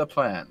knows the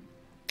plan.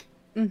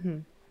 Mm-hmm.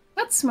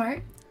 That's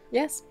smart.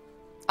 Yes.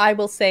 I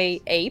will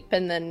say ape,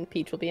 and then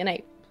Peach will be an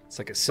ape. It's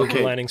like a Silver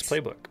Okay. Linings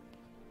playbook.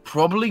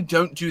 Probably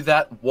don't do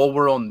that while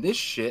we're on this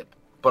ship,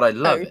 but I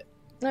love Oh. it.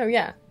 No,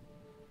 yeah.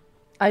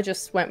 I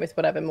just went with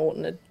whatever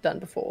Morton had done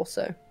before,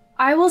 so.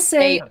 I will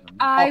say Hey,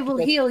 I will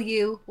optical. heal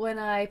you when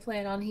I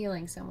plan on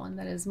healing someone.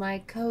 That is my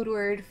code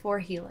word for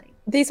healing.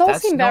 These all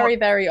That's seem very, not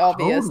very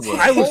obvious. code word.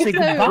 I will say Also,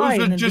 goodbye Those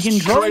are and then just begin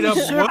drawing a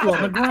straight up circle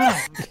on the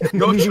words.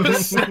 ground. You're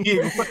just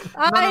saying.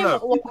 I'm No.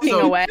 walking So-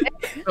 away.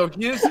 So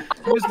here's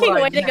Walking what I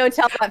away to go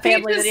tell that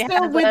family that he Peach is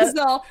so has with a...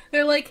 Zol.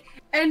 They're like,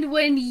 and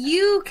when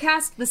you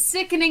cast the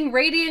sickening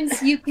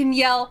radiance, you can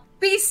yell,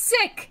 "Be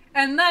sick,"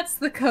 and that's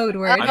the code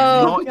word. I'm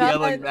Oh, not God.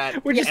 yelling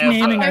that. We're just ever.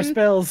 naming our I'm-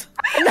 spells.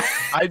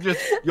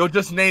 You're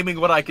just naming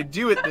what I could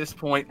do at this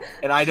point,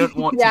 and I don't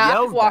want Yeah, to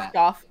yell I've walked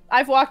off.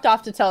 I've walked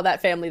off to tell that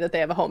family that they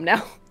have a home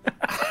now.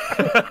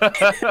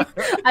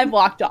 that. I've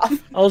walked off.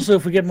 Also,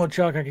 if we get more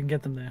chalk, I can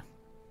get them there.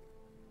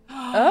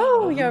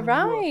 Oh, you're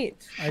right.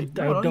 I No, don't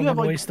you want have, to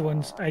like- waste the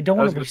ones. I don't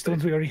I want was to gonna waste the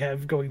ones we already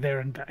have going there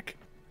and back.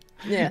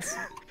 Yes.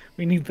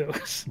 We need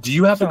those. Do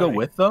you have to go Sorry.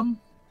 with them,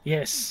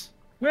 Yes.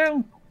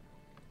 Well,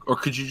 or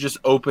could you just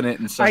open it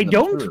and send I them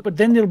don't, through? but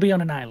then it'll be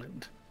on an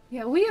island.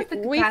 Yeah, we have the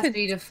We could-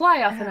 capacity to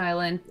fly off an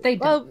island. They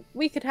don't. Well,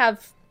 we could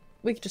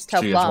just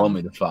tell So you just want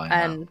me Plum to fly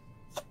now. and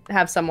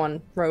have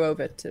someone row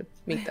over to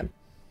meet them.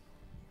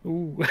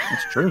 Ooh.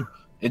 It's true.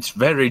 It's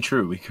very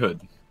true. We could.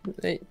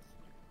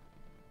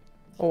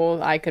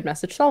 Or I could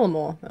message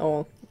Solomor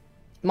or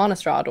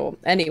Monastrad or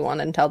anyone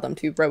and tell them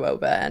to row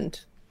over and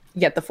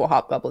get the 4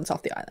 hobgoblins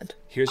off the island.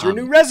 Here's your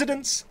new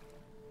residence.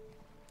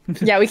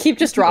 Yeah, we keep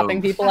just dropping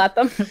Oh. people at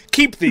them.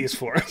 Keep these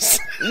for us.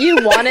 You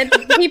wanted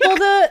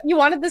you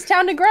wanted this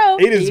town to grow.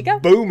 It There is you go.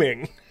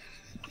 booming.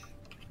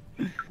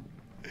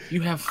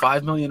 You have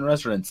 5 million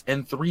residents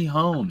and 3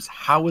 homes.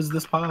 How is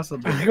this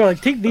possible? They go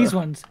like, take these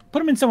ones, put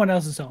them in someone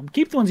else's home.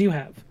 Keep the ones you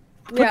have.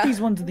 Put Yeah.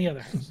 these ones in the other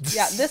house.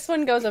 Yeah, this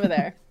one goes over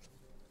there.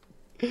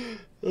 Yeah.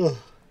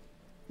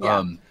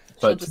 She'll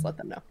But just let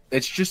them know.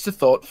 it's just a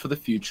thought for the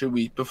future.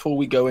 Before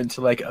we go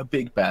into like a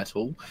big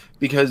battle,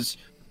 because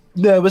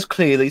there was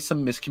clearly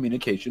some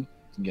miscommunication.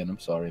 Again, I'm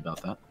sorry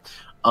about that.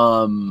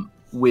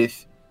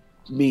 With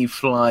me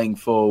flying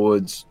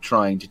forwards,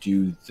 trying to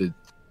do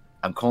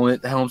I'm calling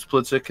it the Helm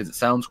Splitter because it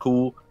sounds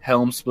cool.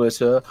 Helm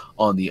Splitter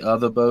on the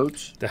other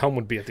boat. The helm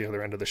would be at the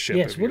other end of the ship.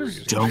 Yes, if you what were is-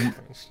 using Don't- it.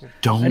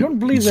 Don't. I don't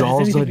believe that has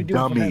Zal's anything a to do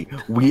with what dummy.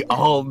 happened. We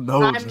all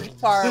know. I'm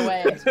far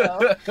away,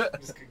 so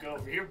Go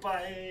over here,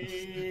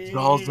 bye.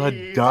 Zal's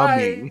a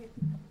dummy.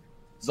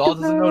 Zal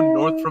doesn't know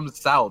north from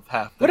south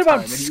half the What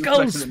about time. and he was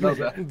Skull not gonna know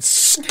Splitter? that.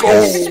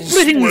 Skull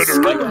Splitting the splitter.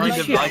 skull. I kind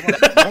of like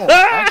that more.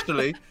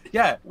 Actually,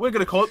 yeah, we're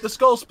going to call it the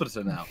Skull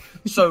Splitter now.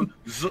 So,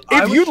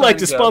 If you'd like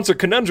to sponsor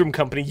Conundrum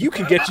Company, you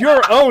can get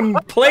your own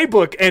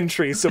playbook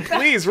entry. So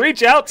please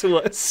reach out to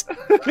us.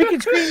 We can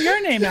scream your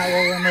name out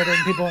while we're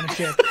murdering people on a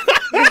ship. do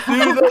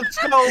the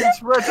Skull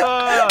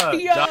Splitter.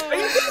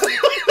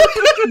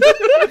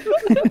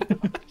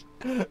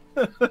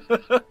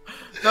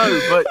 No,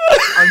 but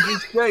I'm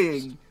just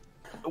saying,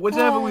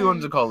 whatever we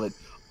wanted to call it,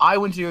 I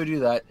went to go do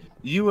that.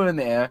 You were in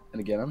the air, and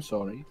again, I'm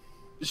sorry.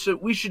 So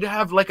we should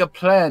have like a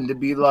plan to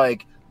be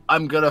like,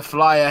 I'm gonna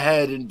fly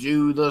ahead and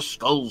do the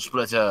Skull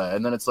Splitter,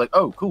 and then it's like,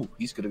 oh, cool,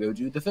 he's gonna go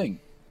do the thing.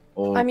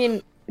 Or I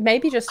mean,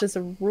 maybe just as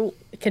a rule.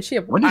 Can she?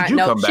 When did you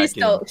no, come back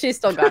she's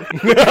still gone.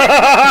 We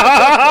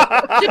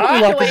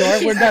locked the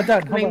door. We're not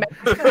done. Hold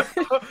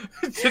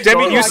on.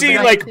 Demi, you see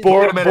like Wait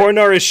a minute.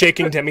 Bornar is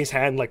shaking Demi's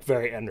hand like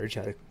very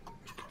energetic.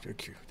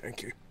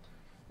 Thank you.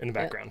 In the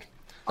background.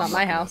 Not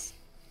my house.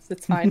 So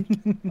it's fine.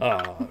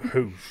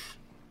 Who?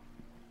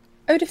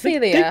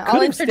 Odophilia, I'll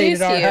Could've stayed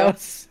introduce at our you.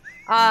 house.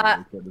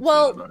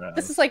 Well,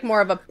 this is like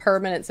more of a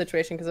permanent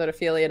situation because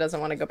Odophilia doesn't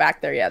want to go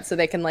back there yet, so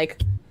they can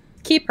like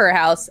keep her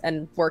house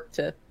and work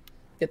to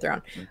get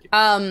their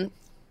own.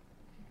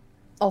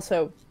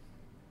 Also,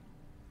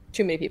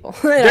 too many people.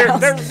 They're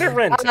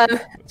renting.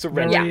 It's a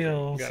rental. Yeah.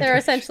 Real. They're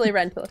essentially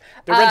rental.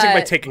 They're renting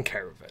by taking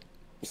care of it.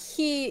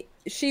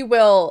 She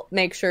will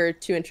make sure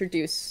to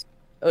introduce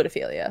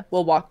Odophilia.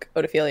 We'll walk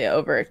Odophilia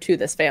over to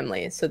this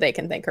family so they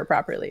can thank her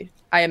properly.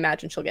 I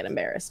imagine she'll get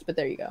embarrassed, but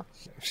there you go.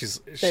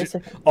 There's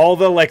a- All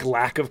the like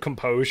lack of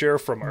composure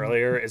from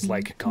earlier is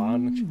like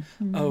gone.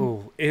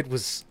 Oh, it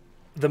was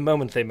the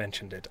moment they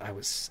mentioned it. I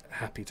was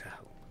happy to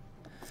help.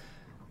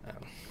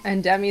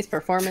 And Demi's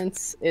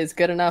performance is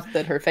good enough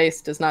that her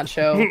face does not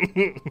show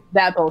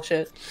that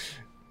bullshit.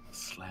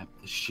 slap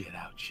the shit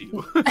out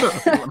you.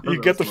 You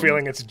get the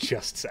feeling it's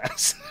just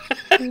sass.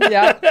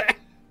 Yeah.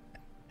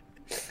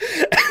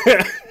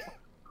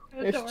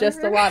 There's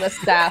just a lot of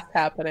sass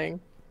happening.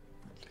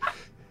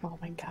 Oh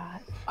my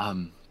god.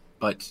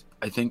 But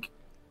I think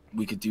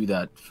we could do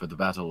that for the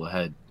battle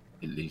ahead,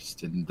 at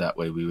least, and that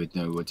way we would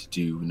know what to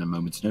do in a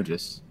moment's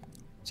notice.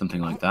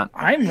 Something like that.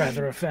 I'm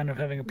rather a fan of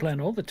having a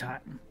plan all the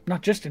time,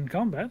 not just in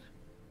combat.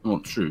 Well,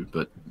 true,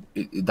 but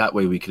that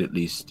way we could at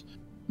least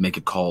make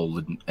a call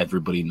and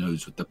everybody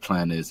knows what the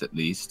plan is at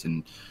least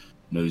and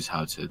knows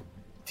how to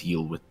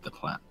deal with the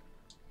plan.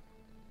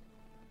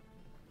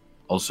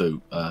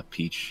 Also,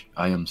 Peach,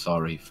 I am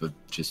sorry for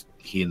just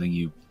healing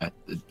you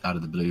out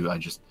of the blue.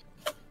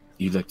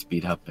 You looked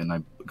beat up and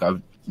I got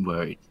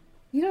worried.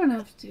 You don't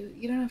have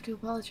to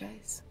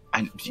apologize.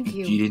 And Thank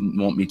you. you didn't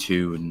want me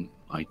to, and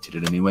I did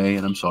it anyway,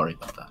 and I'm sorry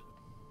about that.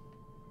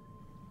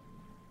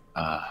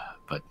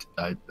 But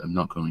I'm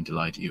not going to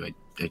lie to you. I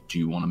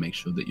do want to make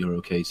sure that you're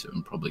okay, so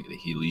I'm probably going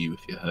to heal you if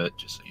you're hurt,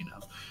 just so you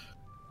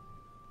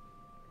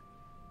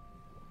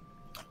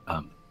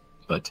know.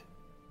 But...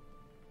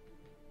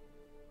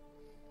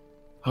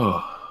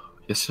 Oh,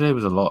 yesterday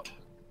was a lot.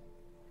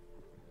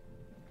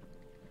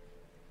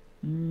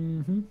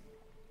 Mm-hmm.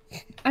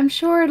 I'm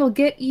sure it'll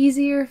get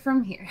easier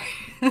from here.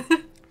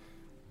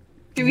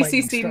 Do we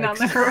see Lightning Steven on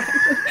the strikes.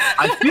 horizon?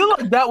 I feel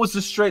like that was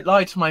a straight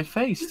lie to my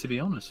face, to be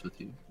honest with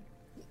you.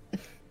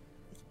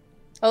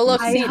 Oh look,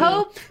 I Seaton.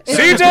 hope.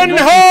 Seaton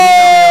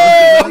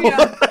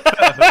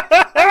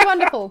Yeah. Very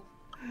wonderful.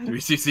 Do we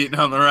see Seaton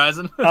on the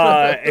horizon?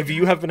 If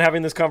you have been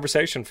having this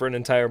conversation for an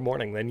entire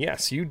morning, then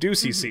yes, you do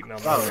see Seaton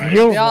on the horizon.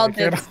 Feels We all like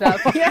did it.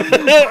 stuff. Yeah.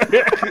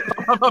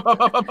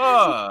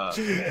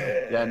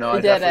 Yeah, no, We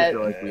I did definitely it.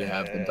 feel like we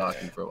have been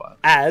talking for a while.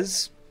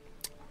 As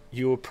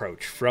you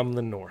approach from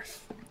the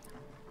north,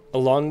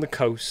 along the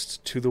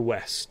coast to the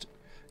west,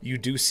 you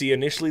do see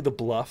initially the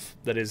bluff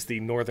that is the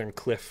northern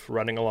cliff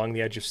running along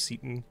the edge of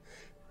Seaton,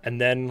 and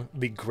then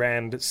the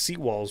grand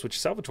seawalls, which,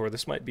 Salvatore,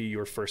 this might be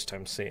your first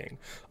time seeing,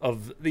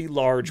 of the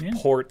large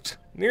port,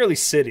 nearly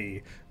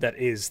city, that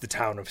is the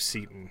town of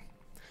Seaton.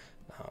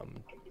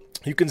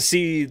 You can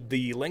see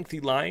the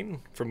lengthy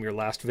line from your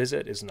last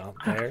visit is not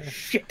there.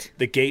 Shit.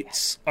 The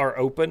gates are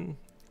open.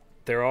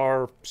 There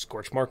are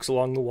scorch marks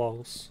along the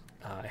walls.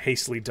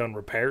 hastily done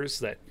repairs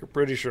that you're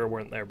pretty sure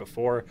weren't there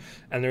before,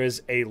 and there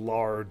is a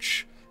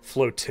large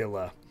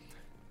flotilla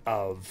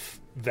of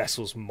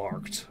vessels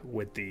marked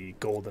with the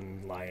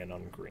golden lion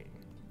on green.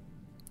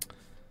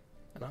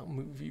 And I'll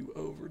move you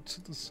over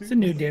to the sea. It's a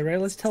new day, right?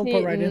 Let's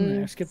teleport right in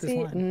there. Skip this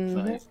line.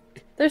 Right.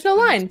 There's no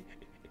line.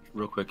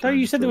 Real quick. I thought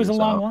you said there was a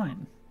long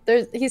line.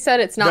 He said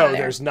it's not No,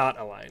 there. there's not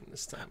a line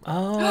this time.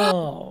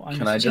 Oh,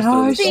 Can I just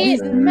Oh, throw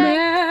this out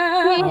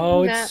there?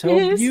 Oh, it's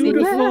so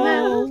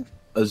beautiful.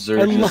 Azure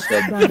I just love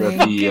said that.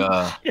 the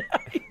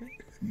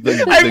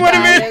I would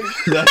have been.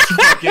 That's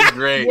fucking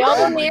great. The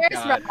Oh old my Nearest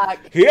God. Rock.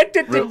 Real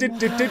quick,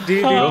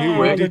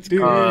 that's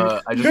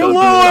I just Hello,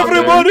 gotta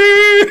throw this out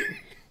there. everybody!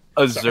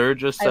 Azure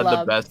just I said the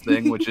love- best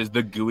thing, which is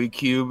the gooey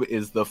cube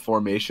is the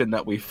formation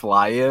that we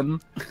fly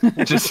in.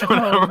 Just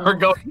whenever we're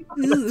going.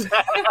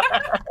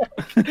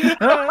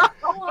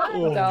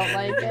 Don't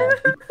like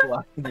it.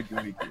 Fly in the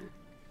gooey cube.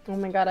 Oh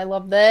my god, I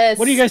love this.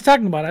 What are you guys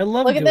talking about? I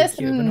love Look at Gooey this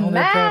Cube and all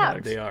their map.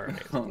 products. They are.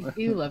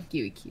 You love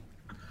Gooey Cube.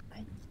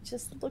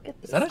 Just look at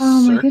Is this. that a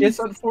Oh my circus goodness.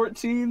 on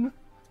 14?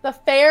 The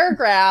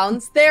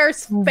fairgrounds.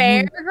 There's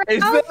fairgrounds.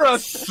 Is there a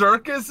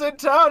circus in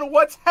town?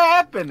 What's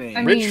happening?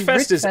 I Rich mean,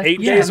 Fest is Rich 8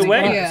 Yeah, days I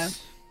away.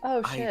 guess.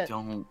 Oh I shit.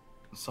 don't.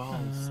 Solve.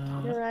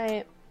 You're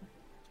right.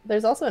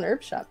 There's also an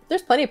herb shop.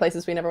 There's plenty of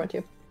places we never went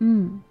to.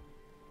 Mm.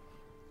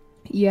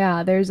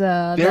 Yeah, there's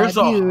There's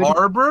that a dude,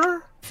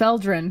 harbor?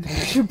 Feldrin.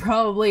 You should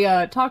probably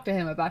talk to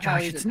him about how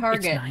Gosh, he's it's a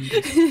target.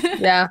 90s.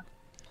 Yeah.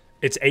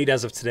 It's 8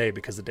 as of today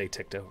because the day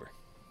ticked over.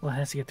 Well, it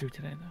has to get through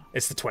today, though.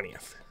 It's the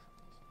 20th.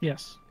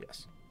 Yes.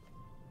 Yes.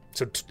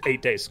 So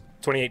 8 days.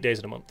 28 days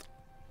in a month.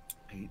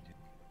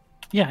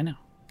 Yeah, I know.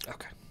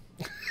 Okay.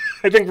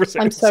 I think we're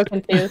saying I'm so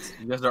confused.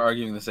 You guys are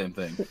arguing the same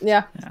thing.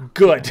 Yeah.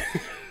 good.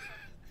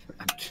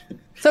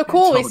 So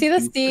cool. We Don't see the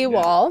you sea forget.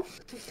 wall.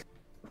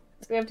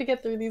 We have to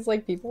get through these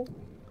like people.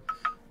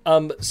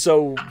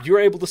 So you're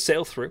able to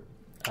sail through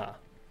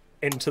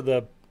into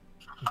the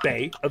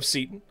Bay of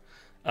Seaton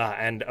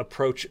and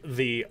approach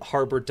the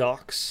harbor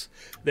docks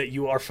that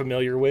you are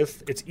familiar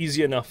with. It's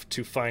easy enough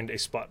to find a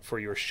spot for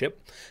your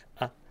ship.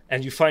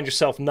 And you find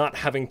yourself not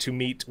having to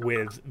meet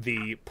with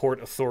the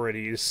port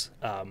authorities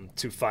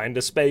to find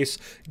a space,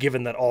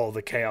 given that all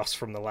the chaos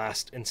from the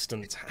last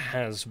instance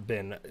has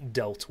been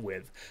dealt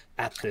with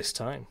at this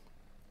time.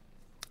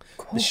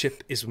 The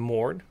ship is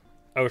moored.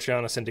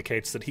 Oceanus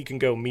indicates that he can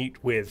go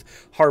meet with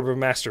Harbor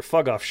Master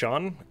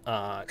Fugoffshan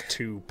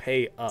to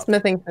pay up.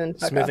 Smithington.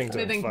 Fuck off. Smithington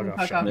Smithington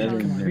Fugoffshan.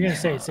 Fugoffshan. You're gonna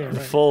say it The right.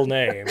 full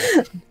name. Say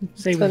it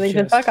with Smithington.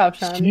 chest. Fuck off,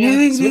 Sean.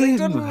 Yeah.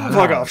 Smithington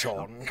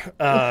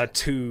Fugoffshan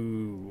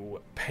to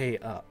pay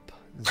up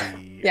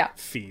the Yeah.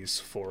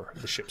 fees for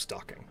the ship's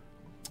docking.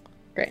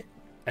 Great.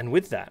 And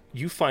with that,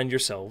 you find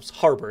yourselves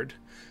harbored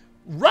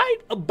right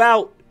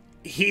about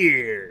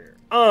here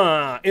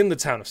in the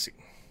town of Seaton.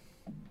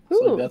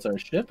 So Ooh. that's our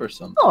ship or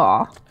something.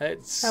 Aw,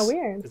 It's How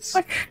weird. It's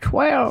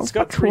 12.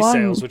 got Which 3 one?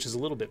 sails, which is a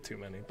little bit too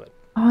many, but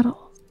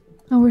Oddle.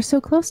 Oh, we're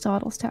so close to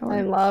Oddle's Tower.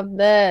 I love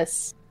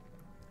this.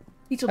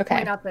 Peach will Okay.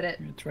 point up at it.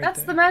 It's right That's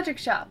there. the magic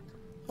shop.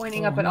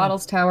 Pointing up at no.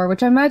 Oddle's Tower,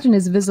 which I imagine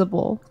is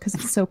visible because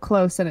it's so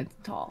close and it's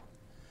tall.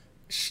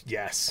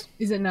 yes,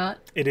 Is it not?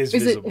 it is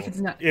Is it- visible. if it's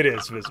not- It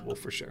is visible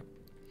for sure.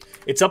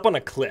 It's up on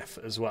a cliff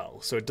as well,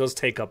 so it does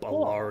take up a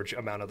large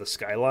amount of the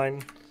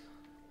skyline.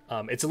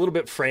 It's a little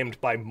bit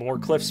framed by more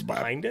cliffs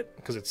behind it,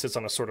 because it sits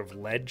on a sort of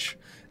ledge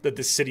that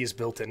the city is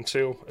built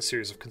into, a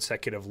series of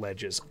consecutive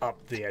ledges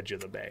up the edge of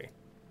the bay.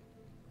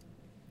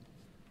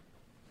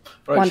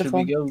 Right, Wonderful.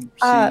 should we go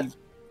Uh, see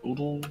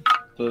Oodle,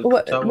 the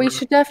What, tower? we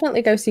should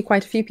definitely go see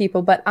quite a few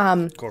people, but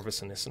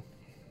Corvus and Nissen.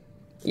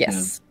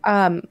 yes.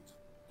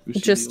 We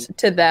should Just go-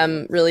 to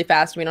them really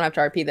fast, we don't have to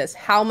RP this.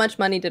 How much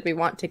money did we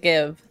want to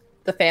give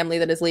the family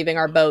that is leaving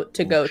our boat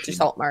to go to shit.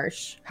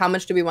 Saltmarsh? How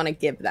much do we want to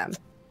give them?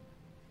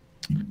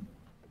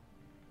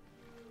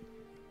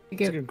 That's a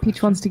good Peach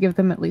question. wants to give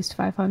them at least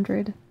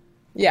 500.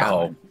 Yeah.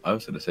 Oh, I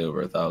was gonna say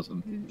over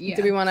 1,000. Yeah.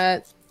 Do we want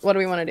to? What do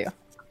we want to do?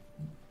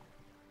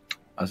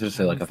 I was gonna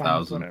say like I'm fine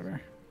with 1,000.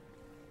 Whatever.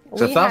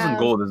 So We 1,000 have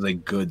gold is a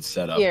good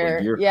setup. Here,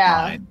 Like, you're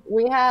yeah, fine.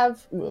 we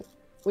have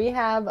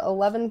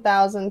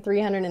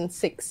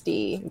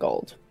 11,360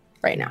 gold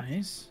right now.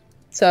 Nice.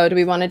 So do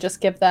we want to just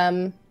give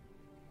them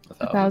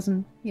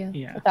 1,000. Yeah.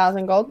 Yeah.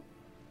 1,000 gold?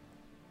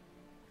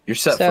 You're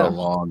set So- for a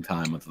long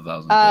time with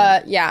 1,000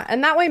 gold. Yeah,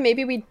 and that way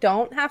maybe we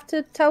don't have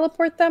to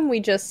teleport them. We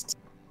just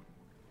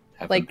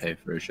Have like, them pay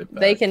for a ship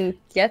back. they can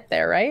get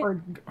there, right?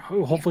 Or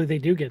hopefully they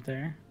do get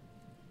there.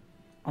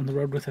 On the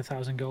road with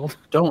 1,000 gold.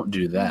 Don't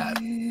do that.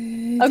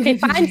 Okay,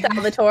 fine,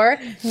 Salvatore.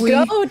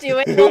 Go do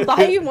it. We'll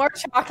buy you more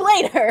chalk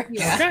later.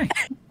 Yeah. Okay.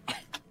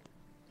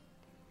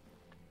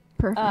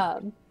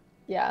 Perfect.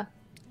 Yeah.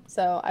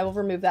 So I will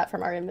remove that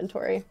from our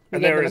inventory. We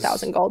And gave there them is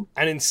 1,000 gold.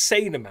 an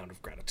insane amount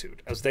of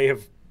gratitude, as they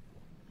have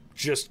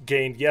just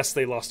gained. Yes,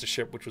 they lost a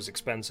ship, which was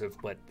expensive,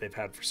 but they've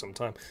had for some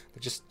time. They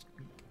just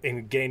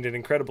gained an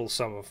incredible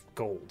sum of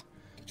gold.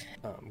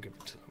 Give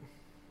it to them.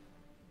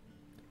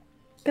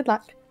 Good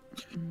luck.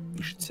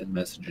 You should send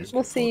messages.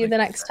 We'll before see you they the get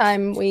next there.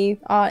 time we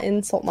are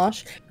in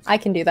Saltmarsh. I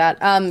can do that.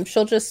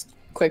 She'll just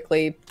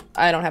quickly.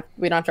 We don't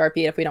have to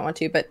repeat if we don't want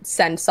to, but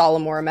send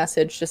Solomor a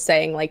message just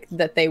saying like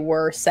that they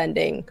were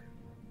sending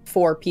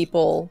 4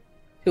 people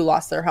who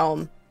lost their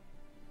home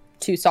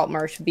to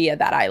Saltmarsh via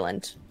that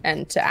island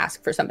and to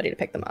ask for somebody to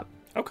pick them up.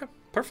 Okay,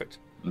 perfect.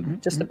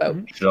 Just a boat.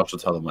 You should also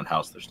tell them what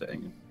house they're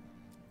staying in.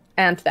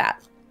 And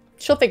that.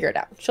 She'll figure it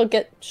out. She'll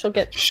get She'll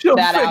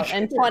that out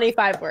figure in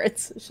 25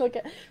 words. She'll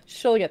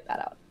get that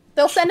out.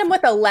 They'll send him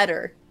with a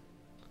letter.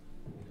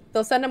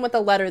 They'll send him with a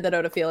letter that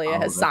Odophilia has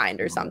that's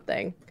signed or cool.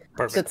 something.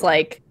 Perfect. It's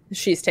like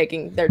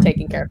they're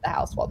taking care of the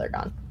house while they're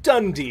gone.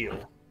 Done deal.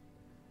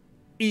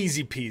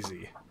 Easy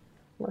peasy.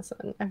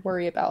 Listen, I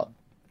worry about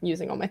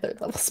using all my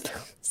 3rd level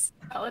spells.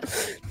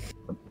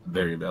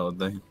 Very valid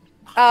thing.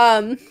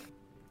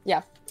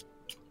 Yeah.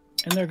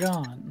 And they're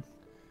gone.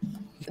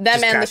 Them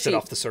Just and the cast it sheep.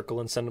 off the circle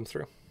and send them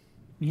through.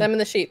 Them and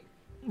the sheep.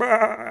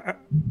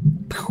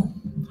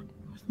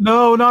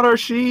 No, not our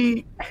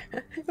sheep.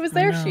 It was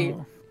their I sheep.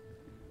 know.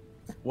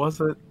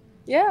 Was it?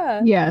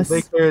 Yeah. Yes.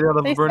 They carried out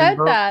of They a burning said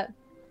boat. that.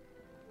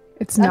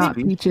 It's not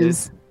Peach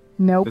Peaches.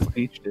 Nope. This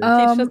Peach did.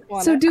 just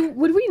want So it.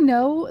 would we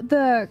know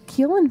the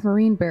Keelan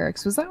Marine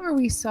Barracks? Was that where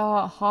we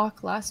saw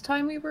Hawk last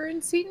time we were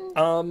in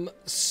Seaton?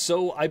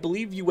 So I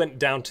believe you went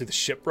down to the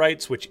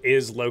shipwrights, which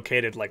is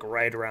located like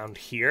right around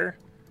here,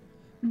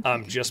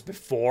 just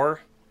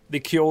before the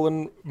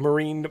Keolan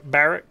Marine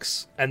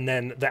Barracks, and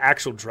then the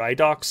actual dry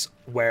docks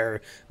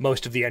where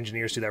most of the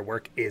engineers do their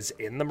work is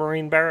in the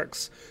Marine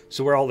Barracks.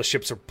 So where all the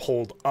ships are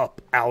pulled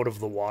up out of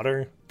the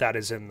water, that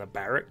is in the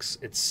barracks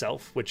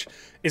itself, which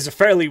is a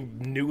fairly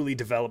newly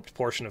developed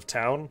portion of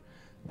town,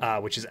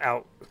 which is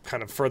out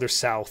kind of further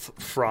south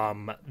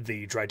from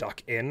the dry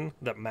dock inn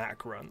that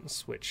Mac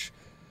runs, which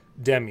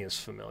Demi is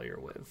familiar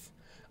with.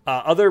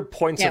 Other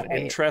points Can't of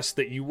wait. interest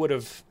that you would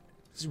have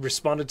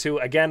responded to,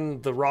 again,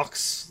 the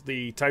rocks,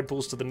 the tide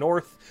pools to the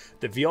north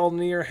that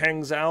Violnir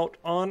hangs out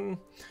on.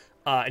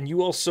 And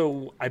you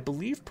also, I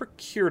believe,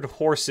 procured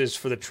horses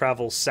for the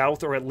travel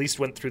south, or at least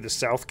went through the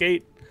south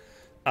gate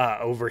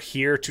over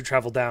here to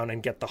travel down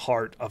and get the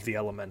heart of the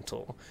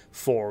elemental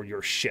for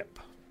your ship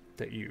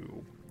that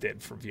you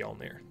did for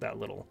Violnir, that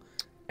little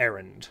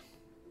errand.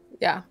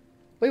 Yeah.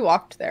 We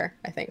walked there,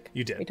 I think.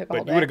 You did, We took a but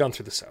whole you would have day. gone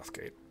through the south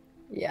gate.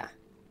 Yeah.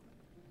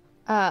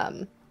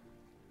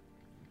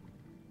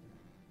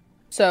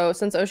 So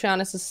since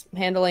Oceanus is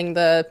handling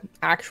the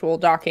actual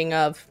docking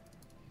of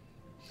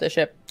the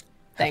ship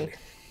thing.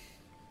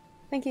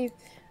 Thank you.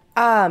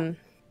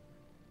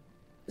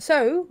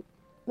 So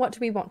what do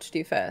we want to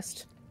do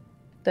first?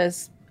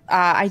 There's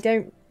I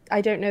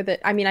don't know that,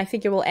 I mean, I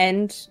figure we'll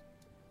end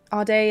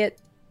our day at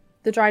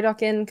the dry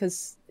dock inn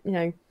because, you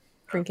know,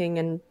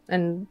 drinking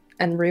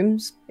and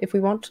rooms if we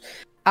want.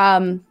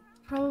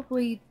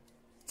 Probably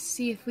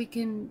see if we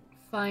can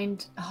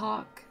find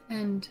Hawk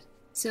and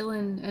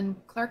Zillin and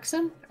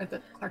Clarkson, or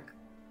the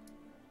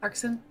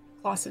Clarkson?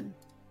 Clausen.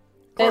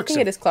 I think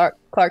it is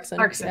Clarkson.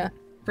 Clarkson. Yeah.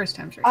 First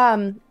time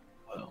sure.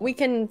 We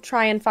can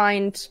try and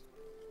find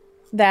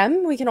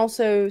them. We can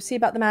also see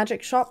about the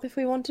magic shop if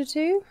we wanted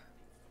to.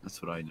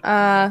 That's what I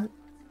know.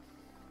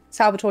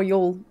 Salvatore,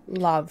 you'll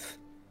love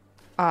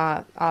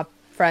our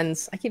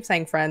friends. I keep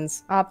saying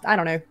friends. I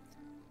don't know.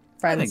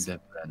 I think Friends they're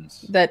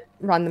friends. that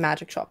run the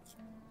magic shop.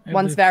 I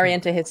One's believe very so.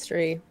 into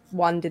history.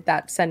 One did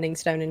that sending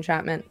stone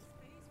enchantment.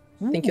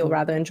 I think you'll Ooh.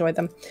 rather enjoy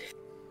them.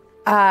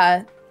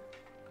 Is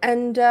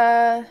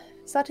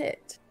that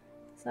it?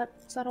 Is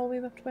that all we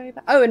have to worry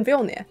about? Oh, and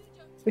Vilnir.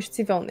 We should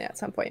see Vilnir at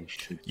some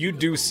point. You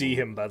do see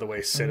him, by the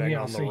way, sitting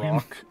yeah, on the see him.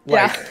 rock.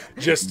 Yeah. Like,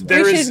 just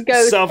there We is should go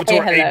say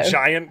Salvatore, a hello.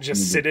 giant,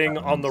 just sitting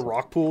on the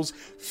rock pools,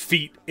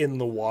 feet in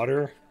the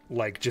water,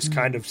 like just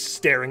kind of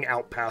staring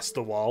out past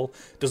the wall.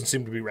 Doesn't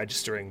seem to be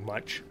registering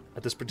much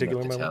at this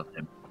particular You have to moment.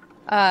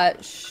 tell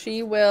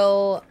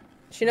him.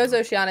 She knows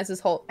Oceanus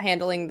is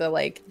handling the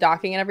like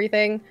docking and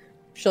everything.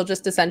 She'll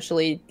just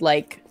essentially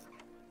like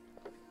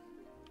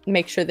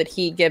make sure that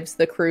he gives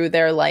the crew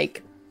their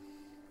like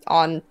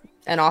on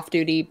and off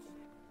duty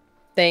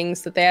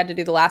things that they had to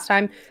do the last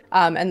time.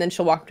 And then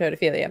she'll walk to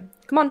Ophelia.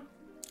 Come on,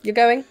 you're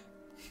going.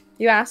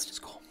 You asked. It's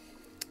cool.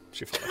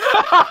 She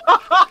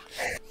flies.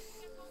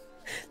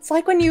 It's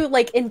like when you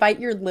like invite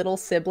your little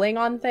sibling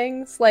on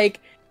things. Like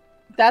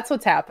that's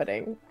what's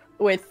happening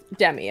with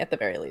Demi at the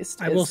very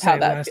least. I Is will how say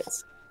that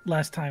feels.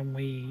 last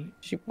time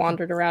She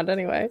wandered around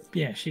anyway.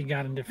 she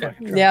got into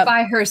fucking trouble. Yeah,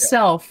 By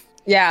herself.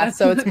 yeah.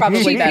 So it's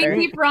probably She better.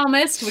 pinky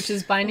promised, which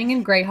is binding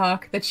in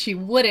Greyhawk, that she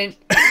wouldn't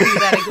do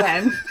that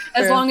again.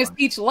 As True. long as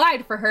Peach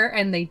lied for her,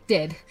 and they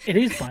did. It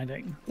is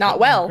binding. Not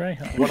well.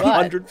 Greyhound.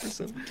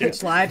 100%.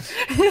 Peach lied.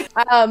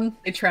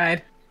 They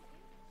tried.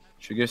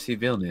 Should we go see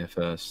Vilnius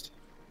first?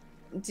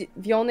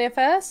 Vjolnir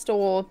first,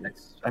 or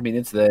I mean,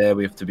 it's there.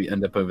 We have to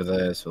end up over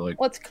there. So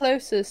like, what's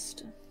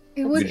closest?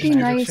 It would would be be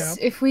magic nice shop.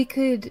 if we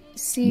could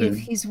see Noon. if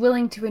he's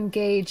willing to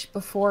engage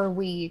before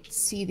we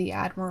see the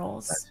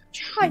admirals.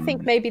 I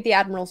think maybe the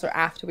admirals are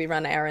after we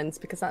run errands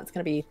because that's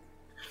going to be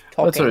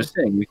Well, that's what I talking. was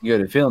saying. We can go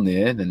to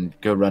Vilnius, then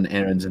go run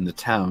errands in the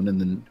town, and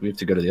then we have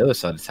to go to the other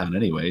side of town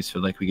anyway. So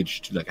like, we could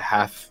just do like a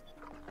half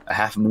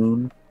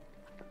moon.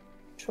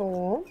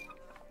 Sure.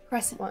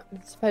 Crescent. What? I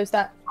suppose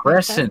that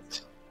makes sense.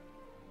 Crescent.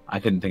 I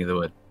couldn't think of the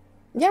word.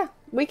 Yeah,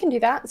 we can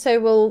do that. So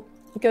we'll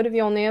go to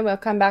Vjolnir, we'll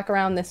come back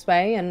around this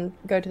way and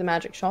go to the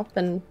magic shop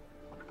and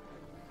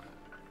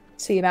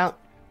see about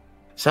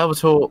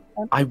Salvatore,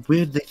 I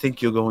weirdly think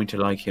you're going to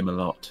like him a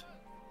lot.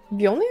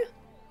 Vjolnir?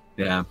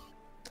 Yeah,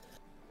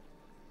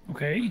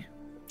 Okay.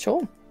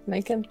 Sure.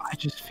 Make him. I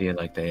just feel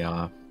like they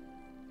are.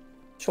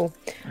 Sure.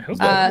 I hope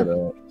So I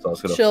so.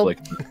 was gonna she'll- flick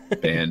the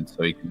band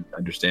so he can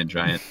understand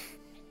giant.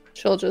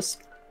 She'll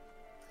just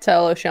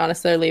tell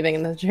Oceanus they're leaving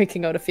and they're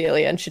drinking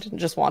Otophilia and she didn't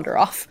just wander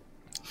off.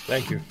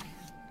 Thank you.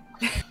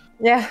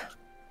 Yeah.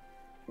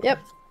 Yep.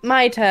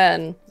 My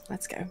turn.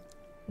 Let's go.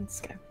 Let's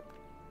go.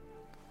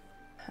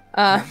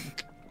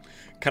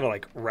 Kind of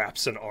like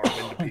wraps an arm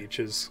into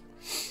Peaches.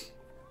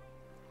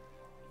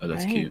 Oh,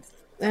 that's Right. cute.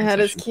 That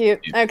is cute.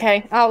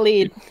 Okay, I'll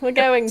lead. We're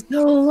going.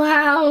 So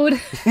loud.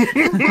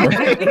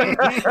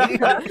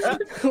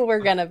 We're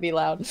gonna be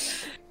loud.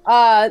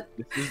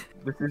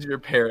 This is your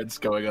parents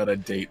going on a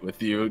date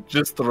with you.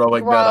 Just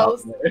throwing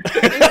Gross.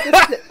 that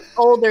out there.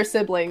 Older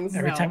siblings.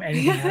 Every No. time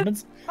anything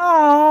happens.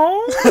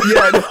 Oh.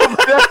 Yeah, no,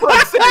 that's what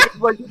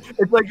I'm saying.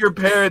 It's like your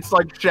parents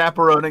like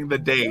chaperoning the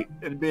date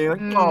and being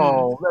like,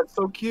 "Oh, that's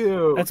so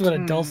cute." That's what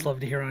adults love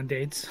to hear on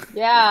dates.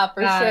 Yeah,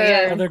 for sure.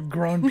 yeah. Other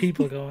grown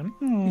people going.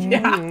 "Hmm."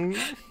 Yeah.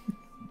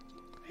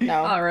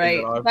 No, All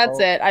right. that's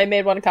it. I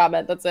made one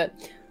comment. That's it.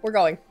 We're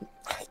going.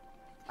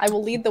 I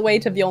will lead the way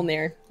to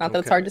Vjolnir. Not that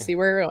it's hard to Okay. see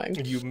where we're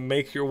going. You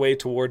make your way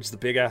towards the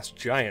big ass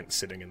giant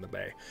sitting in the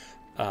bay.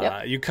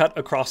 Yep. You cut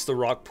across the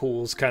rock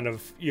pools, kind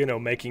of,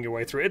 making your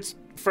way through. It's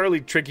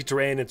fairly tricky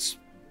terrain. It's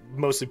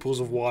mostly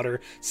pools of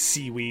water,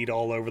 seaweed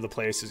all over the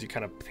place as you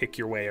kind of pick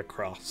your way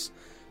across.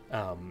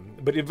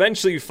 But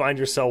eventually you find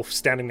yourself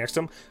standing next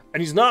to him,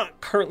 and he's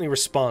not currently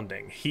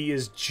responding. He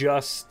is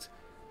just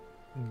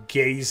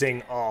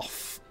gazing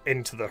off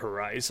into the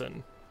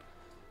horizon.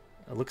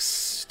 It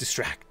looks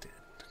distracted.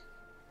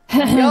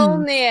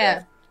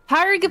 Vjolnir!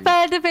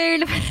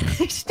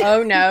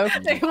 Oh no.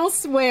 They will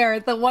swear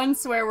the one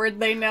swear word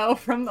they know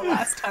from the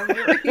last time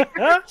we were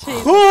here.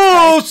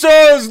 Who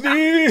says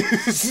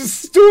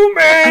this to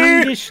me?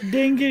 Dingish,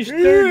 dingish,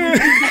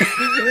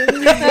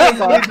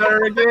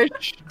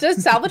 dingish.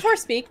 Does Salvatore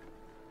speak?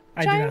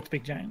 I do Giant? not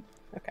speak giant.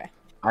 Okay.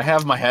 I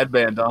have my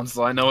headband on,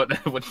 so I know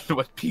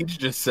what Peach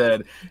just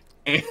said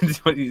and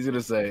what he's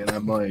gonna say, and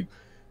I'm like,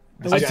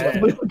 I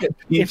Giant. just look at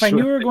Peach If I knew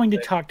we were with- going to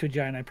talk to a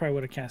giant, I probably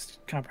would have cast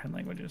comprehend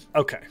languages.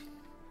 Okay.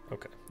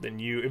 Then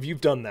if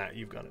you've done that,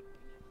 you've got it.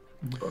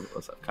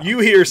 What's up, You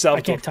hear I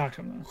Salvatore. can't talk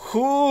to him though.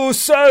 Who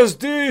says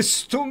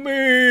this to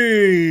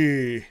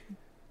me?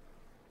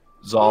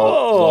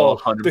 Zol,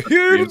 the 100%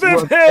 hear agrees. the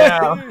Look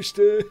down. first.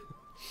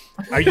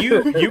 Are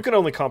you can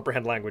only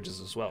comprehend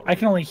languages as well. I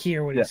can only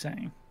hear what Yeah. he's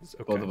saying.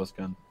 Okay. Both of us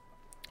can.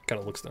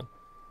 Kind of looks done.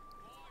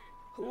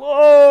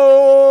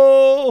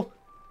 Hello.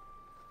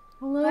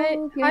 Hi,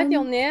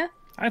 Vjolnir.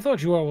 I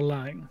thought you all were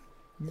lying.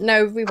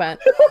 No, we weren't.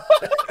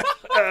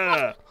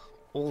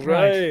 All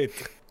right.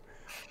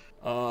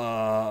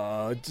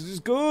 It is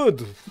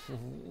good.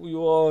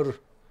 You are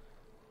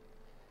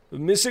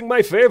missing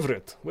my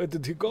favorite. Where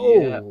did he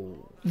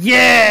go?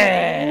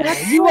 Yeah!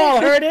 You all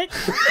heard it?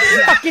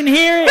 Fucking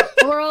hear it!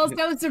 We're all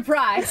so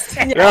surprised.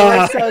 Yeah,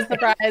 we're so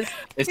surprised.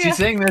 Is he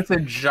saying this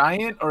in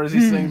giant or is he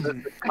saying this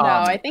in No,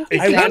 common? I think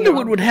he's I Exactly. saying wonder it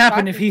what would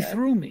happen if he Rocky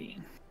threw me.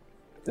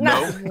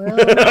 No. No.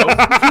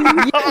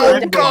 Oh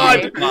would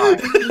God!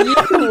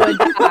 You would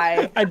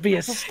die. I'd be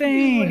a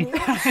stain.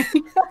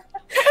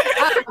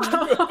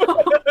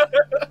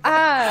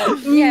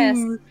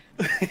 Yes.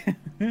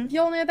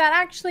 Vjolnir, that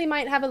actually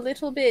might have a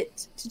little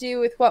bit to do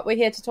with what we're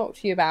here to talk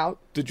to you about.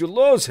 Did you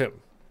lose him?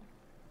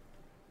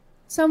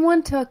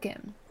 Someone took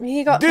him.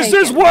 He got This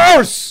taken. is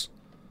worse.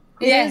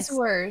 It Yes. is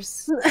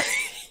worse.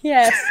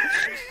 Yes.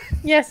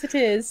 Yes, it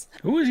is.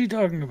 Who is he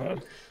talking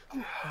about?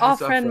 Our our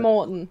friend friend.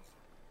 Morton.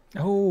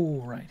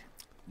 Oh, right.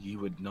 You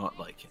would not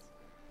like it.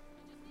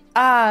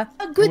 Ah,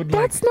 Would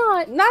That's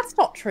not. that's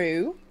not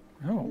true.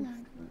 Oh,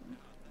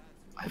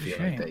 I feel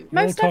shame. like they. You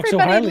all Most talk so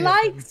everybody highly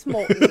of him. likes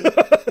Morton.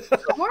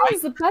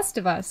 Morton's the best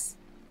of us.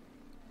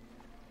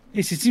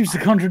 Yes, it seems to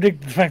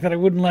contradict the fact that I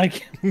wouldn't like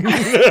him.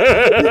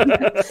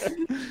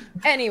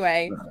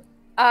 Anyway,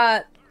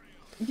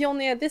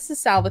 Vjolnir, this is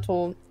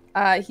Salvatore.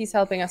 He's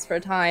helping us for a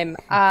time.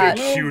 Big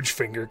huge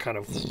finger kind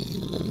of.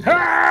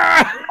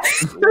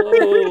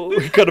 Oh,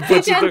 he kind of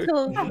puts it there.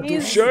 gentle.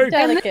 He's Shake.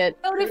 delicate.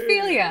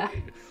 Ophelia.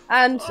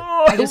 And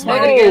I just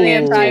wanted to get the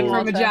inside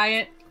from a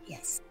giant.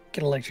 Yes.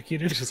 Get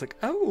electrocuted. It's just like,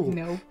 oh.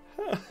 No.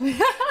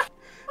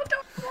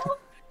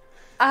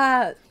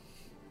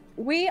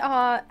 we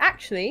are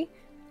actually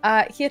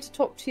here to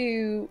talk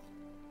to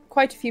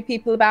quite a few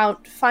people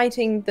about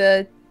fighting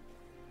the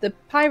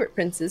pirate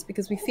princes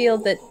because we feel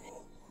that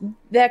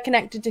they're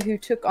connected to who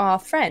took our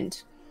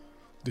friend.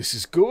 This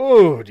is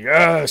good.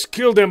 Yes,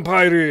 kill them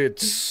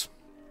pirates.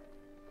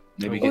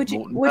 Maybe get Would you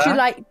Morton would you back?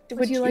 like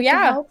Would you like to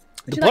yeah, help?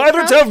 would The you like to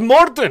pirates help? have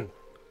Morton.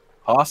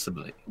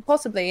 Possibly.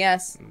 Possibly,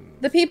 yes.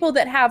 The people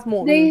that have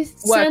Morton They work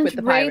sent with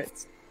the wraiths.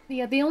 pirates.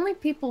 Yeah, the only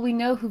people we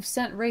know who've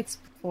sent wraiths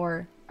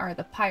before are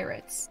the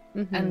pirates,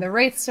 Mhm. and the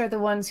wraiths are the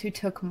ones who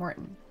took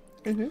Morton.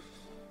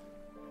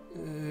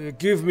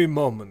 Give me a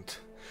moment.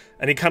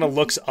 And he kind of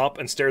looks up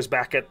and stares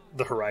back at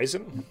the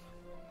horizon.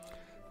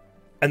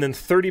 And then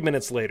 30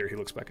 minutes later, he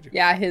looks back at you.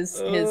 Yeah, his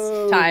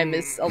time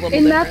is a little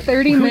In different. that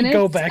 30 minutes,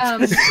 Go back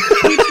to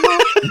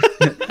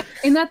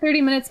in that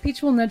 30 minutes,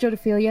 Peach will nudge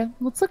Ophelia.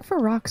 Let's look for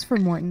rocks for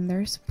Morton.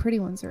 There's pretty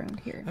ones around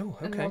here. Oh,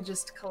 And okay. we'll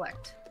just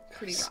collect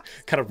pretty rocks.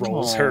 Kind of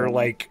rolls her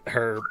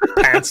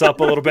pants up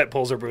a little bit,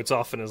 pulls her boots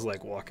off, and is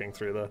like walking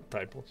through the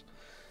tide pools.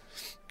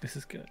 This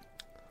is good.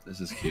 This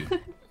is cute.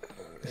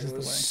 This is the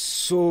way.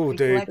 So We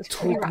they collect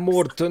pretty took rocks.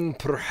 Morton,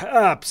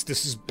 perhaps.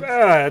 This is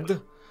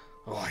bad.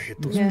 Oh, I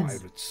hate those Yes.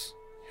 pirates.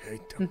 I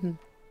hate them.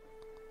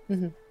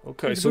 Mm-hmm.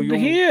 Okay, It's so good to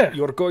hear.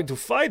 you're going to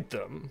fight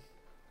them,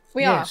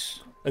 We are. Yes.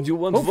 and you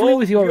want Hopefully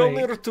with your aid.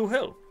 Mjolnir to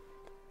help.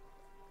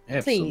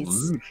 Please.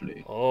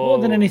 Absolutely. Oh, More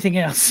than anything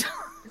else.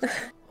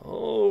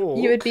 Oh,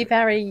 You would be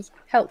very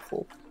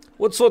helpful.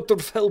 What sort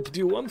of help do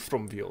you want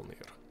from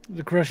Mjolnir?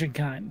 The crushing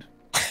kind.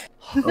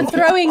 The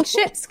throwing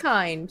ships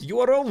kind.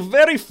 You are all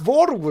very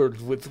forward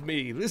with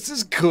me. This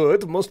is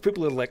good. Most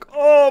people are like,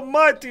 "Oh,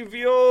 mighty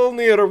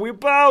Mjolnir, we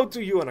bow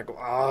to you," and I go,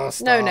 "Ah,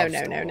 stop." No.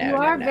 You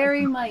are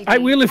very mighty. I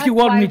will if you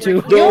want me to.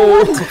 You're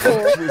No,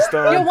 wonderful. please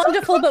don't. You're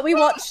wonderful, but we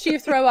watched you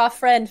throw our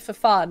friend for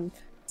fun.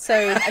 So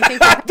I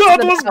think that's That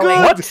the was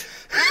bowing. good.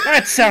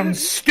 That sounds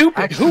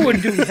stupid. Who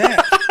would do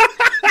that?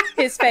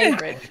 His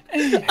favorite.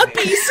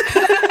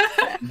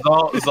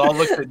 Zal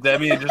looks at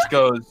Debbie and just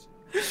goes,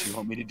 "Do you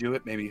want me to do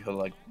it? Maybe he'll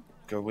like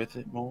go with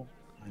it more."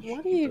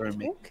 What are you Throw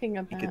me. talking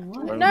about? can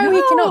throw No, me.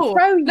 he cannot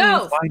throw you.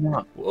 No. Why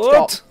not?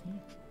 What?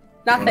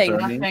 Nothing. Wanna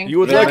throw me? Nothing. You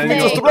would Yeah, like me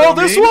to okay. throw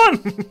this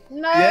one?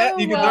 No. Yeah,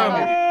 you can throw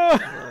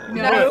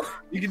me. No.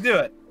 You can do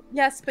it.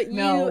 Yes, but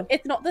No.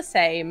 it's not the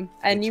same,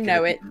 and It's you gonna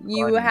know be it.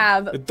 You fun.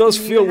 have. It does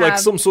you feel like have-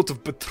 some sort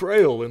of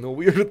betrayal in a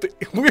weird way.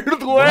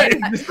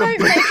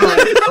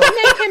 Don't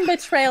make him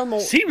betrayal more.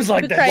 Seems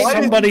like Betray that's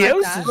him somebody like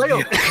else's. that. No,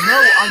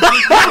 I'm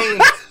just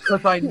saying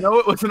because I know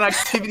it was an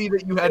activity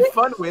that you had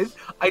fun with.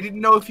 I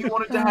didn't know if you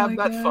wanted to have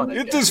that fun.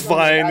 It again. is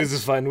fine. It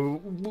is fine.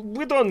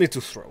 We don't need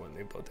to throw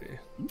anybody,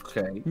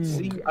 Okay.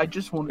 See, I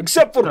just wanted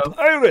except for to,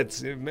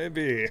 pirates,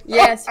 maybe.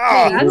 Yes,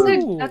 hey,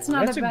 Ooh, That's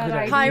not that's a a bad good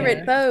idea. idea.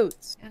 pirate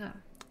boats, Yeah.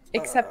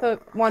 except for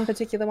one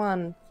particular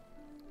one.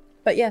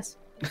 But yes.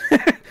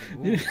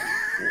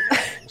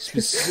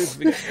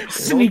 Specific.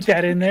 Sneak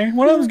that in there.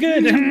 One of them's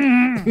good.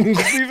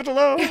 Leave it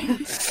alone.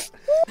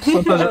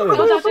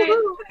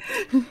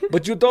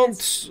 But you don't.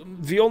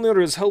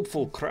 Mjolnir is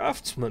helpful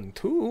craftsman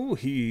too.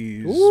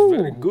 He's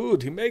very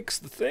good. He makes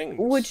the things.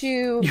 Would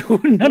you?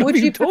 None Would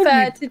of you told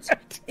prefer me. to?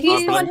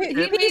 He's the one who.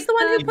 He's the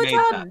one who He put made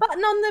our that.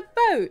 button on the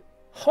boat.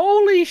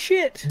 Holy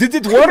shit. Did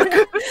it work?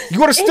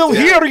 You are still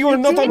here. You are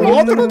not on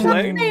water Multiple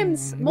plane.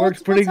 times. Works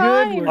Multiple pretty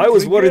good, times. works I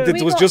was pretty worried good. it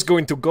We was got- just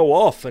going to go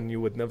off and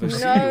you would never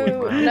see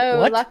No, it. no,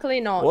 What? luckily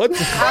not. What?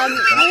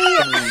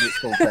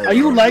 Are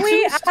you We,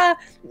 licensed?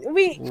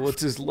 we,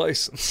 What is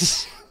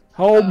license?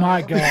 Oh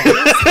my god.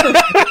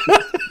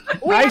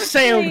 we I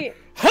sailed actually-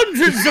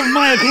 hundreds of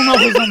miles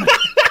on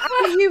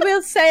You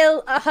will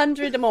sail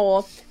 100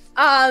 more.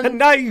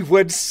 And I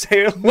would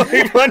sail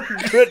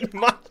 100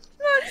 miles.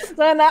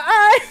 Then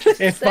I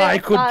If I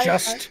could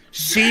just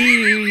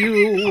see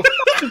you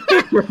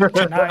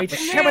tonight.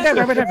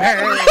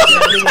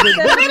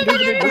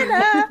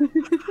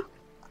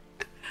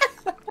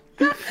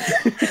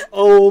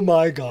 Oh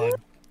my god.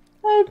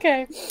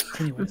 Okay.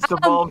 Anyways, It's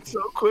evolved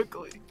so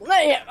quickly.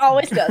 Yeah,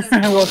 always does.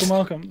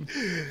 welcome.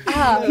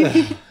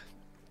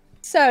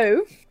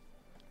 So,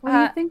 What do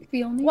you think,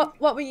 Mjolnir?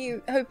 what were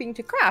you hoping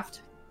to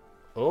craft?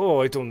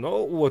 Oh, I don't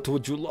know. What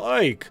would you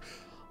like?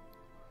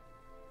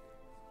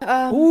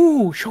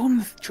 Ooh, show him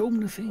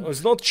the thing.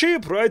 It's not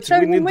cheap, right? Show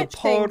we him need the which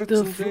thing? parts The,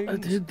 and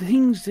things. the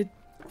things that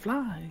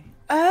fly.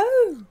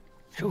 Oh,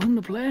 Show him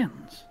the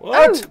plans.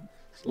 What?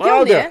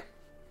 Louder.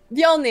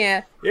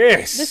 Mjolnir.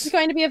 Yes. This is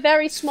going to be a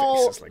very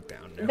small, Face is like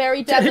down now.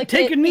 very delicate.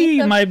 Take a piece knee,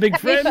 of my big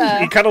friend. paper.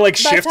 He kind of like But,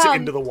 shifts um,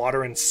 into the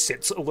water and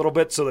sits a little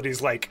bit so that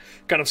he's like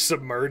kind of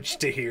submerged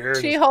to here.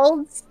 She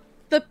holds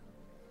the.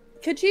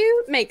 Could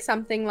you make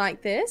something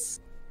like this?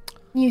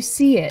 You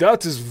see it.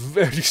 That is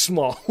very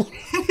small.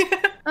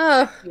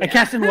 Oh, I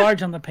cast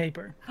enlarge on the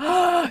paper.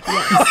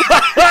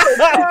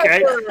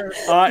 Okay.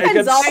 It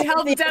gets, all I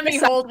helped Demi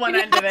hold one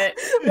end of it.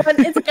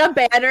 It's like a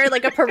banner,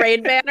 like a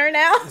parade banner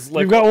now. it's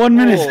like, You've got 1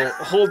 minute.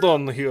 Oh, hold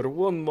on here,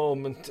 one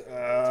moment. Do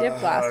you have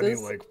glasses? And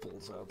he like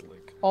pulls out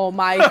like. Oh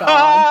my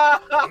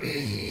god.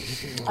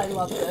 I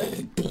love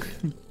this.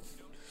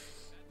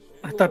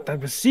 I thought that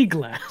was sea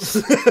glass.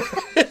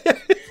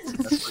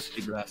 That's where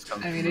seagrass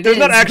comes I mean, from. it There's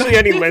not is. actually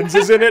any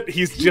lenses in it.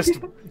 He's just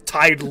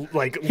tied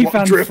like He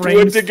found driftwood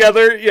frames.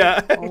 together.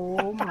 Yeah.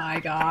 Oh my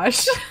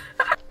gosh.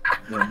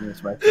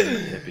 It's my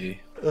favorite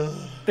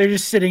hippie. They're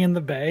just sitting in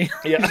the bay.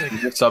 Yeah.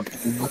 He's just up,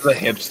 he's a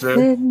hipster.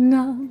 Sitting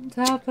on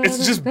top of It's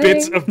the just bay.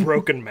 bits of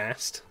broken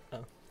mast.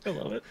 I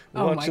love it.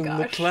 Oh my Watching the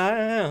gosh.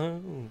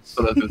 clouds.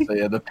 So that's what I say,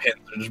 yeah, the pins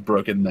are just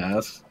broken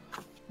mass.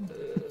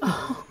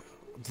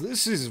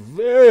 This is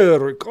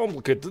very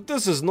complicated.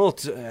 This is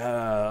not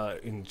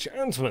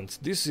enchantment.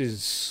 This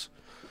is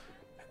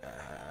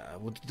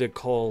what do they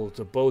call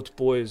the boat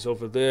boys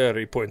over there?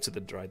 He points at the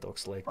dry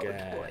docks like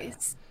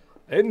Boys.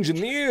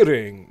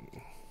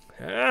 engineering.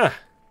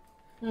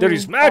 There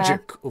is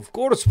magic, of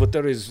course, but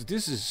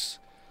this is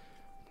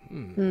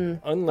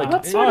unlike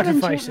What sort of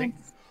Artificing.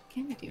 enchantments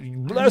can you do?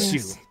 bless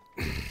you.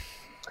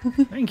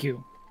 Thank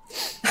you.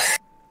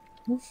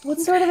 What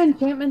sort of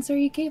enchantments are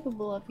you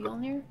capable of,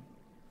 Mjolnir?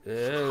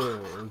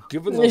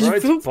 Given the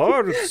right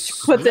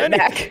parts, Puts it many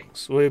back.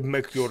 things. We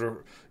make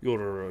your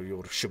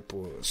ship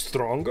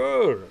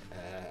stronger,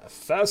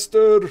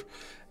 faster.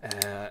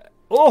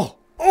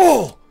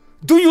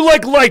 Do you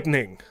like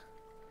lightning?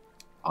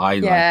 I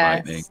like Yes.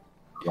 lightning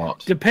a lot.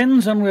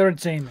 Depends on where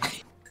it's aiming.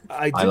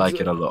 I like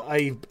it a lot.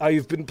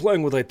 I've been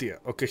playing with idea.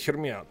 Okay, hear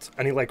me out.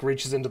 And he like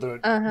reaches into the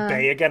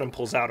bay again and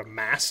pulls out a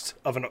mast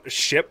of a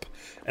ship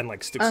and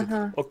like sticks it.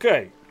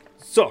 Okay,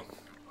 so,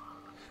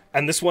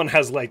 and this one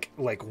has like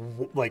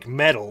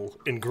metal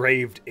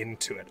engraved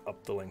into it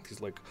up the length.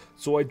 He's like,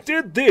 so I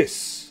did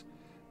this,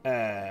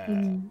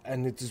 and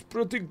it is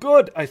pretty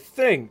good, I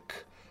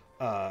think.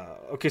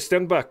 Okay,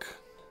 stand back.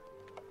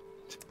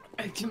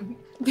 And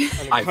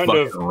it I kind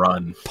fucking of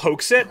run.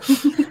 pokes it,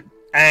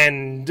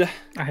 and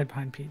I had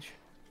Pine Peach.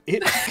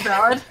 it.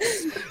 God.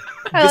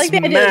 I like the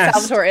idea that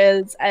mast- Salvatore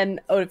is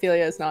and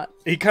Ophelia is not.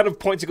 He kind of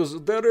points. He goes,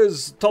 "There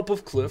is top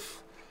of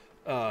cliff,"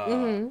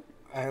 and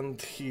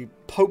he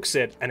pokes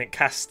it, and it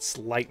casts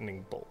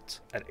lightning bolt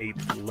at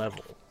 8th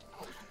level.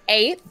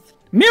 8th?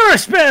 Mirror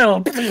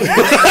spell!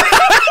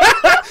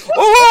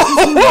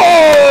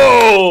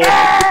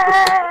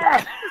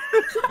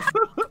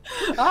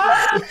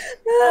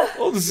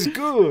 Oh, this is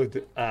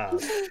good.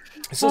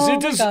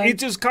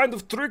 It is kind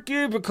of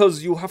tricky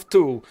because you have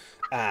to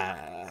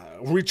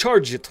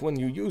recharge it when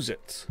you use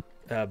it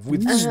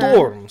with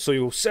storm. So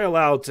you sail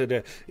out, and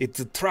it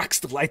attracts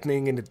the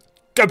lightning, and it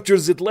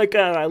captures it like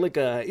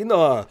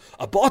a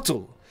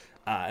bottle,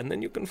 and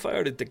then you can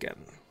fire it again.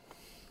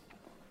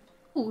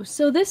 Ooh,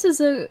 so this is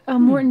a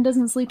Morton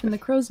doesn't sleep in the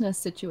crow's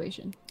nest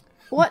situation.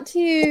 What do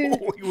you...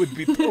 Oh, you would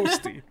be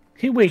toasty.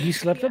 He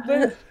slept up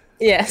there?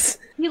 Yes.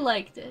 He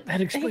liked it.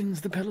 That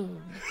explains the pillow.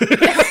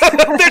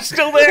 They're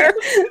still there.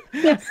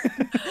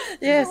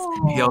 Yes.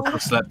 He also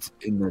slept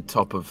in the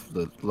top of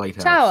the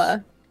lighthouse.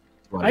 Tower.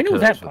 Right, I knew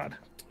curves that with- part.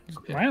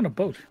 Okay. Why on a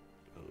boat?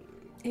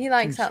 He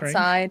likes Seems strange.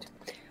 outside.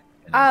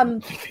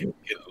 They would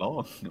get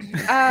lost.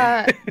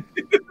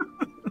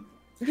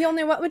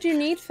 Mjolnir, what would you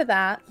need for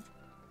that?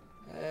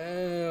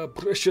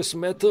 Precious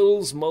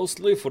metals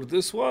mostly for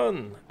this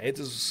one. It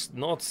is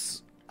not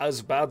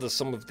as bad as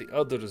some of the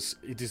others.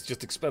 It is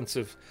just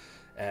expensive.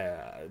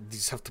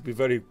 These have to be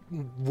very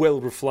well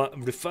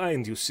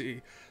refined, you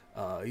see.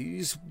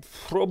 He's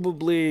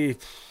probably...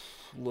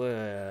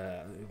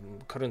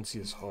 currency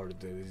is hard.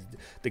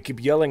 They keep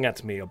yelling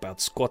at me about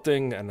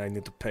squatting, and I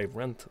need to pay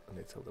rent. And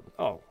I tell them,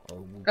 I'll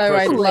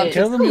crush your- right.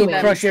 Tell them See you'll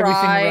them crush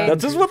everything try. around.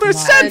 That is what I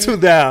Come said on. to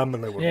them,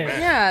 and they were Yeah. mad.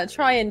 Yeah,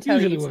 try and tell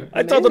Usually you. work.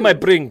 I told them I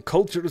bring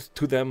culture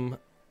to them.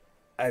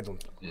 I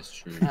don't know. It's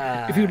true.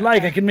 If you'd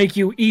like, I can make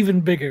you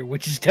even bigger,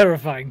 which is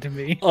terrifying to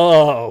me.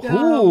 Oh,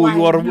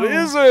 you are a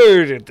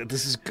wizard.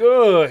 This is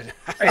good.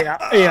 Yeah.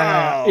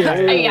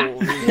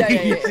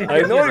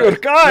 I know you're We're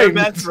kind.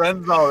 best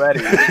friends already.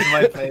 This is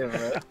my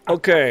favorite.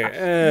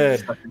 Okay,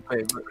 Fucking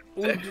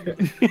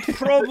favorite.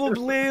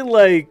 probably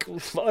like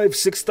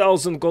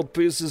 5,000-6,000 gold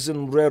pieces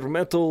in rare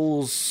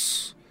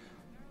metals.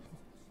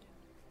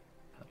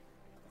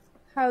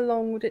 How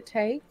long would it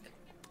take?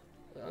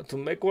 To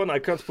make one, I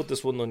can't put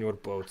this one on your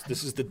boat.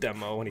 This is the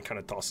demo, and he kind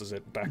of tosses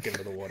it back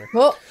into the water.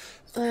 Well,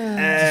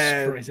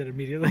 And Destroys it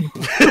immediately.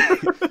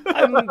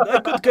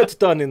 I could get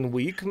done in a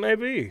week,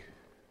 maybe.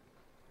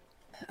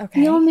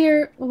 okay.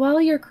 Mjolnir, while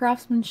your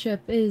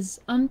craftsmanship is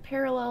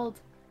unparalleled,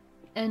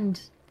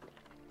 and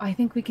I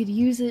think we could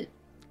use it,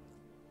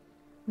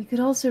 we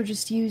could also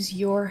just use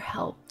your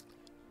help.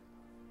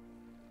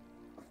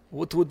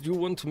 What would you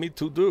want me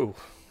to do?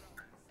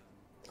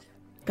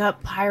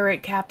 Got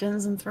pirate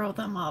captains and throw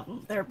them off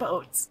of their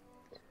boats.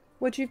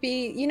 Would you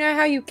be... You know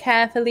how you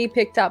carefully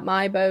picked up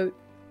my boat?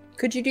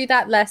 Could you do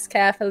that less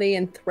carefully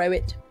and throw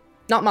it?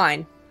 Not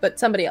mine, but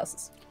somebody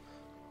else's.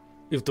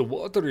 If the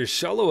water is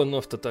shallow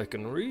enough that I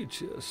can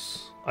reach,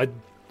 yes. I'm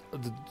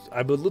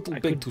a little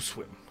big could- to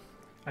swim.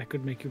 I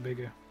could make you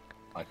bigger.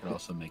 I can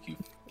also make you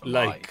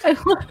Like- fly.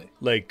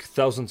 Like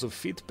thousands of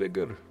feet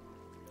bigger.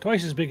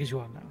 Twice as big as you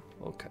are now.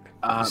 Okay.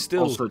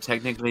 Also,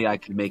 technically, I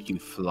can make you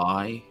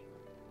fly.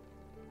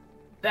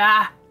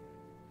 Bah.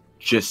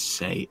 Just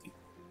say.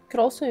 Could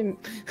also...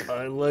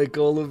 I like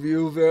all of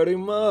you very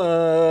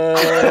much.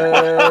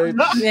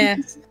 Yeah.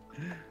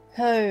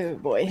 Oh,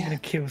 boy. I'm gonna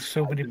kill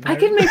so many I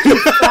pirates. can make you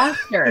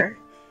faster.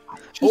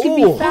 You can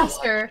Oh. be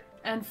faster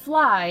and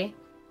fly.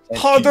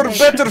 Harder,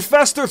 better,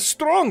 faster,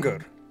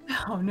 stronger.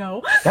 Oh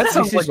no. That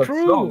sounds This like is a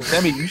true. song.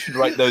 Sammy, you should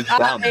write those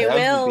down. I That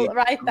would will be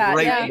write that,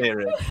 great yeah.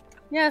 lyric.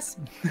 Yes.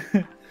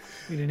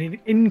 We need an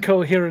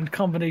incoherent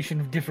combination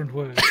of different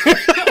words.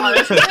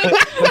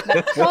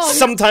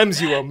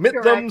 Sometimes you omit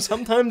them,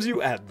 sometimes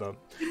you add them.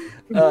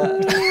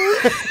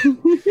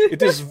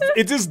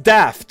 It is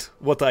daft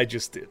what I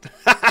just did.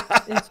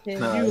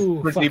 You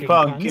Pretty fucking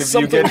punk. cunt. If you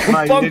Something get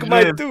my punk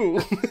might live.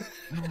 do.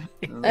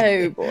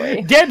 Oh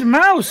boy. Dead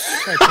mouse.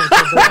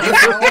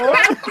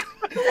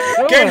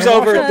 Game's Oh,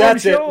 over. I'm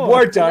That's it. sure.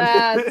 We're done.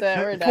 That's it.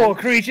 We're Poor done.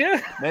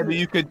 creature. Maybe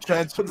you could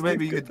transfer.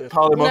 Maybe you could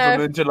polymorph him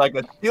No. into like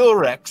a Steel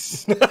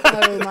Rex.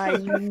 Oh my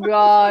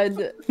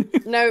god.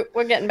 No,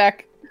 we're getting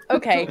back.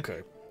 Okay.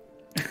 Okay.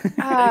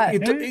 Uh,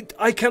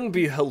 I can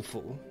be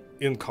helpful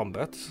in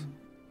combat.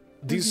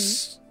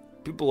 These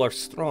people are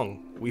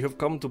strong. We have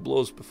come to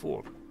blows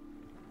before.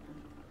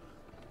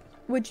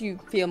 would you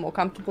feel more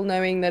comfortable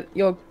knowing that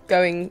you're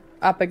going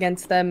up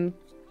against them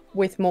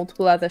with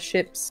multiple other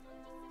ships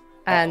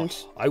and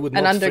I would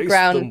an not face them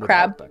underground without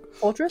crab back.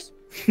 fortress?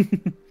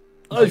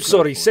 I'm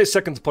sorry, say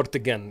second part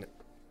again.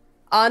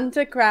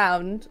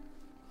 Underground,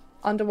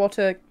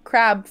 underwater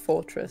crab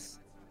fortress.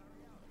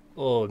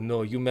 Oh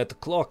no, you meant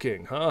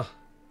clocking, huh?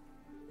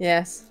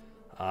 Yes.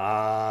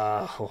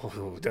 Ah,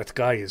 oh, that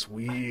guy is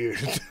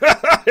weird.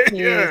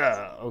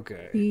 Yeah,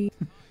 okay.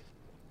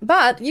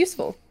 But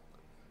useful.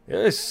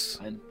 Yes.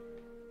 And-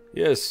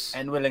 Yes.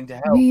 And willing to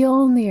help.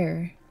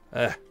 Mjolnir.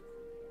 Uh,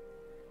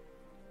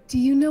 Do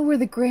you know where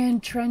the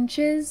Grand Trench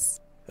is?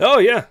 oh,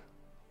 yeah.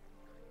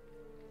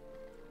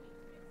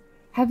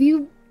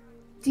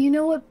 Do you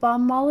know what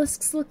bomb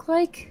mollusks look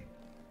like?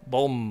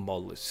 Bomb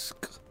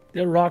mollusk.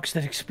 The rocks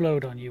that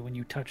explode on you when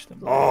you touch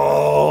them.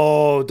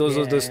 Oh, those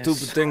are the Yes.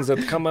 stupid things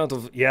that come out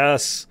of...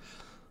 Yes.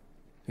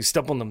 You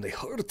step on them, they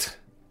hurt.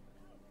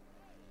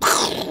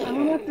 I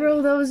want to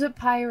throw those at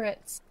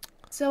pirates.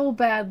 So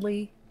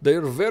badly. They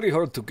are very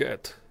hard to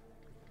get.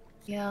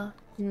 Yeah.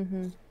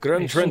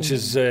 Grand I Trench see.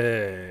 is,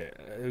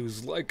 it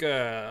was like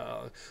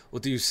a...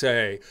 What do you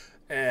say?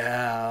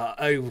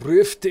 A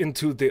rift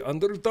into the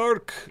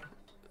Underdark?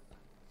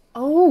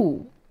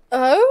 Oh.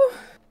 Oh?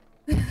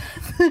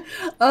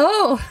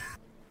 Oh.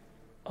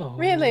 Oh.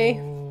 Really?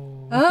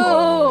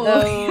 Oh.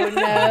 Oh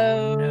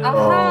no.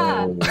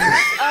 Aha.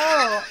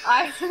 Oh,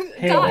 I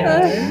Hey, got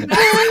guys.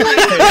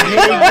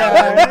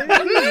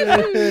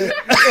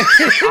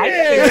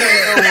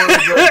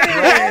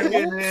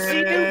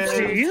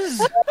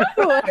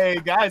 Hey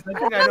guys, I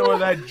think I know where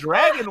that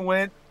dragon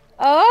went.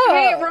 Oh.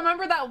 Hey,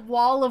 remember that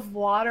wall of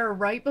water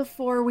right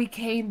before we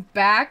came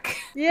back?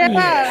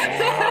 Yeah.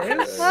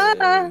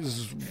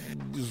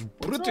 It's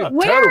pretty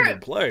Where- terrible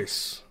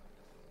place.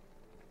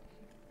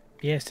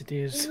 Yes, it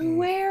is.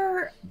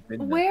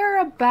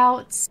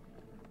 Whereabouts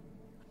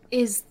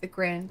is the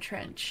Grand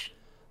Trench?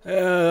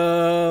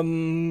 Oh,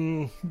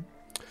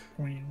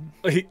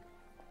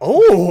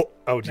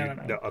 gee, No.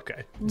 no,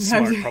 okay,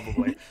 smart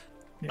probably.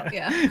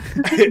 Yeah.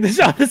 This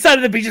on the side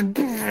of the beach.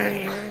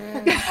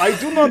 I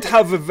do not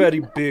have a very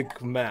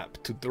big map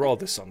to draw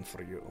this on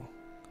for you.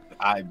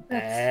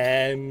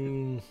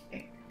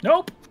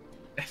 Nope.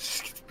 It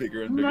just gets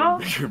bigger and bigger and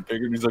bigger and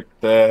bigger, and he's like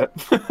that.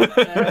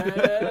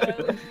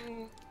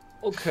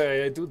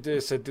 Okay, I do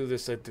this, I do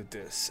this, I do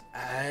this.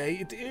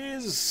 It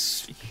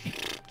is.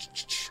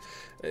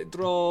 I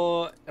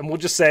draw, and we'll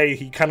just say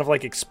he kind of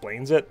like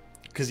explains it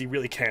because he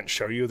really can't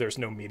show you. There's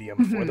no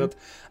medium for that.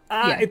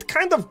 Yeah. It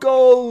kind of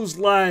goes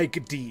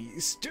like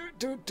these,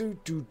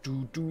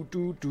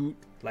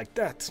 like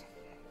that.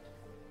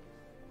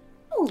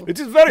 It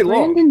is very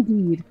long. Grand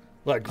indeed.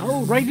 Like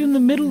Oh, right in the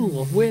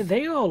middle of where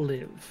they all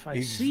live. I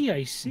He's see,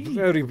 I see.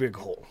 very big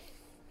hole.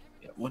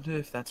 I wonder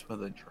if that's where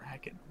the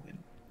dragon went.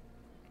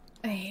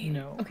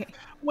 No. Okay.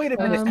 Wait a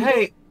minute.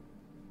 Hey,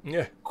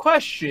 Yeah.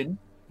 question.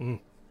 Mm.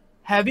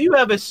 Have you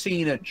ever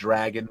seen a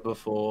dragon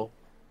before?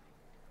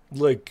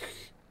 Like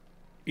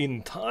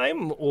in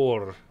time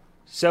or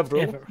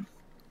several? Ever.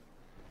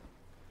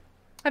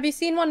 Have you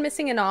seen one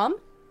missing an arm?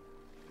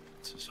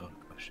 That's a sort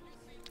of question.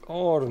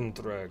 Arm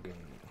dragon.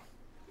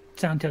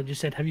 Soundtail just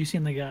said, "Have you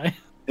seen the guy?"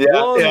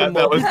 Yeah,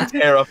 that was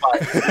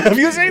terrifying. Have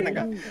you seen the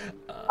guy?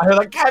 I was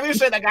like, have you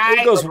seen the guy?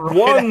 He goes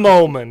one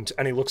moment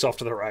and he looks off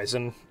to the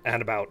horizon,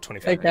 and about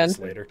 25 Again. minutes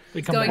later.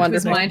 We come Going back to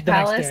his the next- mind the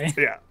next palace.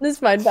 day. Yeah.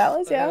 This Mind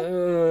Palace,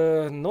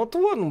 yeah. Not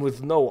one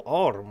with no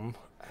arm.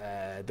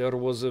 There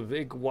was a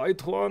big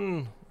white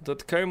one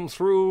that came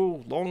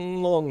through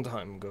long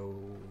time ago.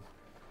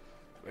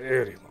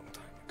 Very long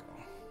time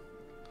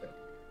ago.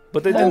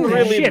 But I didn't Holy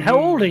really. shit, how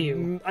old are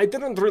you? I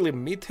didn't really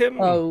meet him.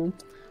 Oh.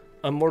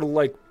 I'm more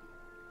like,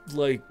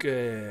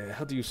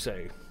 how do you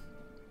say?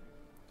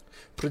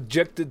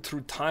 Projected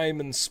through time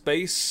and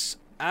space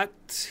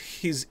at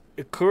his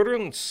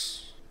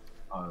occurrence.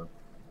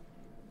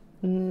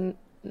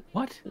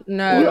 What? You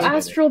No.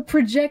 astral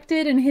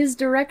projected in his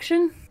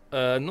direction?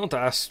 Not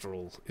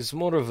astral. It's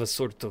more of a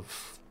sort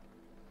of.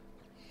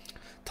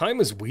 Time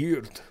is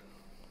weird.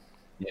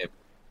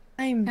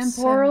 I'm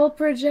Temporal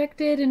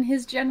projected in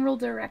his general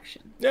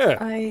direction.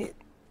 Yeah.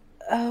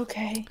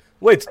 Okay.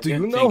 Wait, do you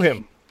didn't know think-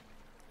 him?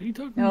 Are you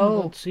talking No.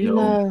 about Seal?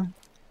 No.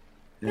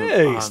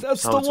 Hey, Um,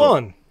 that's so the it's a-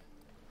 one.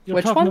 You're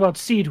Which talking one? about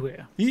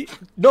Seedware.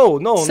 No,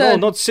 So-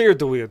 not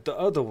Seardeweir. The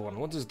other one.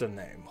 What is the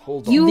name?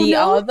 Hold on. You The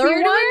know other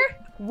Theodore?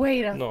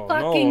 Wait a no,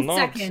 fucking not.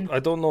 second. I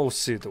don't know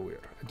Seardeweir.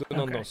 I do not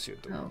Okay. know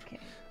Seardeweir.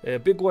 Okay.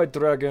 Big white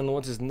dragon.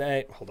 What's his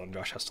name? Hold on,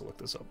 Josh has to look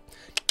this up.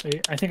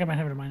 I think I might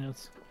have it in my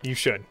notes. You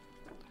should.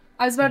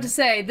 I was about to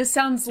say, this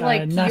sounds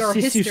like your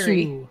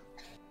history. Nausissus.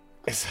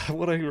 Is that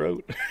what I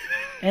wrote?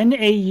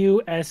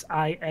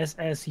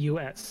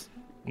 Nausissus.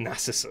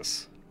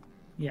 Narcissus.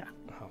 Yeah.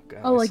 Oh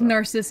god. Oh, like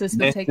Narcissus,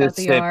 but take out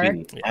the R.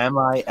 Mississippi.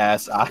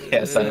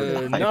 M-I-S-I-S.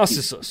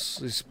 Narcissus.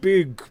 This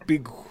big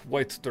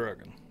white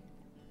dragon.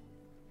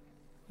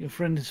 Your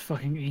friend is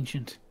fucking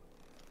ancient.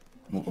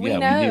 Yeah, We we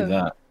know. knew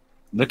that.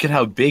 Look at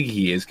how big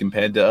he is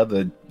compared to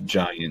other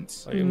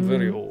giants. I am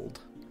very old.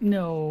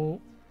 No.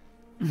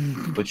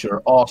 But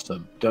you're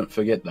awesome. Don't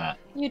forget that.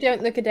 You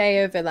don't look a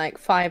day over like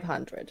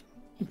 500.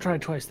 Try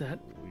twice that.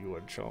 You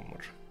are charmer.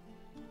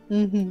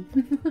 Mm-hmm.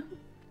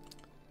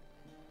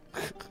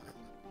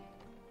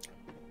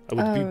 I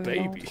would Oh, be Lord.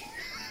 baby.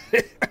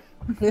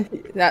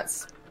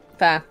 That's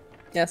fair.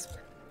 Yes.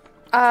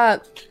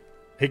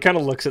 He kind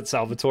of looks at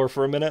Salvatore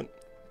for a minute.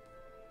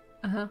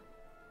 Uh-huh.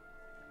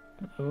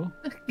 Oh.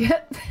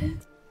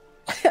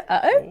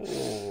 Uh-oh.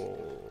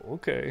 Oh,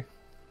 okay.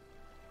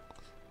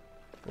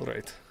 All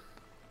right.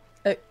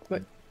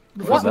 What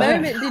was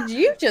that? moment did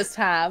you just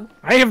have?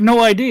 I have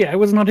no idea. I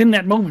was not in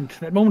that moment.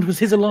 That moment was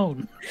his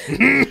alone.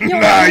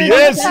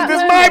 Yes, that it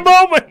is my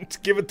moment.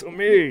 Give it to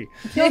me.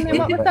 Johnny,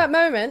 what was that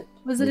moment?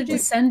 Was it a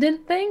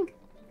descendant thing?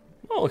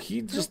 Oh,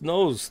 he just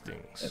knows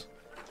things.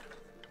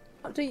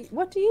 What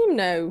do you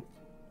know?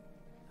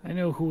 I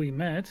know who we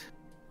met.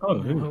 Oh,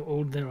 I know how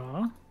old they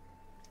are.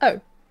 Oh,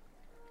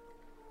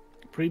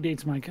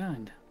 Predates my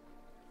kind.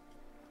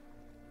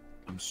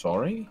 I'm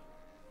sorry?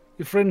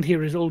 Your friend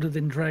here is older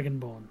than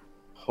Dragonborn.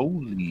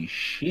 Holy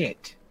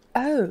shit.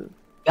 oh,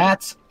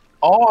 That's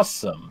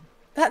awesome.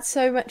 that's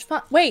so much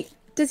fun. Wait,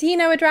 does he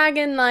know a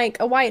dragon like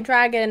a white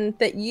dragon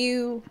that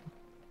you?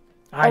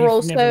 I've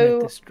also never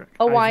met this dragon.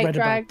 a I've white read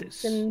about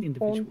this dragonborn.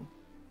 individual.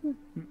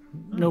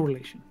 No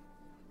relation.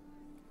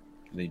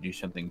 Do they do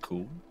something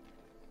cool?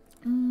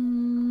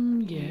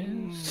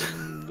 Yes.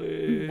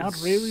 Not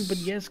really, but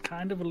yes,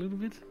 kind of a little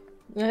bit.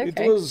 It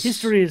Okay. was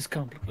History is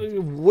complicated.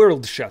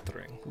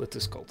 world-shattering. Let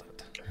us call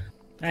that.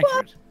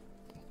 Accurate.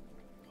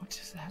 What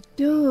is that?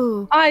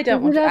 Dude, I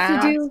don't want what to does that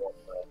ask. have to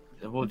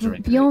do? We'll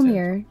drink it.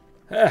 Bjolnir,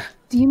 Ah,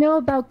 do you know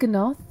about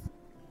Gnoth?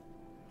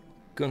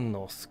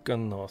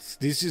 Gunnoth.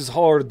 This is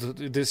hard.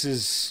 This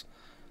is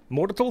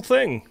mortal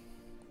thing.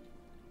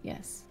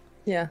 Yes.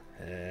 Yeah.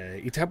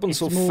 It happens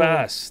so It's more-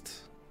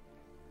 fast.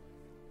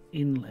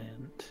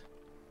 Inland,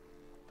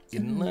 I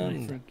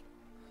Inland. think.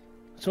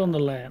 It's on the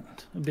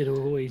land, a bit of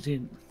a ways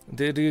in.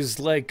 There is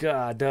like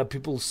the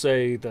people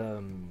say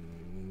the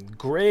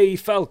gray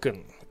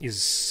falcon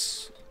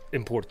is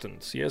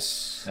important.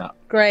 Yes, Yeah.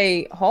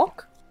 Grey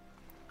hawk.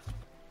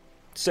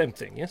 same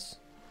thing. Yes.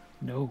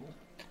 No.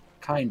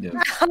 Kind of.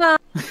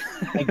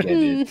 I get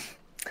it.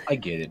 I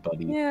get it,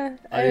 buddy. Yeah.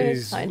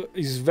 It's fine.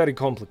 It's very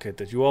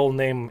complicated. You all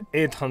name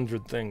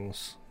 800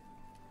 things.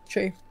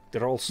 True.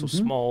 They're all so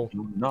small.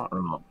 You're not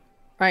wrong.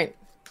 Right.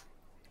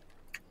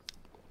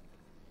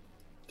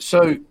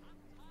 So,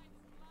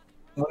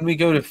 when we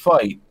go to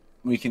fight,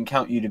 we can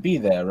count you to be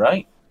there,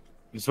 right?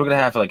 Because we're gonna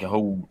have like a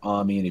whole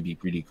army, and it'd be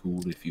pretty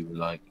cool if you were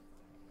like.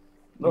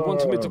 You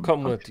want me to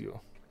come okay. with you?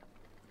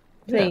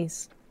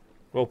 Please.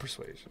 Roll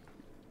persuasion.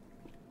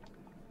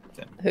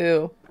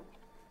 Who?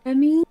 I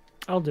mean,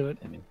 I'll do it.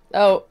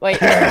 Oh wait.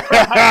 You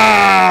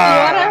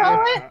wanna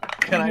roll it?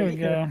 Can Here we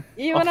go.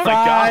 You wanna? Oh my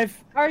God.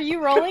 5. Are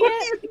you rolling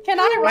it? Can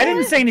I roll I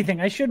didn't it? say anything.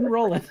 I shouldn't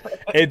roll it.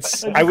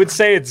 It's. I would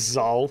say it's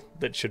Zal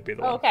that should be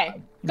the one. Okay.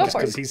 Go Just for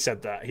because it. he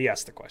said that. He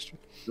asked the question.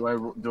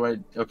 Do I?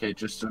 Okay,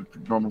 just a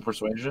normal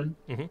persuasion.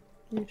 You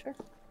sure?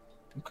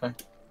 Okay.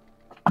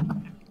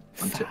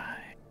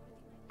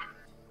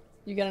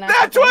 You get an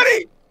Nat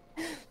 20.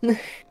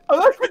 I'm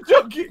not even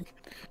joking.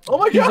 Oh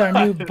my He's our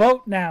god. new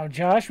boat now,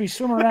 Josh. We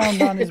swim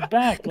around on his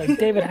back like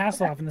David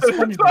Hasselhoff in the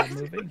SpongeBob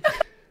movie.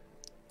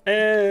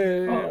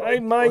 I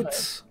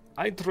might.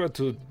 I try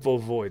to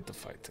avoid the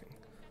fighting.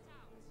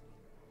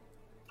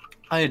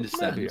 I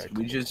understand. Maybe I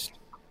We could. just.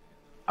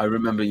 I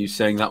remember you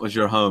saying that was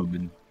your home,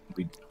 and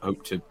we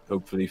hope to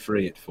hopefully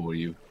free it for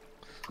you,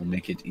 and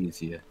make it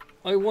easier.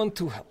 I want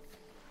to help.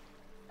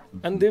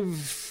 And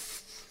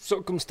if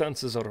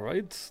circumstances are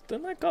right,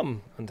 then I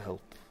come and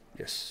help.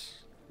 Yes.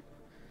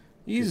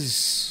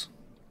 Is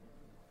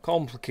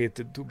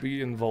complicated to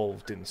be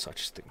involved in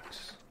such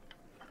things.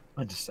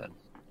 I understand.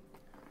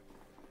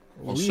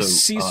 We Also,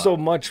 see so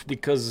much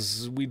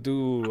because we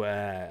do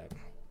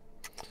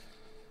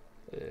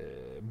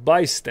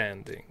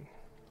bystanding.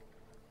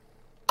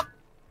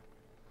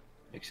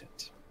 Makes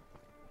sense.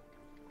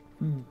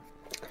 All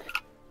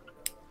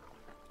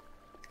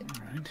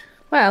right.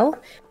 Well,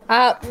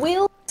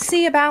 we'll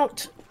see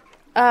about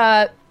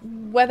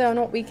whether or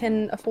not we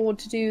can afford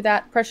to do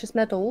that precious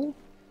metal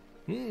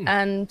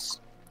and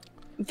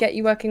get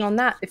you working on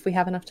that if we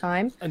have enough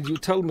time. And you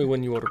tell me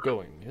when you are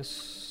going,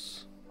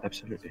 yes?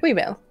 Absolutely. We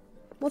will.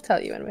 We'll tell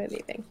you when we're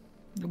leaving.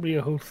 There'll be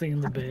a whole thing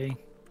in the bay.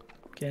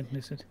 Can't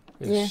miss it.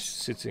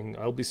 Yes.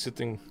 I'll be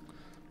sitting,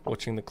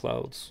 watching the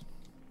clouds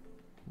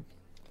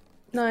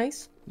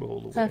Nice.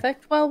 roll away.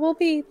 Perfect. Well, we'll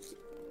be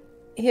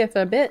here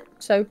for a bit,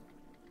 so,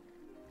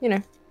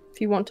 if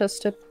you want us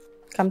to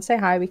come say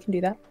hi, we can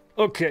do that.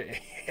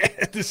 Okay,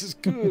 this is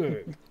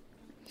good.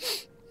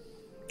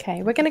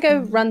 Okay, we're gonna go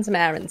run some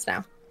errands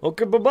now.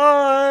 Okay,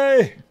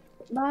 bye-bye.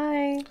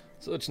 Bye.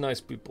 Such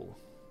nice people.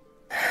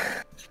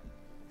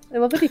 I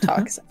love that he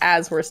talks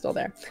as we're still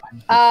there.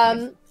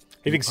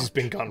 He thinks he's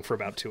been gone for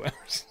about 2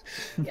 hours.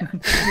 Yeah.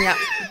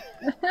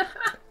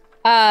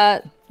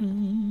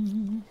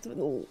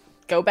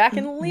 Go back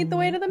and lead the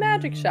way to the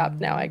magic shop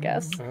now, I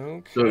guess.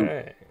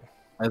 Okay.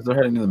 As they're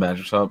heading to the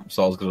magic shop,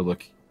 Saul's gonna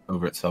look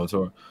over at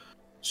Salvatore.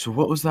 So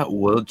what was that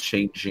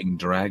world-changing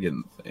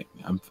dragon thing?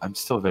 I'm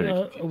still very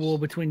A confused. war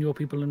between your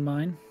people and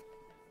mine.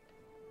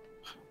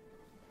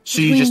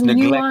 So you just Between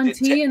you, neglected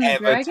Auntie, to and the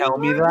ever dragon tell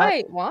me lord? that?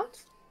 Wait,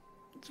 what?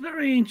 It's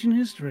very ancient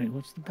history.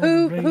 What's the point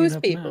of bringing whose it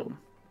up people?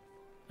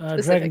 now?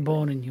 Specifically.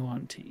 Dragonborn and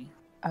Yuan-Ti.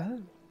 Oh.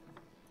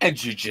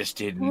 And you just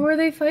didn't. What were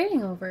they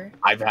fighting over?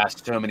 I've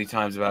asked so many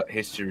times about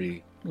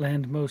history.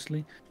 Land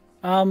mostly.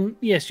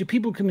 Yes, your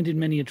people committed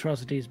many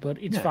atrocities, but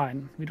it's Yeah.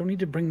 fine. We don't need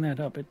to bring that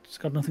up. It's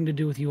got nothing to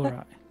do with you or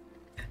I.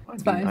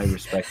 It's fine. I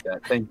respect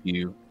that. Thank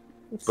you.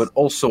 But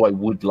also, I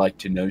would like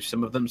to know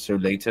some of them. So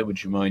later,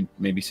 would you mind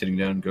maybe sitting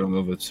down and going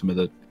over some of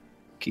the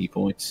key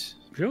points?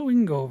 Sure, we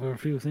can go over a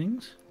few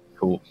things.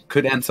 Cool.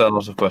 Could answer a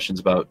lot of questions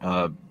about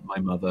my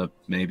mother.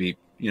 Maybe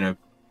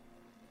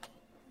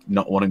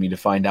not wanting me to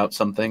find out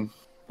something.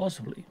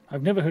 Possibly.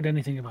 I've never heard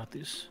anything about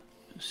this.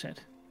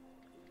 Seth.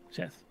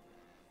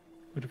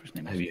 Whatever his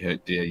name is. Have you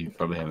heard? Yeah, you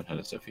probably haven't heard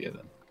of Sophia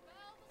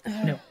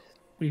then. No.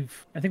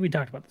 I think we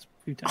talked about this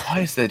a few times.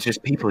 Why is there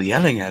just people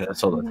yelling at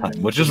us all the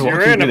time? We're just You're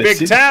walking in a the big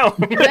city. town.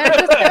 They're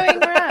just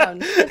going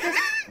around.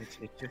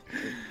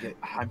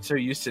 I'm so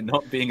used to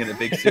not being in a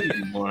big city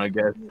anymore. I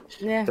guess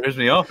Yeah. throws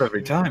me off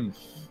every time.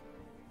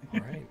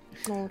 All right.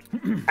 Lord.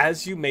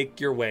 As you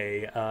make your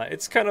way,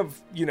 it's kind of,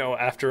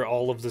 after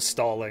all of the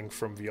stalling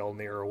from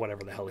Mjolnir or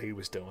whatever the hell he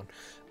was doing.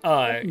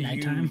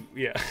 Nighttime.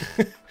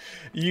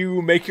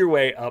 You make your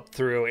way up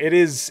through. It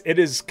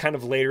is kind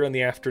of later in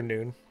the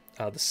afternoon.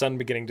 The sun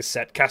beginning to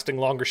set, casting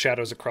longer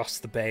shadows across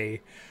the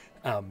bay.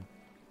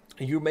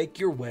 You make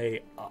your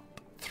way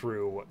up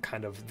through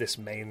kind of this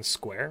main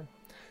square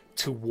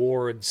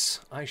towards...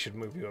 I should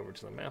move you over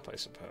to the map, I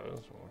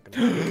suppose.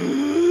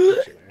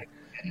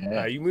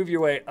 You move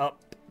your way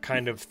up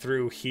kind of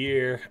through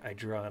here. I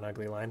draw an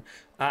ugly line.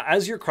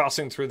 As you're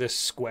crossing through this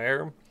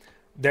square,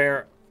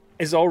 there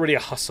is already a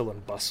hustle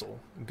and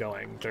bustle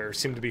going. There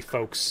seem to be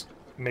folks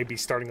maybe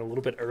starting a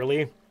little bit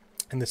early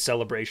in the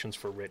celebrations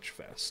for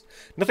Richfest.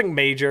 Nothing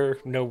major,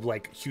 no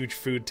huge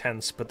food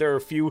tents, but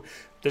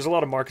there's a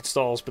lot of market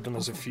stalls, but then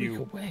there's a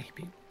few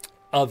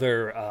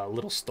other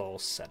little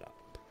stalls set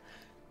up.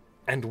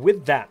 And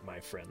with that, my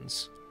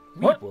friends,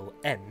 we will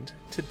end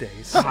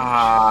today's session.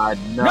 Ah,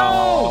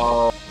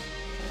 no!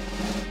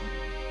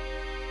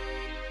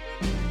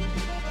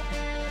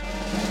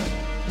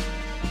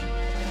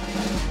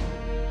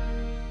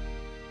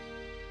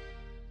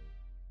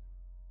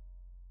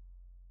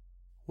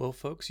 Well,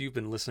 folks, you've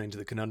been listening to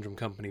the Conundrum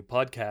Company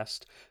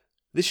podcast.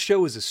 This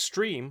show is a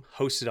stream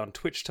hosted on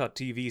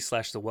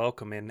twitch.tv/The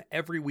Welcome In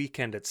every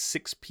weekend at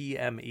 6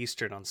 p.m.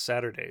 Eastern on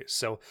Saturdays,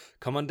 so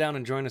come on down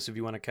and join us if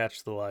you want to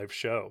catch the live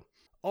show.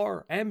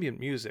 Our ambient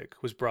music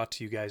was brought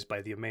to you guys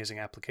by the amazing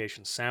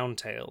application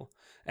Soundtail,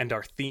 and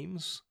our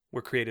themes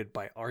were created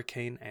by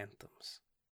Arcane Anthems.